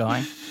this joke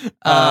going.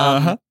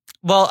 Uh-huh.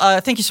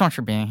 Well, thank you so much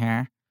for being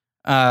here.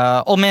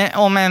 Old Man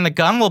and the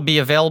Gun will be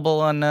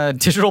available on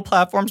digital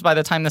platforms by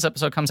the time this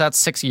episode comes out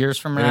 6 years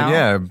from now.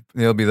 Yeah,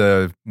 it'll be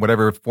the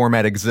whatever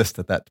format exists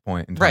at that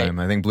point in time.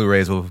 Right. I think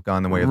Blu-rays will have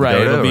gone the way of the Right.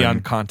 Dodo. It'll be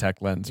on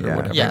contact lens or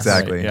whatever. Yes.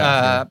 Exactly. Right.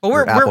 Yeah. But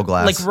we're Apple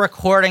glass. like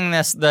recording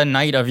this the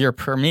night of your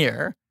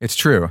premiere. It's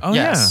true. Oh,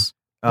 Yes.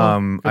 Good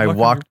I luck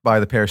walked by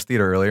the Paris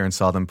Theater earlier and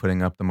saw them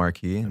putting up the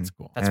marquee. yeah. And, That's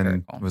cool. That's very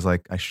and cool. was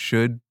like, I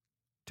should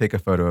take a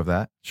photo of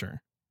that.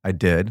 Sure. I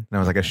did. And I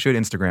was like, I should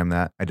Instagram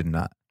that. I did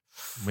not.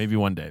 Maybe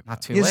one day.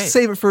 Not too Just late.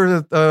 save it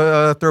for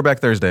Throwback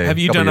Thursday. Have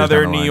you a couple done years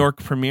other down the New line. York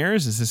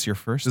premieres? Is this your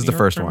first? This is New the York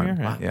first premiere?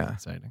 one. Wow. Yeah.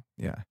 Exciting.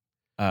 Yeah.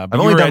 But I've you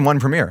only were done at- one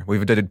premiere.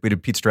 We did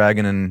Pete's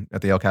Dragon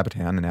at the El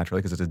Capitan, naturally,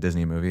 because it's a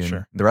Disney movie. And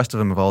Sure. the rest of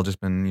them have all just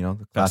been, the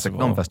classic Festival.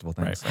 film festival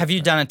things. Right. Have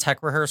you done a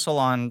tech rehearsal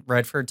on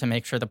Redford to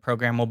make sure the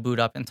program will boot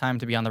up in time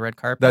to be on the red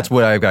carpet? That's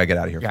what I've got to get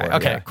out of here Yeah. for.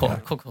 Okay. Yeah. Cool. Yeah.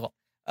 Cool.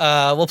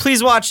 Well,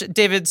 please watch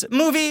David's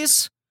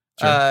movies.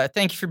 Sure.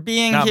 Thank you for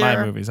being Not here.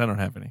 my movies. I don't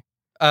have any.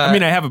 I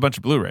mean, I have a bunch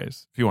of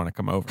Blu-rays. If you want to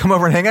come over. Come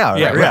over and hang out.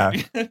 Yeah.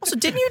 right? Right. Also,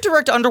 didn't you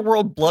direct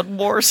Underworld Blood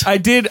Wars? I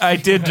did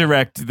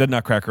direct the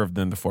Nutcracker of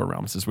the Four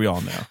Realms, as we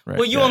all know. Right?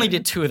 Well, you Yeah. only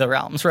did 2 of the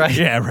realms, right?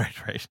 Yeah,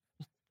 right.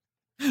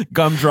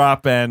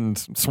 Gumdrop and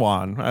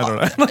Swan. I don't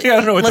know. I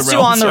don't know what Let's the do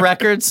realms on the are.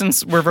 record,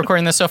 since we're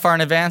recording this so far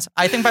in advance.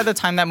 I think by the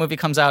time that movie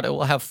comes out, it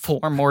will have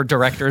 4 more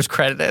directors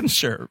credited.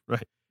 Sure,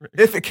 right.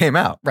 If it came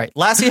out. Right.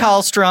 Lassie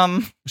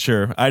Hallstrom.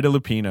 Sure. Ida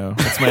Lupino.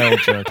 That's my old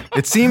joke.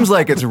 It seems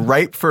like it's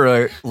ripe for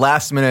a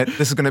last minute,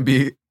 this is going to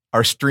be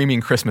our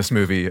streaming Christmas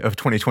movie of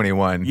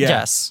 2021. Yeah.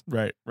 Yes.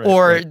 Right.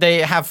 Or right.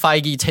 they have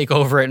Feige take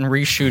over it and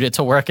reshoot it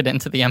to work it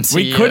into the MCU.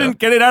 We couldn't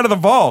get it out of the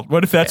vault.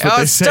 What if that's what Oh,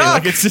 they it's say? stuck.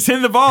 Like, it's just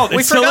in the vault. We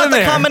It's still forgot in the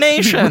there.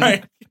 combination.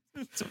 Right.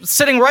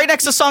 Sitting right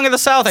next to Song of the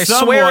South. I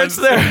swear it's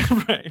there.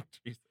 Right.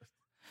 Jesus.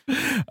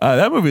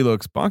 That movie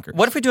looks bonkers.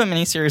 What if we do a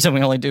miniseries and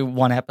we only do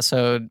 1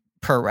 episode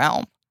per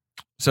realm?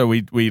 So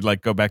we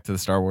like go back to the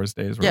Star Wars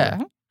days. Where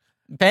Yeah.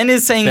 Ben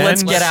is saying,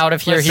 let's get out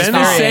of here. He's Ben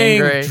very is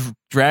saying, angry.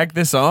 drag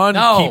this on.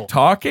 No. Keep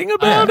talking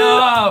about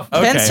it.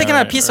 Ben's Okay, taking all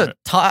a right, piece all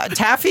of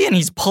taffy and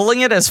he's pulling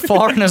it as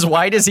far and as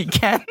wide as he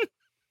can.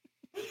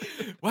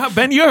 Wow,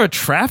 Ben, you have a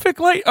traffic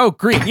light? Oh,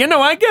 green.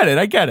 I get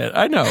it.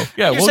 I know.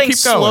 Yeah, You're we'll saying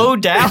keep going. slow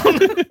down.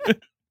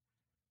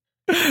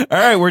 All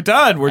right, we're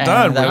done. We're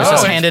done. That We're was done.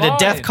 just handed a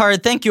death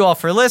card. Thank you all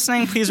for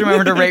listening. Please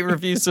remember to rate,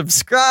 review,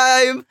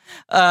 subscribe.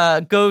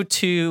 Go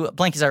to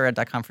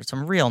blankiesatred.com for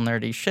some real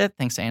nerdy shit.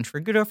 Thanks to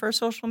Andrew Gudo for our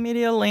social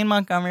media, Lane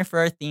Montgomery for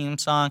our theme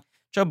song,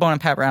 Joe Bone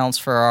and Pat Reynolds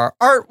for our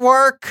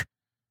artwork.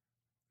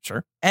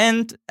 Sure.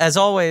 And as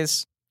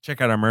always, Check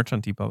out our merch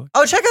on TeePublic.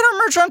 check out our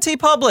merch on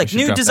TeePublic. should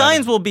New drop that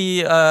designs in. will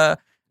be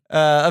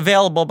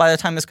available by the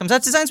time this comes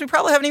out. Designs we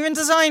probably haven't even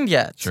designed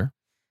yet. Sure.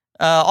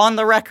 On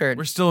the record.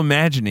 We're still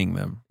imagining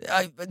them.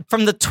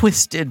 From the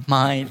twisted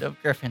mind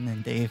of Griffin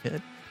and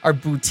David, our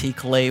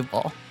boutique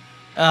label.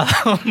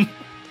 And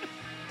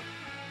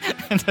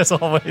as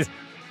always,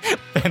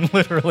 Ben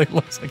literally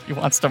looks like he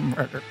wants to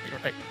murder me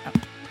right now.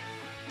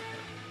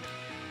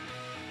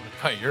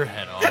 Cut your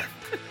head off.